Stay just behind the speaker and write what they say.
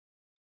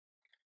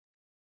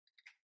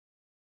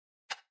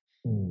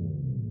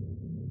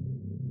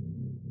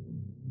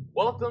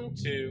Welcome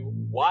to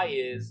Why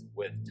Is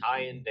with Ty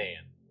and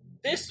Dan.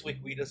 This week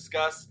we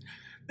discuss,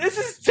 this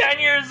is 10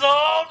 years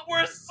old!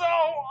 We're so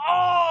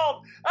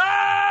old!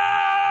 Ah!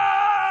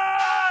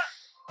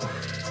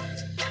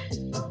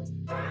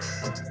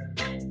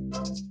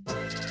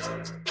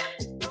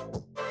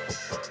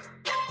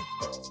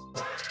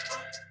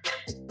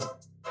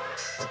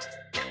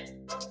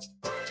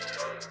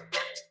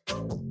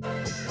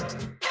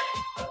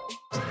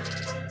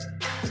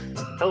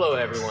 Hello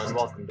everyone,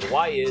 welcome to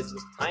Why Is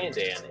with Ty and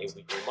Dan, a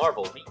weekly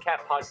Marvel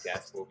recap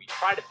podcast where we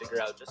try to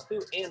figure out just who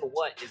and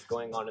what is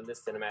going on in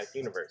this cinematic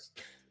universe.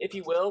 If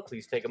you will,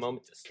 please take a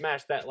moment to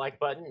smash that like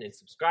button and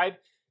subscribe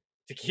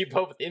to keep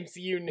up with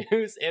MCU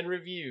news and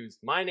reviews.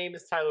 My name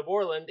is Tyler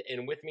Borland,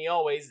 and with me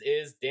always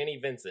is Danny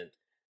Vincent.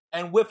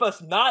 And with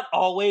us not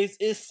always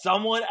is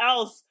someone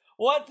else.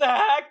 What the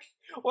heck?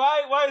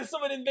 Why is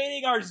someone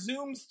invading our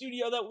Zoom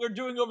studio that we're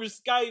doing over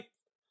Skype?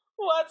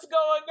 What's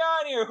going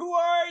on here? Who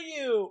are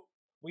you?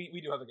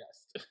 We do have a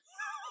guest.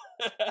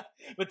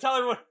 But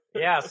Tyler, what?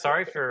 Yeah,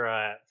 sorry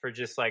for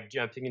just like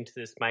jumping into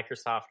this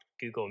Microsoft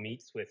Google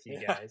Meets with you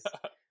guys.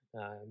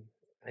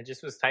 I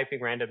just was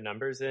typing random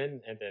numbers in,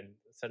 and then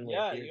suddenly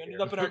Yeah, you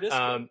ended up in our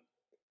Discord.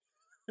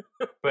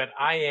 But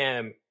I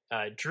am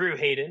Drew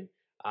Hayden.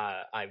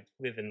 I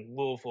live in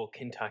Louisville,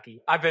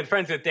 Kentucky. I've been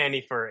friends with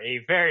Danny for a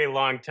very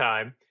long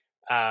time.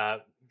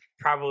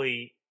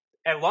 Probably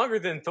longer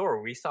than Thor.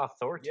 We saw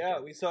Thor together. Yeah,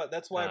 we saw.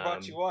 That's why I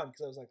brought you on,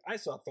 because I was like, I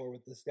saw Thor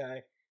with this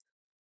guy.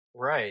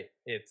 Right.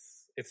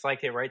 It's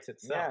like it writes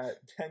itself. Yeah,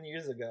 10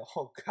 years ago.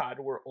 Oh God,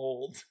 we're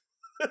old.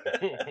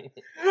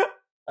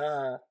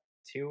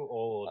 Too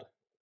old.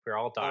 We're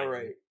all dying.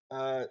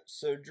 All right.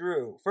 So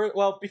Drew,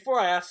 before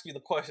I ask you the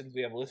questions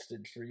we have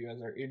listed for you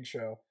as our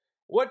intro,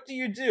 what do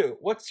you do?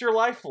 What's your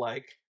life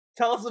like?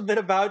 Tell us a bit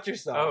about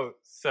yourself. Oh,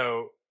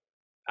 so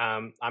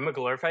I'm a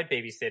glorified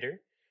babysitter.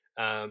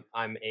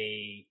 I'm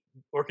a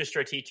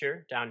orchestra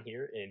teacher down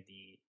here in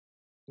the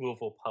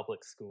Louisville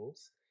public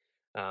schools.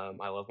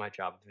 I love my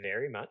job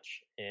very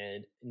much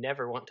and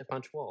never want to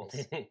punch walls.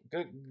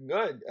 Good.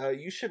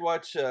 You should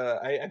watch.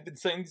 I've been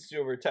saying this to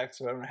you over text,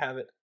 so I don't have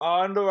it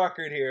on the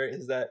record here.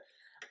 Is that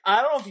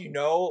I don't know if you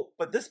know,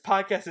 but this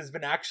podcast has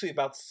been actually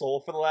about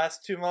Soul for the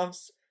last 2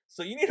 months,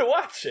 so you need to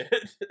watch it.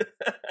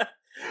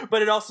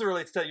 But it also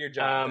relates to your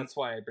job. That's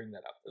why I bring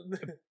that up.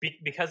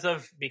 because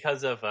of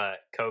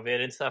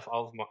COVID and stuff.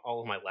 All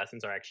of my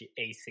lessons are actually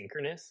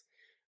asynchronous,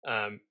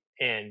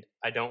 and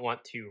I don't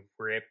want to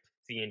rip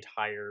the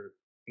entire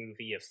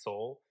movie of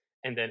Soul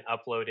and then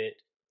upload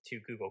it to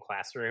Google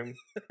Classroom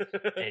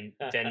and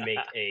then make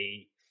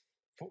a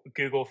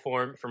Google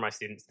form for my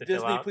students to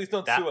fill out. Please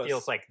don't that sue us.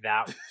 Feels like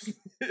that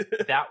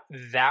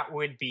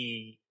would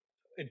be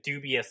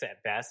dubious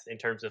at best in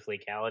terms of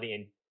legality,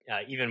 and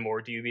even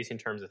more dubious in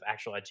terms of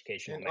actual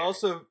educational and merit.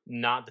 also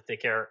not that they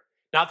care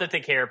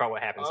about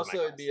what happens.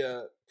 Also, it'd be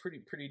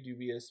pretty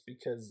dubious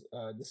because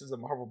this is a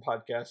Marvel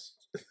podcast,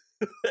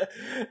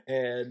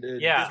 and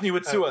Disney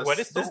would sue us. What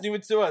is Disney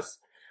would sue us?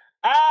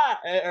 All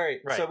right.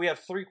 Right. So we have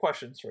 3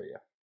 questions for you.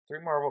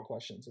 3 Marvel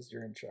questions as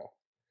your intro.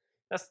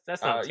 That's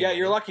not. Yeah,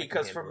 you're lucky I can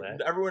because handle from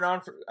that. everyone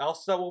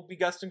else that will be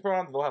guesting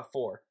from, they'll have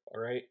 4.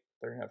 All right,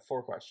 they're gonna have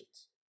 4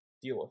 questions.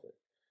 Deal with it.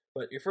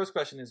 But your first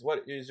question is,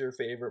 what is your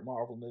favorite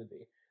Marvel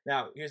movie?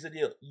 Now, here's the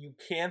deal: you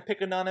can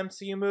pick a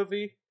non-MCU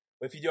movie,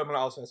 but if you do, I'm gonna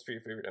also ask for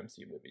your favorite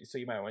MCU movie. So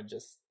you might want to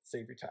just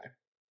save your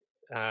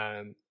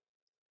time.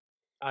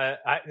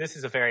 This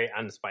is a very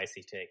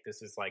unspicy take.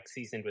 This is like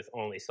seasoned with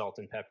only salt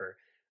and pepper.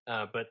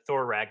 But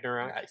Thor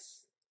Ragnarok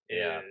Nice.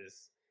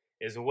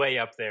 is way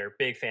up there.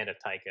 Big fan of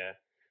Taika.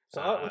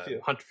 So with you.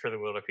 Hunt for the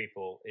Wilder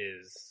People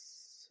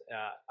is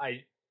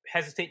I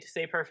hesitate to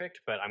say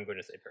perfect, but I'm going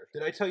to say perfect.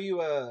 Did I tell you?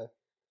 I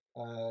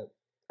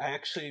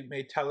actually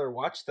made Tyler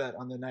watch that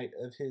on the night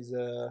of his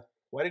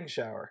wedding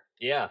shower.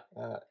 Yeah.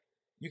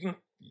 You can.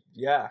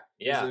 Yeah.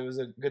 Yeah. It was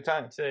a good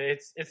time. So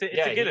it's a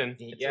good one.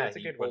 It's a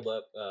he good pulled one.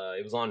 up.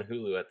 It was on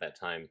Hulu at that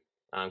time.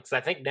 Because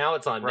I think now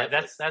it's on Right,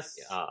 Netflix. that's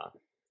It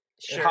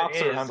sure hops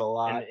is. around a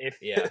lot. And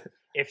if Yeah.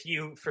 if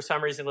you for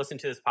some reason listen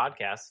to this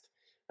podcast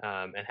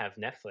and have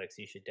Netflix,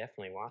 you should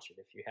definitely watch it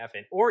if you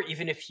haven't, or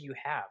even if you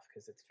have,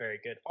 because it's very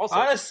good. Also,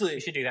 Honestly, you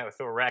should do that with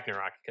Thor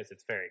Ragnarok because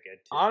it's very good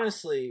too.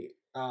 honestly,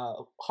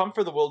 Hunt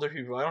for the Wilder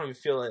People. I don't even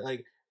feel like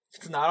if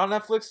it's not on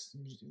Netflix,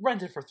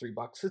 rent it for $3.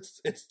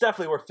 It's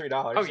definitely worth $3.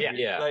 Oh, yeah.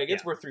 Yeah.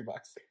 It's worth $3.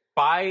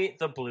 Buy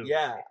the Blu-ray.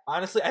 Yeah,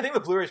 honestly, I think the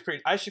Blu-ray is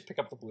pretty. I should pick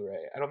up the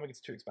Blu-ray. I don't think it's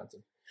too expensive.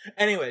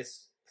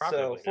 anyways, Probably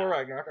so for not.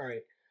 Ragnarok, all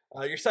right.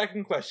 Your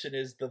second question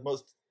is the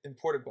most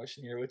important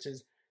question here, which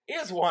is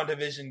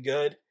WandaVision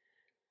good?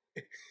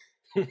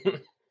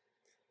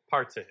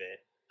 Parts of it.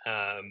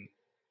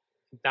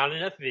 Not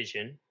enough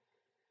Vision.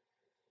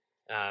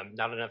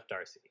 Not enough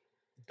Darcy.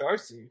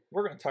 Darcy,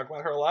 we're going to talk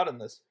about her a lot in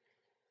this.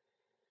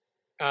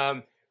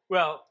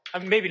 Well,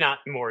 maybe not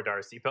more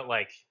Darcy, but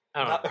like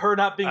I don't know. Her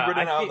not being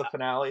written I out of feel- the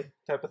finale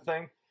type of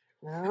thing.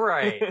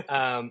 Right.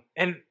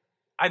 And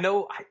I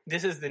know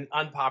this is an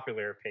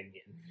unpopular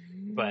opinion,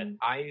 but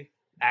I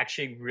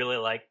actually really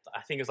liked.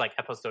 I think it was like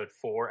episode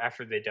 4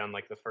 after they'd done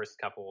like the first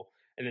couple,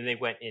 and then they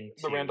went into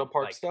The Randall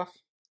Park like, stuff.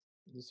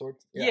 The sword.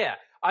 Yeah,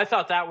 I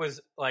thought that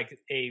was like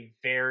a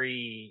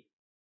very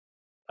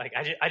like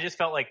I just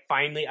felt like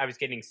finally I was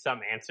getting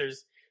some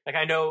answers. Like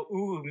I know,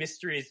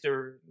 mysteries.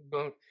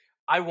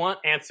 I want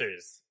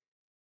answers.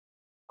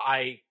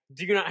 I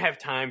do not have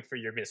time for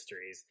your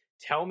mysteries.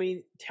 Tell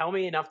me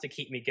enough to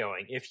keep me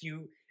going. If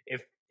you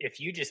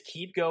just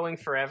keep going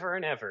forever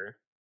and ever,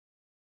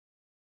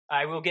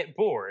 I will get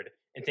bored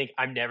and think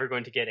I'm never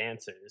going to get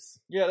answers.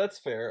 Yeah, that's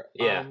fair.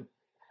 Yeah.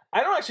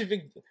 I don't actually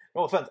think.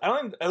 No offense. I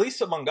don't think, at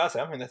least among us, I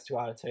don't think that's too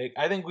hot to take.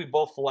 I think we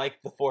both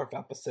liked the 4th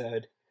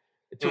episode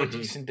to a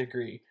decent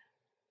degree.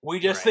 We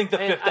just think the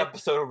 5th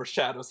episode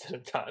overshadows it a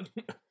ton.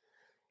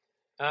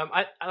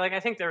 I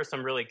think there was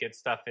some really good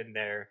stuff in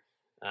there,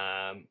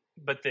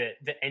 but the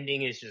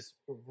ending is just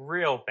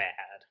real bad.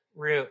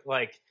 Real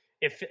like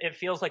it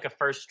feels like a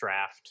first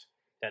draft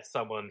that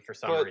someone for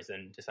some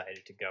reason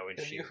decided to go and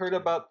have shoot. you heard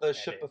about the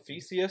ship of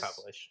Theseus?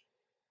 Publish.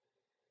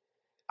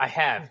 I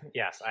have.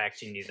 Yes, I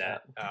actually knew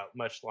that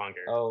much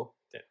longer. Oh,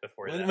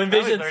 before that. When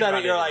Vision said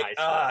it, you're like,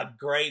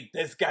 great,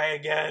 this guy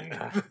again.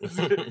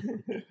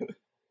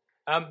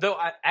 Though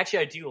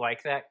I do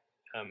like that.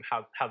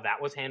 How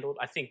that was handled.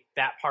 I think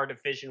that part of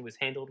Vision was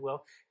handled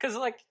well because,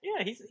 like,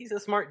 yeah, he's a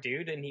smart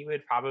dude, and he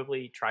would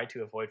probably try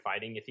to avoid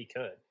fighting if he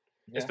could,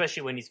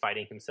 especially when he's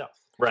fighting himself.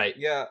 Right.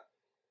 Yeah.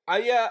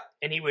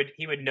 And he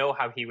would know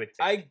how he would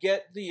think. I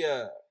get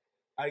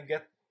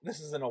this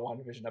isn't a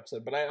WandaVision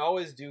episode, but I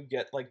always do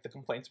get like the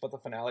complaints about the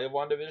finale of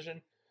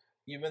WandaVision,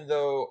 even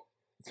though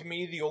to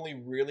me the only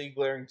really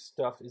glaring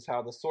stuff is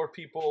how the sword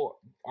people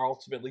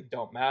ultimately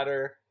don't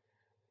matter,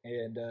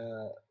 and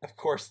of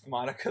course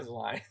Monica's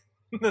line,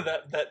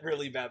 that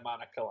really bad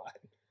Monica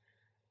line.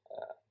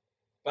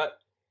 But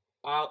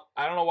I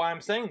don't know why I'm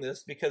saying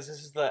this, because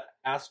this is the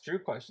Ask Drew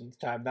questions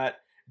time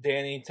that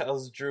Danny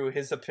tells Drew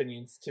his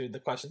opinions to the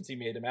questions he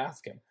made him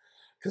ask him.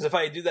 Because if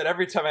I do that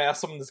every time I ask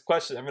someone this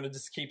question, I'm going to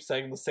just keep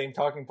saying the same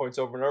talking points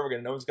over and over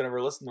again. No one's going to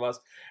ever listen to us,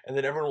 and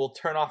then everyone will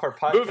turn off our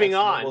podcast. Moving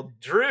on,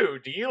 Drew,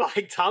 do you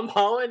like Tom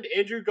Holland,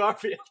 Andrew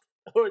Garfield,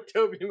 or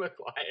Tobey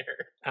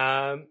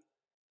Maguire?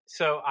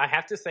 So I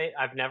have to say,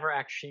 I've never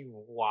actually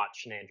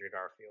watched an Andrew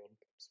Garfield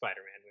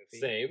Spider-Man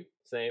movie.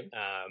 Same.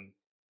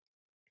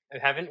 I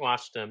haven't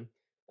watched them,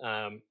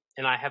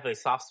 and I have a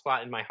soft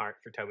spot in my heart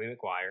for Tobey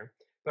Maguire.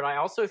 But I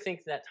also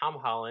think that Tom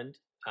Holland.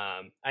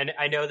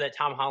 I know that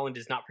Tom Holland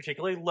is not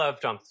particularly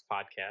loved on this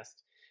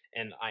podcast,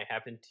 and I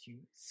happen to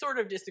sort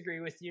of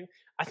disagree with you.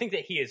 I think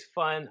that he is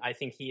fun. I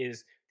think he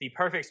is the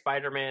perfect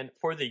Spider-Man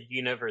for the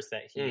universe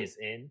that he is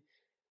in.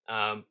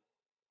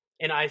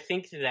 And I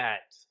think that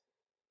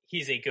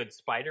he's a good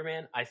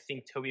Spider-Man. I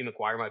think Tobey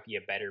Maguire might be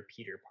a better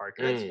Peter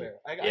Parker. That's fair.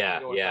 I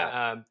go with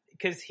that.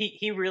 Because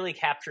he really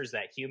captures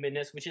that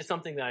humanness, which is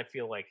something that I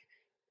feel like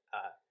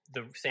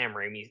the Sam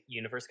Raimi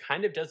universe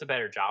kind of does a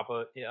better job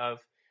of.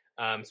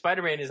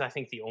 Spider-Man is, I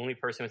think, the only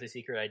person with a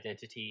secret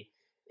identity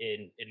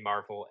in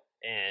Marvel,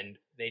 and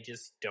they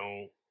just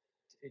don't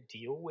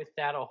deal with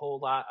that a whole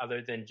lot,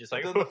 other than just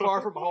like the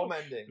Far From Home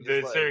ending.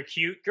 It's a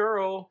cute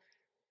girl.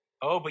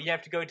 Oh, but you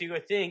have to go do a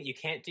thing. You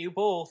can't do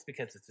both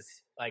because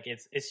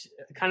it's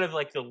kind of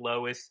like the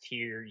lowest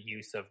tier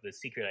use of the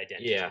secret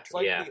identity. Yeah, it's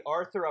like the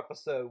Arthur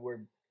episode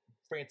where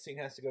Francine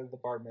has to go to the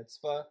bar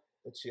mitzvah,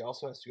 but she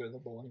also has to go to the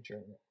bowling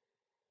tournament.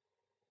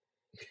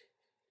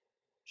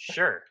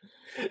 Sure.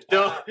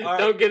 Don't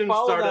get him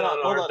started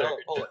on Arthur.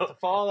 Hold on. To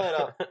follow that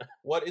up,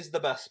 what is the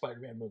best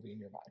Spider-Man movie in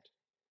your mind?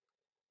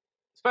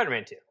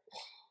 Spider-Man 2.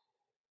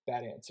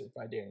 Bad answer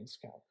by Danny's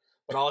count,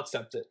 but I'll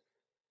accept it.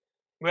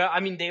 Well, I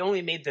mean, they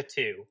only made the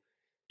 2.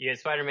 You had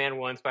Spider-Man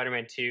 1,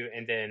 Spider-Man 2,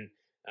 and then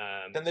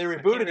they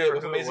rebooted it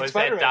with Amazing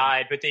Spider-Man. That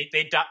died, but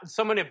they died.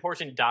 Someone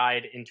important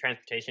died in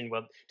transportation.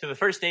 Well, to the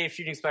first day of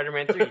shooting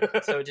Spider-Man 3,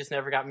 so it just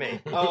never got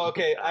made. Oh,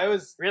 okay. I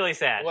was really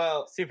sad.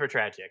 Well, super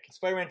tragic.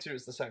 Spider-Man 2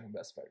 is the second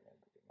best Spider-Man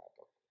movie in my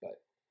book,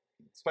 but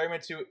Spider-Man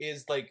 2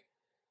 is like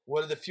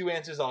one of the few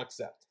answers I'll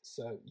accept.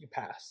 So you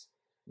pass.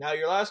 Now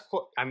your last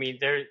I mean,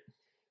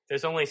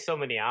 there's only so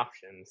many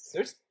options.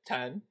 There's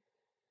 10.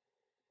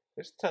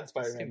 There's 10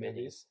 Spider-Man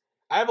movies.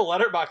 I have a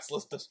letterbox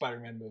list of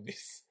Spider-Man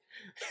movies.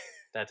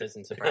 That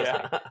doesn't surprise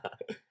me.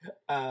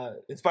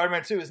 And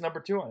Spider-Man 2 is number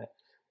 2 on it.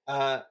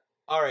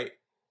 All right.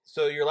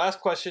 So your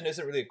last question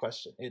isn't really a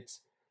question.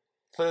 It's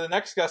for the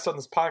next guest on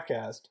this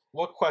podcast,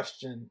 what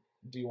question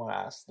do you want to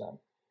ask them?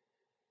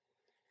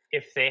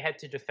 If they had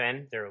to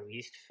defend their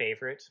least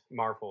favorite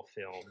Marvel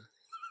film,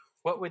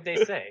 what would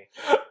they say?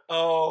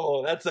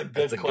 Oh, that's a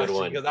good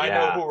question, because I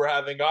know who we're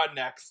having on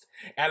next,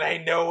 and I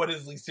know what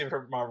his least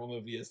favorite Marvel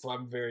movie is, so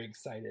I'm very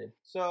excited.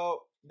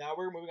 So now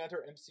we're moving on to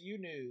our MCU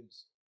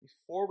news.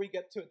 Before we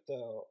get to it,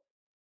 though,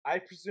 I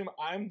presume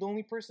I'm the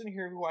only person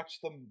here who watched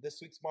this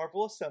week's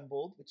Marvel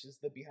Assembled, which is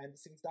the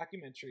behind-the-scenes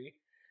documentary.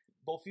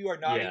 Both of you are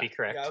nodding. Yeah, be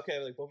correct. Yeah, okay,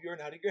 like both of you are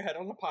nodding your head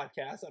on the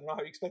podcast. I don't know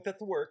how you expect that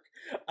to work.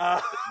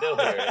 They'll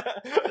hear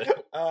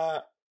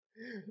it.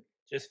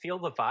 Just feel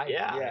the vibe.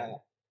 Yeah.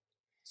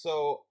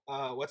 So,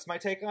 what's my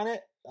take on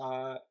it?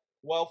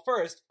 Well,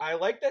 first, I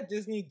like that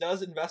Disney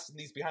does invest in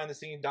these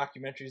behind-the-scenes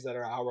documentaries that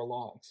are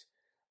hour-longs,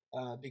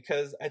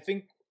 because I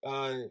think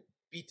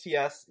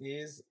BTS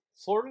is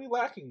sorely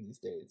lacking these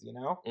days, you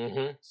know?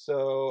 Mm-hmm.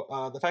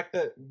 So the fact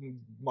that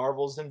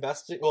Marvel's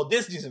investing, well,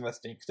 Disney's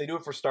investing, because they do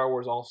it for Star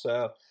Wars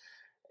also,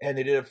 and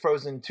they did a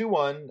Frozen 2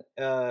 one,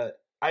 I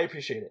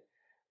appreciate it.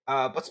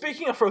 But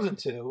speaking of Frozen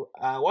 2,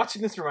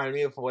 watching this reminded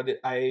me of what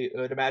I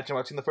would imagine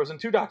watching the Frozen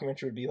 2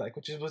 documentary would be like,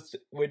 which is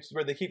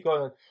where they keep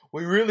going,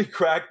 we really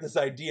cracked this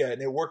idea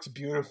and it works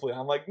beautifully.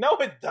 I'm like, no,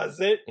 it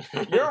doesn't.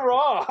 You're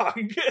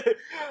wrong.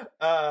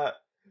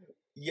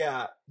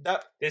 Yeah,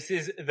 this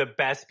is the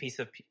best piece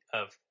of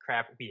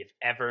crap we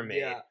have ever made.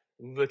 Yeah.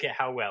 Look at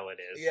how well it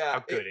is. Yeah,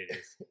 how good it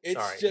is. It's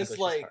Sorry, just English is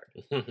like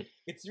hard.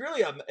 it's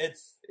really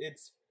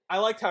it's. I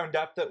liked how in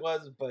depth it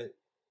was, but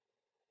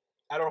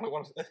I don't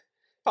want to.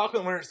 Falcon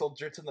and Winter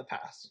Soldier, it's in the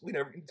past. We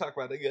never need to talk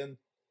about it again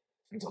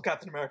until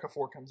Captain America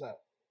 4 comes out.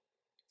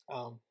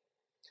 All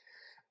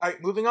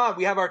right, moving on.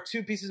 We have our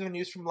 2 pieces of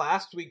news from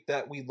last week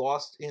that we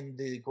lost in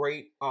the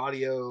great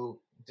audio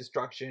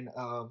destruction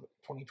of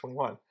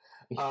 2021.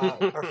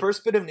 Our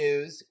first bit of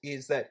news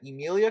is that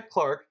Emilia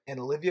Clarke and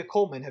Olivia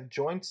Colman have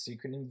joined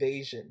Secret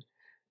Invasion.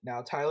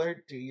 Now,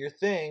 Tyler, do your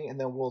thing, and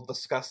then we'll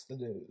discuss the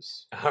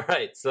news. All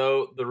right,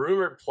 so the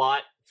rumored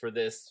plot for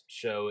this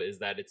show is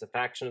that it's a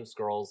faction of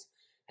Skrulls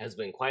has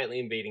been quietly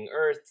invading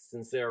Earth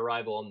since their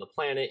arrival on the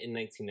planet in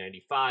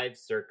 1995,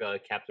 circa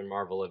Captain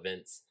Marvel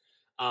events.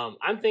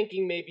 I'm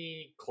thinking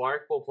maybe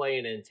Clark will play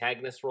an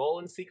antagonist role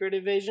in Secret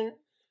Invasion.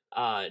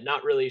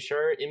 Not really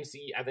sure.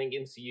 I think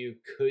MCU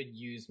could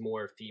use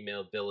more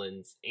female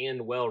villains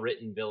and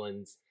well-written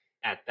villains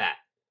at that.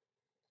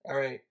 All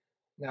right.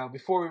 Now,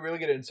 before we really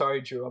get in, sorry,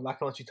 Drew, I'm not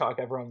going to let you talk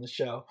ever on the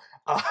show.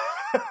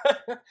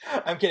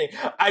 I'm kidding.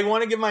 I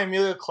want to give my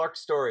Emilia Clarke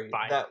story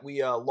that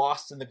we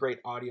lost in the great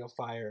audio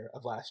fire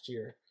of last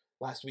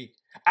week.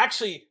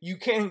 Actually, you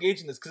can't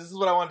engage in this because this is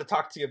what I wanted to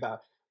talk to you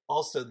about.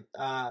 Also,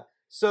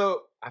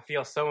 so I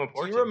feel so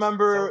important. Do you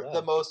remember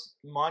the most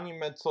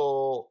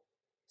monumental,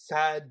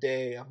 sad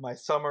day of my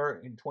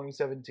summer in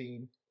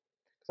 2017?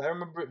 Because I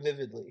remember it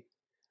vividly.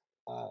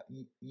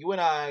 You and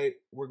I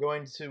were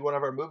going to one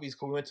of our movies.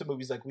 We went to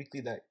movies like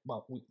weekly that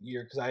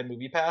year because I had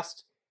Movie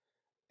Pass.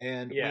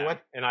 And we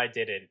went, and I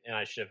didn't, and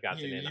I should have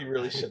gotten in. You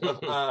really should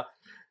have.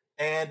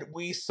 And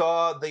we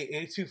saw the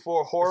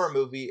A24 horror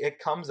movie, It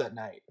Comes at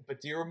Night. But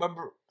do you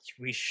remember?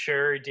 We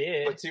sure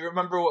did. But do you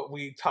remember what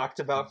we talked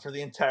about for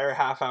the entire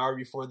half hour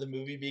before the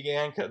movie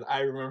began? Because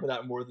I remember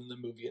that more than the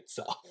movie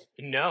itself.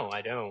 No,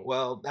 I don't.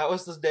 Well, that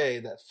was the day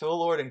that Phil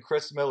Lord and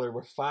Chris Miller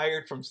were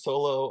fired from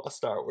Solo: A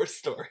Star Wars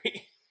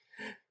Story.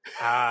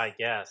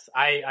 Yes.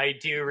 I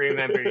do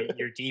remember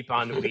you're deep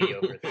on the Wii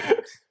over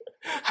that.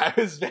 I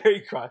was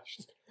very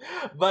crushed.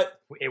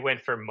 But it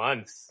went for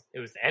months.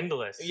 It was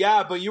endless.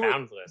 Yeah, but you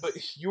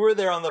were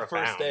there on the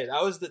first day.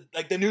 That was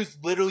the news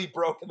literally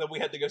broke, and then we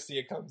had to go see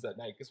It Comes that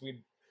night because we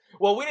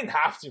didn't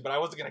have to, but I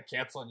wasn't gonna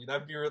cancel on you.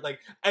 That'd be like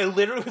I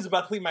literally was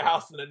about to leave my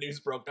house and the news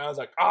broke, and I was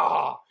like,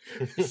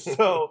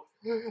 So,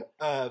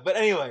 but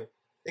anyway,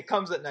 It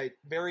Comes at Night,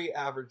 very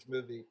average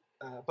movie.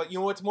 But you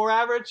know what's more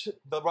average?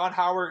 The Ron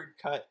Howard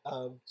cut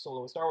of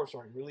Solo: A Star Wars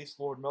Story, released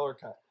Lord Miller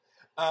cut.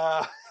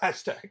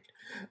 Hashtag.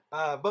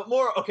 But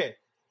more okay.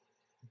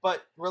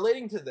 But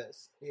relating to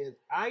this is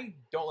I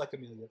don't like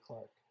Emilia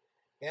Clarke.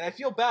 And I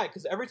feel bad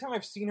because every time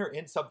I've seen her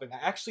in something, I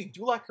actually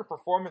do like her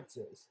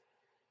performances.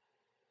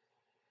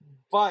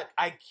 But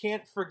I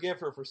can't forgive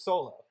her for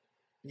Solo.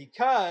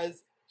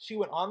 Because she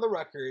went on the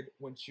record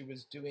when she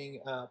was doing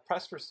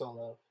press for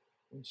Solo.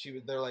 And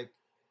they're like,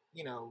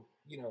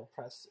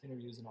 press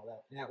interviews and all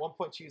that. And at one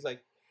point she was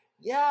like,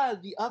 yeah,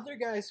 the other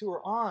guys who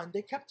were on,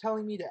 they kept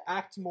telling me to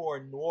act more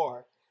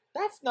noir.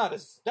 That's not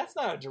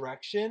a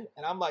direction.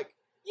 And I'm like,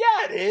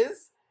 yeah, it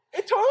is.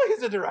 It totally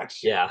is a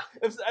direction. Yeah.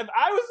 If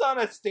I was on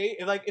a stage,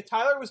 if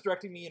Tyler was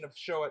directing me in a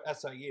show at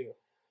SIU,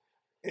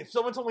 if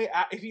someone told me,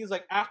 if he was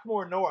like, act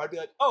more noir, I'd be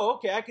like, oh,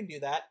 okay, I can do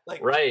that.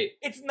 Right.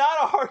 It's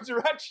not a hard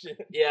direction.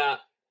 Yeah.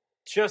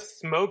 Just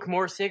smoke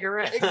more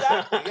cigarettes.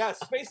 Exactly. Yeah,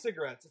 space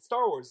cigarettes. It's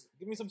Star Wars.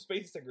 Give me some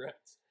space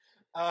cigarettes.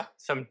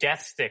 Some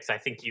death sticks, I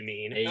think you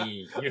mean.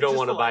 Hey, you don't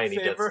want to buy any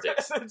death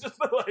sticks. Just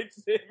the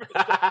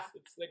lightsaber.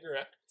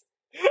 Cigarette.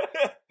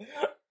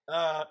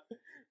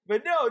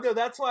 But no,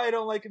 that's why I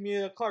don't like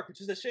Emilia Clarke, which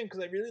is a shame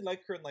because I really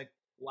like her in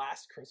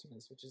Last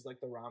Christmas, which is the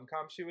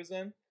rom-com she was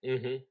in.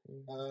 Mm-hmm.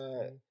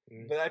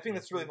 But I think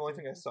that's really the only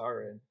thing I saw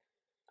her in.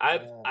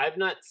 I've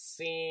not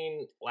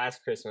seen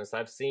Last Christmas.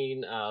 I've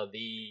seen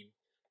the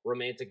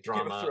romantic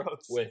drama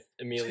with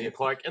Emilia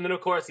Clarke, and then of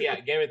course,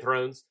 Game of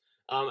Thrones.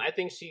 I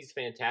think she's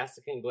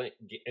fantastic in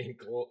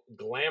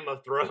Glam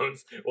of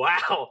Thrones.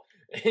 Wow,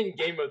 in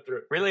Game of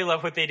Thrones. Really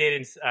love what they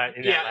did in that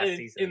last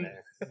season.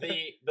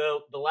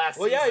 The last.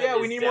 Well,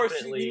 season we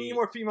need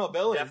more female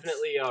villains.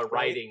 Definitely,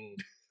 writing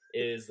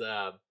is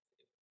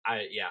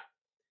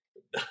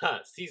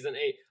season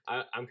 8.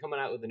 I'm coming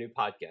out with a new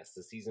podcast,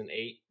 the season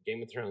 8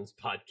 Game of Thrones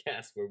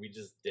podcast, where we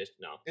just dish.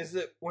 No, is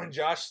it when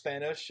Josh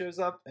Thanos shows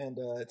up and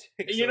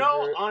takes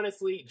over?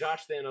 Honestly,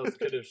 Josh Thanos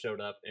could have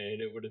showed up,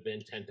 and it would have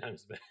been 10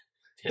 times better.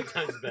 10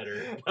 times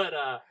better.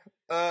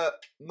 But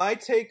my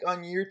take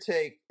on your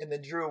take, and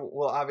then Drew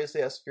will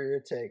obviously ask for your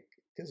take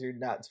because you're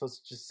not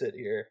supposed to just sit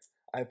here.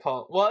 I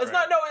apologize. Well, it's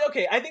not. No,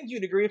 okay. I think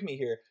you'd agree with me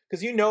here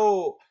because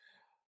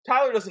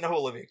Tyler doesn't know who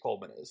Olivia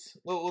Colman is.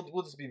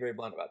 We'll just be very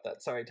blunt about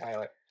that. Sorry,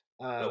 Tyler.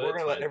 We're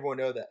gonna let everyone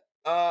know that.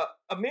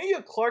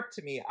 Emilia Clarke,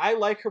 to me, I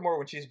like her more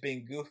when she's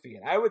being goofy,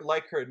 and I would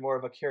like her in more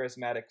of a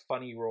charismatic,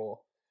 funny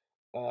role.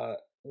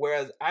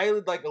 Whereas I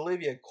would like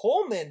Olivia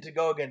Colman to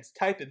go against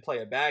type and play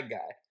a bad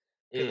guy.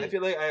 Because I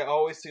feel like I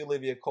always see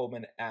Olivia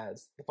Colman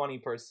as the funny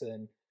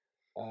person,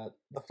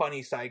 the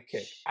funny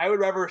sidekick. I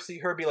would rather see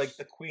her be like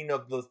the queen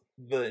of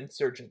the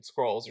insurgent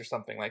Skrulls or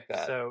something like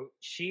that. So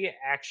she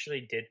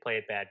actually did play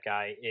a bad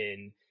guy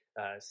in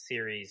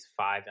series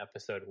 5,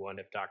 episode 1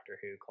 of Doctor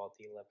Who called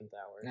The 11th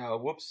Hour. No,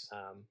 whoops.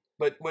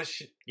 But was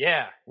she?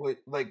 Yeah.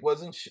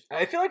 Wasn't she?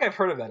 I feel like I've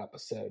heard of that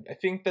episode. I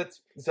think yes,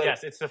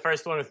 it's the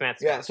first one with Matt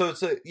Scott. Yeah, so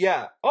it's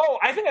Oh,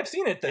 I think I've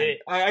seen it then.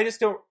 I just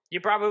don't.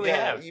 You probably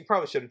have. You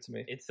probably showed it to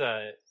me. It's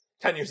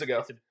 10 years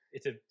ago.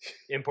 It's a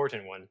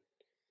important one.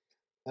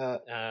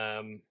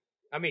 I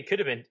mean, could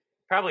have been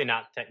probably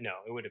not. No,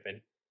 it would have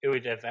been. It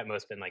would have at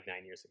most been like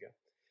 9 years ago.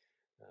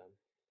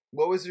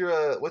 What's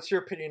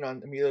your opinion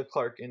on Emilia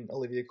Clarke and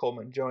Olivia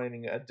Colman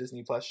joining a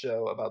Disney Plus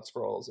show about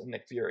Skrulls and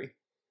Nick Fury?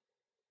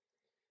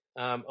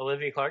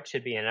 Olivia Clarke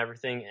should be in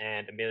everything,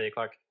 and Emilia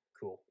Clarke,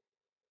 cool.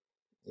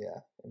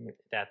 Yeah,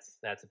 that's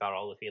about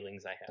all the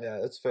feelings I have. Yeah,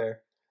 that's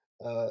fair.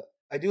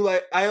 I do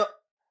like. I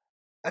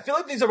feel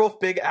like these are both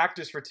big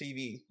actors for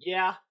TV.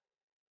 Yeah,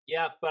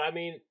 but I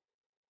mean,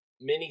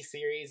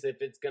 miniseries, if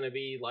it's gonna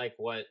be like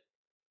what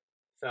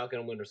Falcon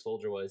and Winter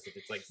Soldier was, if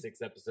it's like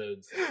 6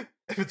 episodes.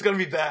 If it's gonna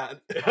be bad.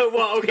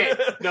 Well, okay.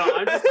 No,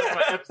 I'm just talking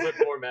about episode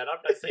format. I'm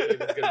not saying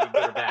if it's gonna be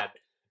good or bad.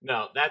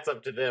 No, that's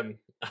up to them.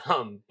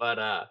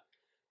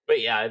 But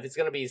yeah, if it's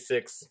gonna be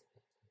 6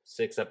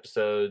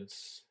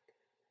 episodes,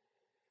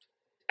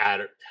 I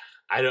don't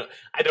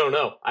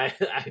know. I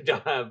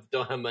don't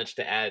have much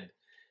to add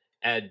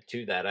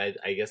to that.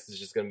 I guess it's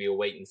just gonna be a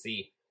wait and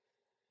see.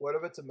 What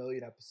if it's 1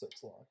 million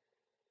episodes long?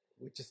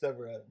 Which just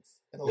never ends.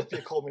 And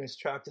Olivia Colman is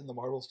trapped in the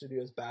Marvel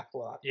Studios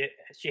backlot. Yeah,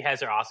 she has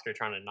her Oscar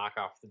trying to knock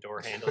off the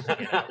door handle to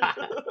get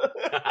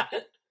out.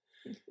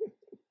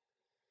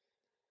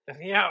 Let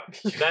me out.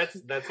 That's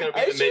gonna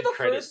be the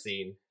mid-credit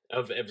scene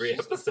of every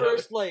episode.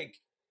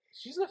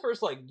 She's the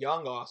first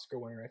young Oscar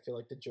winner, I feel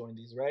like, to join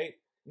these, right?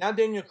 Now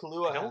Daniel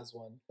Kaluuya has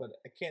one, but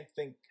I can't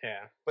think.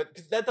 Yeah.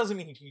 But that doesn't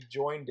mean he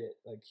joined it.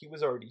 Like, he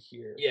was already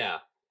here. Yeah.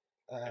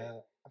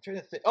 I'm trying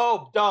to think.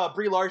 Oh, duh,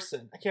 Brie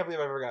Larson. I can't believe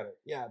I forgot it.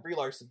 Yeah, Brie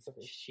Larson's the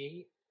first.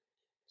 She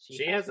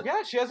has it.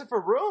 Yeah, she has it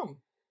for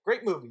Room.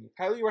 Great movie.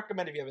 Highly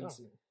recommend if you haven't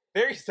seen it.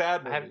 Very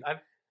sad movie.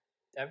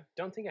 I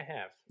don't think I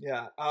have.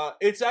 Yeah,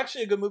 it's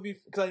actually a good movie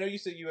because I know you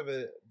said you have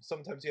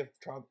sometimes you have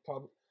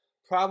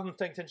problem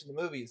paying attention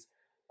to movies.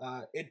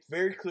 It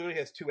very clearly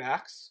has 2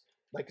 acts.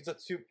 Like, it's a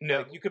 2. No,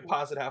 like, you could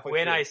pause it halfway.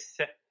 When I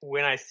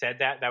said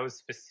that was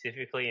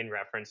specifically in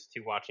reference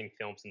to watching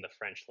films in the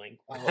French language.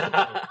 Oh,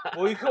 okay.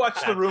 Well, you could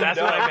watch The Room. That's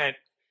what I meant.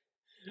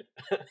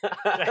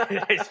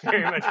 That's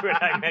very much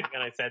what I meant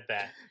when I said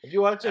that. Have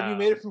you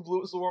made it from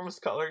Blue is the Warmest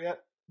Color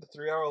yet? The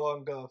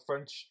 3-hour-long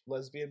French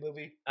lesbian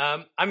movie.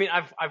 I mean,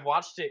 I've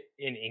watched it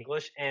in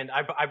English, and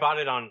I bought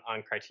it on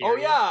Criterion.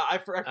 Oh yeah, I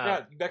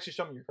forgot. You've actually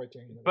shown me your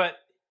Criterion. But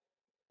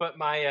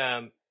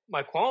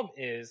my qualm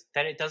is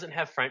that it doesn't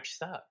have French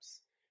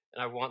subs,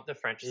 and I want the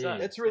French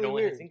subs. It's really it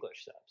only weird. has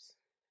English subs.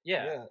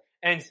 Yeah.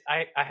 And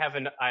I have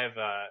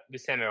Le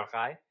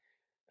Samouraï,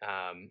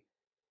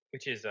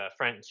 which is a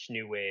French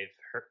new wave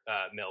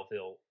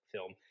Melville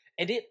film,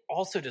 and it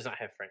also does not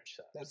have French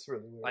subs. That's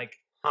really weird. Like,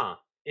 huh?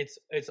 It's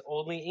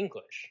only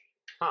English.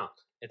 Huh?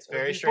 It's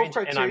very strange,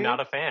 and I'm not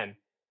a fan.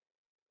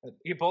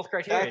 You both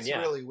Criterion. That's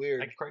really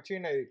weird.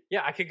 Criterion.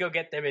 I could go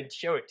get them and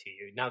show it to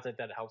you. Not that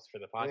helps for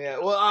the podcast. Yeah,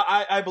 well,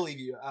 I believe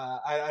you.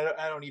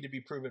 I don't need to be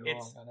proven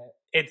wrong on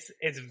it.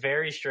 It's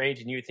very strange,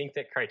 and you would think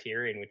that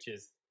Criterion, which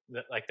is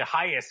the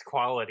highest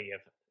quality of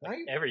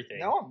everything.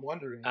 Now I'm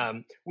wondering.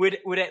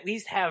 Would at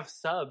least have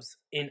subs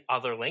in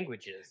other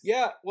languages.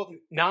 Yeah, well,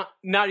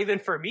 not even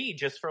for me,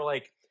 just for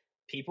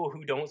people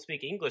who don't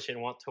speak English and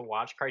want to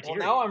watch Criterion.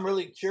 Well, now I'm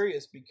really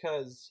curious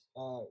because,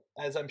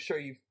 as I'm sure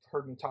you've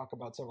heard me talk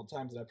about several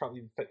times, and I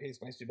probably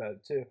faced my about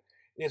it too.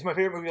 It's my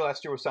favorite movie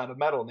last year was Sound of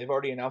Metal, and they've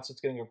already announced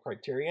it's getting a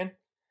Criterion.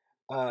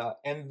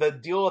 And the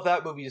deal with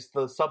that movie is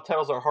the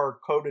subtitles are hard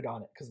coded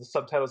on it because the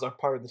subtitles are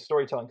part of the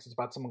storytelling because it's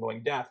about someone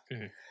going deaf.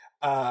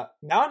 Mm-hmm.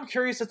 Now I'm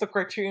curious if the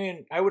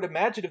Criterion. I would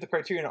imagine if the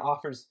Criterion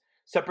offers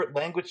separate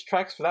language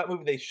tracks for that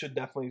movie, they should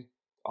definitely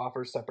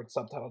offer separate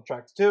subtitle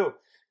tracks too.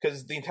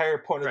 Because the entire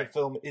point of the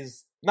film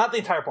is not the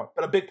entire point,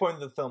 but a big point of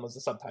the film is the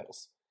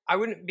subtitles. I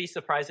wouldn't be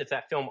surprised if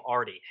that film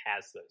already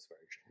has those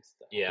versions,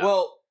 though. Yeah.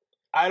 Well,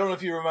 I don't know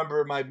if you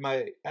remember I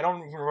don't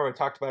even remember I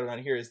talked about it on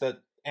here, is that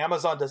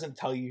Amazon doesn't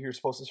tell you you're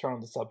supposed to turn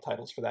on the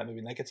subtitles for that movie,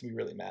 and that gets me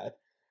really mad.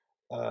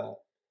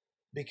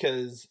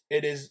 Because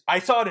it is, I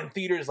saw it in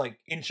theaters,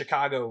 in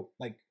Chicago,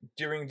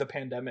 during the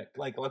pandemic,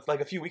 like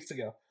a few weeks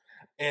ago,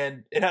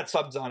 and it had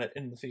subs on it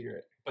in the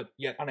theater. but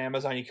yet on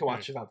Amazon you can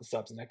watch it without the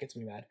subs, and that gets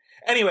me mad.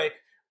 Anyway,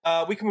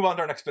 we can move on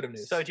to our next bit of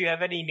news. So do you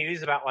have any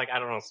news about, like, I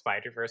don't know,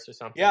 Spider-Verse or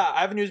something? Yeah,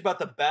 I have news about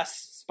the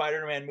best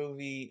Spider-Man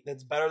movie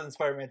that's better than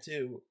Spider-Man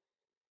 2.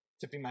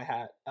 Tipping my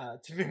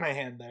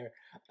hand there.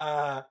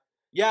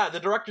 Yeah, the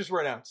directors were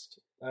announced.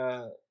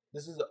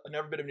 This is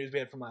another bit of news we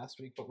had from last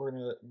week, but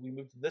we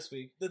moved to this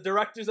week. The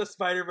directors of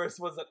Spider-Verse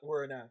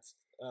were announced.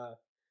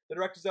 The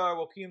directors are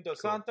Joaquim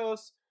Dos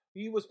Santos.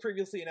 He was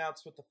previously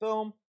announced with the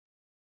film.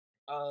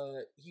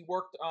 He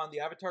worked on the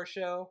Avatar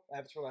show,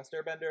 Avatar: Last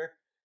Airbender,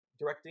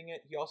 directing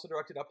it. He also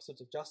directed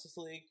episodes of Justice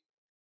League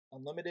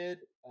Unlimited.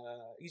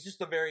 He's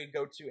just a very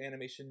go-to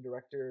animation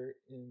director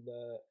in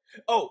the.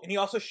 Oh, and he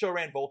also show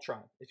ran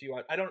Voltron. If you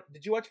watch,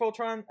 did you watch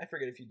Voltron? I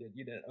forget if you did.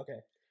 You didn't. Okay.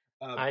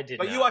 I did.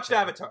 But not, you watched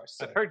Avatar.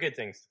 So. I've heard good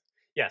things.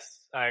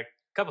 Yes, a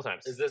couple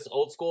times. Is this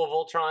old school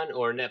Voltron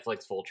or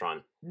Netflix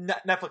Voltron?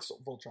 Netflix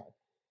Voltron.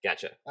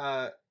 Gotcha.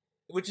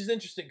 Which is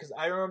interesting because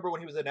I remember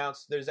when he was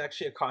announced, there's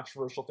actually a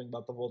controversial thing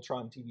about the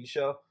Voltron TV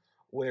show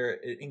where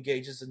it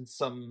engages in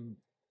some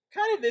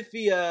kind of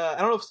iffy, I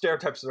don't know if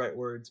stereotypes are the right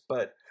words,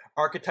 but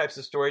archetypes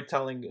of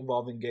storytelling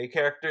involving gay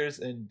characters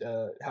and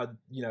how,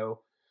 a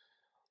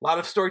lot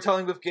of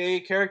storytelling with gay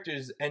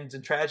characters ends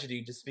in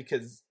tragedy just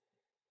because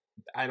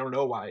I don't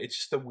know why. It's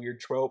just a weird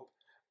trope.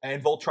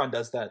 And Voltron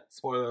does that,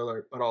 spoiler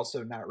alert, but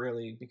also not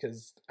really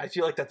because I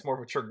feel like that's more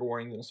of a trigger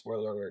warning than a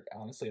spoiler alert,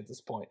 honestly, at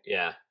this point.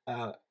 Yeah.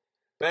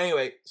 But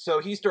anyway, so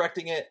he's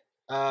directing it.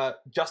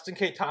 Justin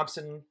K.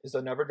 Thompson is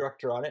another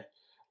director on it.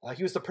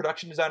 He was the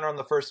production designer on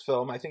the first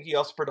film. I think he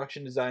also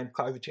production designed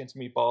Cloudy with a Chance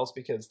of Meatballs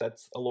because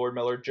that's a Lord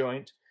Miller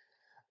joint.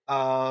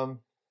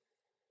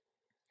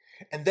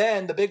 And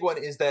then the big one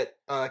is that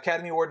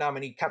Academy Award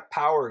nominee Kemp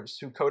Powers,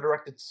 who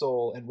co-directed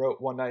Soul and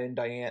wrote One Night in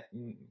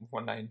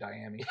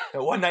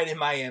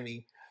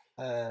Miami,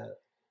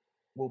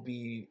 will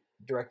be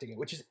directing it,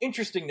 which is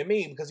interesting to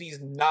me because he's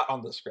not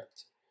on the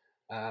script,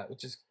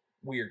 which is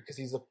weird because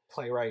he's a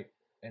playwright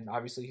and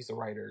obviously he's a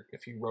writer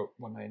if he wrote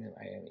One Night in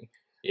Miami.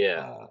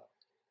 Yeah.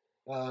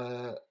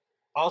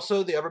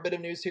 Also, the other bit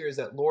of news here is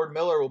that Lord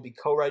Miller will be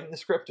co-writing the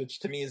script, which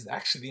to me is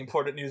actually the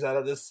important news out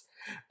of this.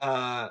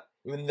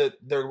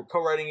 They're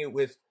co-writing it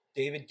with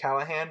David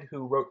Callahan,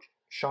 who wrote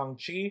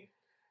Shang-Chi,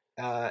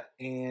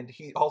 and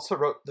he also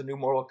wrote the new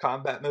Mortal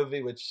Kombat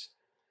movie, which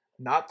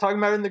I'm not talking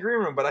about in the green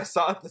room, but I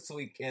saw it this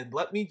week. And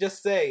let me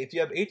just say, if you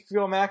have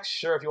HBO Max,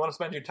 sure, if you want to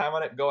spend your time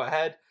on it, go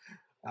ahead.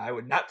 I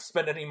would not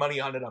spend any money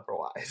on it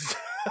otherwise.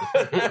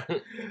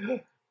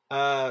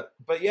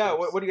 But yeah,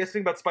 what do you guys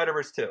think about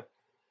Spider-Verse 2?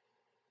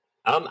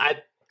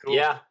 Cool.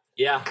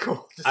 Yeah.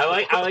 Cool. I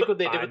like what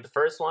they did with the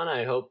first one.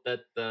 I hope that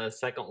the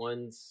second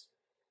one's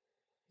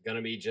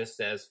gonna be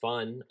just as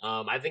fun.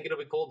 I think it'll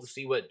be cool to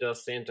see what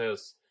Dos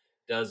Santos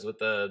does with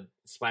the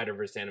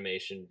Spider-Verse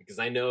animation because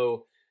I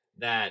know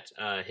that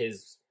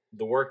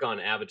the work on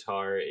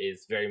Avatar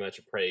is very much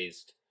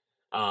appraised,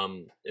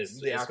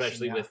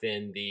 especially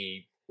within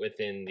the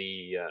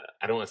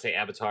I don't want to say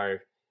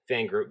Avatar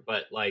fan group,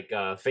 but like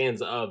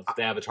fans of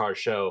the Avatar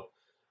show.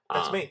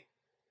 That's me.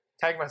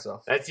 Tag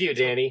myself. That's you,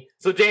 Danny.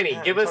 So, Danny,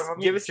 give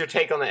us your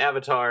take on the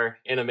Avatar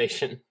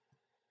animation.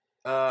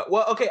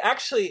 Well, okay,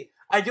 actually,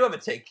 I do have a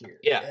take here.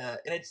 Yeah,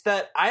 and it's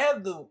that I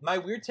have my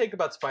weird take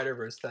about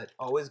Spider-Verse that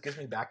always gives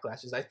me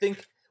backlashes. I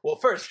think, well,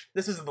 first,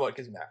 this isn't what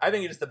gives me back. I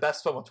think it is the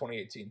best film of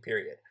 2018.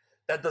 Period.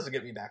 That doesn't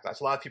give me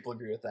backlash. A lot of people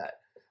agree with that,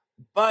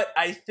 but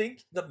I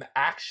think the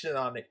action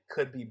on it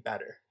could be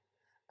better.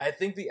 I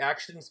think the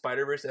action in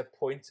Spider-Verse at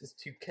points is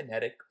too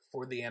kinetic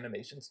for the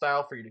animation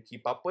style for you to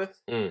keep up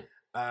with.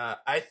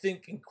 I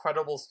think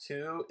Incredibles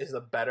 2 is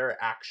a better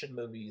action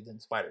movie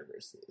than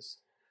Spider-Verse is.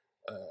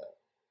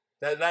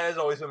 That has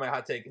always been my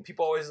hot take. And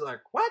people always are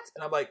like, what?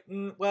 And I'm like,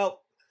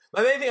 well,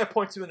 the main thing I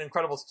point to in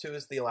Incredibles 2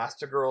 is the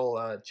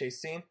Elastigirl chase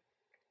scene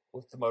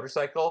with the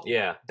motorcycle.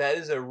 Yeah. That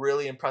is a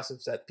really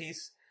impressive set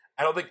piece.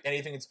 I don't think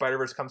anything in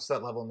Spider-Verse comes to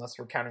that level unless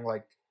we're counting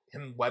like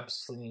him web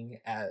slinging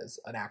as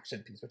an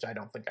action piece, which I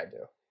don't think I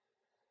do.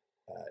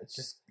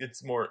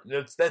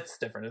 That's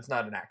different. It's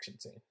not an action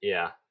scene.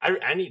 Yeah,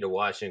 I need to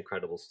watch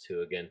Incredibles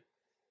 2 again.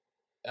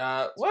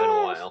 It's been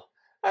a while.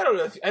 I don't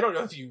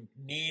know if you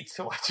need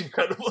to watch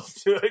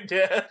Incredibles 2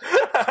 again.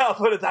 I'll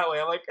put it that way.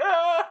 I'm like,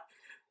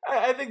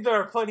 I think there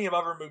are plenty of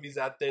other movies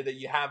out there that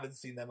you haven't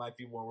seen that might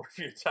be more worth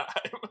your time.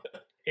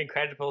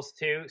 Incredibles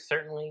 2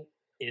 certainly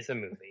is a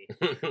movie.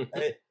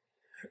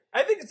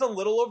 I think it's a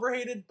little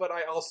overhated, but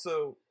I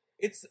also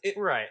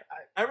right.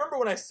 I remember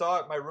when I saw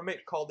it, my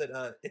roommate called it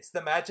it's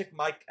the Magic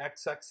Mike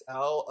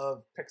XXL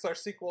of Pixar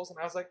sequels, and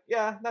I was like,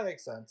 yeah, that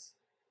makes sense.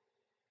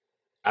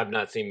 I've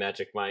not seen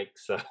Magic Mike,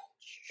 so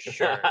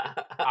sure.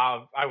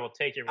 I will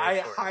take your word for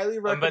it. I highly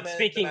recommend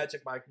the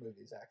Magic Mike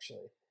movies,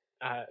 actually.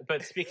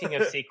 But speaking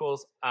of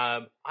sequels,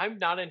 I'm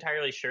not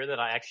entirely sure that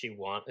I actually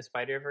want a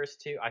Spider-Verse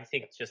 2. I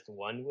think just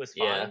one was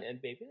fine,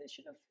 and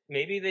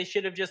maybe they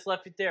should have just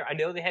left it there. I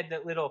know they had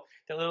that little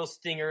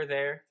stinger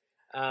there.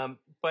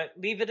 But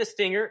leave it a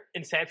stinger.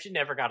 Inception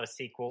never got a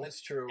sequel,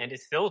 That's true. and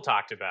it's still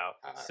talked about.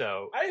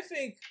 So I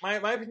think my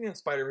opinion on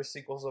Spider-Verse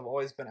sequels have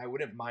always been I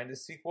wouldn't mind a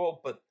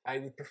sequel, but I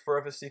would prefer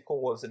if a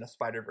sequel was in a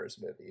Spider-Verse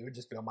movie. It would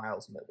just be a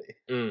Miles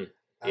movie.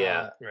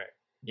 Yeah. right.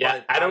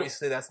 Yeah, but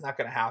obviously that's not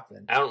going to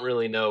happen. I don't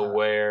really know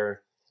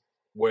where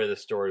the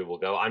story will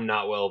go. I'm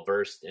not well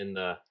versed in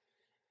the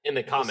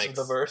comics.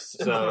 The verse,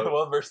 So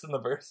well versed in the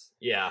verse.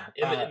 yeah,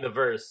 in the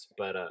verse,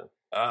 but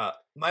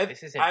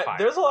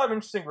There's a lot of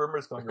interesting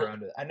rumors going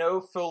around it. I know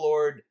Phil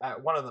Lord,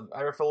 one of them,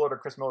 either Phil Lord or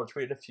Chris Miller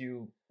tweeted a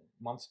few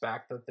months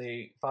back that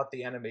they thought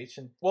the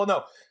animation. Well,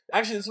 no,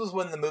 actually, this was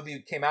when the movie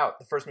came out.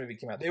 The first movie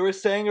came out. They were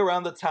saying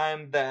around the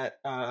time that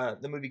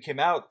the movie came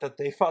out that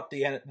they thought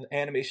the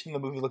animation in the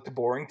movie looked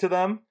boring to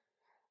them.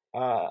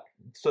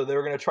 So they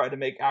were going to try to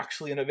make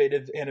actually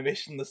innovative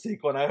animation in the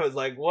sequel, and I was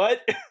like, what?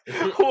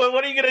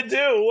 What are you going to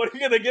do? What are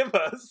you going to give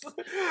us?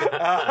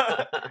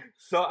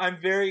 So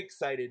I'm very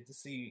excited to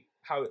see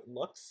how it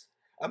looks.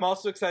 I'm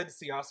also excited to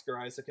see Oscar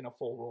Isaac in a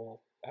full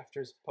role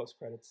after his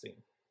post-credits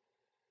scene.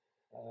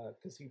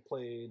 Because he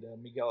played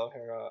Miguel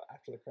O'Hara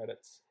after the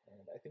credits,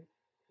 and I think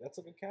that's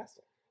a good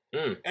casting.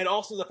 And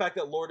also the fact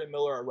that Lord and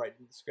Miller are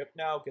writing the script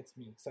now gets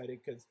me excited,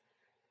 because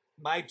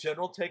my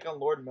general take on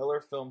Lord and Miller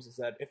films is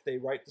that if they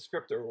write the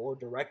script or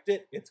direct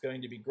it, it's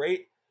going to be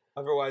great.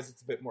 Otherwise,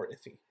 it's a bit more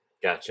iffy.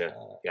 Gotcha.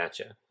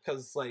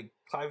 Because, like,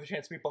 Clive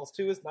Chance Meatballs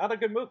 2 is not a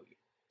good movie.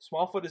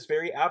 Smallfoot is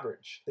very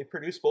average. They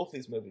produced both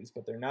these movies,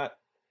 but they're not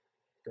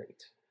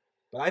great.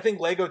 But I think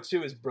Lego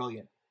 2 is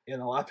brilliant,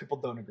 and a lot of people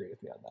don't agree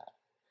with me on that.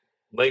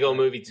 Lego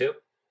Movie 2?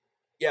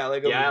 Yeah,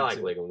 Lego Movie 2. Yeah, I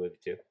like Lego Movie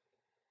 2.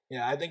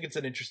 Yeah, I think it's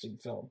an interesting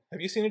film.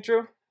 Have you seen it,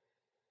 Drew?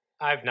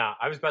 I've not.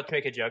 I was about to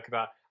make a joke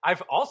about.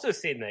 I've also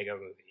seen Lego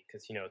Movie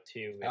because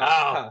 2.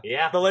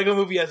 Yeah, the Lego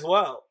Movie as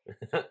well.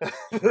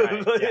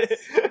 Right, yes.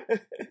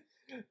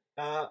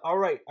 All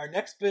right, our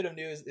next bit of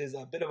news is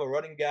a bit of a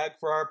running gag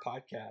for our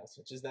podcast,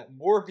 which is that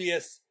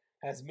Morbius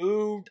has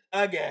moved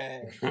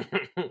again.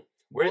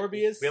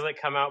 Morbius. Will it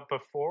come out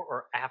before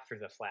or after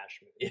the Flash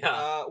movie?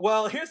 Yeah.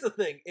 Well, here's the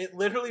thing. It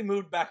literally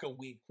moved back a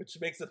week, which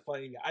makes it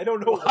funny. I don't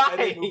know why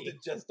they moved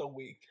it just a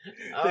week.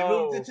 They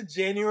moved it to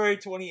January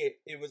 28th.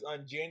 It was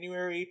on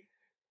January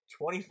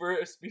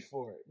 21st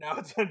before. Now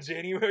it's on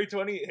January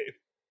 28th.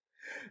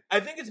 I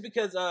think it's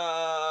because,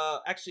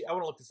 actually, I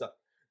want to look this up.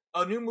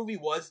 A new movie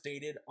was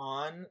dated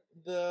on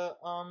the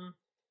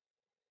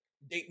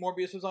date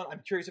Morbius was on.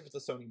 I'm curious if it's a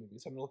Sony movie,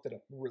 so I'm going to look that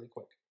up really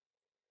quick.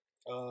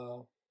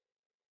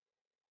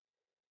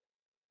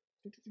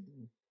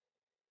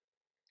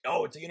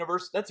 Oh, it's a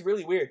Universal. That's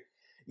really weird.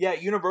 Yeah,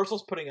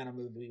 Universal's putting on a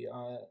movie.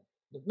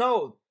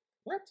 No,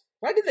 what?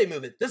 Why did they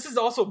move it? This is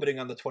also putting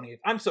on the 28th.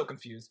 I'm so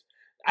confused.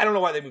 I don't know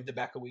why they moved it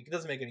back a week. It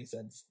doesn't make any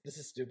sense. This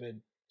is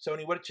stupid.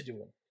 Sony, what you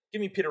doing?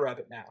 Give me Peter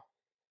Rabbit now.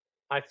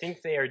 I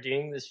think they are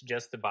doing this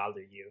just to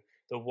bother you.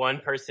 The one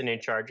person in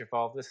charge of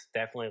all of this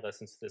definitely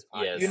listens to this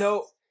podcast. Yes. You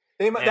know,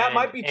 that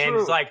might be true. And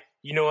it's like,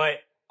 you know what?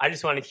 I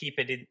just want to keep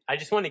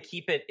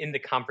it in the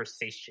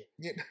conversation.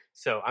 Yeah.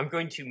 So I'm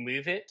going to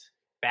move it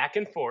back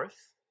and forth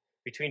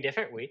between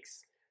different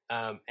weeks,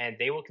 and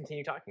they will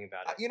continue talking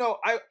about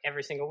it.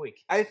 Every single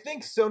week. I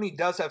think Sony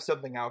does have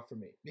something out for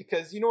me,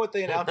 because you know what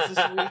they announced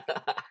this week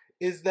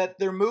is that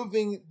they're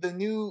moving the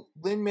new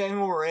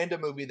Lin-Manuel Miranda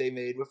movie they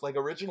made with like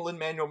original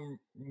Lin-Manuel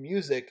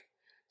music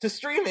to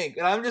streaming,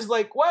 and I'm just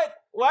like, what?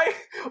 Why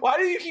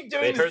do you keep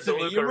doing this to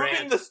me? You're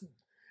moving this.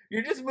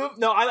 You're just moving.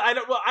 No, I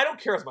don't. Well, I don't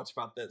care as much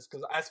about this,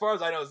 because as far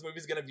as I know, this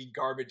movie's gonna be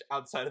garbage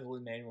outside of the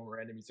Lin-Manuel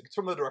Miranda music. It's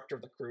from the director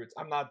of The Croods.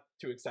 I'm not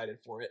too excited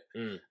for it.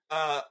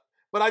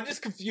 But I'm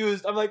just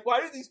confused. I'm like,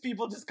 why do these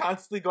people just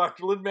constantly go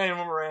after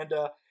Lin-Manuel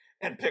Miranda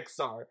and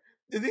Pixar?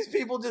 Do these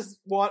people just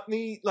want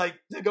me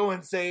to go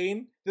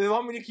insane? Do they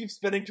want me to keep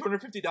spending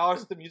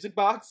 $250 at the music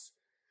box?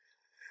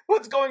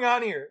 What's going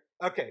on here?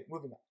 Okay,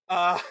 moving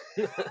on.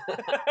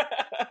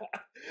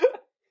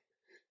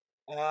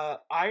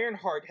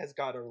 Ironheart has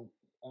got a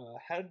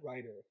head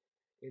writer.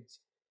 It's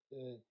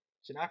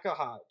Chinaka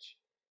Hodge.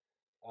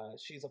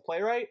 She's a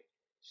playwright.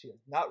 She has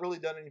not really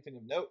done anything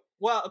of note.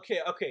 Well,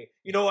 okay.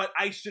 You know what?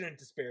 I shouldn't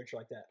disparage her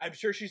like that. I'm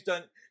sure she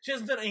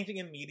hasn't done anything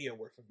in media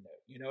worth of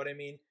note. You know what I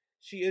mean?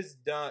 She has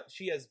a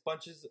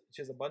bunch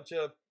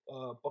of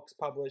books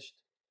published.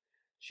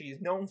 She's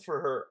known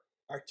for her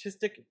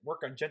artistic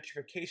work on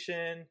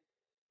gentrification.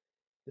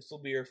 This will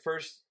be her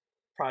first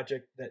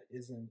project that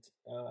isn't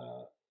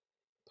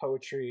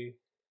poetry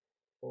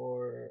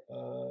or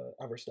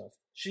other stuff.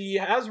 She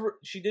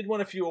did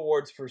win a few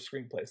awards for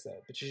screenplays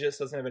though, but she just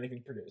doesn't have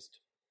anything produced.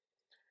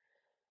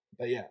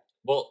 But yeah.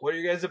 Well, what are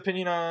your guys'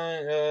 opinion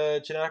on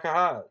Chinaka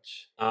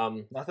Hodge?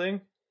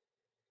 Nothing?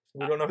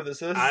 We don't know who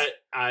this is?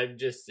 I'm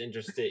just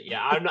interested.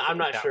 Yeah, I'm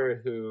not sure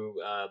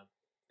who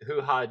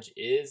Hodge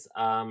is.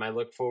 I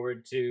look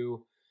forward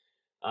to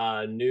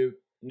new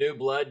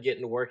blood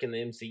getting to work in the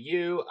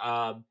MCU.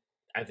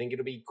 I think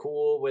it'll be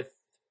cool with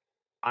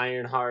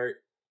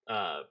Ironheart.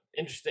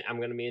 Interesting. I'm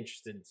going to be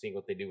interested in seeing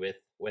what they do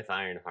with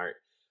Ironheart.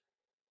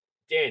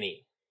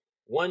 Danny,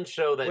 one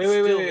show that wait,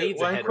 still wait. needs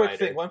a One head quick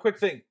writer. thing. One quick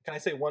thing. Can I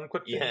say one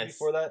quick thing Yes.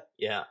 before that?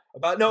 Yeah.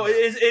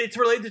 It's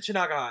related to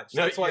Chinaka Hodge.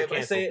 No, That's why you're if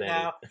I say it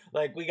canceled, now,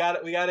 like we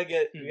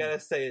gotta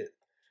say it.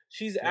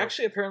 She's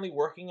actually apparently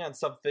working on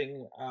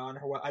something on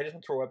her. I just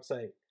went to her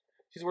website.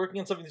 She's working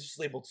on something that's just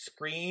labeled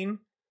Screen: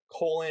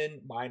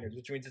 Minors,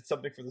 which means it's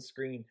something for the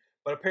screen.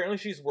 But apparently,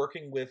 she's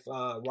working with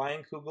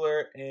Ryan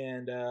Coogler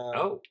and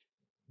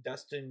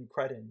Dustin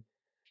Cretton,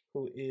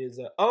 who is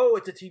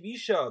it's a TV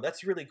show.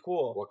 That's really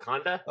cool.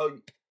 Wakanda? Oh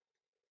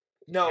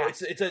no, Yeah.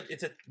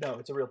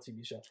 it's a real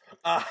TV show.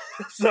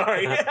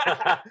 Sorry.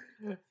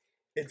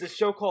 It's a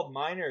show called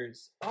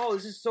Minors. Oh,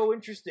 this is so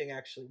interesting.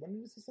 Actually, when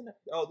was this?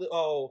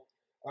 All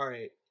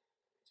right.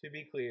 To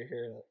be clear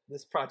here,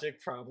 this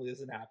project probably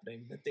isn't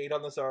happening. The date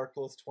on this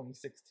article is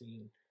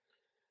 2016.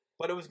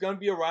 But it was going to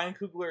be a Ryan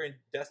Coogler and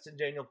Destin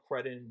Daniel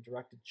Cretton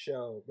directed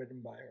show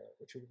written by her,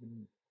 which would have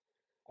been...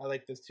 I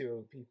like those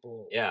two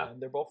people. Yeah.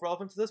 And they're both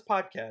relevant to this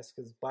podcast,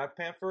 because Black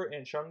Panther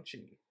and Shang-Chi.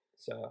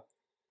 So,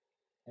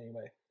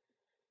 anyway.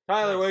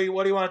 Tyler,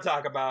 what do you want to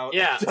talk about?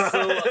 Yeah,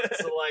 so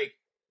like,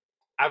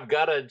 I've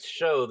got a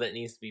show that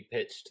needs to be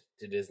pitched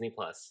to Disney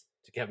Plus,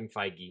 to Kevin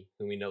Feige,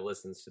 who we know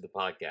listens to the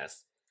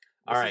podcast.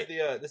 All right.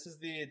 This is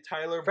the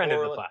Tyler Friend of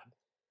the Bourne. pod.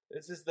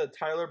 This is the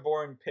Tyler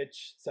Bourne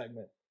pitch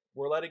segment.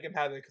 We're letting him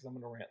have it because I'm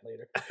going to rant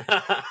later.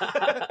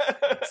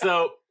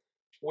 So,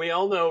 we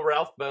all know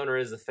Ralph Boner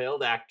is a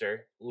failed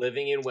actor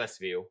living in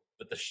Westview,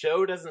 but the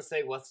show doesn't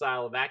say what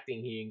style of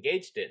acting he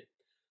engaged in.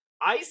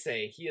 I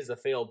say he is a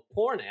failed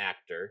porn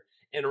actor,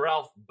 and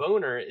Ralph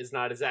Boner is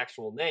not his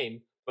actual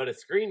name, but a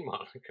screen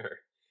moniker.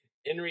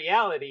 In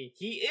reality,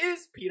 he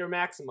is Peter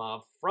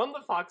Maximoff from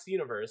the Fox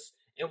universe,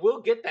 and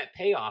we'll get that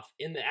payoff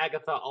in the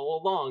Agatha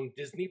All Along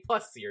Disney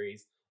Plus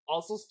series,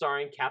 also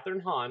starring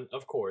Kathryn Hahn,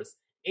 of course,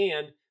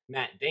 and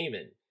Matt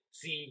Damon.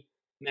 See,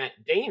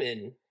 Matt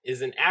Damon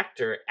is an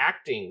actor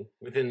acting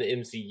within the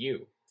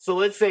MCU. So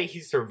let's say he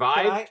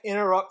survived. Can I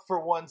interrupt for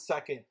 1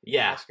 second?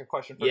 Yeah. And ask a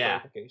question for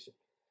clarification.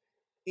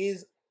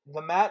 Is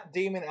the Matt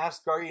Damon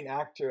Asgardian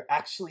actor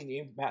actually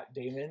named Matt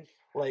Damon?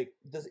 Like,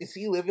 is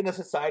he live in a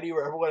society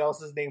where everyone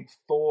else is named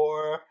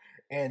Thor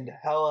and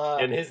Hela?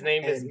 And his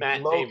name is and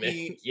Matt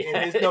Loki, Damon.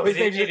 and his name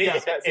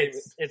is Matt Damon.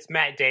 It's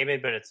Matt Damon,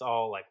 but it's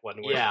all like one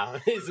word. Yeah,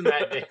 it's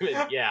Matt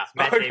Damon. Yeah,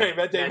 Matt Okay, Damon.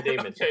 Matt Damon. Matt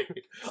Damon.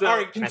 Okay. So, All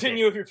right,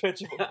 continue with your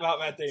pitch about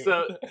Matt Damon.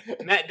 So,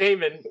 Matt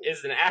Damon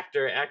is an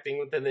actor acting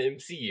within the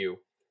MCU.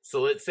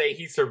 So let's say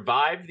he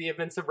survived the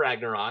events of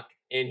Ragnarok,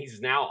 and he's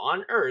now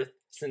on Earth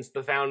since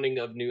the founding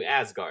of New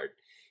Asgard.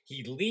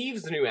 He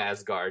leaves New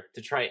Asgard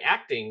to try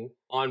acting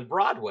on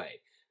Broadway.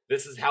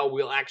 This is how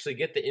we'll actually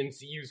get the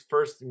MCU's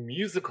first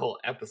musical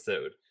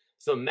episode.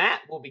 So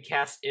Matt will be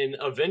cast in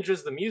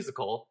Avengers the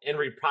Musical and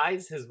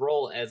reprise his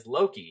role as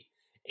Loki.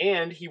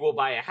 And he will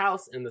buy a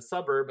house in the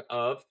suburb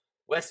of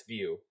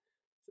Westview.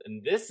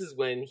 And this is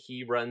when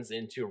he runs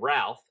into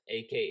Ralph,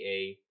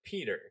 aka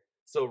Peter.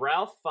 So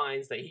Ralph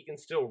finds that he can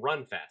still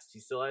run fast. He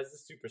still has the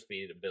super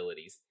speed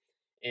abilities.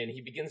 And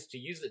he begins to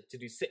use it to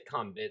do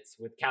sitcom bits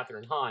with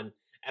Kathryn Hahn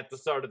at the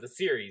start of the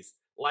series.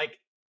 Like,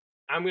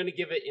 I'm going to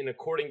give it an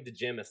according to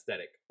Jim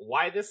aesthetic.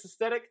 Why this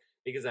aesthetic?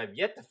 Because I've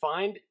yet to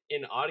find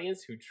an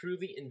audience who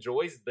truly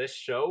enjoys this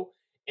show,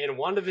 and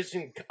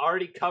WandaVision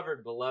already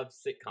covered beloved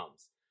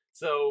sitcoms.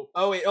 So...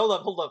 Oh, wait,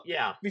 hold up.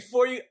 Yeah.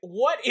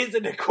 What is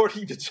an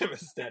according to Jim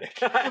aesthetic?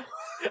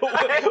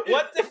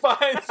 what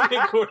defines an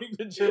according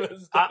to Jim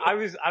aesthetic? I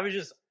was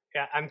just.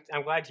 Yeah,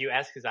 I'm glad you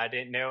asked because I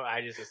didn't know. I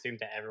just assumed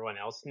that everyone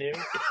else knew,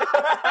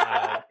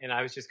 and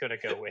I was just going to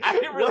go with I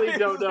it. really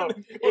don't know.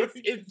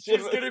 It's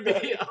just going to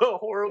be a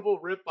horrible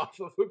ripoff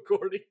of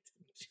According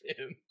to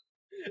Jim.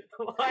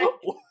 Like,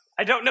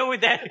 I don't know what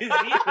that is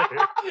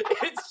either.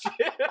 it's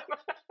Jim.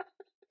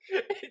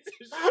 It's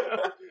a show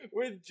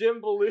with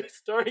Jim Belushi,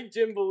 starring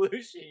Jim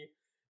Belushi,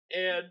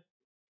 and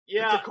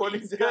yeah, It's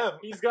according to him.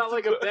 he's got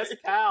like a best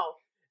pal,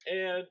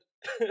 and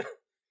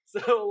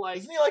so like,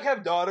 Doesn't he like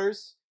have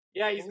daughters?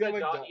 yeah, he's Doesn't he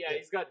got like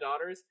he's got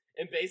daughters,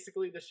 and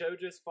basically the show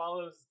just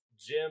follows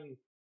Jim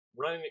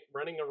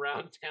running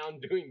around town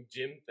doing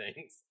Jim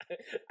things.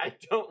 I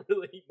don't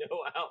really know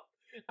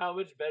how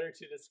much better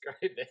to describe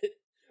it,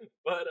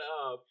 but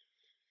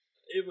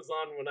it was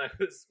on when I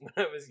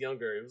was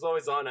younger. It was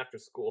always on after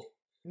school.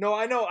 No,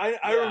 I know. I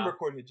Yeah. remember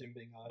according to Jim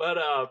being on.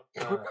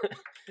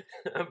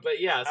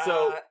 But yeah,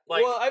 so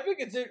like, well, I think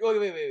it's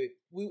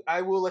wait.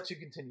 I will let you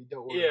continue.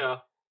 Don't worry. yeah,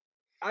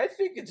 I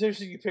think it's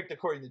interesting you picked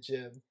according to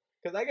Jim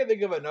because I can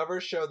think of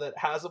another show that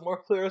has a more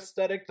clear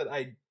aesthetic that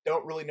I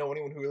don't really know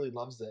anyone who really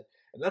loves it,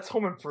 and that's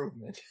Home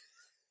Improvement.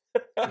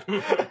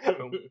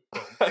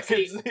 I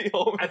See, can see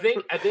Home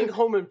I think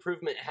Home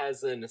Improvement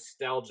has a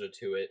nostalgia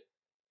to it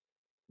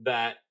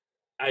that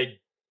I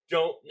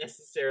don't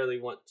necessarily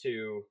want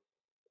to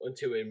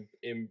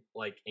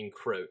like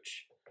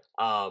encroach.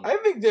 I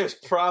think there's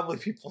probably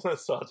people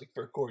nostalgic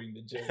for according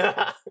to Jim.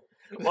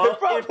 Well, there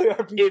probably are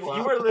if people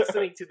you out are there.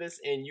 listening to this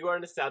and you are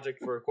nostalgic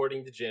for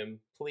According to Jim,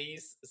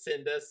 please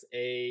send us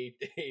a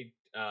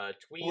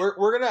tweet.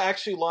 We're gonna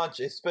actually launch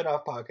a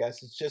spin-off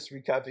podcast. It's just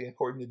recapping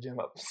according to Jim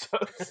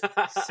episodes.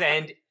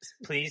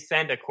 Please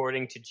send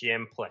according to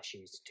Jim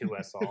plushies to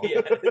us all.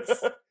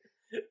 Yes.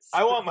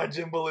 I want my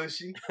Jim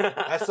Belushi,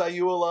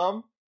 SIU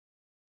alum.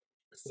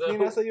 Is he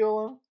an SIU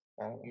alum?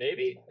 I don't know.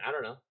 Maybe, I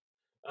don't know.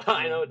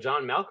 I know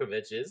John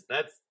Malkovich is.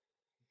 That's.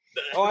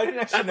 Oh, I didn't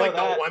actually that's know like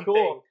that. The one Cool.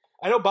 thing.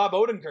 I know Bob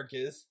Odenkirk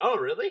is. Oh,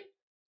 really?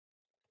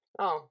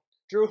 Oh,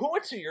 Drew, who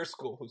went to your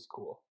school? Who's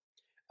cool?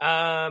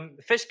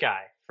 Fish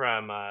guy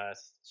from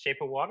Shape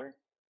of Water.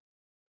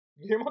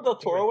 Guillermo del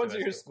Toro went to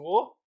your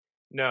school?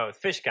 No,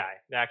 Fish guy,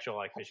 the actual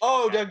like fish.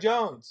 Oh, guy. Doug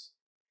Jones.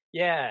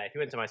 Yeah, he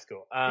went to my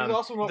school. He's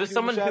also There's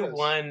someone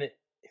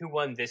who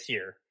won this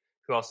year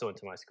who also went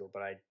to my school,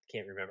 but I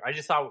can't remember. I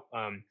just saw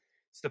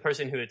it's the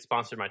person who had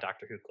sponsored my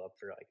Doctor Who club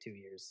for like 2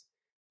 years.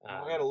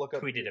 I gotta look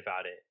up. Tweeted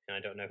about it, and I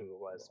don't know who it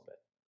was,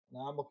 but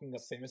now I'm looking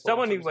up famous.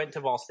 Someone who went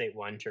to Ball State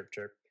won. Chirp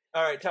chirp.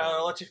 All right, Tyler,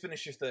 I'll let you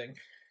finish your thing.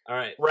 all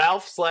right.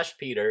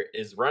 Ralph/Peter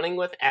is running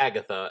with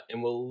Agatha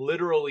and will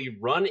literally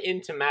run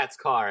into Matt's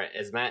car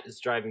as Matt is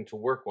driving to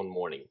work one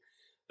morning.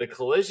 The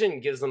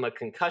collision gives him a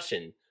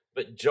concussion,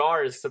 but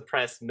jars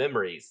suppressed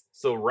memories.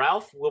 So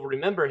Ralph will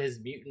remember his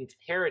mutant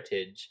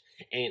heritage,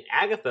 and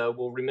Agatha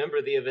will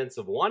remember the events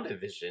of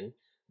WandaVision,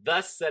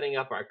 thus setting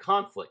up our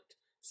conflict.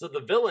 So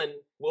the villain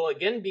will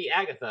again be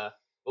Agatha,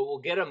 but we'll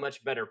get a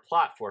much better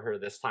plot for her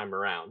this time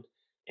around.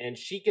 And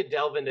she could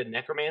delve into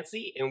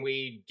necromancy, and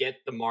we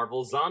get the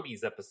Marvel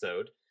Zombies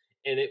episode.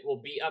 And it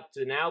will be up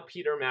to now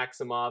Peter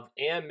Maximov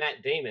and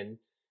Matt Damon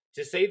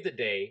to save the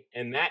day,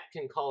 and Matt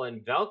can call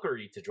in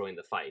Valkyrie to join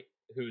the fight,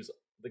 who's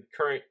the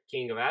current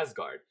king of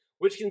Asgard,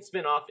 which can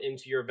spin off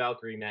into your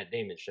Valkyrie Matt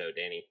Damon show,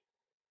 Danny.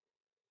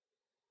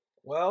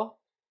 Well,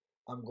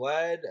 I'm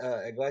glad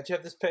you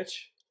have this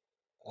pitch.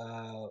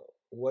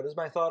 What is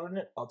my thought on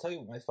it? I'll tell you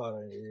what my thought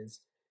on it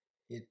is.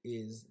 It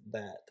is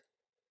that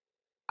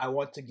I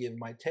want to give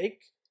my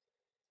take,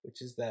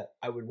 which is that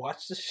I would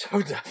watch the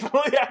show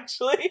definitely,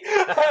 actually.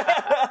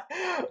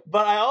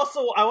 But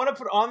I want to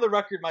put on the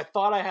record my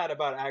thought I had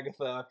about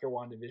Agatha after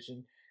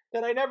WandaVision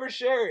that I never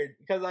shared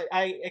because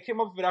I came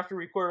up with it after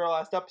we recorded our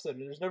last episode,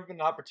 and there's never been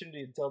an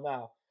opportunity until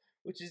now.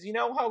 Which is, you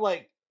know how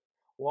like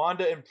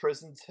Wanda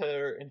imprisons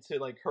her into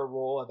like her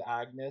role of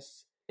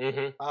Agnes.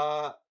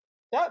 Mm-hmm.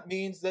 That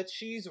means that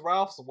she's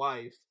Ralph's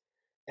wife,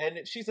 and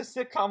if she's a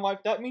sitcom wife,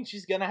 that means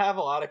she's gonna have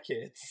a lot of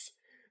kids.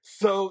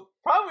 So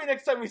probably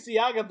next time we see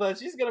Agatha,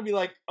 she's gonna be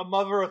like a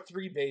mother of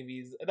 3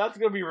 babies, and that's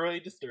gonna be really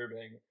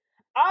disturbing.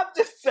 I'm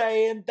just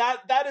saying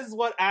that is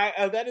what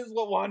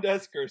Wanda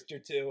has cursed her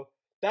to.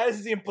 That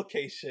is the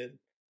implication.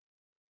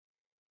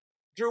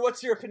 Drew,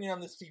 what's your opinion on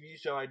this TV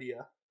show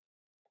idea?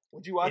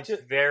 Would you watch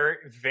it? Very,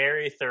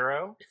 very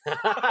thorough.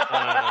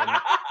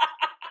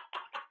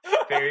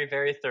 Very,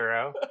 very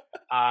thorough.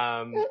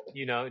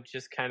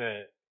 Just kind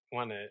of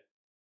want to.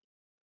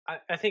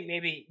 I think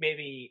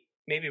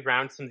maybe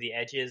round some of the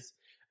edges.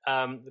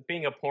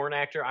 Being a porn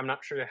actor, I'm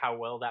not sure how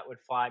well that would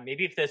fly.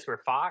 Maybe if this were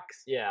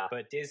Fox, yeah.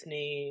 But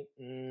Disney,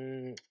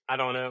 I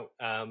don't know.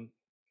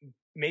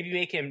 Maybe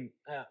make him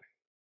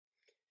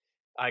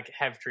like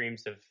have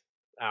dreams of,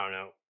 I don't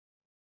know.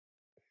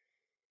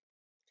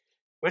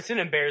 What's an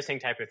embarrassing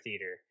type of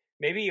theater?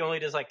 Maybe he only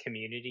does like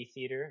community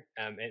theater,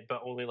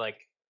 but only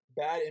like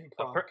bad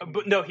improv.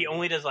 But no, he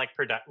only does like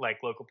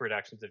local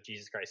productions of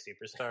Jesus Christ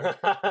Superstar.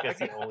 That's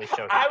the only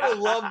show. I would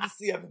love to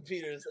see Evan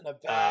Peters in a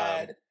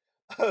bad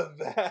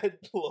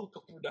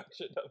local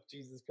production of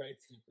Jesus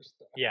Christ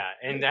Superstar. Yeah,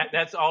 and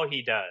that's all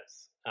he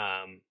does.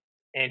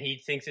 And he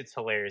thinks it's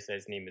hilarious that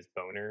his name is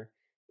Boner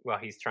while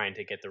he's trying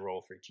to get the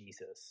role for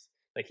Jesus.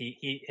 Like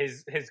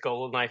his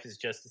goal in life is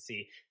just to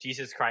see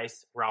Jesus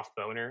Christ, Ralph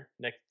Boner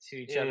next to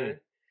each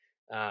other.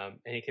 And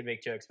he could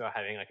make jokes about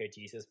having like a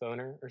Jesus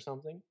boner or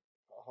something.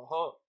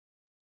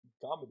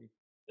 Comedy.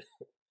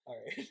 All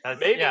right.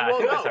 Maybe. Yeah, I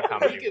think that's how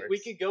comedy we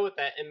works. could go with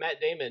that, and Matt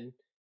Damon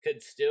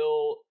could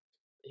still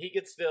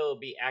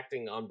be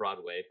acting on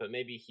Broadway, but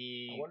maybe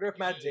he. I wonder if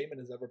Matt Damon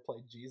has ever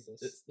played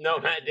Jesus. No,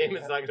 Matt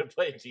Damon's not going to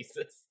play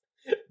Jesus,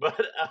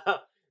 but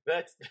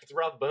that's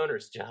Ralph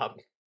Boner's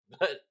job.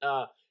 But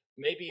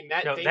maybe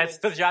Matt. No, Damon, that's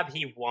the job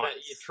he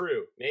wants.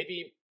 True.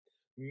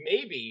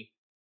 Maybe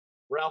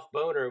Ralph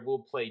Boner will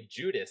play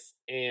Judas,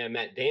 and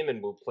Matt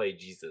Damon will play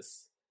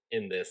Jesus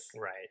in this.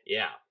 Right.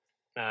 Yeah.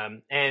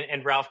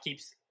 And Ralph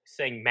keeps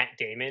saying Matt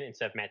Damon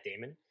instead of Matt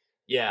Damon.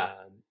 Yeah.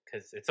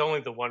 Because it's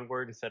only the one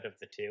word instead of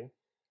the two.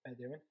 Matt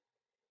Damon?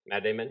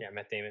 Matt Damon? Yeah,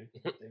 Matt Damon.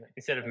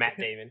 Instead of Matt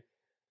Damon.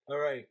 All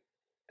right.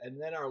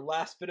 And then our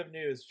last bit of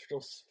news,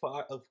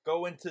 we'll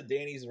go into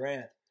Danny's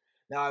rant.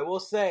 Now, I will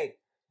say,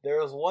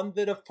 there is one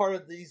bit of part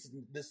of this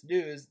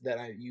news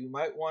that you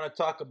might want to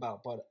talk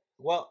about. But,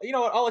 well, you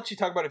know what? I'll let you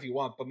talk about it if you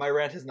want, but my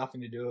rant has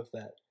nothing to do with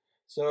that.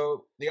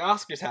 So, the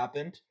Oscars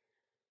happened.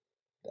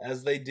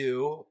 As they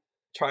do,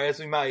 try as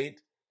we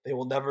might, they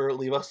will never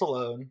leave us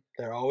alone.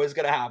 They're always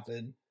going to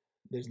happen.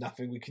 There's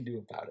nothing we can do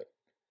about it.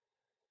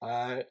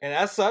 And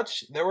as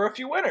such, there were a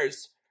few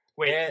winners.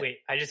 Wait,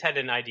 I just had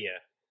an idea.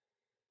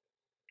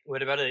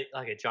 What about a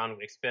John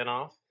Wick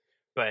spinoff,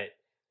 but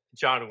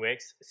John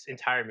Wick's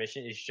entire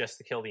mission is just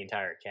to kill the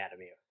entire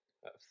Academy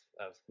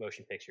of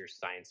Motion Picture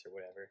Science or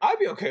whatever. I'd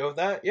be okay with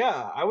that.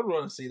 Yeah, I would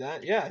want to see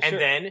that. Yeah, And sure.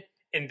 then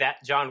in that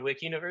John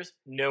Wick universe,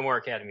 no more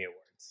Academy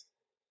Awards.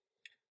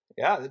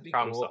 Yeah, that'd be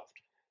Problem cool. solved.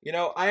 You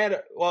know,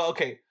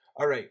 okay,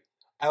 all right.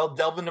 I'll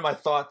delve into my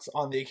thoughts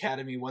on the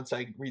Academy once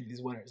I read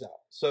these winners out.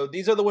 So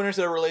these are the winners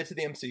that are related to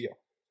the MCU.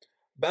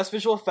 Best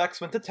visual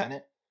effects went to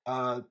Tenet,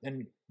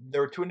 and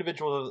there were 2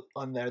 individuals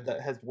on there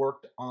that has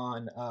worked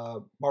on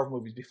Marvel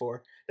movies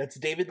before. That's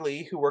David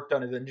Lee, who worked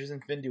on Avengers: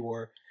 Infinity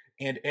War,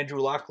 and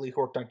Andrew Lockley,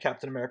 who worked on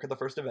Captain America: The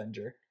First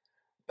Avenger.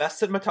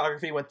 Best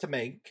cinematography went to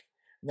Mank.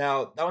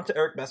 Now, that went to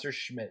Eric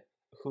Messerschmidt,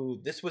 who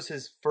this was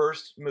his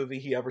first movie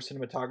he ever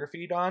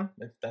cinematographed on,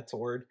 if that's a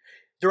word.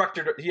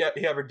 He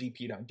ever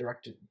DP'd on,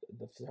 directed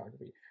the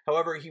photography.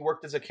 However, he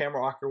worked as a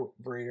camera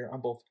operator on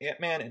both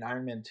Ant-Man and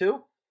Iron Man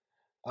 2.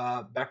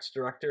 Best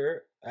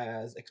director,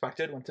 as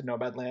expected, went to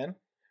Nomadland,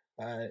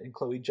 and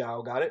Chloe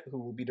Zhao got it, who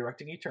will be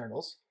directing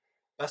Eternals.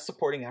 Best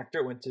supporting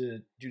actor went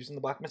to Judas and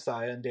the Black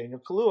Messiah and Daniel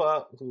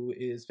Kaluuya, who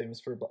is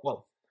famous for,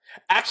 well,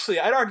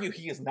 actually, I'd argue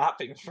he is not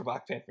famous for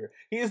Black Panther.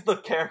 He is the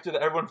character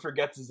that everyone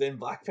forgets is in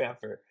Black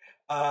Panther.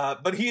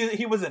 But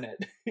he was in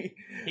it.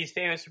 He's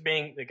famous for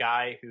being the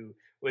guy who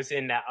was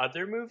in that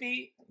other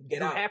movie Get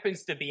who Out.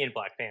 happens to be in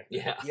Black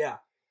Panther. Yeah.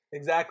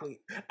 Exactly.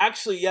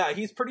 Actually, yeah,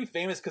 he's pretty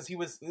famous because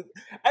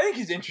I think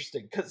he's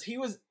interesting because he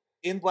was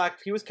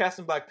cast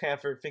in Black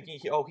Panther thinking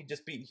he's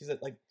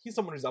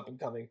someone who's up and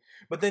coming.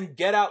 But then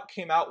Get Out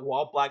came out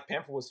while Black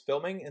Panther was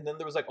filming, and then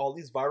there was like all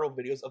these viral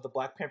videos of the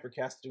Black Panther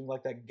cast doing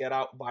like that Get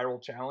Out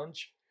viral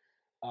challenge.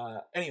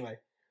 Anyway,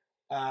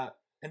 and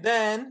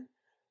then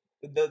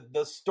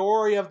the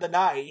story of the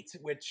night,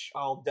 which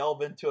I'll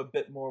delve into a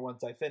bit more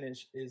once I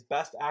finish, is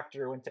Best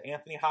Actor went to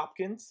Anthony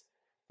Hopkins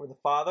for The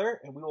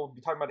Father, and we will be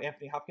talking about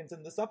Anthony Hopkins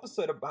in this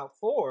episode about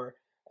Thor,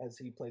 as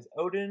he plays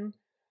Odin.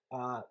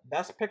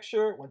 Best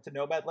Picture went to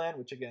Nomadland,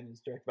 which again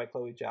is directed by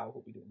Chloe Zhao, who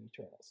will be doing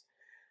Eternals.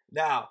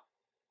 Now,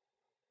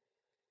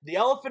 the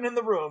elephant in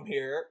the room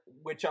here,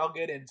 which I'll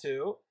get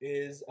into,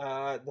 is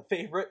the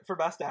favorite for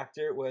Best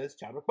Actor was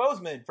Chadwick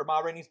Boseman for Ma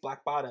Rainey's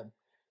Black Bottom.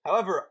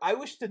 However, I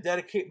wish to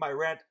dedicate my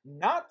rant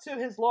not to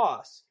his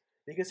loss,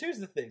 because here's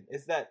the thing: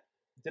 is that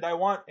did I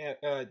want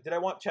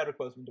Chadwick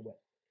Boseman to win?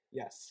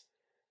 Yes,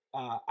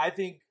 I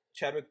think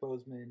Chadwick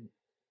Boseman.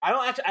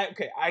 I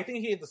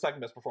think he had the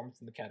second best performance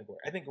in the category.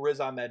 I think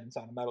Riz Ahmed and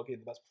Sound of Metal gave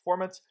the best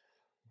performance,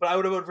 but I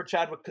would have voted for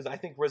Chadwick because I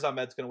think Riz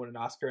Ahmed's going to win an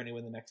Oscar anyway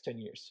in the next 10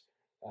 years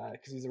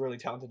because he's a really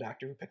talented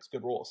actor who picks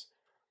good roles.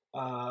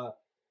 I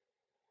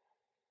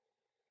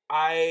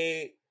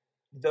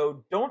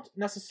don't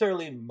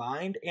necessarily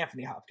mind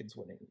Anthony Hopkins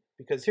winning,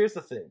 because here's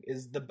the thing,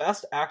 is the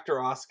Best Actor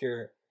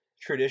Oscar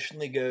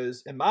traditionally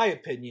goes, in my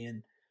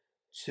opinion,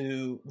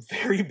 to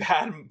very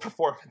bad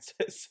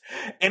performances.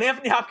 And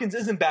Anthony Hopkins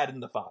isn't bad in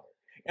The Father.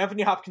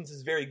 Anthony Hopkins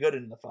is very good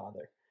in The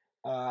Father.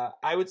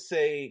 I would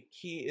say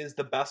he is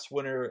the best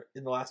winner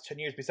in the last 10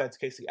 years besides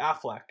Casey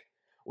Affleck,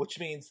 which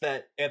means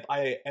that if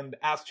I am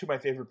asked who my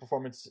favorite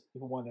performance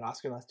who won an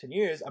Oscar in the last 10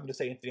 years, I'm going to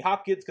say Anthony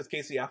Hopkins, because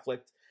Casey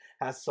Affleck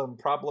has some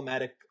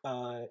problematic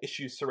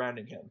issues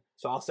surrounding him.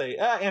 So I'll say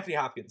Anthony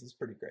Hopkins is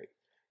pretty great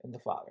in The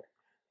Father.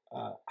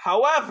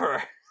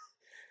 However,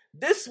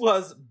 this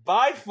was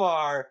by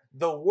far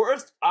the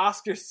worst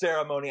Oscar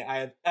ceremony I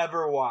have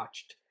ever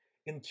watched.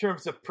 In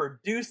terms of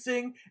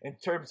producing, in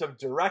terms of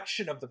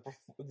direction of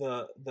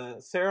the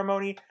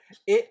ceremony,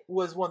 it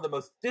was one of the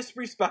most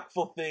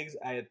disrespectful things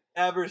I have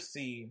ever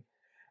seen,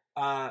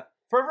 for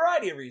a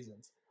variety of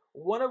reasons.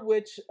 One of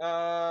which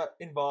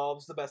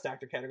involves the Best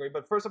Actor category,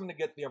 but first I'm going to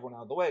get the other one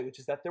out of the way, which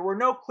is that there were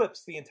no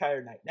clips the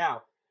entire night.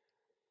 Now,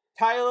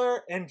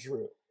 Tyler and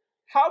Drew,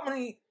 how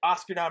many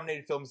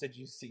Oscar-nominated films did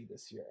you see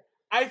this year?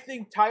 I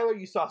think, Tyler,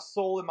 you saw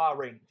Soul and Ma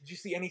Rainey. Did you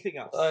see anything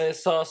else? I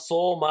saw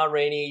Soul, Ma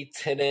Rainey,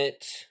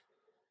 Tenet,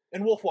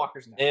 and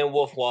Wolfwalkers now. and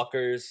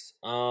Wolfwalkers.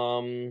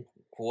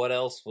 What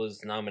else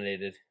was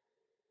nominated?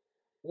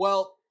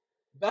 Well,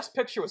 Best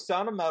Picture was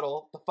Sound of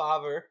Metal, The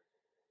Father.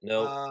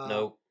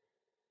 Nope.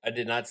 I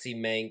did not see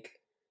Mank.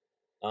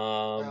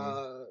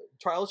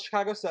 Trial of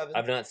Chicago 7.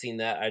 I've not seen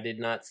that. I did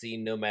not see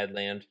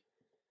Nomadland.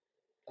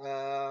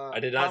 I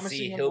did not Promising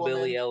see Young Hillbilly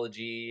Woman.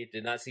 Elegy.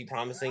 Did not see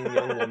Promising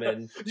Young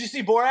Woman. Did you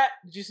see Borat?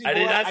 I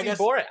did not see guess...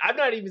 Borat. I've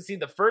not even seen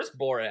the first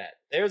Borat.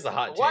 There's a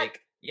hot What? take.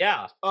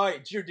 Yeah. All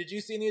right, Drew, did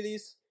you see any of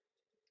these?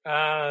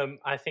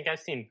 I think I've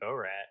seen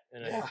Borat,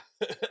 and Yeah.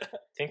 I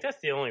think that's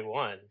the only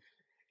one.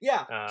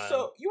 Yeah.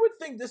 So you would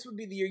think this would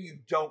be the year you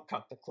don't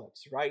cut the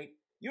clips, right?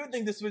 You would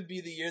think this would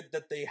be the year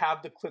that they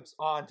have the clips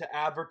on to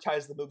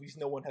advertise the movies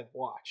no one had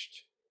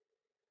watched.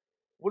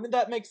 Wouldn't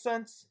that make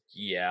sense?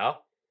 Yeah.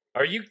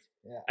 Are you...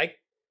 Yeah.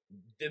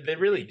 Did they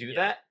really do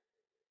that?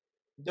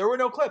 There were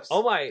no clips.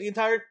 Oh my... The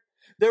entire...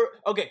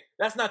 Okay,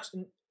 that's not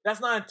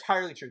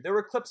entirely true. There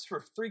were clips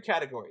for 3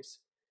 categories.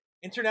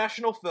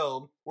 International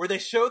film, where they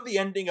showed the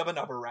ending of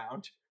another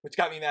round, which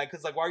got me mad,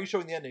 because, like, why are you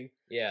showing the ending?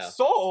 Yeah.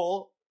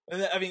 Soul,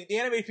 I mean, the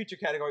animated feature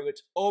category, which,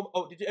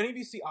 did any of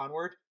you see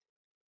Onward?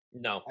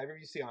 No. Either of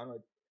you see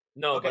Onward?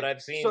 No, Okay, but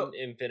I've seen so-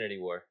 Infinity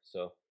War,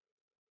 so...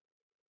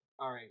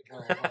 All right.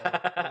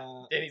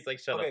 No, Danny's like,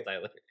 shut okay. up,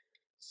 Tyler.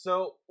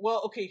 So,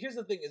 well, okay, here's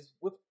the thing is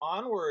with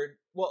Onward,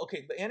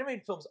 the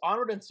animated films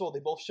Onward and Soul, they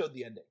both showed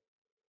the ending.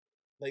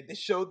 Like, they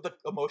showed the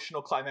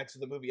emotional climax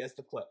of the movie as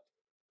the clip.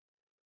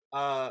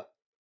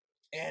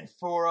 And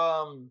for,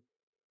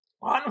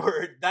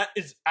 Onward, that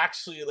is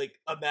actually, like,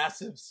 a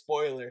massive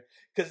spoiler,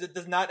 because it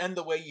does not end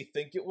the way you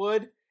think it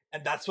would,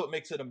 and that's what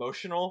makes it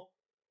emotional.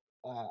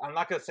 I'm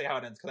not gonna say how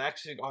it ends, because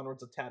actually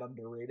Onward's a tad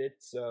underrated,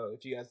 so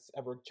if you guys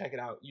ever check it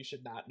out, you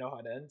should not know how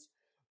it ends.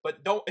 But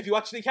if you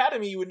watch the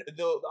Academy,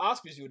 the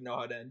Oscars, you would know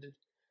how it ended.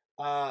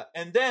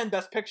 And then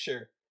Best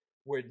Picture,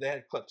 where they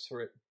had clips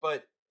for it.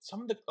 But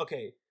some of the,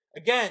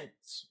 again,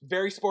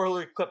 very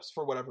spoilery clips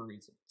for whatever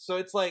reason. So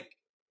it's like,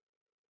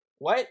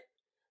 what?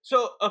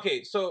 So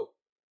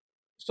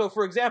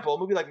for example, a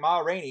movie like Ma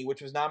Rainey,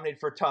 which was nominated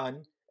for a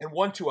ton and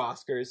won 2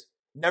 Oscars,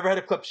 never had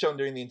a clip shown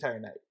during the entire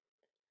night.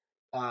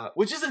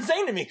 Which is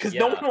insane to me, because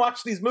no one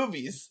watched these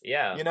movies.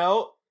 Yeah. You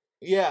know?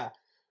 Yeah.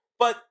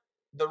 But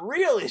the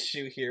real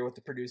issue here with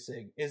the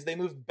producing is they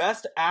moved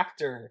Best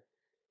Actor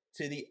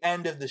to the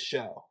end of the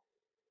show.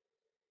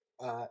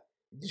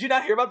 Did you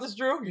not hear about this,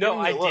 Drew? No,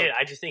 I did.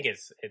 I just think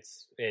it's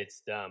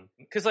dumb.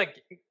 Because,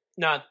 like,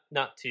 not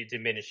to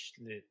diminish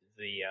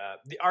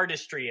the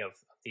artistry of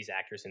these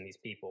actors and these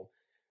people,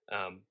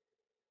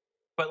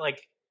 but,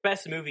 like,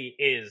 Best Movie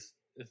is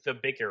the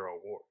bigger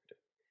award,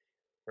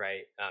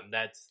 right?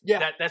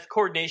 That's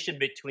coordination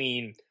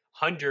between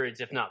hundreds,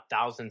 if not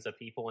thousands, of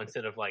people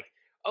instead of, like,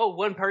 oh,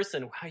 one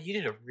person, wow, you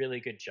did a really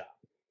good job.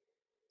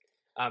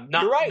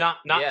 You're right.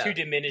 Not to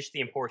diminish the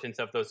importance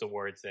of those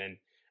awards and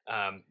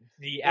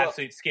the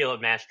absolute scale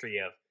of mastery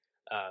of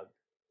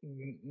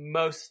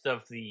most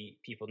of the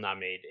people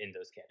nominated in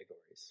those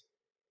categories.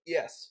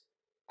 Yes,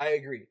 I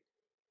agree.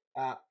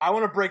 I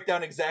want to break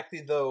down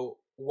exactly, though,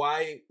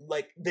 why,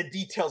 like, the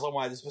details on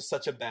why this was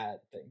such a bad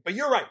thing. But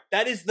you're right.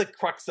 That is the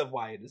crux of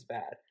why it is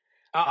bad.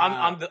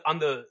 On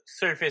the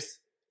surface,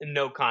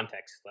 no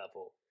context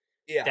level.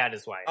 Yeah, that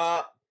is why.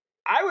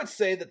 I would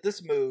say that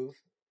this move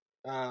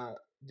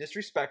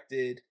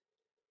disrespected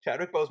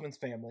Chadwick Boseman's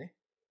family,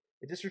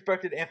 it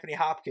disrespected Anthony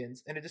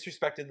Hopkins, and it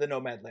disrespected the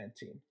Nomadland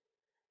team.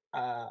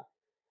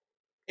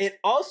 It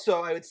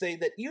also, I would say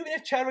that even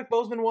if Chadwick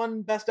Boseman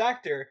won Best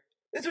Actor,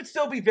 this would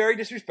still be very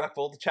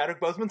disrespectful to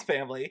Chadwick Boseman's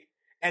family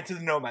and to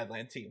the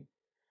Nomadland team.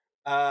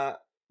 But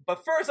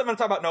first, I'm going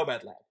to talk about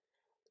Nomadland.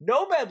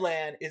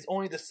 Nomadland is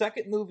only the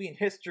second movie in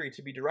history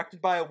to be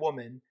directed by a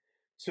woman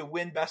to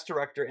win Best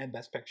Director and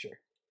Best Picture.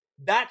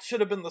 That should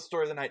have been the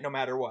story of the night no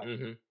matter what.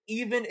 Mm-hmm.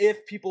 Even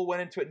if people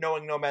went into it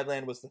knowing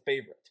Nomadland was the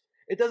favorite.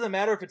 It doesn't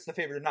matter if it's the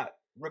favorite or not.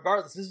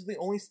 Regardless, this is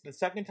the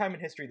second time in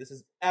history this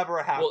has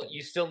ever happened. Well,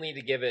 you still need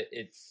to give it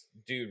its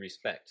due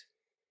respect.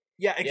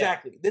 Yeah,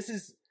 exactly. Yeah.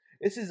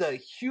 This is a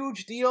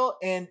huge deal,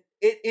 and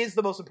it is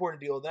the most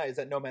important deal of the night, is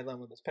that Nomadland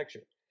won this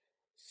picture.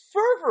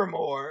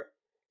 Furthermore,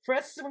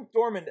 Frances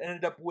McDormand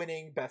ended up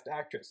winning Best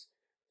Actress.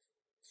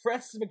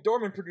 Frances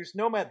McDormand produced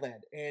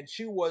Nomadland, and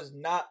she was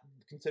not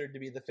considered to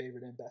be the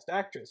favorite in Best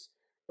Actress.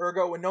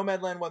 Ergo, when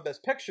Nomadland won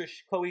Best Picture,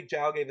 Chloe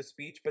Zhao gave a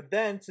speech, but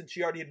then, since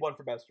she already had won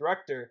for Best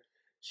Director,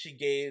 she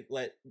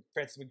let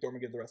Frances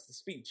McDormand give the rest of the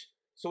speech.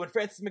 So when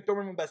Frances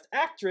McDormand won Best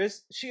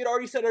Actress, she had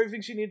already said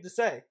everything she needed to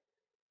say.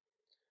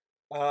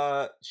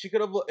 She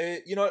could have,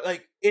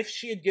 if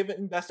she had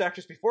given Best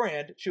Actress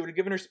beforehand, she would have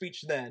given her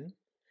speech then,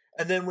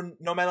 and then when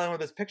Nomadland won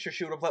Best Picture,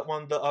 she would have let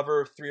one of the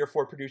other 3 or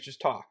 4 producers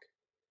talk.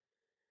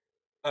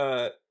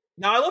 Now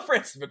I love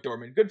Frances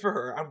McDormand. Good for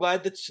her. I'm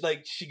glad that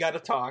she got to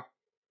talk.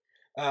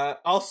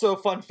 Also,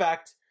 fun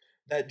fact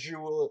that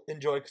Drew will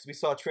enjoy because we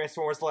saw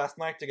Transformers last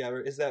night together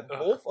is that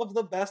both of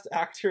the Best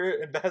Actor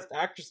and Best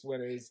Actress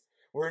winners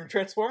were in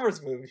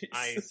Transformers movies.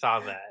 I saw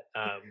that.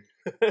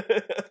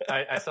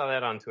 I saw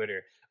that on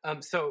Twitter.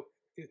 So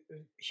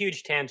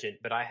huge tangent,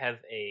 but I have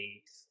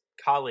a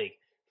colleague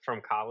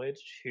from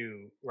college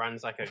who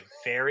runs like a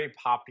very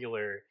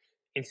popular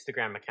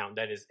Instagram account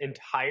that is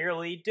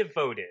entirely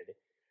devoted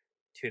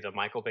to the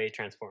Michael Bay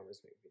Transformers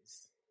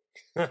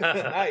movies.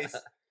 Nice.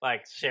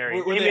 Like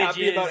sharing were images. They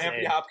happy about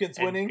Anthony Hopkins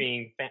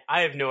winning?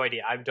 I have no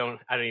idea. I'm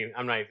not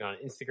even on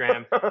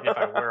Instagram. And if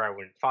I were, I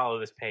wouldn't follow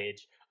this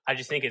page. I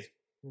just think it's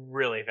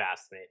really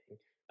fascinating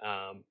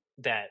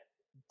that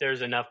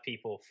there's enough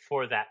people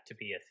for that to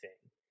be a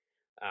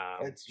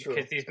thing. It's true.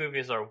 Because these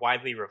movies are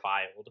widely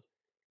reviled.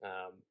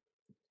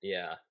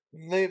 Yeah.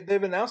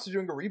 They've announced they're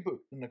doing a reboot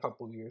in a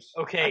couple of years.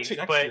 Okay, actually,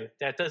 but year.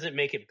 That doesn't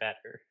make it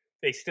better.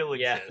 They still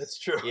exist. Yeah, that's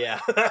true.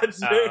 Yeah. That's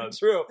very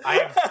true.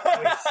 I've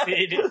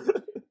wasted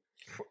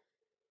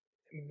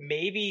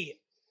maybe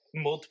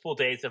multiple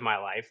days of my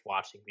life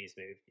watching these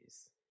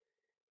movies.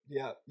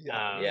 Yeah.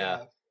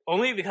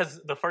 Only because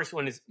the first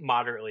one is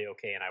moderately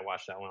okay, and I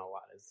watched that one a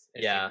lot.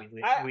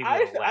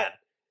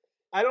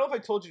 I don't know if I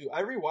told you.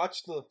 I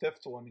rewatched the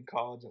 5th one in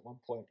college at one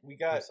point. We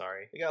got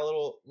a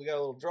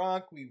little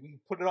drunk. We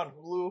put it on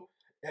Hulu,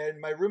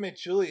 and my roommate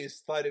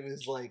Julius thought it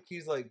was like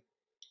he's like.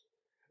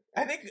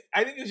 I think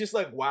it was just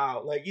like,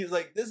 wow. Like, he's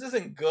like, this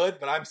isn't good,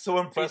 but I'm so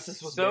impressed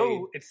this was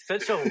made. It's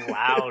such a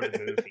loud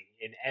movie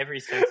in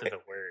every sense of the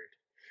word.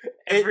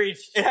 Every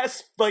It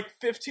has like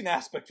 15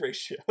 aspect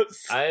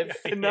ratios. And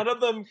none of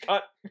them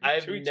cut.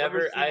 I've to each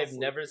other seamlessly.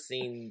 never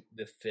seen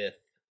the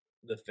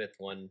fifth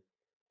one.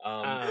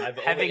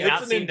 having it's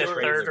not an seen the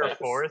endurance third or test.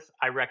 fourth,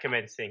 I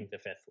recommend seeing the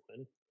fifth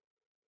one.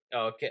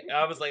 Oh, okay,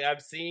 I was like,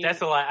 I've seen.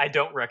 That's a lie. I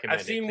don't recommend.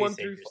 I've seen it. one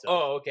Please through. save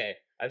yourself. Oh, okay.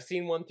 I've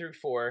seen 1 through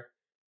 4.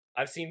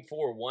 I've seen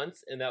 4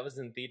 once, and that was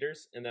in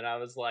theaters. And then I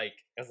was like,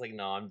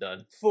 no, I'm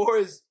done. 4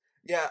 is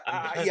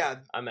I'm done. yeah.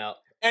 I'm out.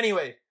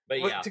 Anyway, But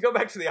yeah, to go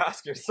back to the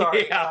Oscars.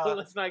 Sorry. yeah,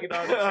 let's not get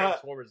on the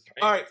Transformers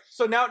train. All right,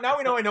 so now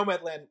we know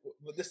Nomadland.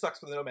 This sucks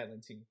for the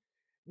Nomadland team.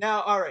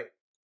 Now, all right.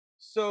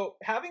 So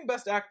having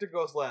Best Actor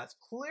goes last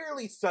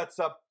clearly sets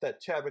up that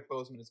Chadwick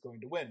Boseman is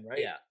going to win,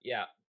 right?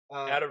 Yeah.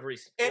 Out of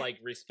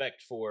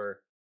respect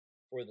for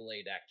the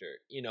late actor,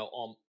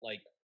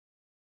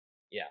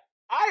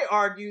 I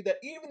argue that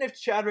even if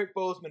Chadwick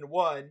Boseman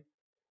won,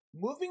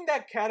 moving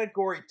that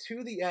category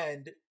to the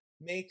end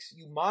makes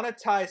you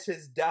monetize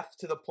his death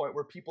to the point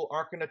where people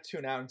aren't going to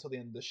tune out until the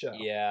end of the show.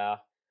 Yeah.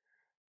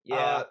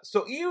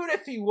 So even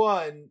if he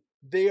won,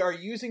 they are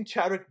using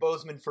Chadwick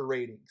Boseman for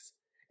ratings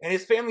and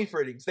his family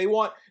for ratings. They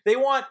want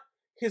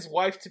his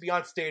wife to be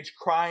on stage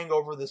crying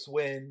over this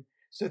win,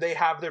 so they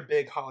have their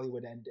big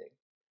Hollywood ending.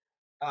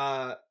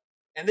 And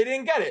they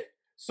didn't get it.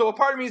 So a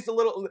part of me is a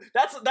little.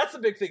 That's a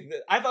big thing.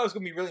 I thought I was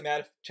going to be really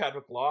mad if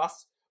Chadwick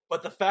lost,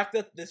 but the fact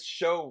that this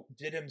show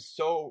did him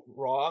so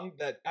wrong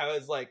that I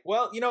was like,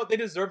 well, they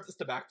deserve this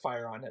to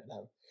backfire on them.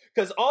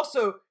 Because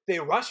also they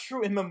rushed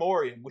through In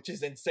Memoriam, which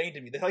is insane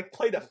to me. They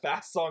played a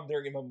fast song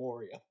during In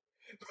Memoriam,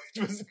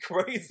 which was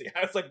crazy.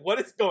 I was like, what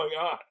is going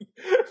on?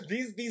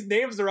 These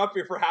names are up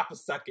here for half a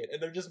second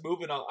and they're just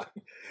moving on.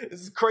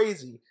 This is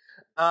crazy.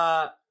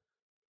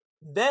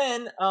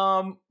 Then,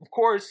 of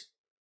course,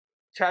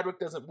 Chadwick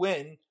doesn't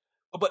win.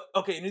 But,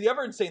 okay, the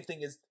other insane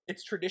thing is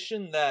it's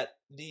tradition that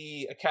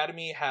the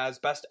Academy has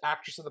Best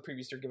Actress of the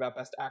previous year give out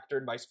Best Actor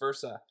and vice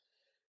versa.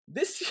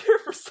 This year,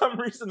 for some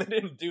reason, they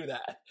didn't do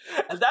that.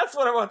 And that's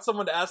what I want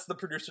someone to ask the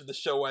producer of the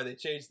show why they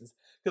changed this.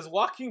 Because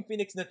Joaquin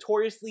Phoenix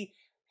notoriously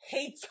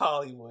hates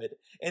Hollywood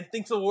and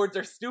thinks awards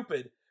are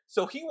stupid.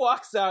 So he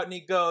walks out and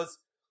he goes,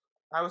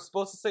 I was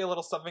supposed to say a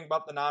little something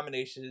about the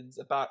nominations,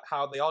 about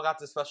how they all got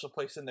this special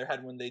place in their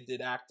head when they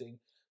did acting.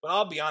 But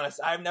I'll be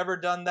honest, I've never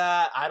done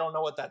that. I don't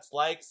know what that's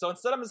like. So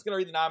instead, I'm just going to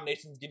read the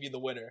nominations and give you the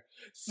winner.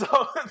 So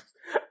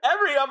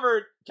every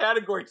other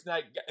category that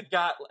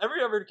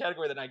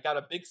night got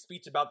a big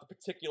speech about the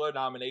particular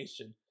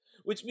nomination.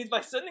 Which means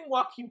by sending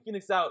Joaquin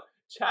Phoenix out,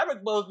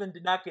 Chadwick Boseman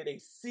did not get a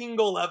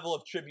single level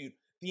of tribute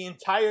the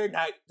entire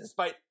night,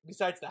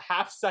 besides the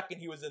half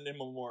second he was in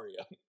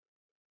Memoriam.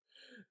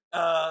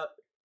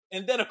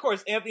 And then, of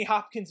course, Anthony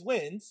Hopkins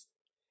wins.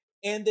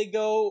 And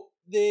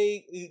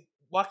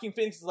Joaquin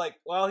Phoenix is like,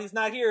 well, he's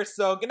not here,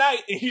 so good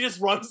night. And he just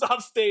runs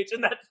off stage,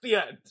 and that's the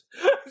end.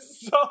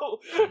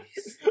 So,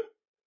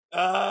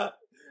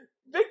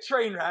 big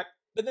train wreck.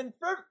 But then,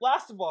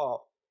 last of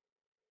all,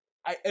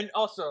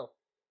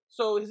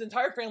 so his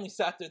entire family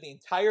sat there the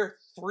entire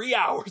 3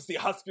 hours the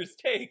Oscars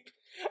take,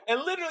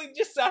 and literally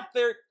just sat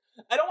there.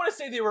 I don't want to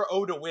say they were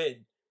owed a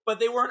win, but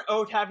they weren't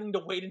owed having to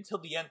wait until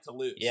the end to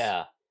lose.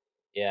 Yeah.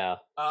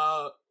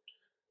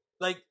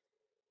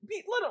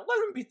 Let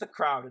them beat the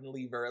crowd and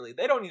leave early.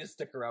 They don't need to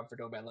stick around for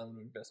Nomadland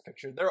win Best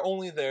Picture. They're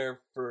only there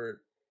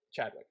for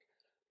Chadwick.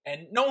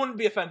 And no one would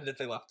be offended if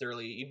they left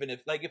early, even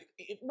if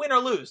win or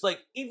lose.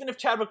 Even if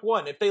Chadwick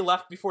won, if they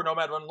left before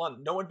Nomadland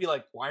won, no one would be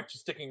like, why aren't you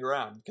sticking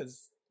around?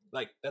 Because,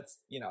 that's,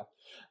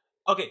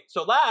 Okay,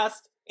 so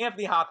last,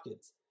 Anthony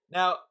Hopkins.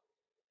 Now,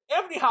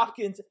 Anthony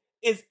Hopkins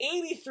is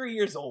 83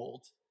 years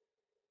old.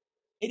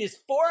 It is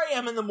 4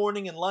 a.m. in the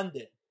morning in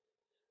London.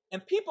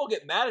 And people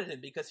get mad at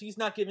him because he's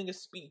not giving a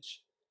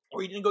speech.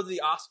 Or he didn't go to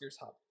the Oscars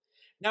hub.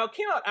 Now, it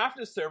came out after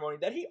the ceremony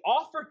that he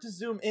offered to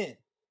Zoom in.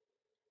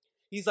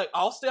 He's like,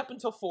 I'll stay up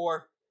until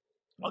 4.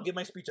 I'll give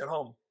my speech at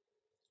home.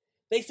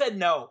 They said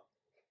no.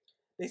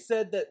 They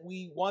said that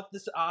we want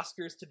this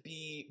Oscars to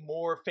be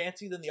more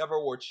fancy than the other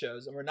award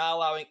shows, and we're not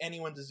allowing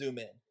anyone to Zoom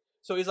in.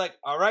 So he's like,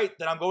 all right,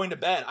 then I'm going to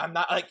bed.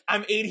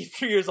 I'm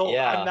 83 years old.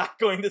 Yeah. I'm not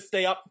going to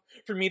stay up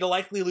for me to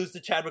likely lose to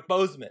Chadwick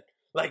Boseman.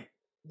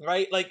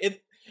 Right?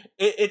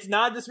 It's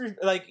not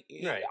right.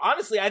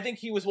 Honestly, I think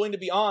he was willing to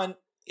be on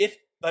if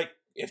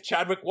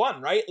Chadwick won,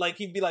 right?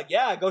 He'd be like,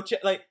 yeah, go check.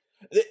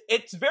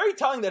 It's very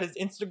telling that his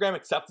Instagram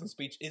acceptance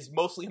speech is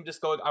mostly him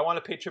just going, I want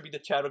to pay tribute to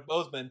Chadwick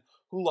Boseman,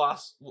 who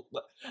lost.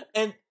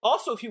 And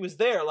also, if he was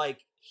there,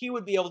 he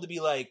would be able to be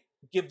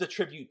give the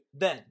tribute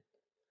then.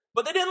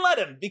 But they didn't let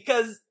him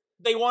because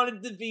they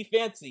wanted to be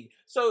fancy.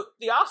 So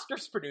the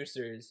Oscars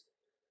producers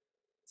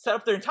set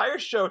up their entire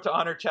show to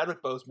honor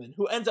Chadwick Boseman,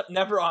 who ends up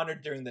never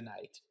honored during the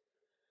night.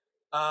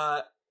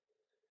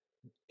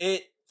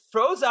 It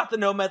throws out the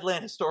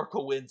Nomadland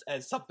historical wins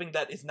as something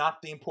that is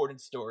not the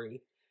important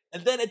story.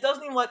 And then it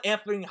doesn't even let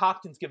Anthony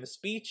Hopkins give a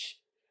speech.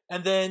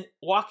 And then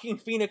Joaquin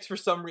Phoenix, for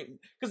some reason,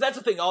 because that's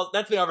the thing,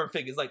 that's the other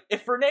thing, is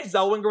if Renee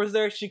Zellweger was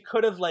there, she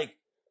could have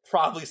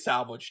probably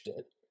salvaged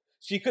it.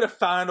 She could have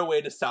found a way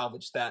to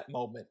salvage that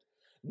moment.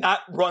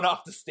 not run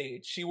off the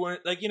stage. She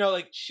wouldn't, like,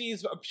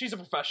 she's a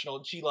professional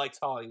and she likes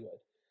Hollywood.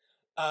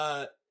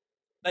 But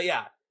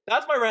yeah,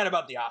 that's my rant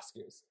about the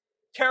Oscars.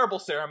 Terrible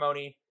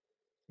ceremony.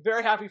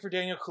 Very happy for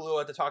Daniel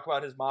Kaluuya to talk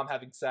about his mom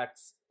having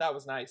sex. That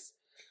was nice.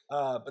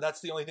 But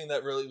that's the only thing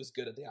that really was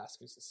good at the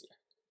Oscars this year.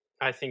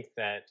 I think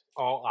that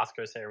all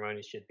Oscar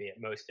ceremonies should be at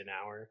most an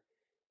hour.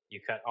 You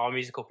cut all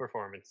musical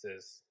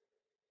performances,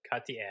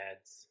 cut the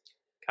ads,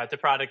 cut the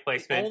product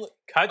placement,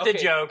 cut the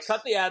jokes,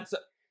 cut the ads,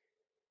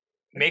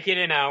 make it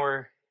an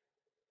hour,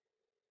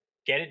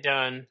 get it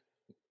done,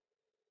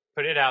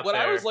 put it out there.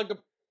 I was like,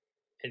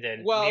 and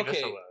then leave us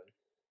alone.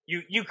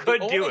 You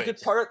could do it.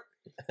 Good part,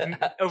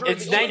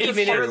 it's 90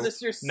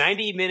 minutes.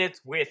 90 minutes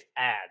with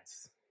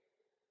ads.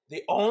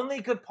 The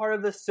only good part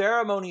of the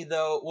ceremony,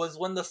 though, was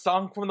when the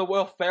song from the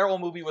Will Ferrell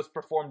movie was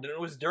performed, and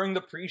it was during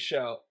the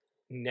pre-show.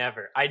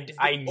 Never.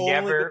 I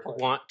never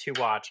want to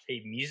watch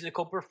a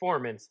musical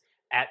performance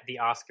at the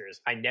Oscars.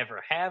 I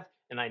never have,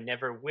 and I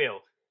never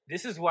will.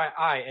 This is why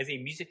I, as a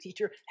music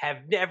teacher,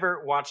 have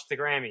never watched the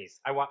Grammys.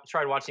 I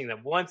tried watching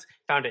them once,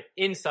 found it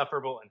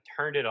insufferable, and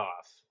turned it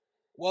off.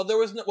 Well,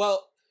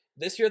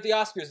 this year at the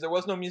Oscars, there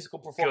was no musical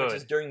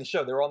performances during the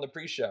show. They were on the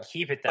pre-show.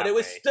 Keep it that way. But it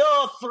was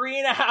still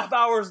 3.5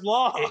 hours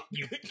long.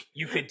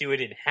 You could do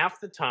it in half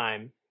the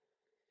time.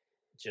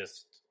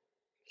 Just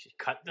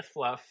cut the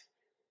fluff.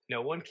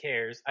 No one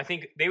cares. I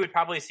think they would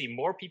probably see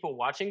more people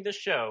watching the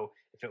show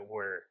if it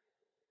were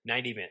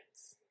 90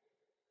 minutes.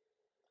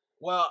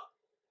 Well,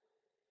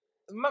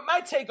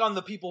 my take on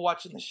the people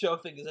watching the show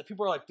thing is that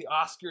people are like, the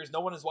Oscars, no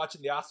one is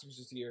watching the Oscars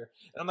this year.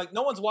 And I'm like,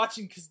 no one's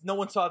watching because no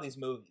one saw these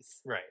movies.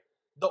 Right.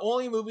 The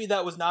only movie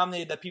that was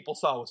nominated that people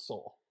saw was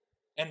Soul.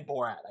 And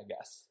Borat, I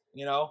guess.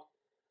 And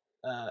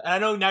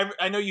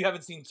I know you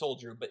haven't seen Soul,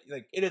 Drew, but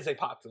like it is a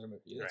popular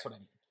movie. That's what I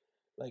mean.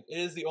 Like, it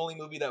is the only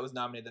movie that was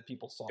nominated that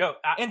people saw.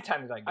 And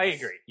Tenet, I guess. I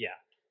agree, yeah.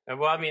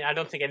 Well, I mean, I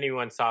don't think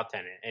anyone saw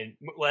Tenet, and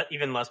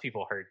even less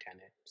people heard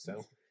Tenet,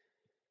 so.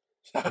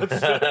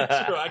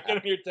 That's true. I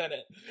couldn't hear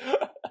Tenet.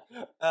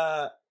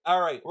 All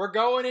right, we're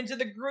going into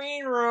the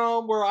green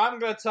room where I'm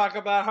going to talk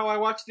about how I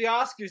watched the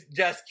Oscars.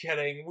 Just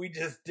kidding. We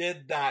just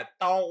did that.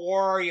 Don't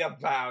worry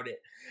about it.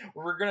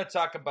 We're going to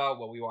talk about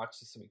what we watched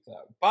this week,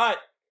 though. But,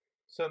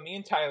 so me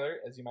and Tyler,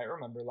 as you might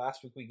remember,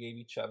 last week we gave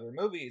each other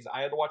movies.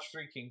 I had to watch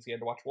Three Kings. He had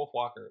to watch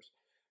Wolfwalkers.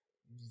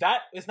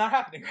 That is not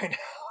happening right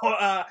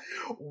now.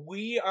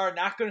 We are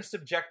not going to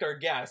subject our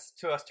guest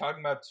to us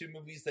talking about two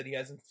movies that he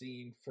hasn't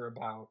seen for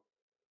about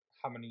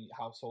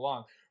how so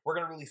long. We're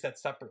going to release that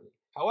separately.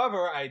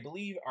 However, I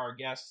believe our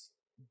guest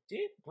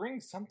did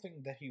bring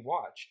something that he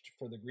watched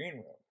for the green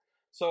room.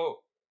 So,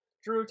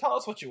 Drew, tell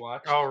us what you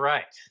watched. All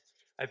right.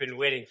 I've been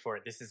waiting for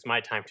it. This is my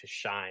time to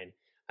shine.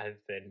 I've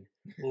been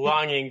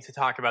longing to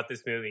talk about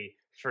this movie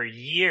for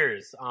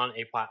years on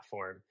a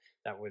platform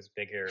that was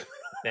bigger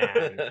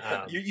than...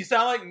 You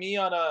sound like me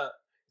on a...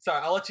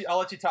 Sorry, I'll let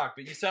you talk,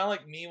 but you sound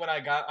like me when I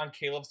got on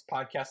Caleb's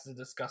podcast to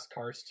discuss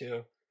Cars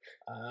 2.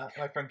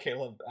 My friend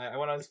Caleb, I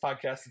went on his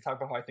podcast to talk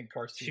about how I think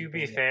Cars 2 To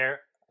be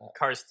fair,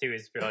 Cars 2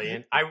 is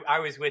brilliant. I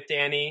was with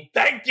Danny.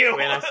 Thank you!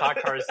 When I saw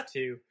Cars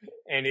 2.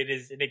 And it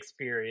is an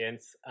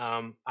experience.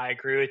 I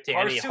agree with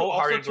Danny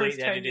wholeheartedly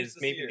that it is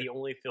maybe the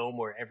only film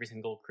where every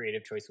single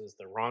creative choice was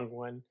the wrong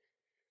one.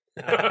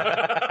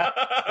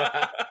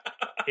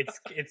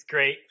 It's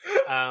great.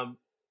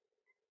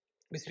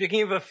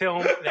 Speaking of a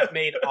film that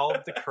made all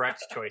of the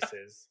correct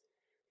choices,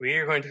 we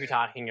are going to be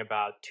talking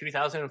about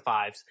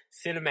 2005's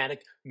cinematic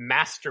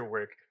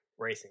masterwork,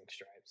 Racing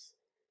Stripes.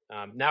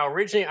 Now,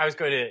 originally, I was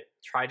going to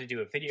try to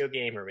do a video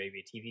game or maybe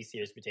a TV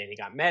series, but Danny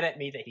got mad at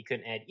me that he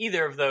couldn't add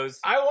either of those.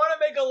 I want to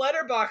make a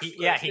Letterboxd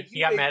list.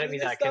 He got mad at me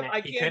that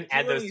he couldn't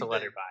add those to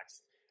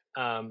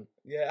Letterboxd.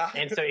 Yeah.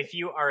 And so if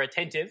you are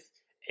attentive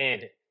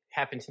and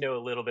happen to know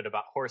a little bit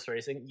about horse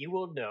racing, you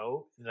will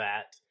know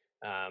that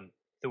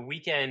the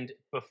weekend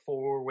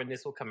before when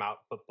this will come out,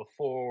 but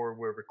before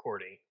we're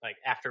recording, like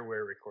after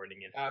we're recording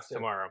it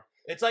tomorrow.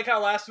 It's like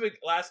how last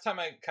time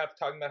I kept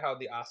talking about how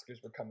the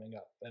Oscars were coming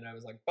up, and I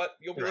was like, but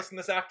you'll be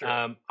listening to this after.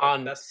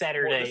 On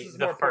Saturday,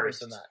 the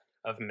 1st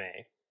of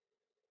May,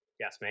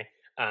 yes, May,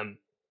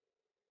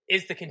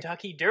 is the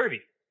Kentucky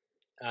Derby.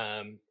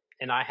 And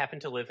I happen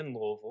to live in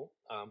Louisville.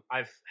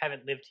 I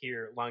haven't lived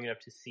here long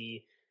enough to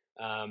see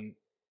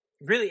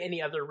really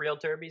any other real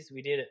derbies.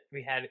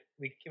 It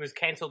was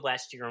canceled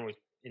last year and was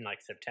in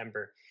like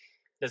September.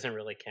 Doesn't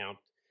really count.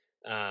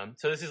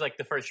 So this is like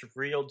the first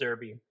real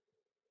derby.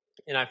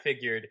 And I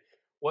figured,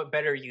 what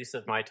better use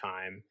of my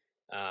time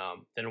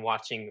than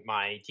watching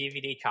my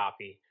DVD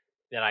copy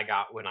that I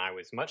got when I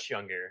was much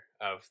younger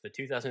of the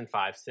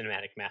 2005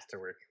 cinematic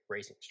masterwork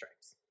Racing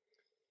Stripes.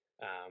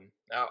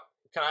 Now,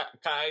 can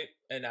I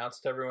announce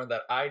to everyone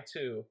that I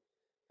too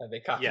have a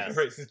copy of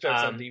Racing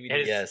Stripes on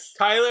DVD? Yes.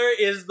 Tyler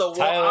is the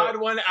odd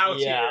one out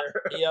here.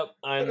 Yep,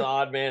 I'm the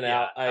odd man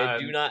out. I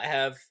do not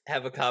have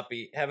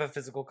a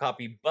physical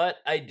copy, but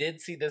I did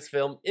see this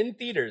film in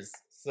theaters.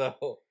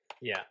 So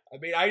yeah, I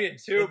mean, I did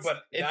too,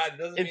 but that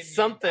doesn't mean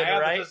something,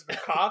 right?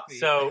 Copy.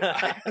 So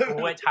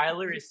what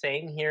Tyler is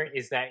saying here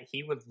is that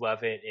he would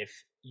love it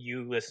if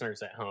you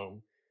listeners at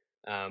home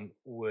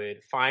would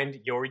find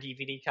your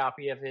DVD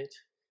copy of it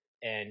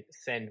and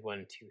send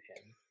one to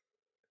him.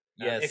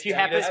 Yes, if you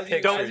have this,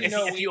 pictures.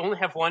 if you only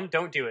have one,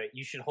 don't do it.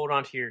 You should hold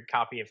on to your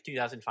copy of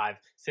 2005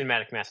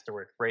 Cinematic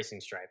Masterwork Racing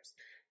Stripes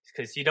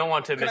because you don't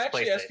want to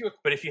misplace it.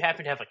 But if you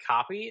happen to have a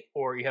copy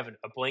or you have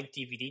a blank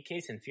DVD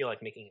case and feel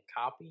like making a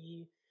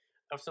copy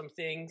of some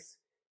things,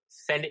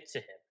 send it to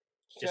him.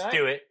 Just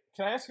do it.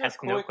 Can I ask you a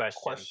quick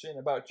question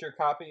about your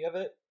copy of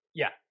it?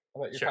 Yeah.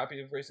 About your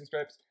copy of Racing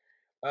Stripes?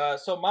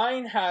 So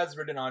mine has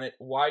written on it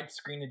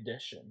widescreen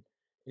edition.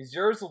 Is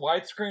yours a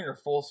widescreen or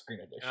full screen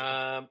edition?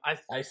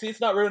 I see it's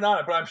not written on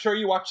it, but I'm sure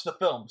you watched the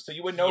film, so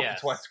you would know if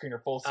it's widescreen or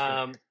full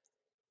screen.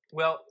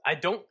 Well, I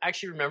don't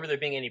actually remember there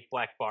being any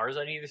black bars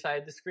on either side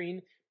of the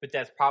screen, but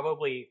that's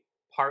probably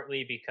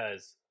partly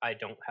because I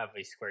don't have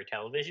a square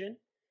television.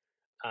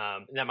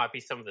 And that might be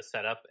some of the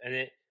setup.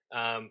 And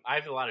I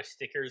have a lot of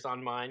stickers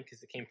on mine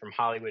because it came from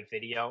Hollywood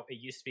Video. It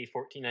used to be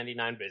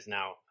 $14.99, but is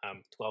now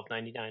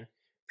 $12.99.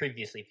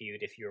 Previously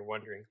viewed, if you were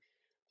wondering.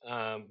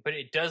 But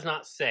it does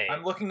not say.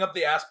 I'm looking up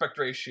the aspect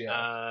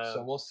ratio,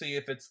 so we'll see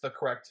if it's the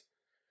correct.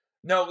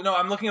 No,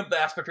 I'm looking up the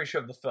aspect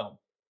ratio of the film.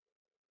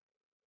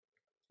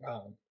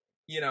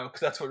 Because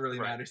that's what really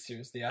matters to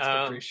is the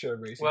aspect ratio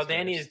of Racing Well,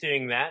 Danny is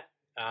doing that.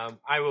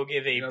 I will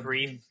give a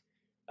brief,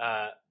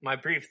 my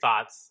brief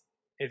thoughts.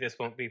 If this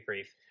won't be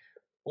brief.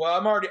 Well,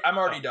 I'm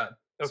already done.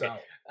 Okay.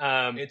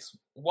 So, it's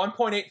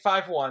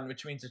 1.851,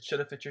 which means it should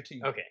have fit your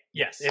TV. Okay.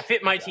 Yes, it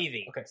fit my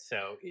TV. Okay.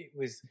 So it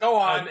was. Go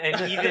on.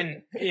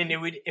 And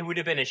it would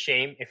have been a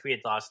shame if we had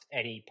lost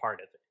any part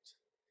of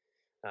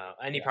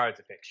it, part of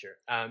the picture.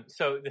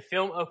 So the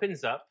film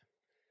opens up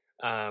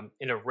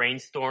in a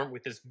rainstorm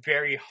with this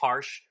very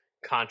harsh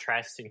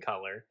contrast in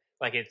color.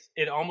 Like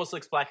it almost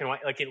looks black and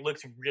white. Like it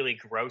looks really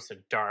gross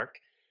and dark.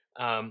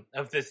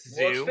 Of this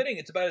zoo. Well, it's fitting.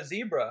 It's about a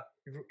zebra.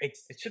 It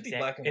should be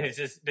black and white. And it's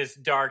just this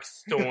dark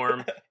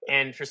storm,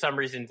 and for some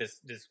reason, this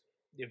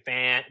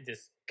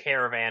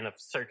caravan of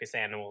circus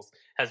animals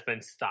has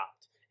been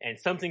stopped, and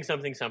something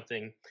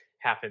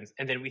happens,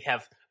 and then we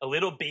have a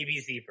little baby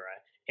zebra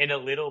in a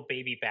little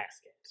baby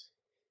basket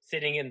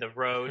sitting in the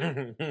road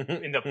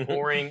in the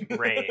pouring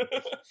rain.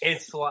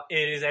 It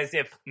is as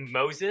if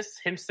Moses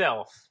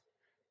himself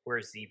were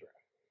a zebra,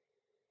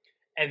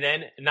 and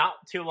then not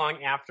too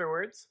long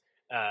afterwards.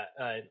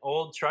 An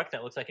old truck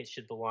that looks like it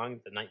should belong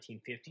in the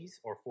 1950s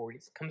or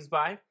 40s comes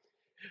by.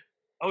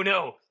 Oh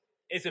no,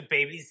 it's a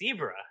baby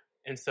zebra.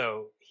 And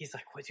so he's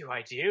like, what do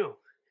I do?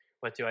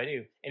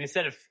 And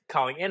instead of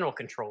calling animal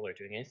control or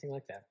doing anything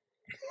like that,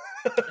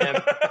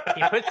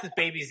 he puts the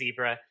baby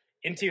zebra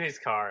into his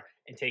car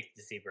and takes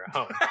the zebra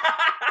home.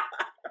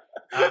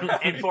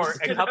 And for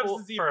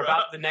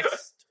about the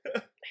next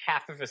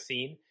half of a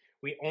scene,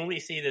 we only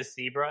see this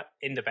zebra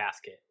in the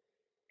basket.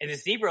 And the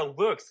zebra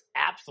looks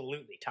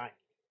absolutely tiny.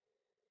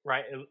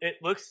 Right, it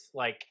looks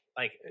like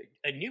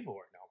a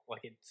newborn.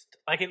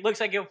 It looks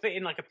like it'll fit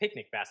in like a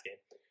picnic basket.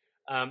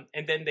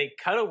 And then they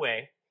cut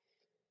away,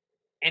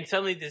 and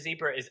suddenly the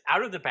zebra is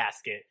out of the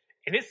basket,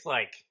 and it's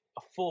like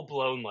a full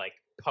blown like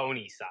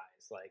pony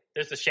size. Like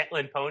there's a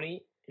Shetland pony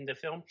in the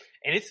film,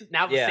 and it's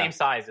now the same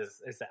size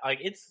as that. Like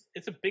it's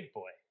a big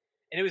boy,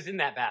 and it was in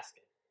that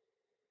basket.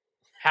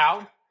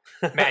 How?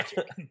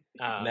 Magic.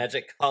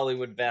 Magic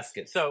Hollywood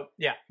basket. So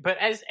yeah, but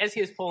as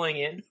he was pulling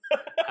in.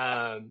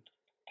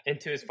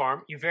 Into his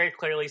farm, you very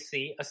clearly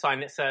see a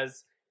sign that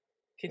says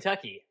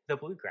Kentucky, the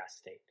bluegrass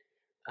state.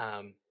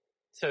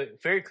 So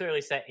very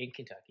clearly set in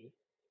Kentucky.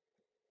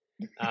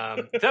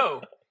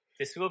 Though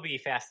this will be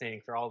fascinating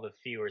for all the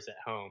viewers at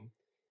home.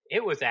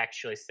 It was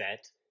actually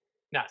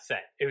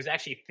it was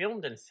actually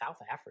filmed in South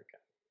Africa.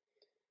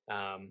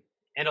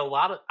 And a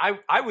lot of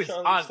I was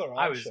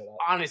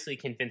honestly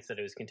convinced that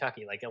it was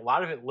Kentucky. Like a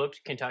lot of it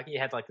looked Kentucky.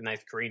 It had like the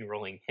nice green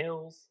rolling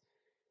hills.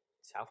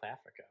 South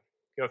Africa.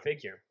 Go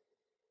figure.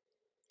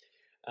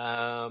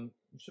 You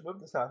should move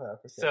to South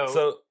Africa.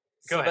 So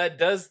that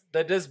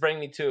does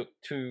bring me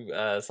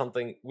to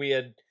something we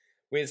had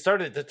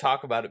started to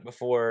talk about it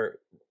before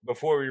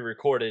we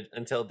recorded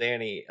until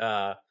Danny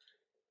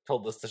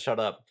told us to shut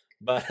up.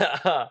 But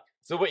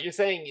so what you're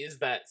saying is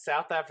that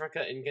South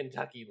Africa and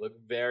Kentucky look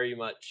very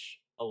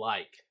much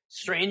alike.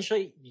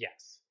 Strangely,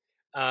 yes.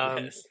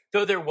 Yes.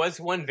 Though there was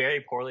one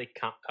very poorly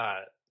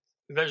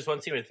there's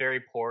one scene with very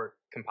poor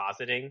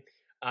compositing.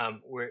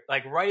 Where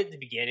like right at the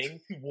beginning,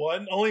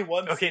 only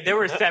one. Okay, there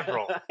were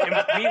several. And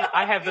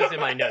I have those in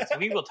my notes.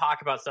 We will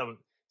talk about some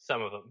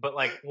of them, but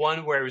like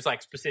one where it was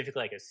like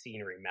specifically like a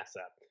scenery mess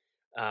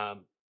up.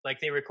 Like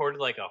they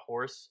recorded like a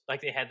horse, like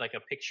they had like a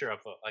picture of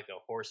a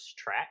horse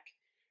track,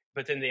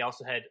 but then they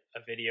also had a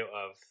video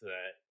of the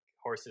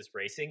horses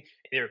racing.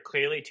 They were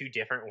clearly two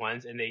different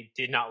ones, and they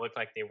did not look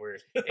like they were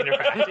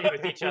interacting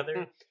with each other.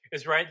 It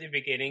was right at the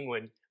beginning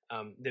when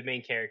the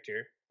main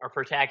character, our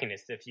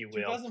protagonist, if you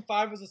will.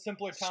 2005 was a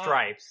simpler time.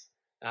 Stripes.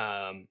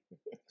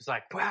 Was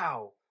like,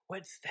 wow,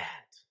 what's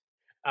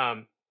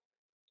that?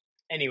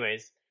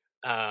 Anyways,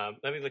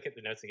 let me look at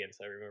the notes again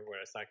so I remember what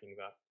I was talking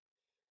about.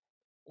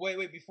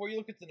 Wait, before you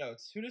look at the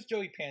notes, who does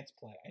Joey Pants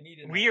play? I need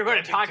to know. We are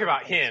going to talk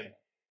about him.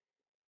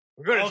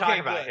 We're going to talk Okay,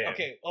 about good. him.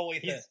 Okay. Oh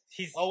wait. then.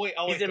 He's I'll wait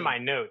in then. my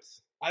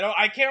notes.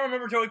 I can't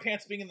remember Joey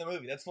Pants being in the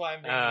movie. That's why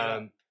I'm bringing it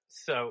up.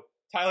 So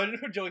Tyler, do you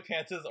know who Joey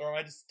Pants is, or am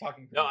I just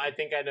talking? No, I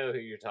think I know who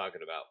you're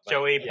talking about. but-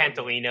 Joey yeah.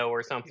 Pantolino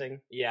or something.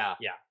 Yeah.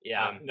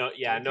 Yeah. No.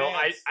 Joey No.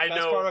 Pants, I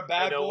best know. part of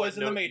Bad I know Boys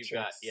what in the note you got.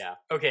 Matrix. Yeah.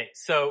 Okay,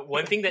 so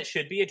one thing that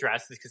should be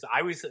addressed is because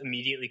I was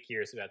immediately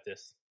curious about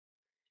this.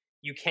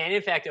 You can,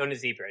 in fact, own a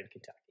zebra in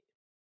Kentucky.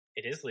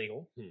 It is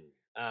legal.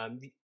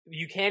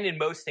 You can in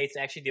most states.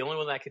 Actually, the only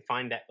one that I could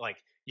find that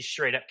like you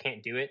straight up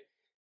can't do it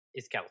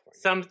is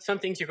California. Some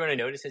things you're going to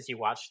notice as you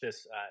watch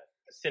this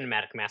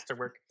cinematic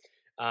masterwork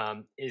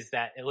is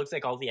that it looks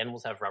like all the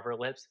animals have rubber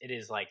lips. It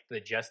is like the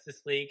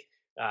Justice League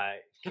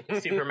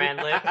Superman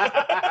lip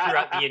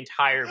throughout the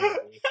entire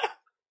movie.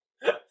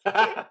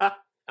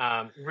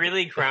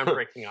 Really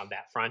groundbreaking on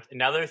that front.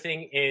 Another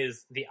thing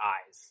is the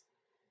eyes.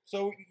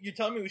 So you're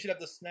telling me we should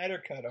have the Snyder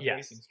cut of Yes,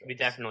 Racing Stripes? we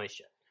definitely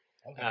should.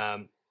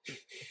 Okay.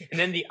 And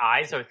then the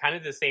eyes are kind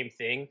of the same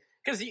thing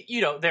because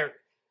you know they're.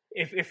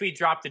 If we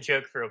drop the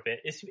joke for a bit,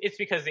 it's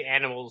because the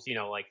animals, you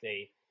know, like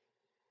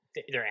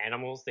they're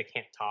animals, they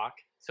can't talk,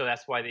 so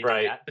that's why they do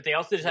that. But they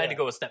also decided to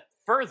go a step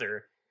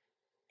further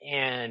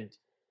and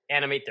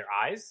animate their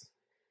eyes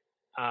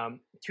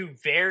to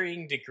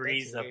varying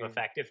degrees of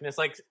effectiveness.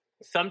 Like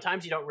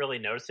sometimes you don't really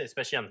notice it,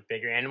 especially on the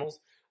bigger animals.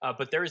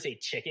 But there is a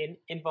chicken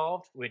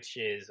involved, which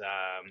is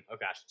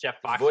Jeff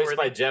Foxworthy, voiced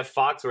by Jeff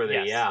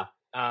Foxworthy. Yes.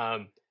 Yeah.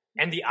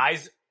 And the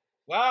eyes.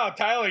 Wow,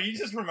 Tyler, you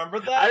just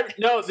remembered that?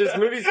 No, this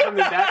movie's coming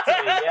back to me.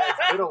 Yeah,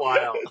 it's been a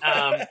while.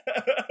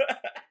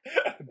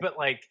 But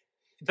like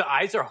the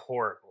eyes are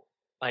horrible.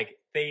 Like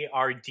they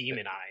are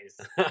demon eyes.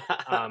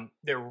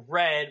 They're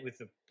red with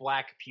a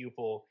black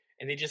pupil,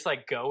 and they just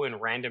like go in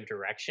random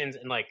directions,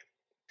 and like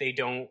they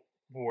don't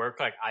work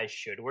like eyes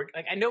should work.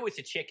 Like I know it's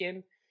a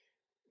chicken,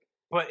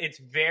 but it's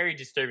very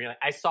disturbing. Like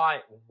I saw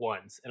it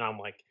once, and I'm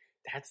like,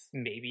 that's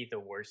maybe the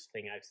worst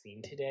thing I've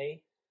seen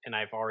today, and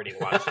I've already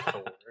watched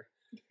Thor.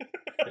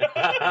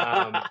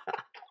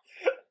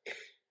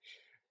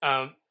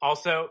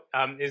 Also,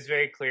 it's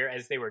very clear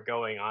as they were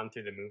going on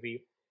through the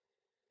movie.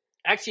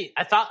 Actually,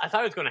 I thought it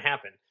was going to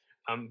happen,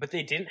 but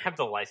they didn't have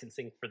the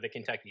licensing for the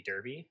Kentucky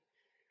Derby.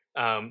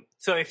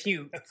 So if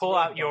you pull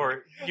out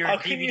your How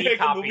can you DVD make a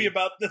copy movie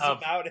about this of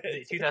without the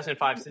it?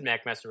 2005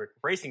 Cinematic Masterwork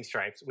Racing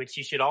Stripes, which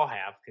you should all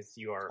have because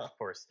you are, of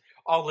course,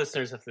 all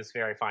listeners of this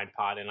very fine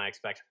pod, and I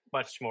expect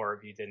much more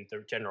of you than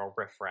the general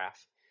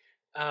riffraff.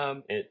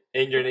 And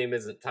your name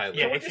isn't Tyler.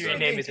 Yeah, Can we if just your read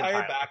name the isn't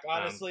entire Tyler, back,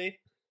 honestly?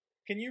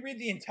 Can you read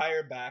the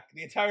entire back?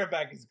 The entire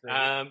back is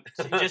great.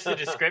 Just a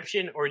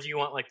description, or do you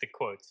want like the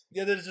quotes?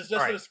 Yeah, there's just All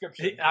a right.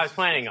 description. I was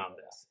planning on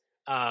this.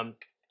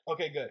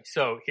 Okay, good.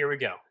 So here we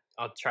go.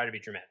 I'll try to be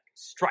dramatic.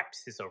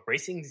 Stripes is a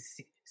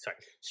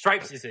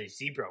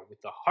zebra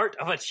with the heart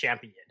of a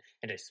champion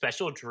and a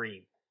special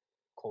dream: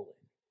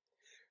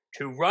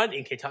 to run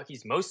in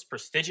Kentucky's most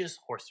prestigious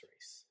horse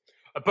race.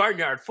 A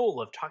barnyard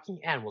full of talking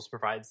animals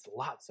provides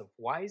lots of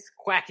wise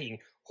quacking,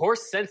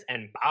 horse sense,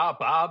 and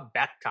ba-ba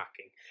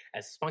back-talking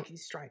as Spunky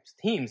Stripes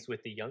teams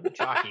with the young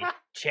jockey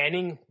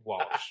Channing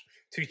Walsh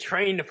to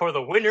train for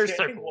the winner's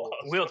Channing circle.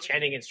 Walsh. Will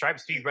Channing and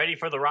Stripes be ready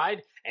for the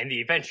ride and the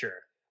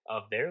adventure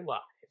of their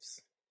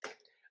lives?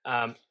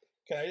 Can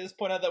I just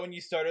point out that when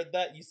you started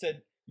that, you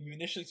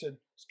initially said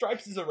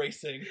Stripes is a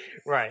racing.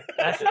 Right.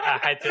 I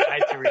had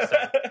to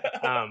restart.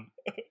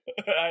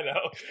 I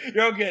know.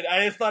 You're all good.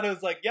 I just thought it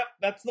was like, yep,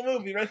 that's the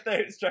movie right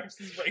there. Stripes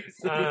is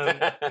racing. Go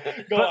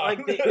on.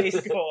 Like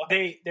Go on.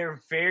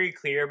 they're very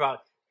clear about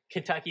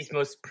Kentucky's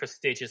most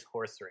prestigious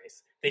horse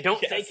race. They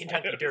don't say Yes,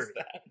 Kentucky I noticed Derby.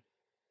 that.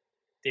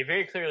 They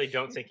very clearly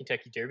don't say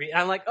Kentucky Derby.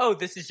 And I'm like, oh,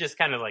 this is just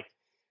kind of like,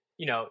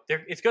 you know,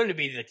 it's going to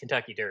be the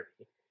Kentucky Derby.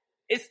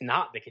 It's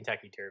not the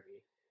Kentucky Derby.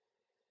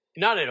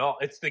 Not at all.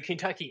 It's the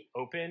Kentucky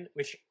Open,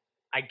 which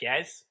I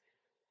guess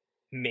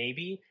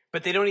maybe,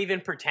 but they don't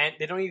even pretend.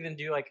 They don't even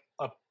do like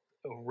a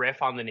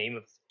riff on the name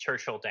of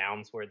Churchill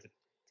Downs where the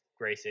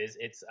race is.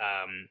 It's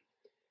I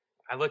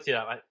looked it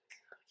up. I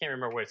can't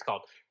remember what it's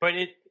called, but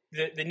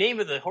the name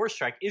of the horse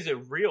track is a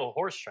real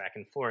horse track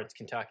in Florence,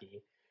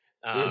 Kentucky,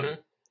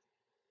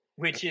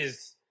 which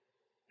is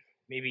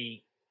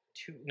maybe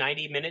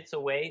 90 minutes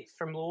away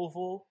from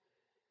Louisville,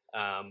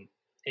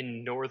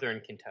 in northern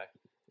Kentucky,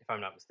 if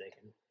I'm not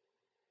mistaken.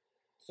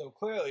 So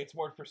clearly, it's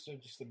more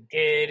prestigious than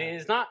It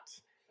is not,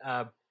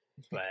 but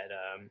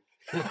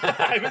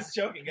I was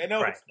joking. I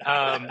know right. it's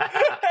not.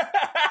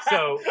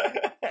 So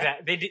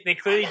that they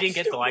clearly didn't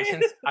get the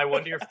license. I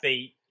wonder if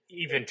they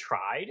even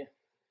tried.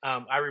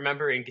 I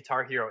remember in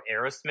Guitar Hero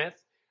Aerosmith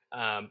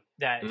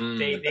that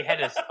they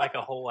had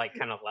a whole like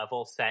kind of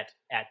level set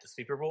at the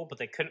Super Bowl, but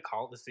they couldn't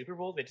call it the Super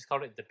Bowl. They just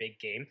called it the big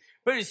game.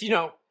 But it's, you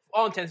know,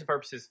 all intents and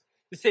purposes,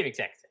 the same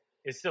exact thing.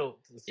 It's still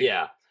the Super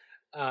Yeah.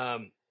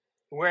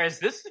 Whereas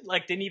this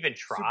like didn't even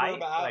try. Super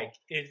Bowl. Like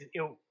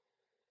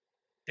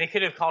they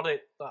could have called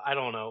it, I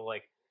don't know,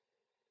 like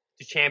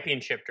the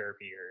Championship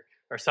Derby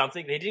or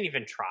something. They didn't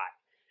even try.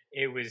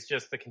 It was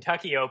just the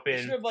Kentucky Open.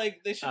 They should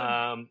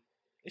have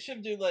They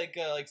should do like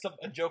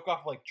a joke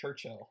off like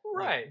Churchill,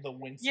 Right? Like the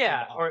Winston.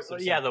 Yeah, Ups or or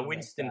yeah, the something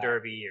Winston like that.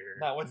 Derby or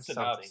Not Winston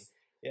something. Ups.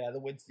 Yeah, the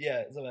Winston.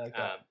 Yeah, something like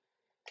that.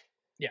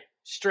 Yeah,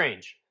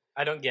 strange.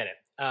 I don't get it.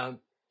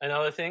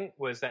 Another thing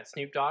was that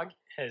Snoop Dogg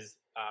has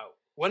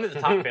one of the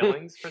top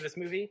billings for this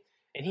movie,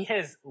 and he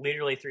has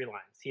literally 3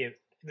 lines. He has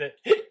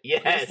He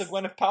has the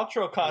Gwyneth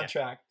Paltrow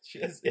contract. He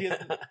has the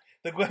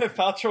Gwyneth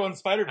Paltrow and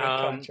Spider-Man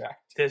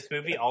contract. This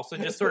movie also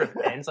just sort of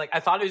ends. Like, I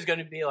thought it was going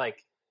to be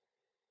like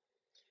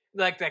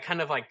that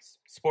kind of like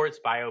sports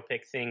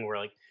biopic thing where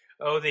like,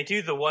 oh, they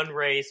do the one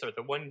race or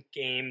the one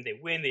game, they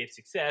win, they have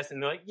success,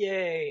 and they're like,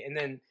 yay, and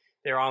then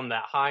they're on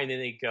that high, and then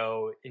they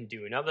go and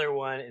do another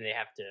one, and they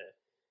have to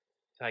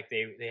like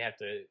they have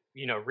to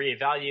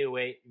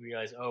reevaluate,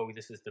 realize, oh,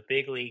 this is the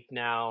big league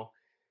now.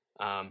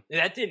 And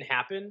that didn't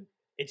happen.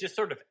 It just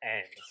sort of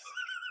ends.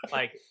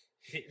 Like,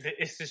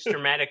 it's this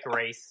dramatic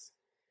race,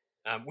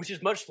 which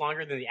is much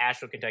longer than the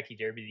actual Kentucky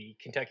Derby. The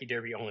Kentucky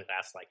Derby only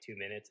lasts like 2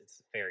 minutes.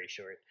 It's very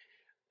short.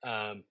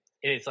 And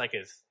it's like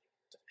a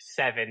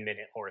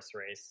 7-minute horse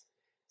race.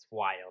 It's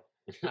wild.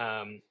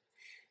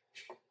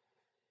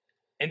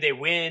 And they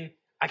win.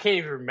 I can't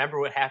even remember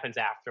what happens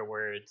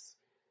afterwards.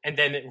 And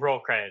then it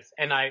roll credits.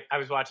 And I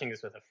was watching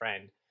this with a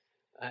friend.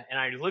 And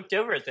I looked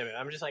over at them and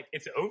I'm just like,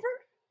 it's over?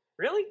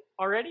 Really?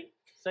 Already?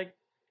 It's like,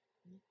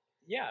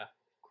 yeah,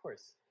 of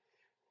course.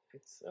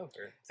 It's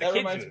over. It's that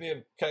reminds me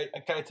of. Can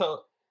I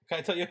tell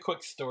you a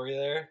quick story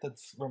there? That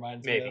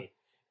reminds me of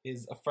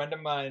is a friend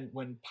of mine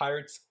when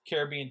Pirates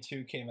Caribbean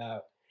 2 came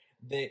out.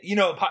 The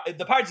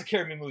Pirates of the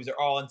Caribbean movies are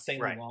all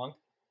insanely long.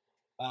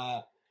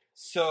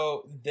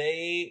 So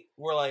they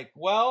were like,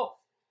 well,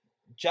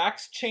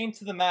 Jack's chained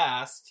to the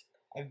mast.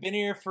 I've been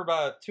here for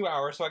about 2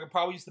 hours, so I could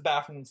probably use the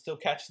bathroom and still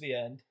catch the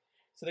end.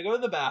 So they go to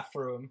the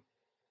bathroom.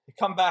 They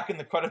come back and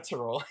the credits are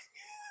rolling.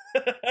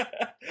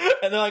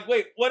 And they're like,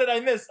 wait, what did I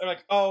miss? I'm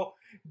like, oh,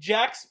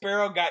 Jack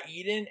Sparrow got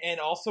eaten and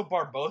also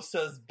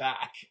Barbossa's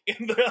back.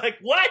 And they're like,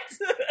 what?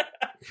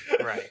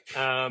 Right.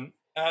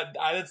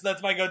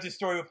 That's my go-to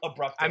story with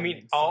abrupt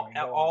endings. I mean,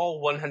 all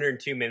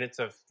 102 minutes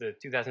of the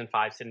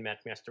 2005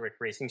 Cinematic Masterwork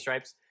Racing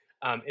Stripes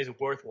is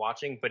worth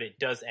watching, but it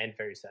does end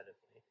very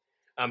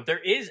suddenly. There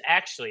is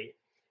actually,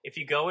 if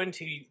you go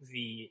into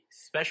the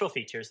special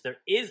features, there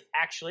is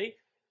actually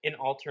an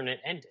alternate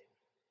ending.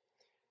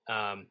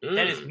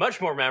 That is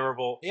much more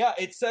memorable. Yeah,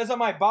 it says on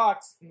my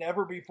box,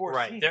 never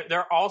before seen. There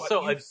are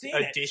also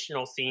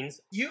additional scenes.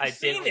 I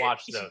didn't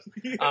watch those.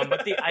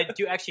 But I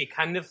do actually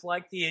kind of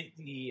like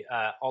the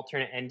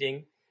alternate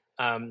ending.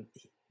 The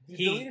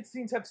deleted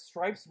scenes have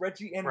Stripes,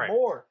 Reggie, and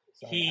more.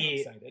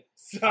 Sorry, I'm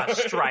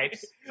excited.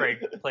 Stripes,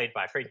 played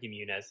by Frankie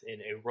Muniz in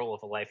a role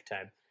of a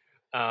lifetime.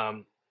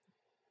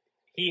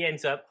 He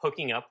ends up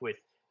hooking up with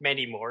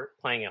Mandy Moore,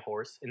 playing a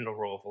horse in the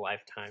role of a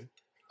lifetime.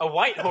 A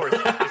white horse,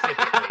 specifically.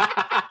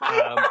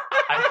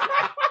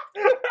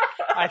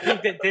 I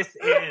think that this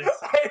is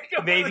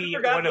maybe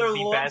one of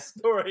the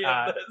best,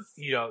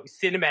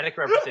 cinematic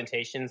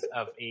representations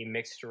of a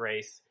mixed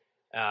race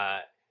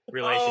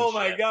relationship. Oh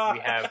my God.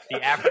 We have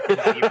the African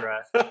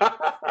zebra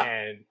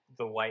and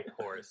the white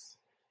horse,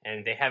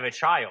 and they have a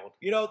child.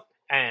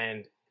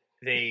 And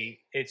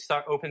it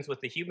opens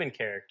with the human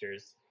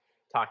characters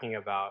talking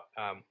about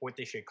what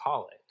they should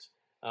call it,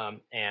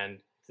 and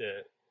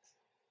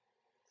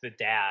the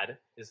dad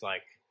is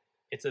like,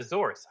 it's a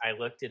Zorse. I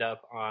looked it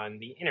up on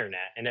the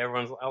internet, and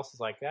everyone else is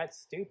like, that's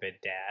stupid,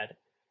 Dad.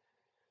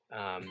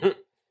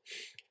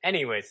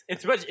 Anyways,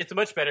 it's a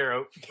much better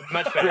ending.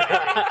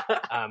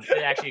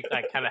 It actually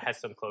kind of has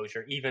some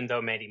closure, even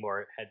though Mandy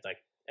Moore had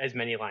as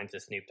many lines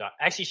as Snoop Dogg.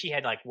 Actually, she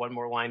had one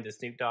more line than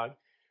Snoop Dogg.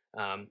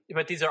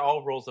 But these are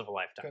all roles of a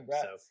lifetime.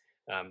 Congrats.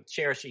 So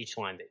cherish each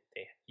line that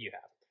you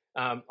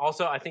have.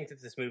 Also, I think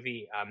that this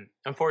movie,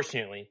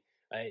 unfortunately,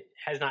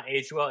 has not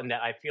aged well, and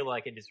that I feel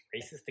like it is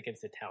racist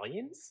against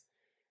Italians.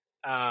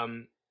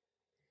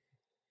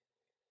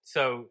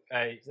 So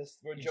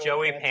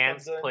Joey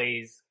Pants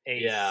plays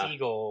a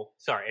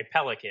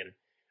pelican.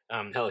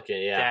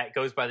 That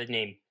goes by the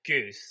name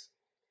Goose,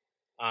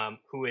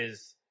 who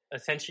is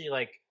essentially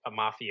like a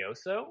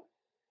mafioso.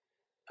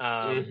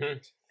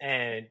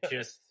 And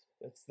just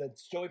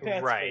that's Joey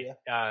Pants, right?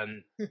 For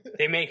you.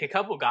 They make a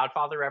couple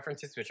Godfather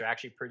references, which are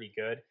actually pretty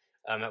good.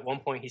 At one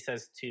point, he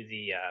says to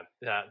the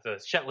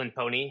Shetland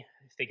pony,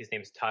 I think his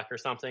name is Tuck or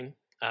something,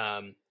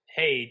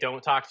 hey,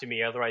 don't talk to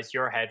me, otherwise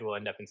your head will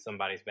end up in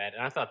somebody's bed.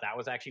 And I thought that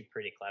was actually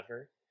pretty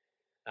clever.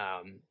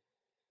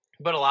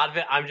 But a lot of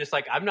it, I'm just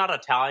like, I'm not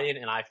Italian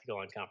and I feel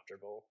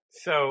uncomfortable.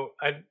 So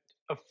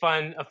a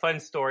fun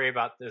story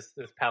about this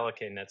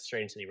pelican that's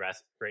strangely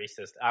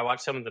racist. I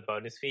watched some of the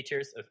bonus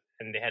features,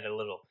 and they had a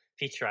little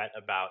featurette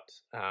about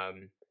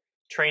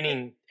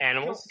training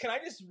animals. Can I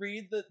just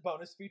read the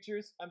bonus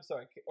features? I'm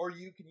sorry. Or can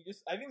you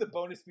just... I think the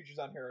bonus features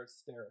on here are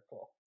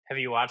hysterical. Have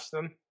you watched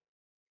them?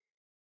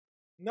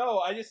 No,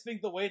 I just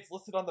think the way it's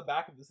listed on the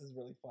back of this is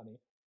really funny.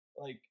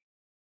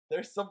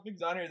 There's some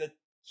things on here that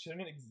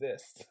shouldn't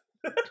exist.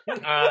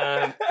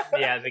 The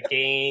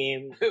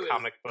game,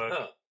 comic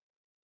book.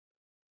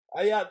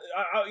 Yeah.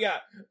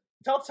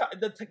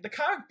 the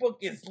comic book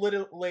is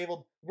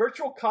labeled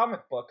Virtual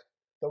Comic Book,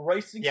 the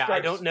Racing Stripes I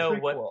don't know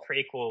prequel, what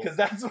prequel. because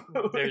that's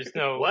what There's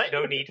no What?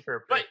 no need for a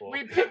But prequel.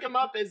 we pick him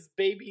up as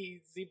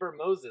baby zebra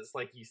Moses,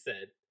 like you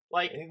said.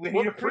 Like, We need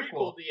what a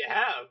prequel. do you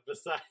have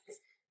besides?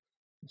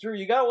 Drew,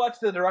 you gotta watch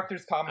the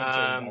director's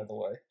commentary, by the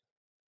way.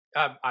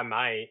 I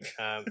might.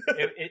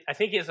 I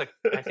think it's a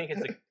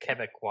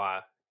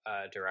Quebecois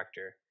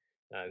director.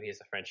 He has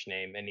a French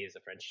name and he has a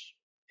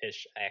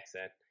French-ish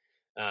accent.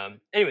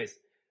 Anyways,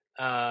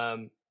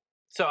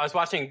 so I was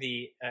watching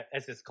the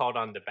as it's called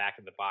on the back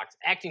of the box,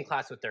 acting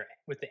class with the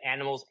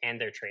animals and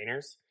their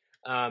trainers.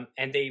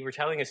 And they were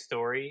telling a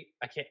story.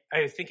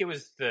 I think it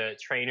was the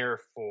trainer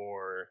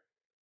for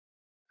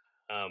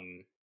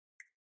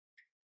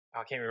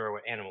I can't remember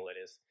what animal it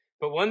is,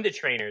 but one of the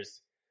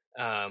trainers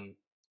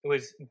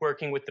was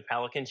working with the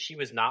pelican. She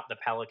was not the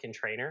pelican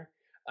trainer,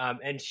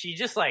 and she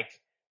just like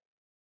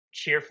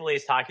cheerfully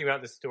is talking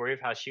about the story of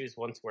how she was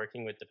once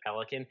working with the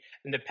pelican,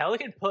 and the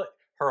pelican put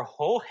her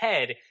whole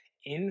head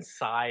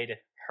inside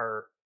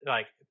her,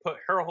 like put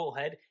her whole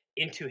head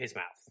into his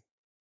mouth.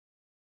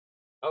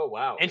 Oh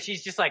wow! And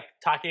she's just like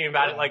talking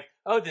about it, Wow. like,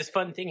 "Oh, this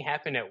fun thing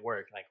happened at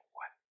work." Like,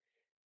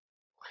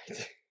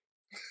 what?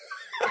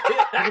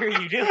 What are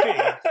you doing?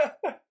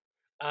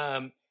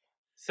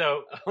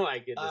 So Oh my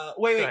goodness!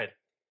 wait, go ahead.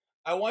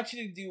 I want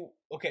you to do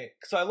okay.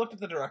 So I looked at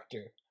the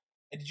director.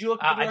 Did you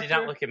look at the I director? did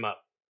not look him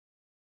up.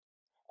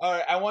 All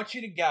right, I want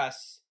you to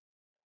guess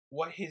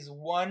what his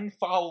one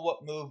follow-up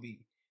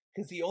movie,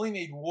 because he only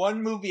made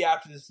one movie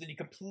after this, then he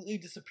completely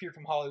disappeared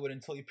from Hollywood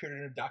until he appeared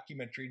in a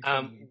documentary in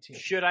 2018.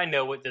 Should I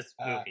know what this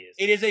movie is?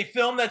 It is a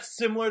film that's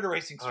similar to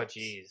Racing Oh, Stripes.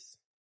 jeez.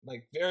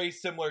 Like very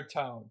similar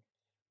tone,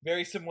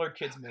 very similar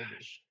kids movie.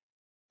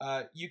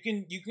 You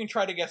can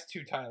try to guess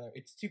too, Tyler.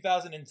 It's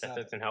 2007.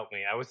 That doesn't help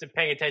me. I wasn't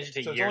paying attention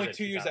to So it's years. only of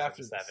 2 years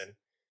after this. 2007.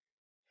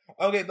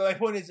 Okay, but my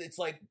point is, it's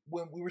like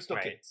when we were still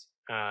Right. kids.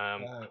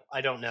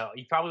 I don't know.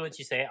 You probably once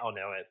you say it, I'll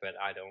know it, but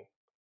I don't.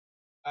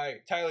 All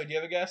right, Tyler, do you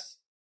have a guess?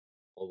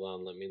 Hold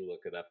on, let me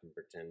look it up and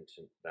pretend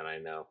that I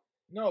know.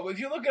 No, if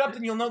you look it up,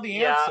 then you'll know the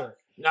Yeah. answer.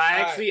 No, I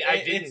All actually right, I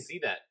didn't it's- see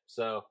that.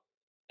 So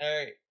All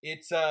right,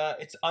 it's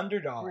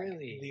Underdog,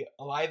 Really? the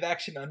live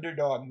action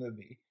Underdog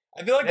movie.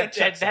 I feel like that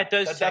checks out.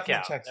 does check definitely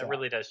out. checks That out.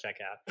 really does check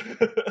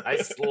out. I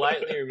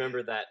slightly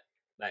remember that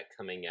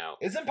coming out.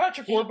 Isn't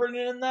Patrick Warburton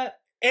in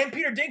that? And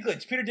Peter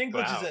Dinklage. Peter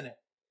Dinklage Wow. is in it.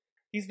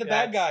 He's the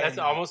bad guy. That's in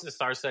that. almost as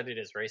star-studded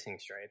as Racing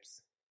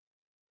Stripes.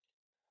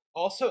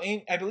 Also,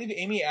 I believe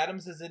Amy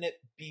Adams is in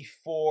it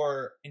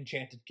before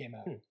Enchanted came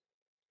out.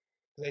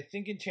 'Cause I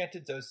think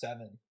Enchanted's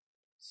 2007.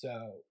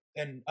 So,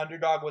 and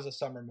Underdog was a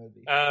summer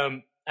movie.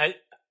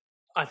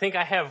 I think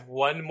I have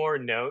one more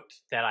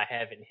note that I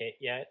haven't hit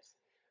yet,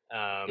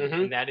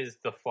 and that is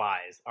the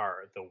flies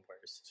are the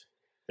worst.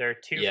 There are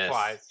two Yes.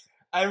 flies.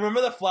 I remember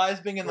the flies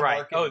being in the Right.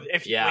 market. Oh,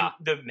 when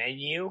the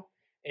menu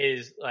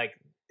is like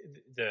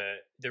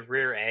the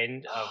rear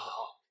end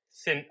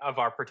of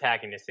our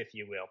protagonist, if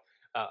you will,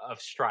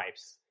 of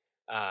Stripes,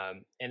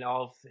 and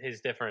all of his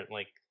different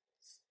like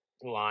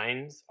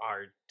lines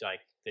are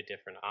like the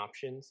different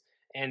options.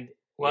 And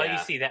while you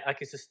see that,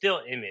 like it's a still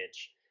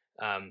image,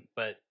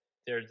 but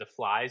there's the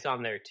flies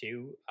on there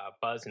too,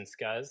 Buzz and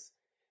Scuzz,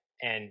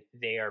 and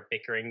they are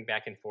bickering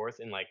back and forth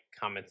and like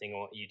commenting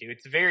on what you do.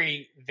 It's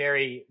very,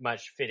 very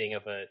much fitting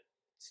of a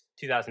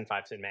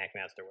 2005 cinematic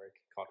masterwork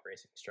called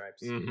Racing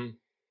Stripes. Mm-hmm.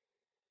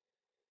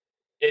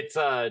 It's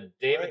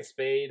David Right.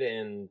 Spade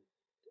and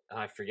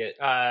I forget.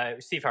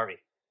 Steve Harvey,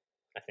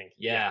 I think.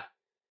 Yeah.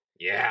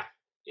 Yeah.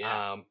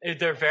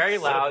 They're very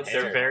So loud.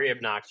 terrible. They're very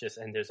obnoxious,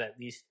 and there's at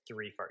least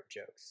 3 fart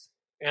jokes.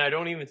 And I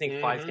don't even think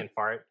flies can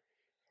fart.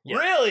 Yeah.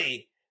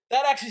 Really?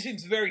 That actually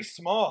seems very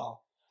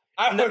small.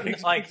 I No, would have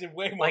expected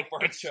way more Like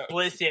fart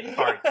explicit jokes.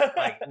 fart,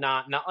 like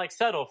not like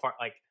subtle fart,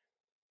 like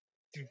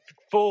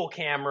full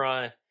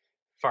camera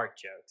fart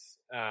jokes.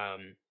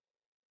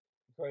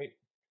 Right.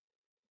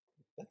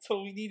 That's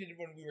what we needed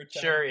when we were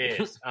chatting. Sure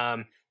is.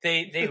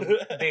 They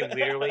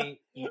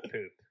literally eat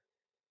poop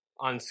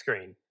on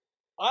screen.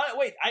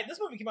 Wait, this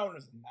movie came out when I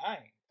was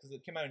 9 because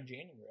it came out in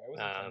January. I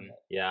wasn't 10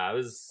 yet. Yeah, I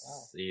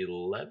was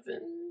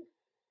 11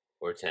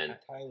 or 10.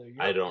 Tyler,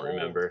 you're I don't old.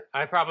 remember.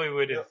 I probably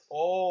would have. You're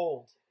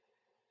old.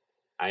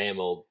 I am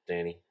old,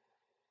 Danny.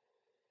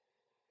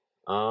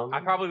 I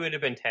probably would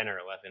have been 10 or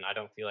 11. I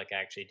don't feel like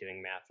actually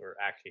doing math or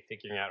actually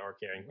figuring out or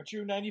caring. Weren't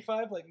you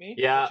 95 like me?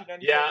 Yeah, Weren't you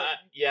 95 like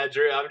me? yeah,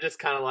 Drew. I'm just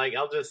kind of like,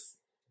 I'll just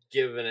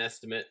give an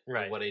estimate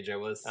Right. of what age I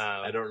was.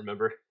 I don't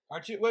remember.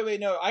 Aren't you? Wait,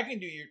 no. I can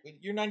do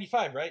you're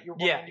 95, right? You're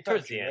born Yeah, 95,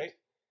 towards the Drew, end. right?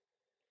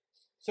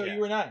 So Yeah. you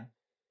were 9.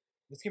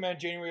 This came out in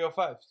January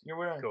 05. You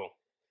were 9. Cool.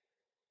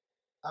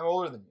 I'm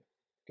older than you.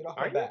 Get off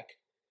Are my you?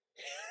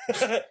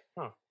 back.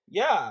 Huh.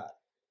 Yeah.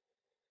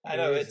 I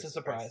know, It is it's a a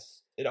surprise.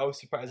 surprise. It always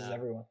surprises Yeah.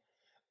 everyone.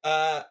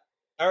 All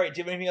right, do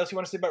you have anything else you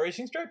want to say about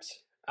Racing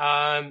Stripes?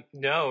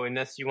 No,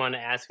 unless you want to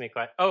ask me.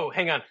 Oh,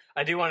 hang on.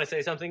 I do want to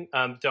say something.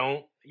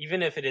 Don't,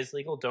 even if it is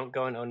legal, don't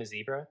go and own a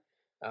zebra.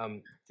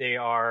 They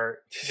are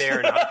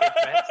not good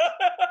pets.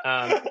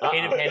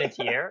 Hayden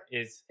Panettiere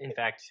is, in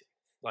fact,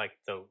 like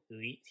the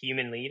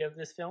human lead of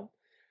this film.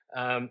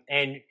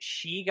 and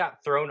she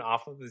got thrown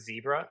off of the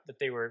zebra that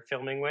they were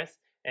filming with,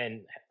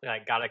 and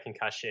like got a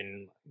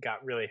concussion,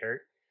 got really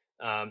hurt.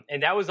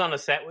 And that was on a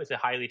set with a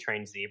highly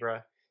trained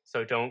zebra,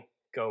 so don't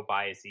go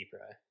buy a zebra.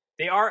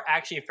 They are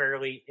actually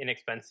fairly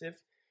inexpensive.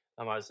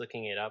 I was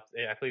looking it up.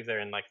 I believe they're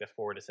in like the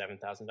 $4,000 to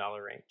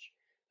 $7,000 range.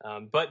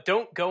 But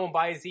don't go and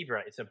buy a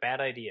zebra. It's a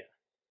bad idea.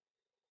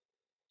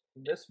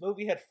 This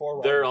movie had 4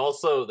 riders.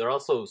 They're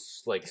also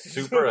like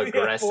super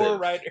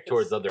aggressive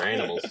towards other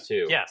animals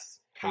too. Yes.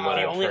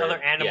 The only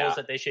other animals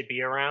that they should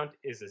be around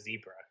is a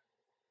zebra.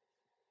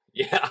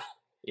 Yeah.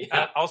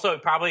 Yeah. Also,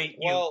 probably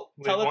you would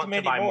want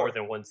to buy more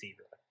than one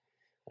zebra.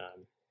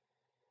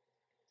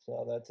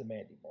 So that's a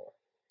Mandy Moore.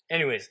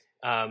 Anyways,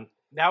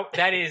 now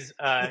that is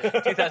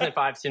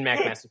 2005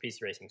 Cinematic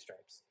Masterpiece Racing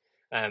Stripes,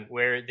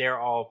 where they're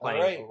all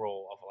playing a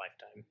role of a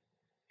lifetime,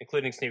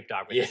 including Snoop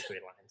Dogg with his 3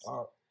 lines.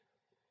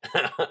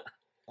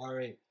 All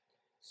right.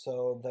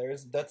 So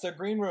that's our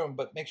green room,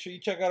 but make sure you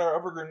check out our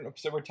Evergreen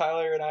episode where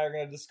Tyler and I are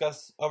going to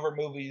discuss other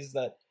movies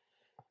that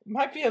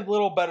might be a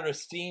little better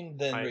esteemed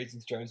than Racing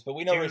Stripes, but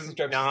we know Racing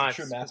Stripes is a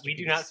true masterpiece. We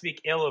do not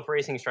speak ill of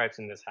Racing Stripes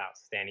in this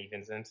house, Danny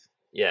Vincent.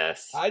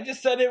 Yes. I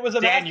just said it was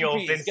a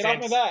masterpiece. Vincent. Get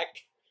off my back.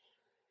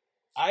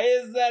 I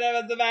said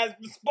it was a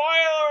masterpiece.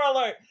 Spoiler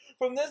alert!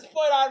 From this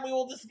point on, we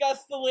will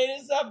discuss the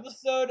latest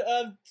episode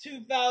of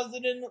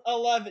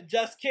 2011.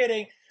 Just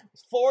kidding.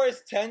 Thor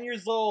is 10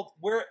 years old.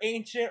 We're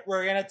ancient.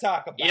 We're going to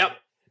talk about it.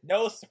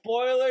 No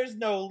spoilers,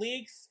 no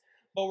leaks,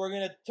 but we're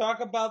going to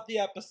talk about the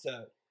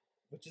episode,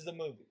 which is a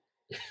movie.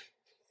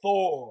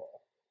 Thor,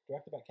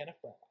 directed by Kenneth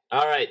Branagh.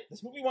 All right.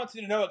 This movie wants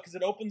you to know it because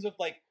it opens with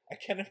like a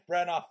Kenneth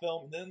Branagh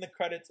film, and then in the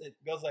credits it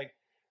goes like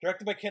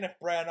directed by Kenneth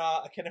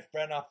Branagh, a Kenneth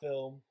Branagh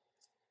film.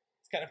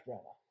 It's Kenneth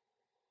Branagh.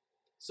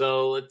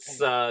 So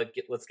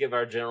let's give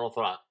our general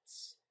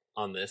thoughts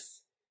on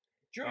this.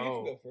 Drew, you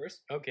can go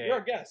first. Okay, you're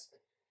our guest.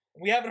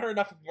 We haven't heard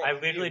enough. I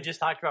literally just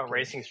talked about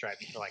Racing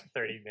Stripes for like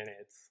 30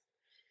 minutes.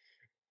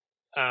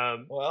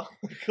 Well,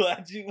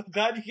 glad you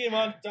came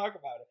on to talk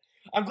about it.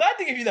 I'm glad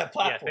to give you that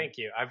platform. Yeah, thank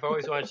you. I've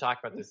always wanted to talk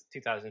about this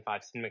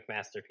 2005 Cinematic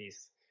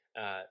Masterpiece,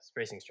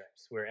 Racing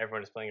Stripes, where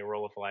everyone is playing a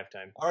role of a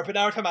lifetime. All right, but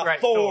now we're talking about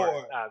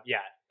Thor.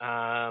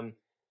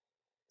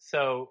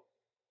 So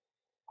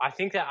I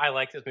think that I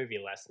like this movie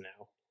less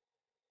now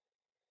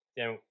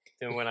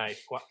than when I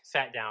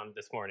sat down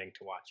this morning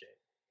to watch it.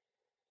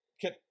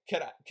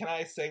 Can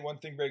I say one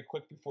thing very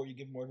quick before you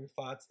give more of your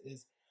thoughts?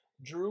 Is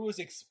Drew was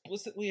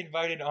explicitly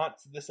invited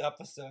onto this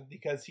episode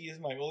because he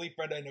is my only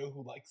friend I know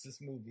who likes this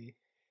movie.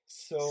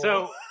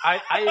 So I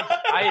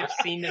have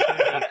seen this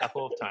movie a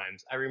couple of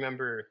times. I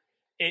remember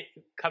it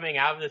coming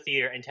out of the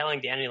theater and telling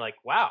Danny like,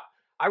 "Wow,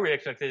 I really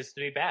expected this to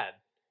be bad."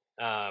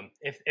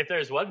 If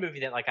there's one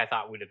movie that like I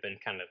thought would have been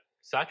kind of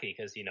sucky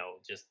because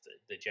just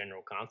the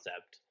general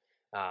concept,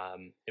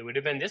 it would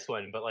have been this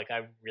one. But like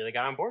I really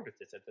got on board with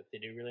this. I thought they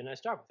did a really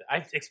nice job with it.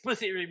 I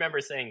explicitly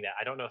remember saying that.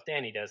 I don't know if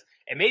Danny does,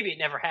 and maybe it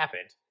never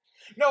happened.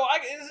 No,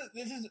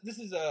 this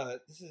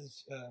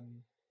is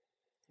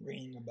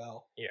ringing a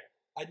bell. Yeah.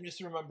 I'm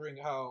just remembering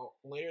how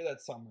later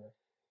that summer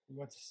we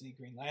went to see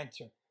Green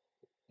Lantern,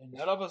 and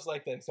none of us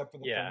liked that except for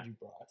the friend you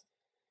brought.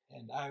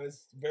 And I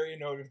was very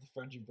annoyed with the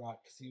friend you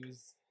brought because he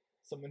was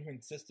someone who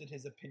insisted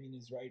his opinion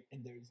is right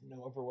and there's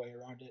no other way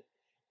around it.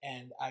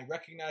 And I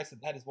recognize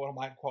that is one of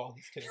my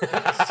qualities too. So.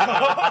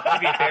 To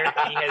be fair,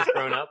 he has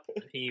grown up.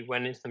 He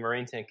went into the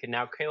Marines and can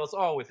now kill us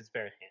all with his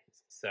bare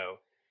hands. So,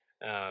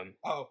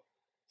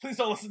 please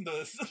don't listen to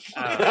this.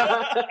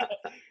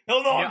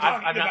 He'll know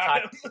I've not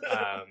talked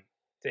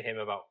to him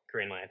about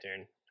Green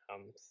Lantern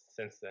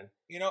since then.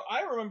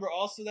 I remember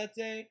also that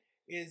day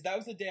that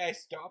was the day I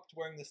stopped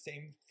wearing the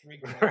same 3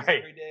 clothes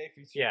every day,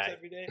 3 shirts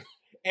every day.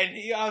 And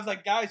I was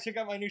like, guys, check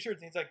out my new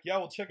shirts. And he's like, yeah,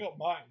 well, check out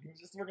mine. He was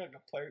just wearing like a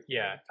player.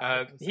 Yeah,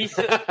 I think he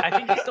still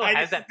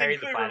has that Barry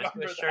the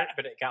Platypus shirt,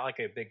 but it got like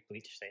a big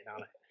bleach stain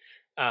on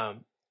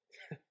it.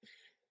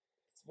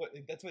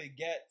 That's what he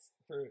gets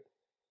for.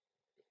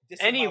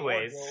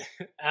 Anyways,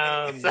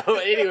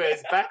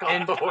 back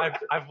on Thor.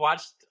 I've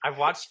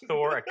watched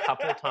Thor a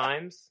couple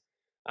times,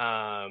 2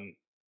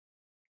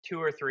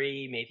 or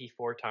 3, maybe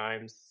 4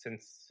 times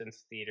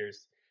since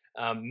theaters.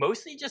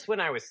 Mostly just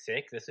when I was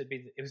sick.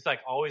 It was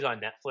like always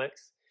on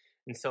Netflix,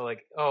 and so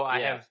like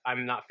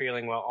I'm not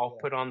feeling well. I'll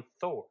put on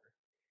Thor.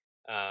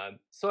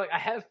 So like I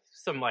have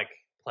some like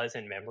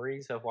pleasant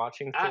memories of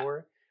watching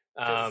Thor.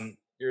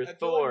 You're I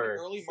Thor. Like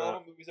the early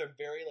Marvel movies are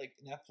very like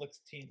Netflix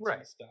teen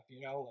stuff.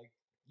 Like.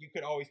 You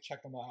could always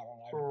check them out on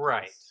iTunes.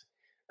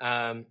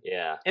 Right.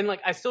 And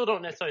like I still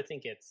don't necessarily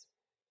think it's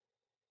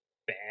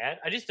bad.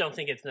 I just don't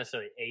think it's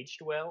necessarily aged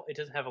well. It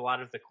doesn't have a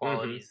lot of the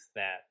qualities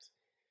that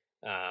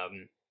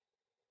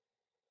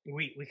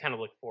we kind of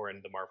look for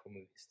in the Marvel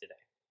movies today.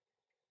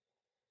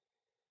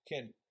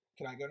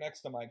 Can I go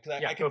next on mine?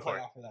 Because I can play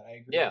off of that. I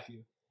agree with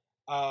you.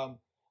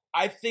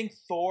 I think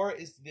Thor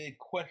is the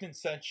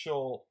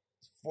quintessential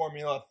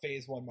formula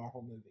Phase 1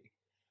 Marvel movie.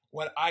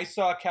 When I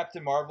saw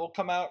Captain Marvel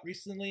come out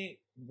recently,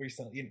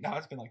 now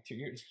it's been like 2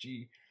 years,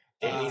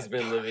 Danny's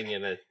been living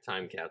in a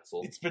time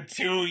capsule. It's been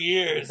 2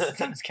 years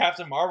since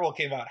Captain Marvel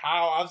came out.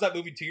 How's that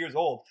movie 2 years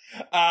old?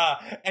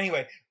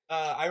 Anyway,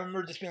 I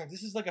remember just being like,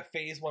 this is like a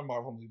Phase 1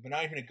 Marvel movie, but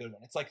not even a good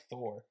one. It's like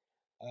Thor.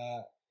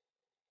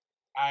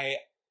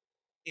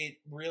 It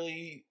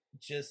really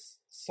just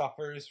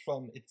suffers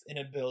from its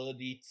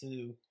inability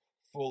to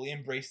fully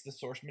embrace the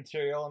source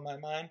material in my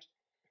mind.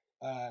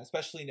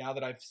 Especially now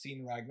that I've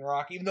seen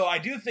Ragnarok. Even though I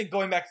do think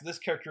going back to this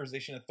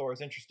characterization of Thor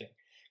is interesting.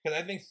 Because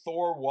I think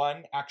Thor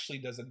 1 actually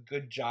does a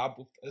good job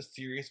with a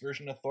serious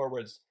version of Thor,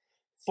 whereas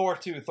Thor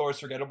 2, Thor's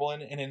forgettable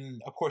in, and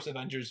in, of course,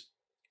 Avengers,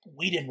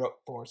 Whedon wrote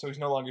Thor, so he's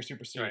no longer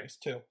super serious,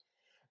 too.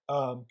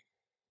 And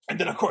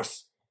then, of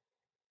course,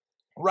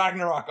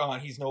 Ragnarok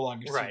on, he's no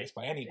longer serious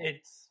by anyone.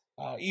 It's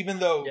even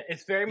though... Yeah,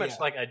 it's very much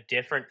like a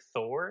different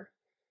Thor.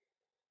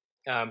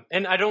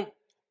 And I don't...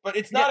 But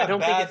it's not I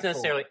don't think it's Thor.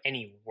 necessarily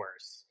any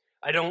worse.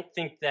 I don't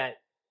think that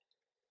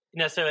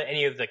necessarily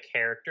any of the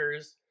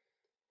characters...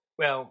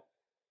 Well...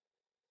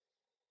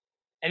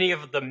 Any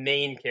of the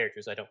main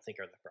characters, I don't think,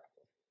 are the problem.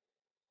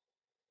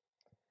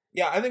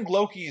 Yeah, I think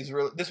Loki is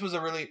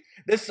really...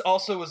 This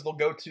also was the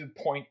go-to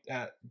point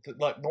the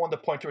one to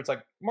point to. It's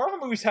like, Marvel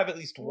movies have at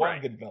least one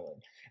good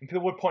villain. And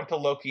people would point to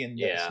Loki in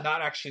this,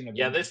 not actually in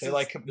the Avengers. This is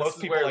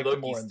where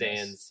Loki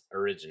stands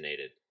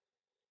originated.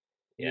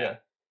 Yeah.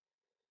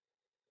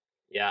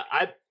 Yeah,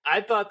 I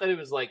thought that it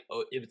was like,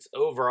 it's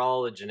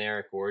overall a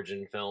generic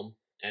origin film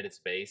at its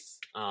base.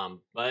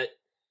 But...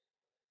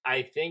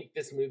 I think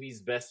this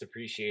movie's best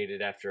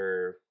appreciated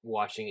after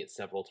watching it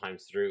several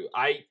times through.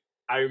 I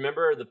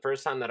remember the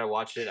first time that I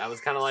watched it, I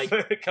was kind of like...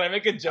 Can I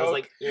make a joke? I was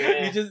like,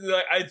 yeah.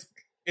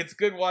 It's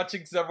good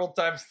watching several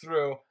times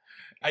through.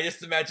 I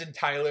just imagine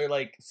Tyler,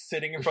 like,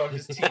 sitting in front of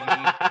his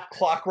TV,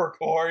 Clockwork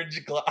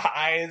Orange,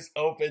 eyes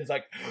opens,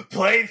 like,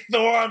 play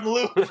Thor on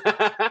loop!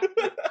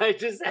 I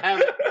just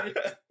have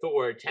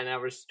Thor 10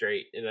 hours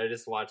straight, and I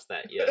just watched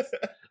that, yes.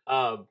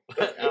 But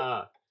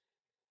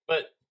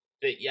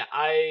yeah,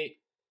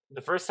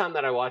 the first time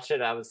that I watched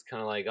it, I was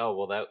kind of like, oh,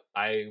 well,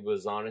 I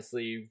was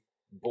honestly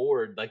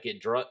bored. Like,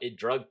 it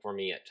drugged for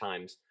me at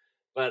times.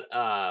 But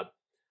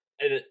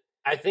and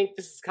I think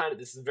this is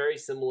very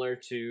similar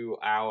to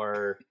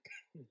our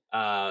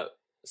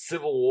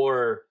Civil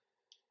War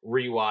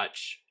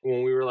rewatch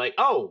when we were like,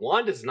 oh,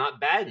 Wanda's not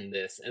bad in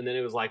this. And then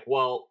it was like,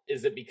 well,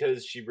 is it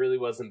because she really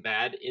wasn't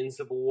bad in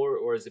Civil War,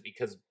 or is it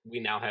because we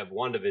now have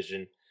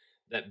WandaVision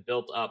that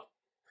built up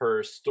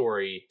her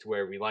story to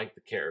where we like the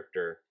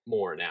character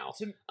more now?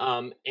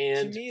 And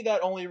to me,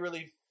 that only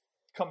really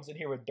comes in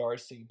here with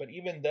Darcy. But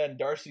even then,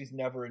 Darcy's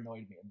never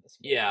annoyed me in this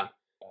movie. Yeah,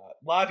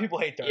 a lot of people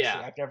hate Darcy.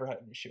 Yeah. I've never had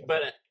an issue with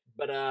her.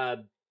 But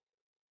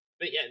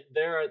yeah,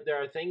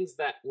 there are things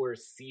that were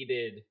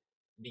seeded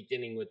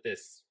beginning with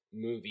this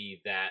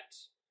movie that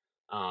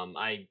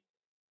I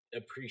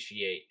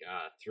appreciate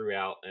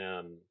throughout.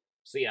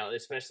 So yeah,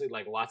 especially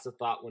like lots of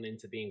thought went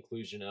into the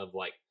inclusion of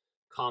like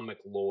comic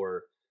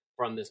lore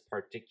from this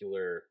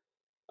particular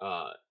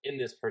in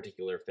this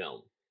particular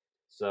film.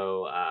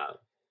 So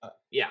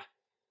yeah.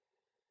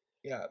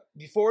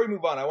 Before we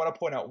move on, I want to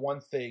point out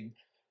one thing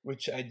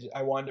which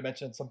I wanted to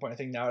mention at some point. I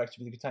think now would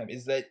actually be a good time.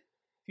 Is that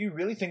if you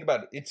really think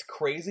about it, it's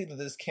crazy that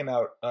this came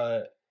out.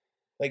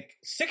 Like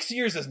 6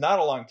 years is not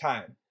a long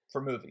time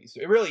for movies.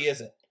 It really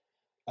isn't,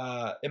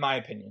 in my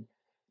opinion.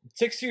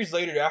 6 years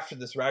later, after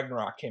this,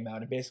 Ragnarok came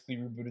out and basically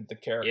rebooted the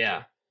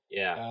character.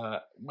 Yeah.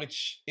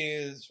 Which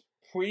is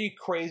pretty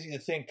crazy to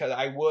think, because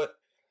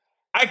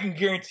I can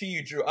guarantee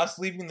you, Drew, us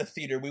leaving the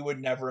theater, we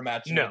would never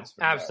imagine. No,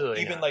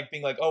 absolutely even not. like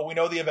being like, oh, we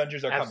know the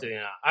Avengers are absolutely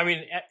coming. Not. I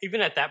mean, even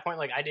at that point,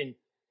 like I didn't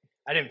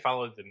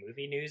follow the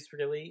movie news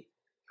really.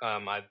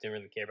 I didn't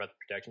really care about the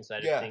production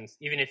side of things.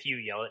 Even if you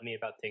yell at me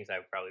about things, I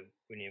probably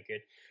wouldn't even care.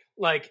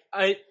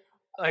 I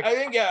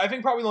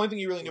think probably the only thing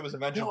you really knew was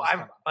Avengers. No,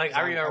 I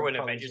remember when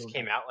Avengers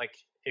came out. Like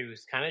it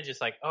was kind of just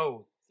like,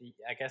 oh,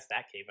 I guess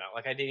that came out.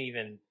 Like I didn't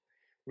even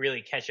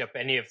really catch up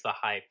any of the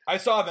hype. I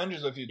saw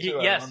Avengers with you too.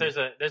 Yes, there's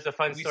a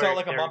fun story. We saw it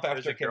like a month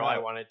after it came out. I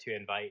wanted to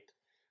invite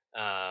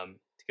to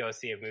go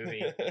see a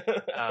movie, and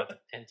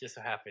it just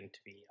so happened to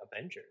be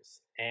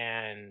Avengers.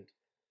 And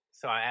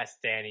so I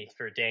asked Danny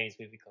for Danny's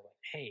movie club, like,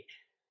 hey,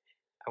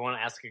 I want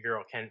to ask a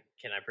girl, can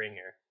I bring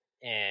her?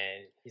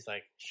 And he's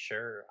like,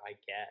 sure, I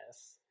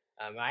guess.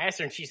 I asked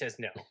her and she says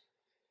no.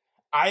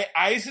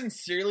 I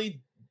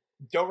sincerely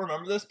don't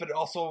remember this, but it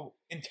also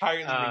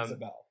entirely rings a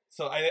bell.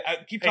 So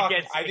I keep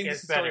talking. I think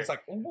this story is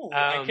like, ooh,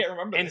 I can't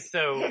remember. And this.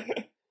 So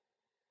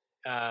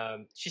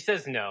she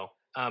says no,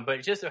 but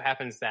it just so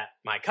happens that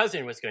my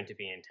cousin was going to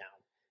be in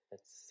town at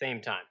the same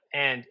time.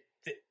 And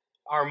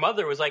our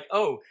mother was like,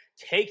 oh,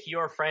 take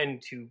your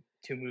friend to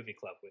movie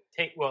club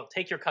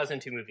take your cousin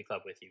to movie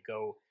club with you.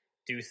 Go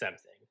do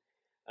something.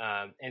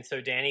 And so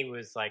Danny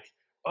was like,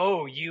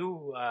 oh,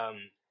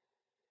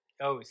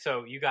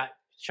 so you got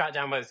shot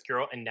down by this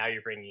girl and now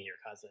you're bringing your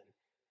cousin.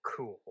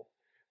 Cool.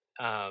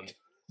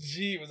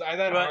 Gee, was I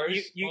that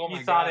harsh? You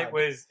thought God. It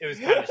was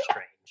kind of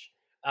strange.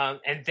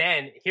 And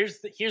then here's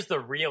the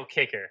real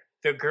kicker.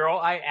 The girl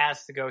I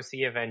asked to go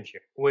see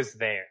Avenger was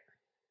there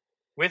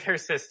with her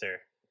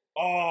sister.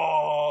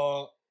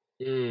 Oh,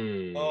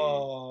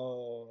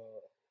 Mm.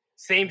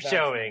 Same That's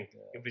showing. not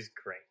good. It was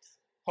great.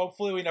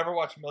 hopefully we never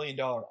watch $1 Million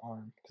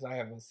Arm, because I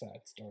have a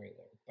sad story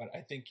there. But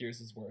I think yours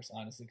is worse,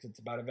 honestly, because it's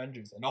about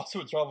Avengers, and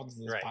also it's relevant to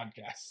this Right.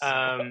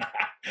 podcast.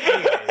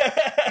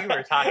 Anyways, we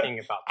were talking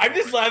about. I'm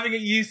just Thor. laughing at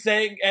you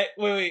saying,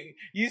 wait,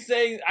 you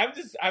saying,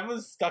 I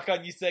was stuck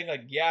on you saying,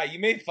 like, yeah, you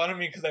made fun of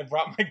me because I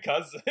brought my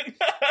cousin.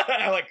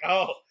 I'm like,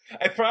 oh,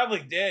 I probably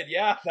did.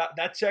 Yeah,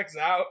 that checks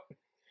out.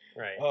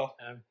 Right. Oh,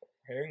 Um,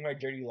 airing my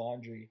dirty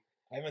laundry.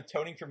 I'm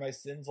atoning for my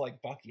sins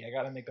like Bucky. I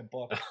gotta make a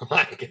book. Oh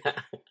my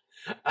god!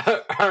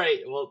 All right,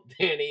 well,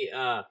 Danny,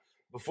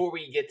 before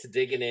we get to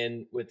digging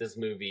in with this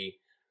movie,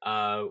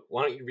 why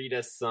don't you read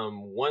us some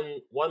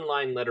one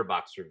line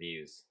letterbox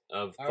reviews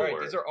of All Thor?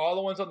 right, these are all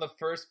the ones on the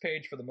first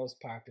page for the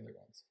most popular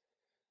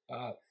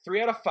ones.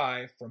 3 out of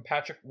 5 from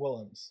Patrick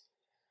Willems.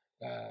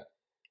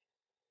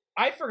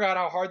 I forgot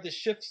how hard this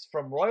shifts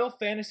from royal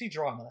fantasy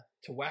drama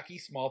to wacky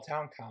small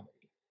town comedy.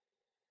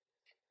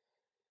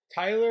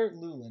 Tyler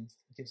Luland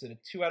gives it a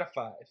 2 out of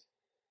 5.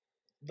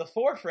 The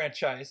Thor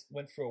franchise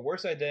went through a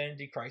worse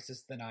identity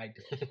crisis than I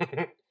did.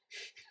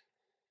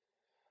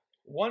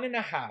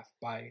 1.5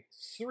 by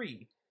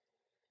 3.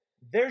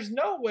 There's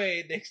no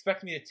way they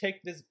expect me to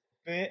take this.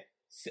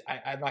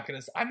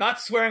 I'm not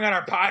swearing on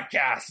our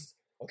podcast,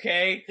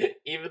 okay?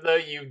 Even though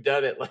you've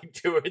done it like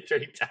 2 or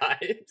 3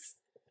 times.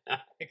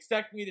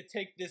 Expect me to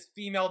take this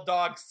female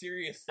dog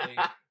seriously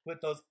with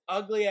those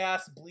ugly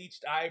ass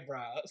bleached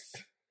eyebrows.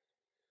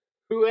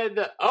 Who had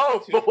the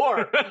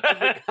Thor?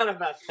 I forgot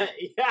about that.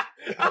 Yeah,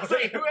 I was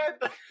like, who had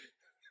the?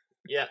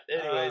 Yeah.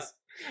 Anyways,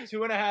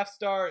 2.5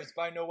 stars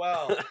by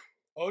Noel.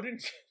 Odin.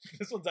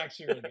 This one's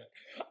actually really good.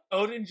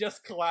 Odin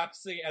just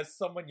collapsing as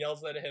someone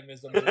yells at him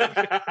is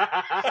amazing.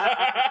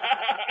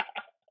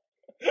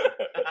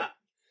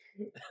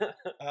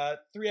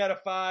 3 out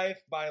of 5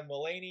 by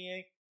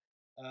Mulaney.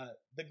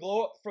 The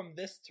glow up from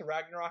this to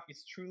Ragnarok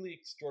is truly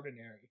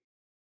extraordinary.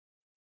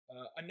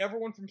 Another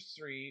one from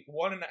Sri,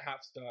 1.5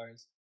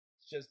 stars.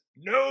 It's just,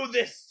 know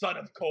this, son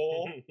of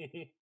coal.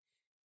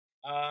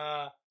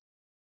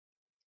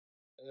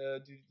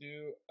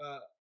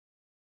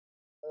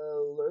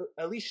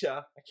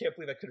 Alicia, I can't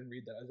believe I couldn't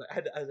read that.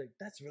 I was like,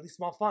 that's really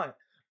small font.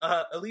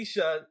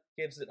 Alicia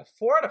gives it a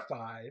 4 out of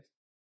 5,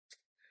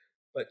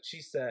 but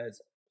she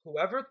says,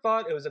 whoever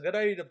thought it was a good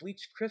idea to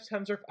bleach Chris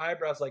Hemsworth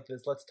eyebrows like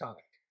this, let's talk.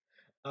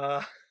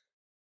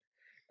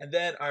 And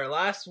then our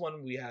last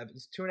one we have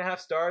is 2.5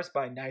 stars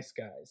by Nice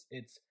Guys.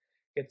 It's,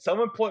 can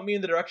someone point me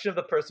in the direction of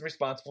the person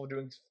responsible for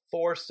doing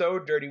Thor so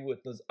dirty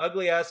with those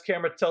ugly ass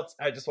camera tilts?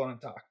 I just want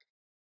to talk.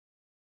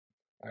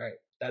 All right,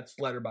 that's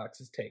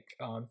Letterboxd's take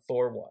on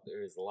Thor 1.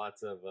 there's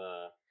lots of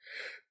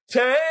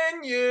 10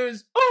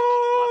 years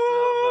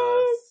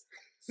lots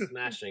of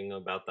smashing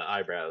about the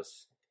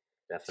eyebrows.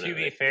 to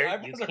Definitely. be fair,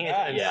 The you eyebrows are can't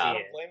bad. unsee Yeah. I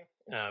don't it. blame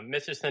him.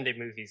 Mr. Sunday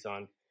Movies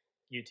on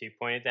YouTube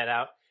pointed that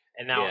out,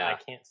 and now Yeah. I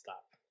can't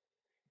stop.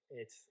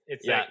 It's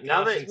Yeah. like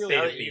Now that constant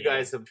state of you being.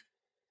 guys have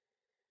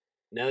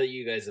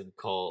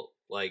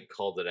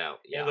called it out.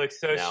 Yeah. It looks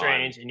so Now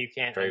strange, I'm and you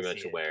can't very unsee much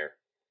it. aware.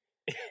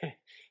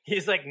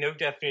 He's like no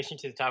definition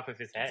to the top of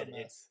his It's a head. mess.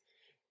 It's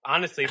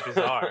honestly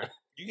bizarre.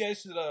 You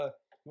guys should, you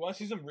want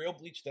to see some real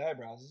bleached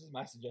eyebrows? This is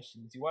my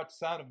suggestion. You watch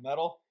Sound of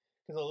Metal,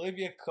 because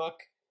Olivia Cook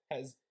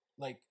has,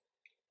 like,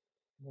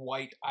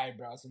 white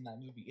eyebrows in that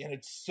movie, and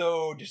it's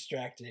so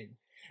distracting.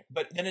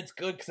 But then it's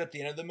good, because at the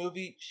end of the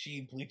movie,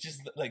 she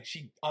bleaches,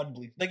 she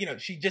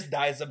unbleaches, she just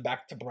dyes them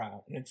back to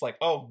brown, and it's like,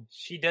 oh,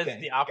 She does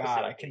thank the opposite. God,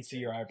 of I can see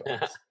bleaching. your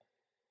eyebrows.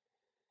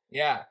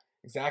 Yeah,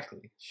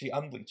 exactly. She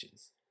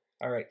unbleaches.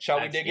 All right, shall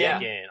we That's dig yeah.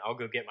 in? again. I'll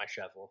go get my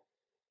shovel.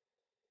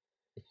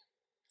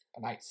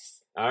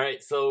 Nice. All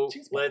right, so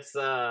Cheese let's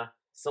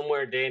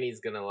somewhere Danny's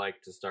gonna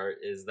like to start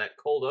is that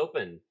cold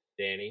open,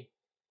 Danny.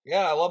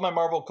 Yeah, I love my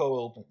Marvel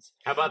co-opens.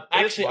 How about this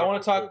Actually, I wanna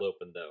Marvel talk- cold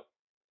open though?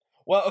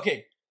 Well,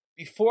 okay.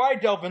 Before I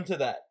delve into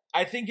that,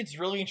 I think it's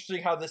really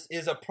interesting how this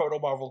is a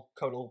proto-Marvel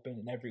code open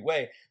in every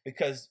way,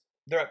 because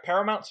they're at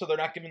Paramount, so they're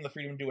not given the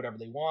freedom to do whatever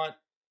they want.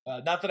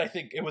 Not that I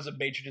think it was a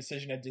major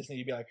decision at Disney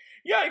to be like,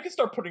 yeah, you can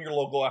start putting your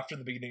logo after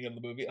the beginning of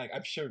the movie. Like,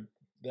 I'm sure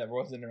that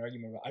wasn't an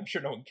argument about. I'm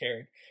sure no one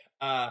cared.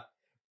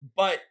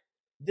 But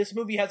this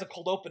movie has a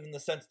cold open in the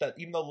sense that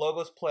even though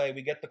logos play,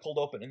 we get the cold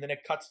open, and then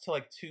it cuts to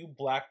like 2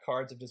 black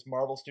cards of just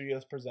Marvel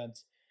Studios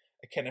presents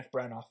a Kenneth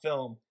Branagh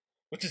film,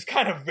 which is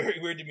kind of very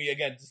weird to me,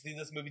 again, to see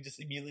this movie just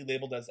immediately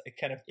labeled as a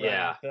Kenneth Branagh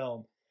Yeah.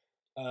 film.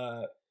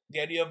 The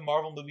idea of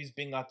Marvel movies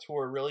being on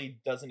tour really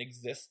doesn't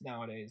exist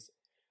nowadays.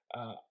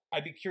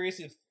 I'd be curious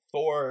if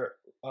Thor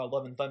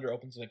Love and Thunder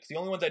opens with it, because the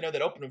only ones I know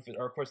that open with it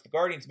are, of course, the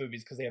Guardians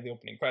movies, because they have the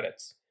opening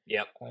credits.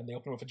 Yep. And they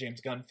open with a James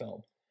Gunn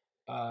film.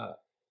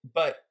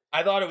 But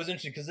I thought it was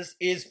interesting, because this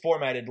is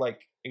formatted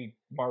like a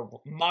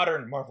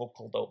modern Marvel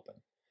cold open.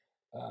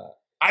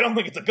 I don't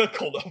think it's a good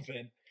cold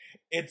open.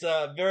 It's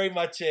very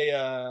much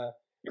a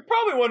you're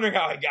probably wondering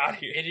how I got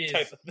here It is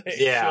type of thing.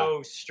 Yeah.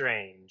 so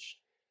strange.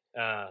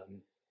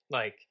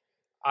 Like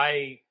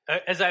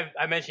as I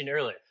mentioned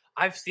earlier,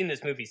 I've seen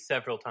this movie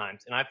several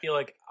times, and I feel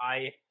like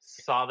I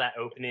saw that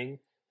opening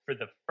for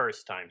the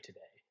first time today.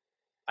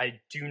 I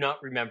do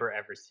not remember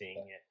ever seeing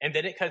it. And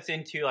then it cuts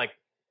into like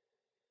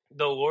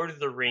the Lord of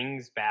the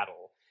Rings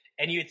battle,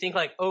 and you'd think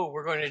like, oh,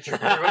 we're going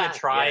to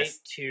try Yes.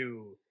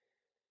 to,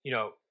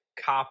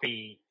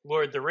 copy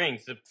Lord of the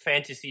Rings, the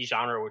fantasy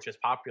genre, which was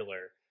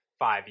popular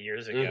 5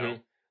 years ago,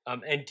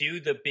 and do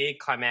the big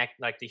climax,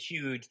 like the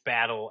huge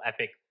battle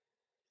epic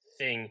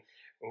thing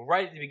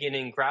right at the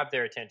beginning, grab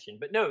their attention.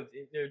 But no,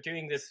 they're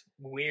doing this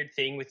weird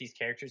thing with these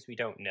characters we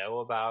don't know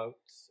about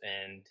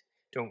and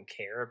don't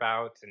care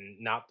about, and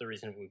not the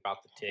reason we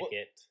bought the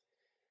ticket.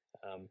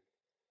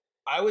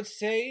 I would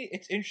say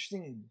it's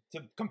interesting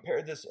to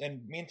compare this,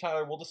 and me and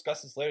Tyler will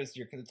discuss this later this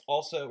year, because it's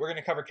also, we're going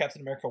to cover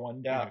Captain America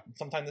 1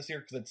 sometime this year,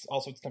 because it's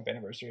also its 10th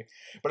anniversary.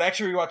 But I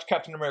actually rewatched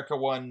Captain America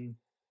 1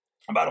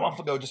 about a month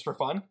ago just for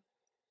fun,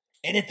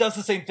 and it does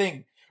the same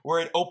thing, where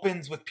it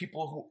opens with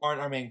people who aren't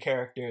our main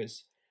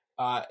characters,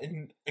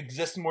 and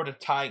exists more to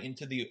tie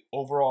into the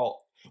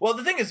overall... Well,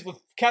 the thing is,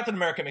 with Captain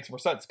America, it makes more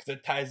sense, because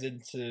it ties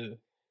into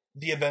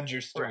the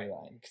Avengers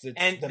storyline, because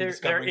it's and them there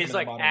discovering is from the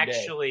like modern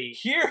actually day.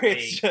 Here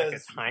it's like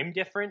just a time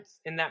difference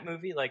in that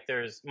movie. Like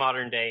there's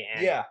modern day,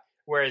 and yeah.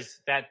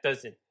 whereas that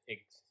doesn't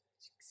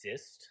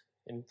exist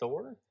in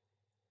Thor,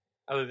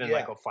 other than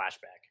like a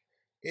flashback.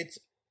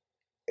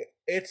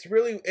 It's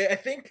really, I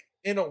think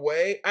in a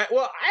way, I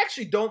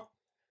actually don't.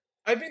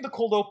 I think the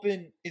cold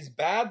open is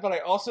bad, but I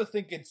also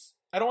think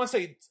I don't want to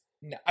say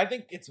I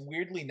think it's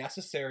weirdly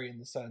necessary in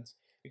the sense.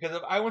 Because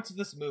if I went to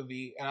this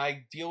movie and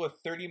I deal with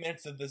 30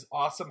 minutes of this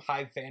awesome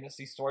high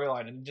fantasy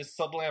storyline and just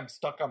suddenly I'm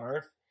stuck on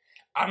Earth,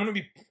 I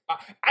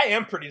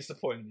am pretty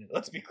disappointed in it.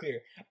 Let's be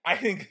clear. I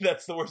think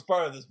that's the worst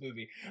part of this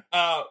movie.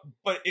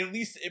 But at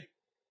least it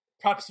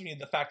props me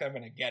the fact that I'm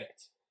going to get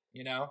it,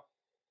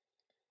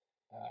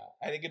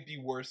 I think it'd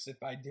be worse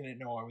if I didn't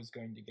know I was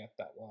going to get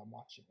that while I'm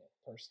watching it,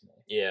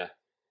 personally. Yeah.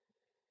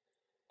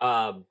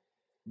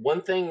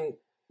 One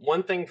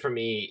thing for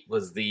me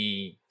was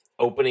the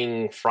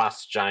opening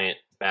Frost Giant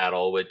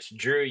battle, which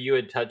Drew, you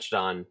had touched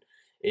on,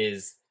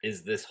 is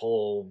this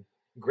whole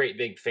great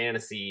big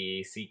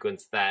fantasy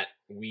sequence that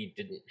we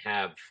didn't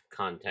have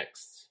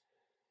context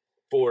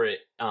for it.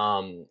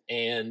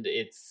 And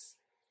it's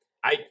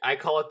I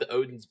call it the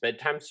Odin's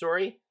bedtime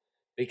story,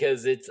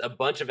 because it's a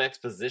bunch of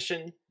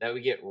exposition that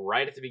we get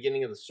right at the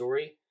beginning of the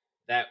story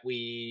that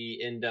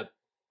we end up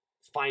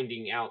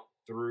finding out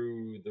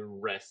through the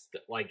rest.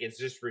 Like it's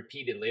just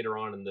repeated later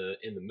on in the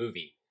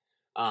movie.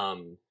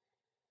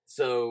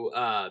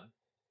 So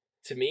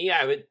to me,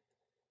 I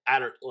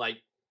don't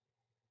like,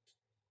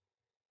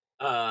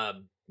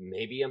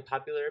 maybe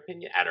unpopular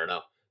opinion, I don't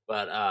know.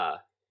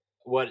 But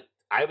what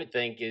I would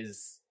think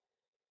is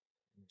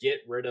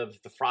get rid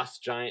of the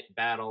Frost Giant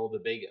battle, the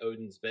big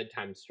Odin's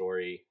bedtime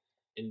story,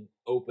 and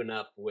open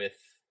up with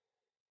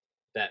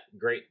that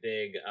great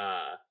big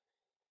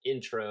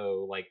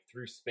intro, like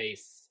through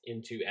space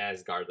into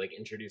Asgard, like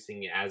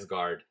introducing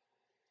Asgard,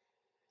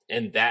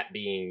 and that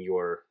being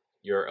your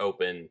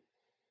open.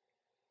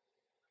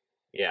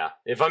 Yeah,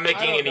 if I'm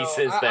making any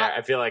sense there,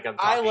 I feel like I'm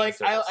talking in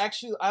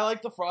circles. I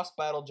like the Frost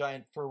Battle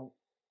Giant for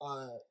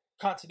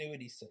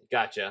continuity's sake.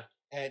 Gotcha.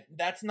 And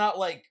that's not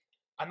like,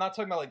 I'm not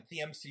talking about like the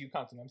MCU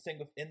continuity. I'm saying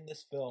within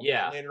this film,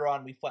 later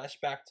on we flash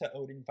back to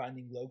Odin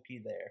finding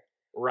Loki there.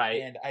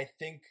 Right. And I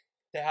think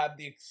to have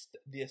the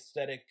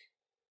aesthetic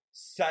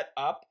set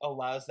up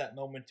allows that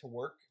moment to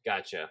work.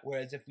 Gotcha.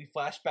 Whereas if we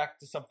flash back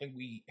to something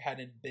we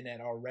hadn't been at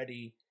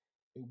already,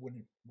 it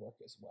wouldn't work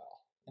as well.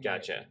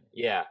 Gotcha.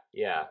 Yeah.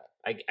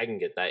 I can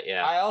get that.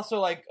 Yeah. I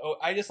also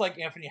I just like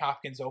Anthony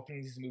Hopkins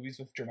opening these movies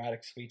with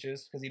dramatic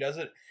speeches, because he does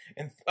it.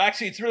 And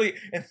actually, it's really,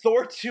 in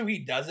Thor 2 he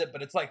does it,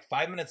 but it's like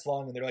 5 minutes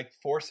long, and they're like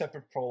 4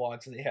 separate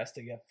prologues that he has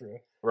to get through.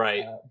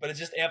 Right. But it's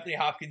just Anthony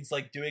Hopkins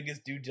like doing his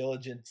due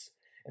diligence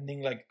and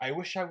being like, I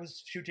wish I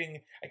was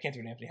shooting. I can't do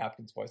an Anthony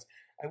Hopkins voice.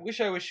 I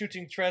wish I was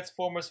shooting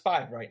Transformers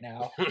 5 right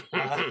now.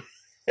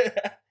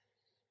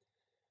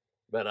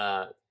 But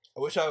I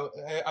wish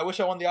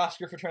I won the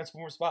Oscar for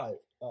Transformers 5.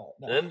 No.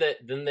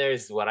 Then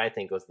there's what I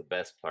think was the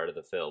best part of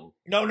the film.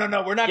 No,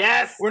 we're not.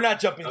 Yes! We're not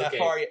jumping that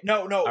far yet.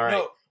 No.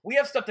 Right. We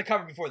have stuff to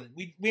cover before then.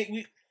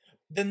 We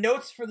the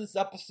notes for this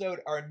episode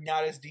are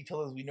not as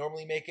detailed as we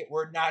normally make it.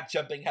 We're not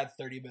jumping ahead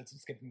 30 minutes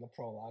and skipping the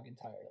prologue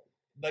entirely.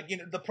 Like,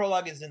 the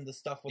prologue is in the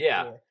stuff with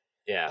Thor.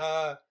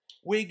 Yeah.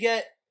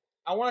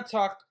 I want to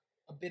talk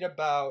a bit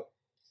about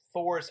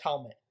Thor's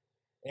helmet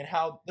and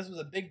how this was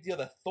a big deal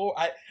that Thor...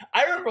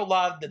 I remember a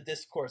lot of the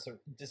discourse,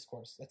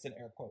 that's in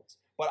air quotes,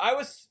 but I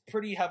was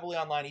pretty heavily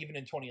online even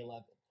in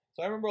 2011.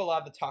 So I remember a lot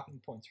of the talking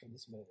points from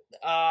this movie.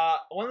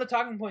 One of the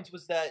talking points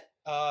was that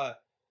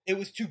it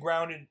was too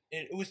grounded.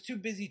 It was too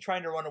busy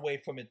trying to run away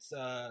from its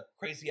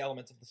crazy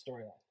elements of the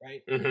storyline,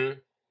 right? Mm-hmm.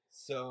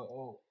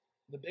 So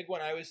the big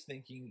one I was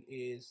thinking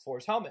is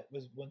Thor's helmet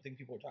was one thing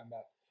people were talking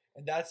about.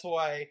 And that's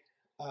why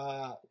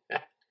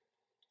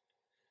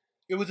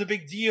it was a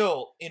big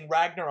deal in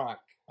Ragnarok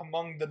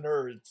among the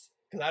nerds,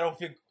 because I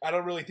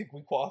don't really think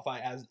we qualify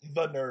as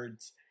the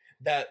nerds,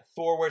 that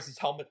Thor wears his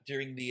helmet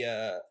during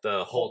the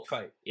Hulk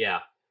fight. Yeah.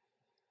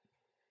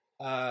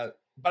 But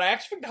I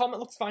actually think the helmet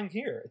looks fine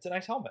here. It's a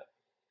nice helmet.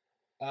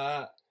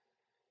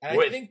 And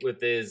with I think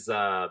with his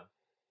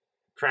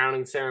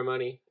crowning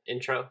ceremony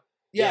intro.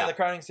 the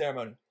crowning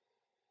ceremony.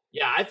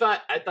 Yeah, I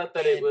thought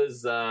that it And-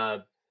 was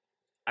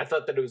I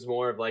thought that it was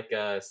more of like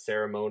a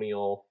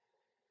ceremonial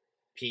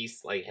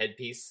piece, like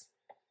headpiece,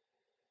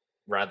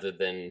 rather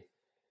than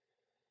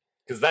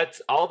because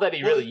that's all that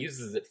he really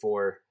uses it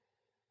for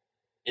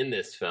in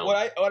this film.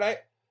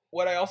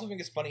 What I also think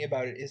is funny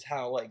about it is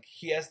how like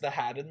he has the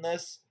hat in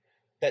this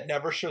that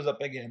never shows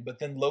up again, but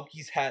then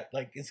Loki's hat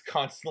like is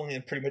constantly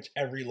in pretty much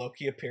every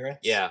Loki appearance.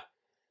 Yeah,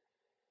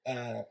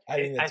 I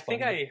think that's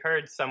think funny. I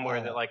heard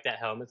somewhere that like that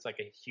helmet's like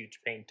a huge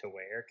pain to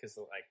wear because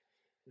like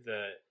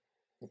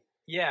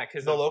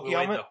because The the Loki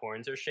way helmet? the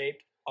horns are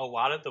shaped, a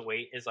lot of the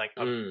weight is like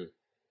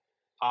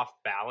off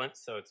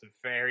balance, so it's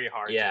very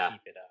hard to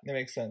keep it up. That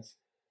makes sense.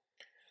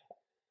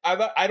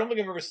 I don't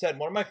think I've ever said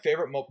one of my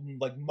favorite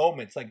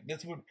moments. Like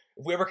this would,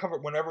 if we ever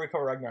whenever we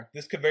cover Ragnarok,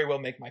 this could very well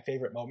make my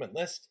favorite moment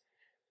list.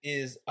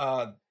 Is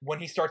when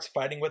he starts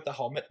fighting with the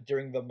helmet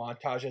during the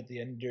montage at the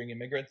end during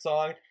Immigrant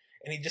Song,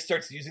 and he just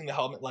starts using the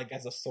helmet like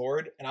as a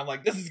sword, and I'm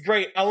like, this is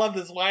great. I love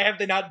this. Why have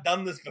they not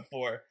done this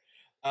before?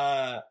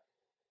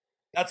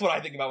 That's what I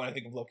think about when I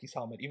think of Loki's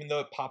helmet, even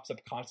though it pops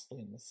up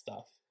constantly in this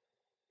stuff.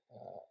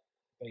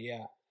 But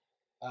yeah,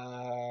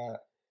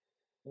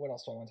 what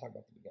else do I want to talk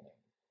about at the beginning?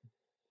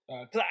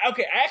 I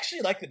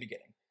actually like the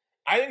beginning.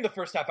 I think the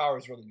first half hour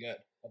is really good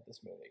of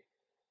this movie.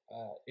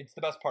 It's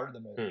the best part of the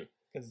movie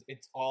because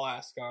it's all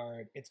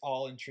Asgard. It's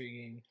all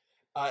intriguing.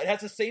 It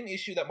has the same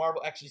issue that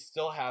Marvel actually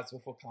still has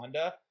with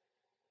Wakanda,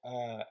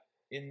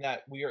 in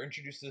that we are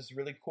introduced to this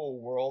really cool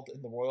world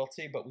in the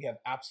royalty, but we have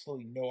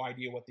absolutely no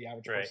idea what the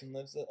average person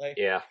lives like.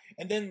 Yeah.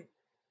 And then,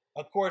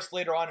 of course,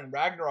 later on in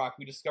Ragnarok,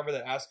 we discover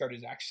that Asgard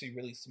is actually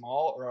really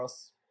small, or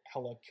else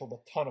Hela killed a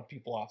ton of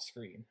people off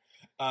screen.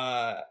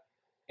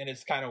 And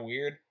it's kind of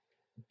weird,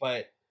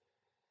 but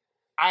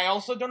I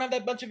also don't have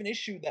that much of an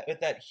issue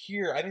with that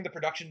here. I think the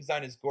production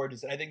design is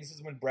gorgeous, and I think this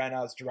is when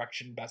Branagh's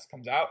direction best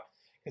comes out,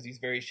 because he's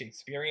very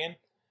Shakespearean.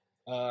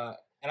 And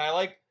I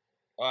like,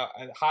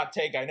 a hot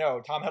take, I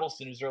know, Tom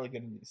Hiddleston is really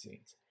good in these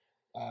scenes.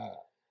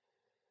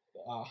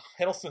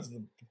 Hiddleston's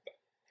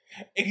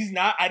he's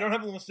not, I don't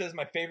have him listed as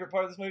my favorite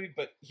part of this movie,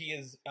 but he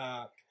is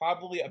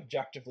probably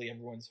objectively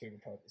everyone's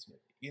favorite part of this movie.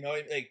 You know,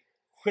 like,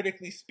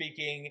 critically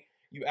speaking,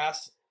 you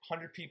ask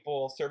 100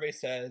 people, survey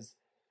says,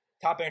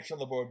 top answer on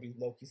the board would be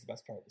Loki's the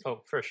best part of this movie.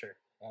 Oh, for sure.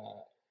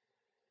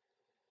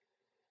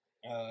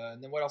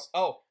 And then what else?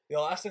 Oh, the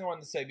last thing I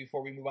wanted to say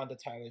before we move on to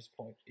Tyler's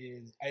point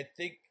is I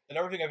think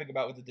another thing I think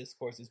about with the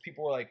discourse is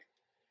people were like,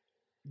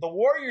 the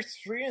Warriors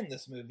 3 in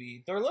this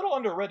movie, they're a little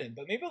underwritten,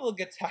 but maybe they'll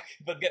get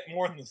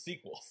more in the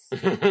sequels.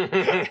 But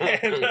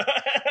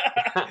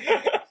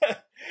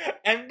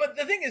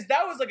the thing is,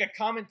 that was like a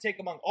common take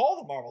among all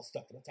the Marvel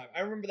stuff at the time.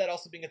 I remember that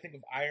also being a thing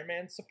with Iron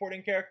Man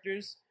supporting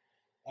characters,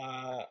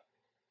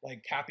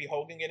 like Happy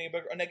Hogan getting a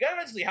big, and again,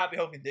 eventually Happy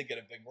Hogan did get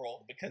a big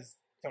role because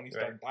Tony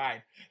Stark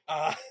died.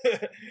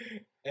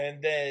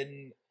 And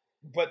then,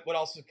 but what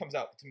also comes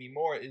out to me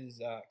more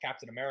is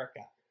Captain America.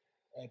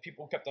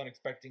 People kept on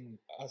expecting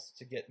us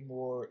to get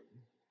more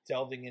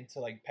delving into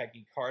like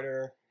Peggy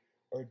Carter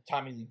or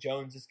Tommy Lee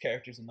Jones's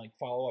characters and like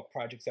follow-up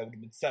projects that would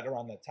have been set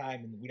around that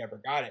time, and we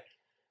never got it.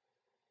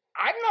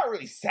 I'm not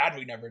really sad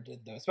we never did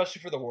though,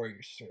 especially for the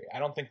Warriors 3. I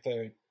don't think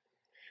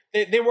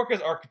they work as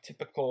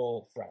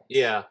archetypical friends.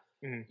 Yeah.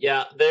 Mm-hmm.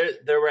 Yeah,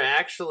 there were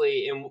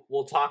actually, and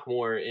we'll talk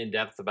more in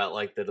depth about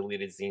like the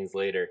deleted scenes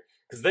later,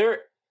 because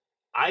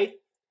I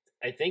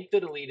think the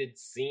deleted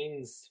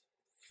scenes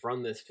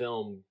from this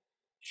film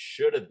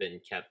should have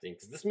been kept in,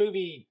 because this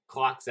movie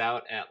clocks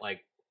out at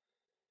like,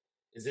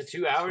 is it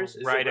 2 hours?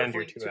 Is right it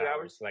under 2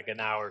 hours, like an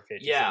hour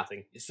 50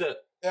 something. So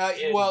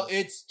well,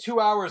 it's 2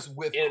 hours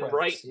with and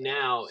credits.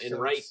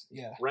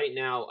 right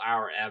now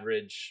our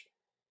average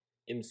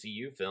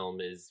MCU film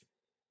is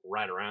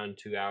right around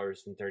 2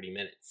 hours and 30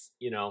 minutes,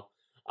 you know?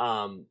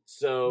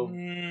 So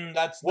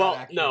that's well,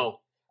 not accurate.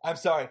 no, I'm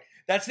sorry.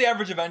 That's the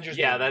average Avengers.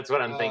 yeah, movie. that's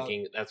what I'm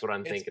thinking. That's what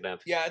I'm thinking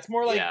of. Yeah, it's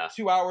more like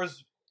 2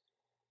 hours.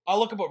 I'll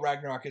look up what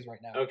Ragnarok is right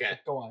now. Okay.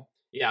 Go on.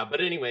 Yeah,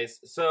 but anyways,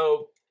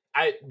 so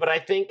I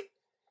think,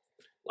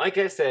 like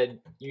I said,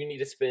 you need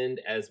to spend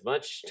as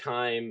much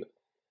time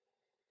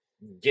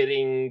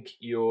doing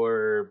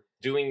your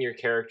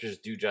characters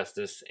due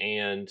justice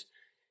and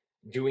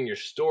doing your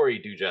story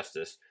due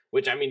justice.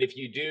 Which, I mean, if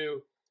you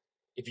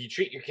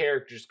treat your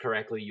characters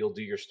correctly, you'll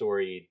do your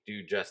story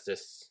due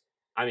justice.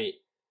 I mean,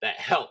 that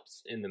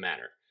helps in the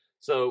matter.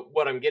 So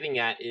what I'm getting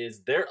at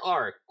is there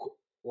are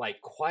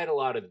like quite a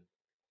lot of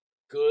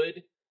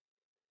good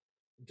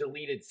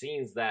deleted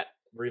scenes that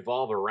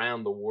revolve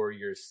around the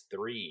Warriors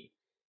 3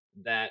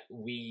 that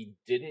we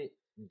didn't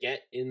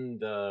get in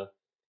the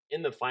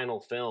final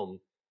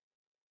film,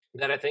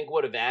 that I think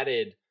would have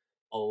added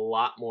a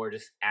lot more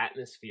just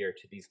atmosphere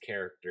to these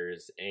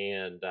characters,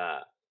 and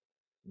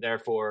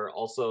therefore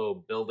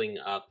also building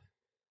up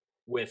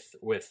with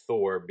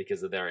Thor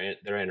because of their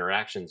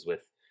interactions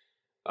with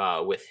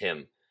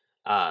him.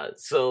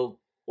 So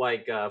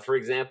like for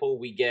example,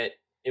 we get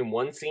in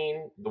one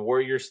scene the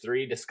Warriors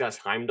 3 discuss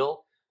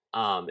Heimdall.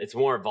 It's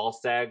more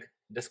Volstagg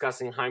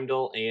discussing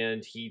Heimdall,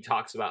 and he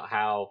talks about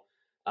how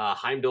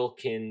Heimdall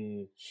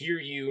can hear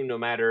you no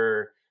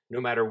matter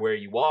where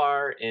you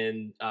are,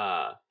 and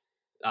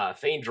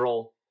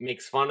Faendrel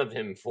makes fun of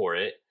him for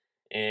it,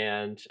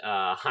 and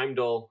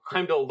Heimdall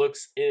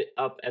looks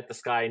up at the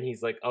sky, and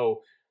he's like,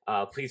 "Oh,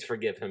 please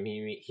forgive him.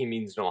 He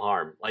means no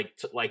harm."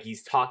 Like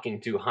he's talking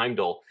to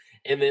Heimdall,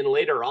 and then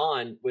later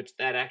on, which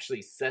that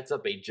actually sets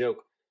up a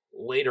joke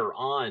later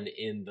on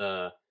in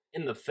the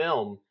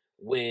film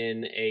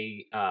when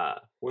the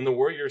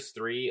Warriors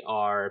 3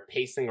 are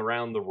pacing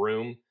around the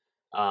room,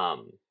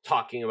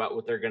 talking about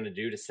what they're going to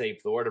do to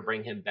save Thor to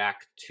bring him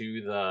back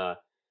to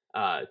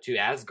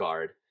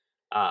Asgard.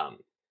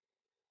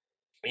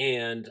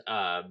 And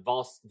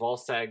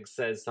Volstagg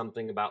says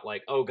something about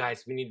like, "Oh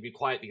guys, we need to be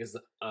quiet because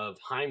of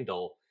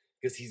Heimdall,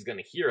 because he's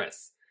gonna hear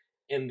us."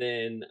 And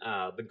then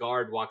the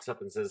guard walks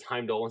up and says,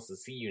 "Heimdall wants to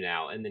see you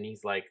now." And then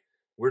he's like,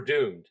 "We're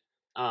doomed."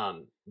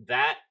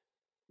 That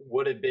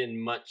would have been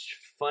much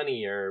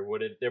funnier.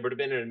 There would have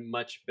been a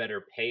much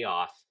better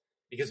payoff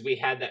because we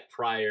had that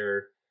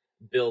prior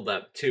build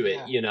up to it,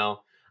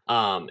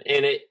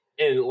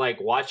 and like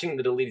watching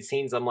the deleted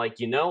scenes, I'm like,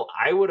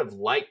 I would have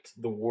liked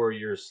the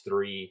Warriors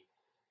 3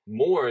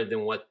 more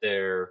than what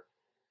there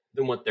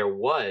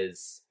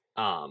was.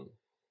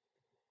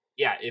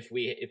 If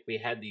we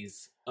had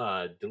these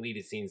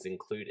deleted scenes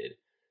included.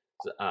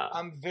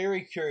 I'm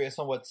very curious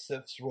on what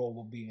Sif's role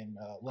will be in.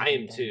 I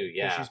am too.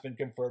 Yeah, she's been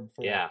confirmed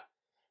for. Yeah,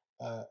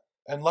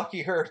 and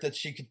lucky her that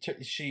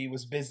she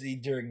was busy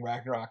during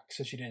Ragnarok,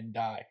 so she didn't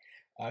die.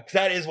 Because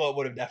that is what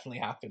would have definitely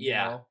happened.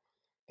 Yeah,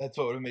 that's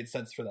what would have made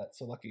sense for that.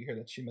 So lucky her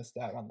that she missed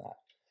out on that.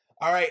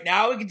 All right,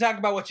 now we can talk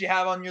about what you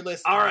have on your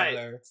list. All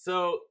right,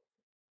 so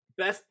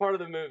best part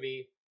of the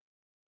movie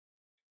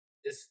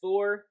is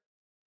Thor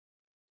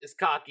is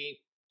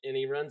cocky and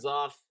he runs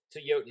off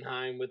to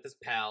Jotunheim with his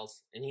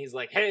pals, and he's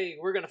like, "Hey,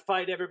 we're gonna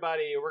fight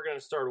everybody, or we're gonna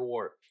start a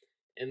war."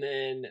 And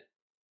then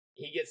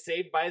he gets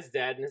saved by his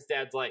dad, and his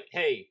dad's like,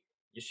 "Hey,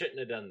 you shouldn't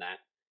have done that."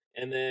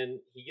 And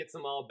then he gets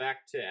them all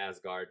back to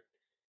Asgard,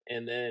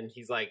 and then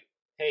he's like,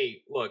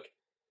 "Hey, look,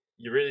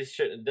 you really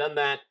shouldn't have done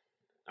that.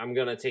 I'm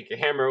gonna take your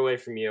hammer away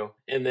from you."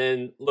 And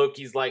then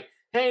Loki's like,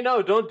 "Hey,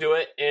 no, don't do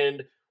it."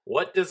 And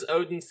what does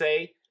Odin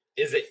say?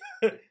 Is it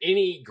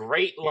any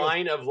great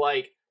line of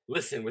like,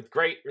 "Listen, with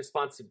great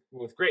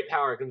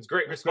power comes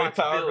great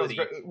responsibility"?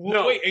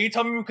 No. Wait, are you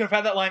telling me we could have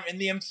had that line in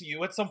the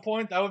MCU at some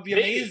point? That would be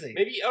amazing.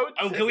 Maybe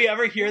Odin. Can we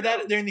ever hear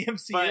that during the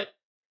MCU?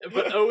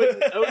 But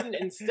Odin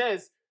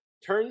instead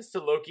turns to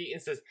Loki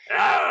and says,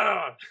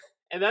 "Ah!"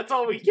 And that's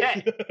all we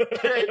get.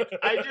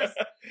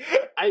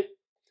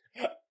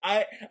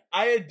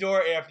 I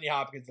adore Anthony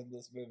Hopkins in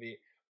this movie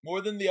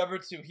more than the other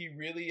two. He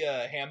really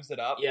hams it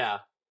up. Yeah.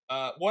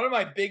 One of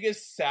my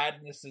biggest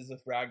sadnesses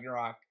of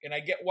Ragnarok, and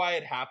I get why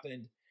it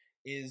happened,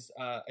 is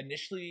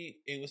initially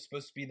it was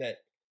supposed to be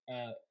that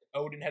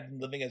Odin had been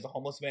living as a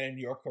homeless man in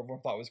New York, who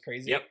everyone thought was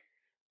crazy. Yep.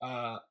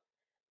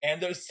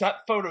 And there's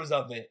set photos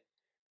of it,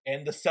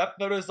 and the set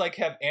photos like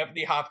have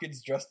Anthony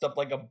Hopkins dressed up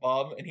like a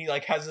bum, and he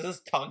like has his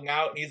tongue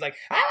out, and he's like,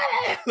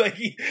 "Ah!" Like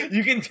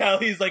you can tell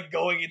he's like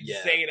going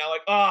insane. Yeah. I'm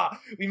like,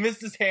 we missed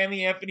this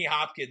hammy Anthony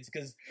Hopkins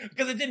because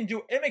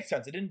it makes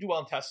sense. It didn't do well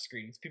in test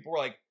screenings. People were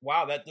like,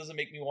 "Wow, that doesn't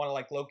make me want to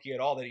like Loki at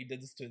all." That he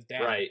did this to his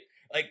dad. Right.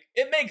 Like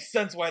it makes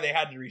sense why they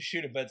had to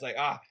reshoot it, but it's like,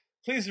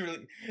 please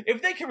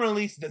if they can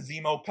release the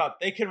Zemo cut,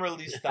 they can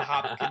release the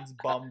Hopkins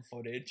bum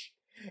footage.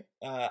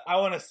 I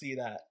want to see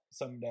that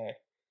someday.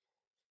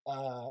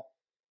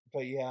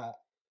 But yeah,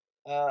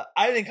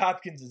 I think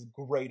Hopkins is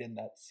great in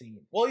that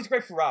scene. Well, he's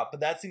great throughout, but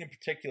that scene in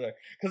particular,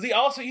 because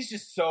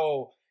he's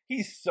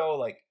so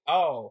like,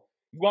 "Oh,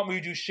 you want me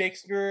to do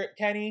Shakespeare,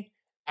 Kenny?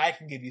 I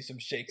can give you some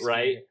Shakespeare."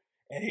 Right.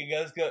 And he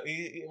goes,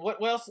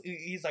 what else?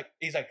 He's like,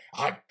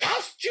 "I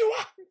cast you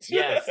out."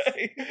 Yes.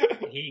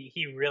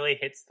 he really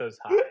hits those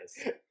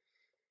highs.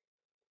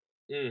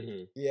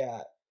 Mm-hmm.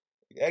 Yeah.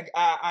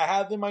 I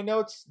have in my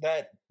notes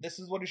that this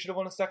is what he should have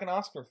won a second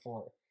Oscar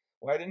for.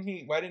 Why didn't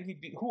he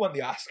be? Who won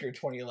the Oscar in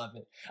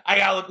 2011? I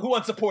gotta look. Who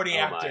won supporting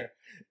actor?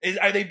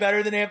 Are they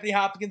better than Anthony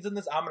Hopkins in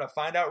this? I'm gonna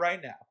find out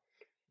right now.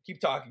 Keep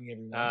talking,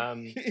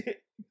 everyone.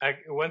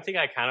 One thing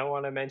I kind of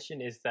want to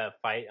mention is the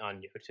fight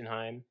on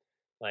Jotunheim.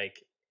 Like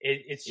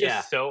it's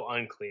just so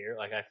unclear.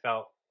 Like I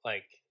felt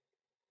like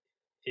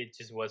it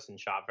just wasn't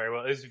shot very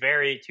well. It was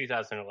very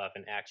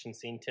 2011 action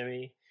scene to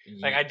me.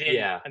 Like I did.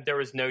 Yeah. There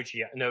was no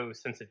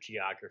sense of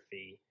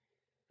geography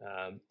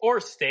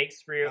or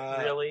stakes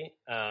really.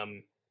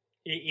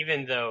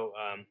 Even though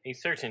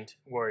Insurgent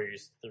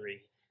Warriors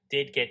 3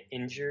 did get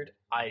injured,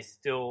 I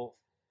still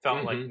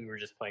felt like we were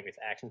just playing with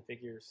action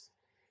figures,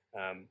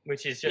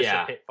 which is just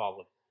a pitfall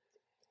of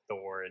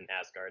Thor and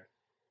Asgard.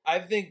 I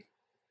think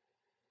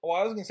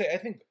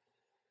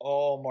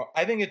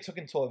it took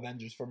until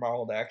Avengers for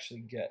Marvel to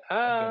actually get a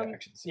good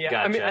action scene. Yeah,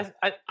 gotcha.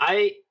 I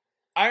mean,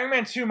 Iron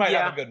Man 2 might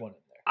have a good one in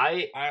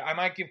there. I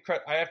might give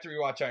credit. I have to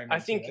rewatch Iron Man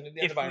 2. I think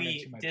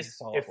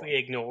if we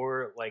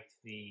ignore like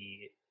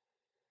the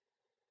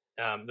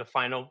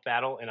final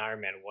battle in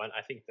Iron Man 1,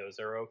 I think those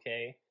are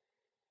okay.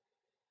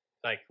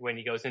 Like when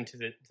he goes into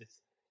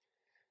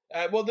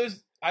Well,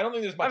 I don't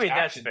think there's much I mean,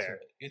 that's action to fair.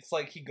 it. It's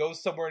like he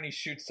goes somewhere and he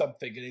shoots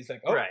something, and he's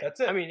like, "Oh, right. that's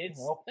it." I mean, it's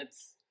Well,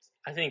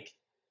 I think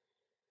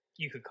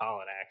you could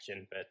call it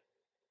action, but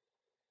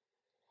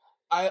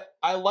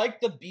I like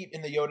the beat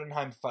in the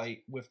Jotunheim fight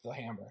with the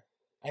hammer.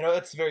 I know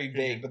that's very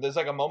vague, but there's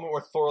like a moment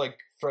where Thor like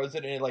throws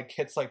it and it like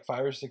hits like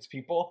 5 or 6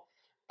 people.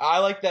 I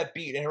like that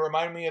beat, and it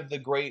reminded me of the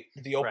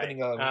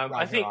opening of Ragnarok.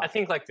 I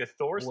think like the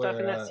Thor stuff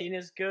in that scene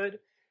is good,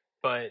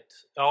 but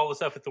all the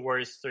stuff with the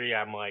Warriors 3,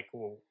 I'm like,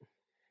 well,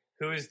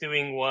 who's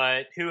doing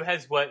what? Who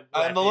has what?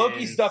 And the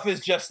Loki stuff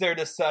is just there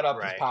to set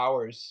up his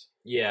powers.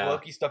 Yeah. The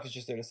Loki stuff is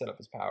just there to set up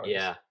his powers.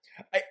 Yeah.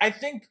 I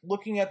think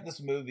looking at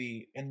this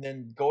movie and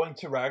then going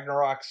to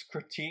Ragnarok's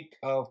critique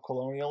of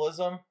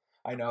colonialism,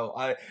 I know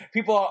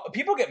people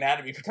get mad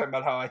at me for talking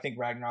about how I think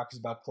Ragnarok is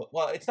about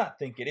it's not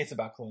it's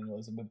about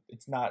colonialism, but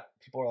it's not.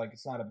 People are like,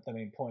 it's not the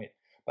main point.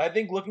 But I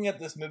think looking at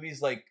this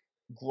movie's like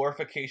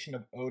glorification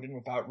of Odin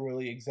without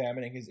really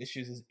examining his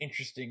issues is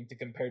interesting to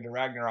compare to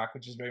Ragnarok,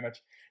 which is very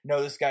much,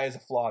 no, this guy is a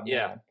flawed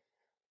man.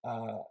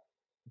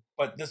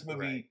 But this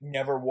movie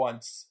never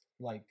once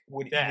like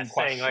would even question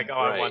saying like, oh,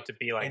 I want to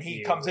be like, and he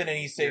you, comes in and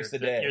he saves the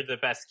day. You're the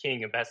best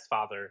king and best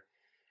father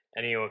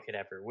anyone could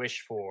ever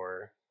wish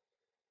for.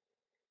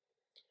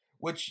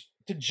 Which,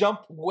 to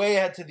jump way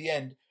ahead to the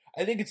end,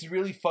 I think it's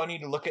really funny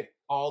to look at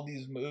all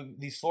these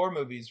Thor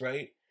movies,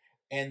 right?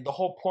 And the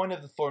whole point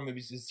of the Thor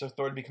movies is for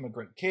Thor to become a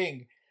great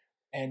king,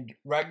 and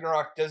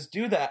Ragnarok does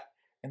do that.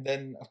 And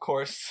then, of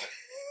course,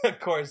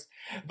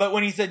 but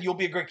when he said you'll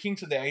be a great king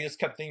someday, I just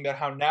kept thinking about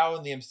how now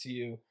in the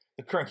MCU,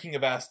 the current king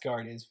of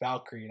Asgard is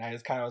Valkyrie, and I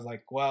just kind of was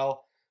like,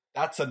 well,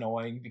 that's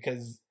annoying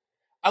because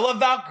I love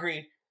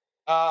Valkyrie,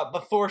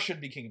 but Thor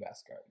should be king of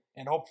Asgard,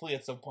 and hopefully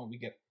at some point we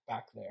get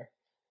back there.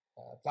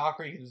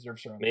 Valkyrie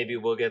deserves her own. Maybe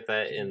we'll get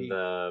that in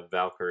the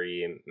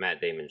Valkyrie and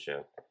Matt Damon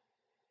show.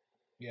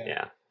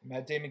 Yeah.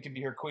 Matt Damon can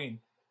be her queen.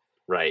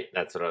 Right,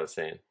 that's what I was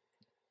saying.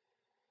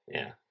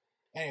 Yeah.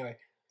 Anyway,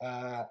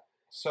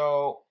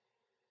 so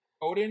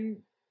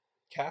Odin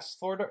casts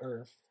Thor to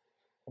Earth,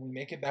 and we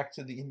make it back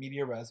to the in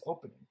media res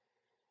opening,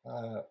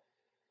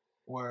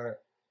 where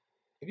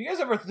if you guys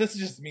ever, this is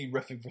just me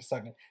riffing for a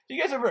second. If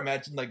you guys ever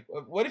imagine, like,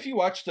 what if you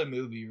watched a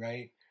movie,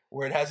 right,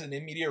 where it has an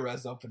in media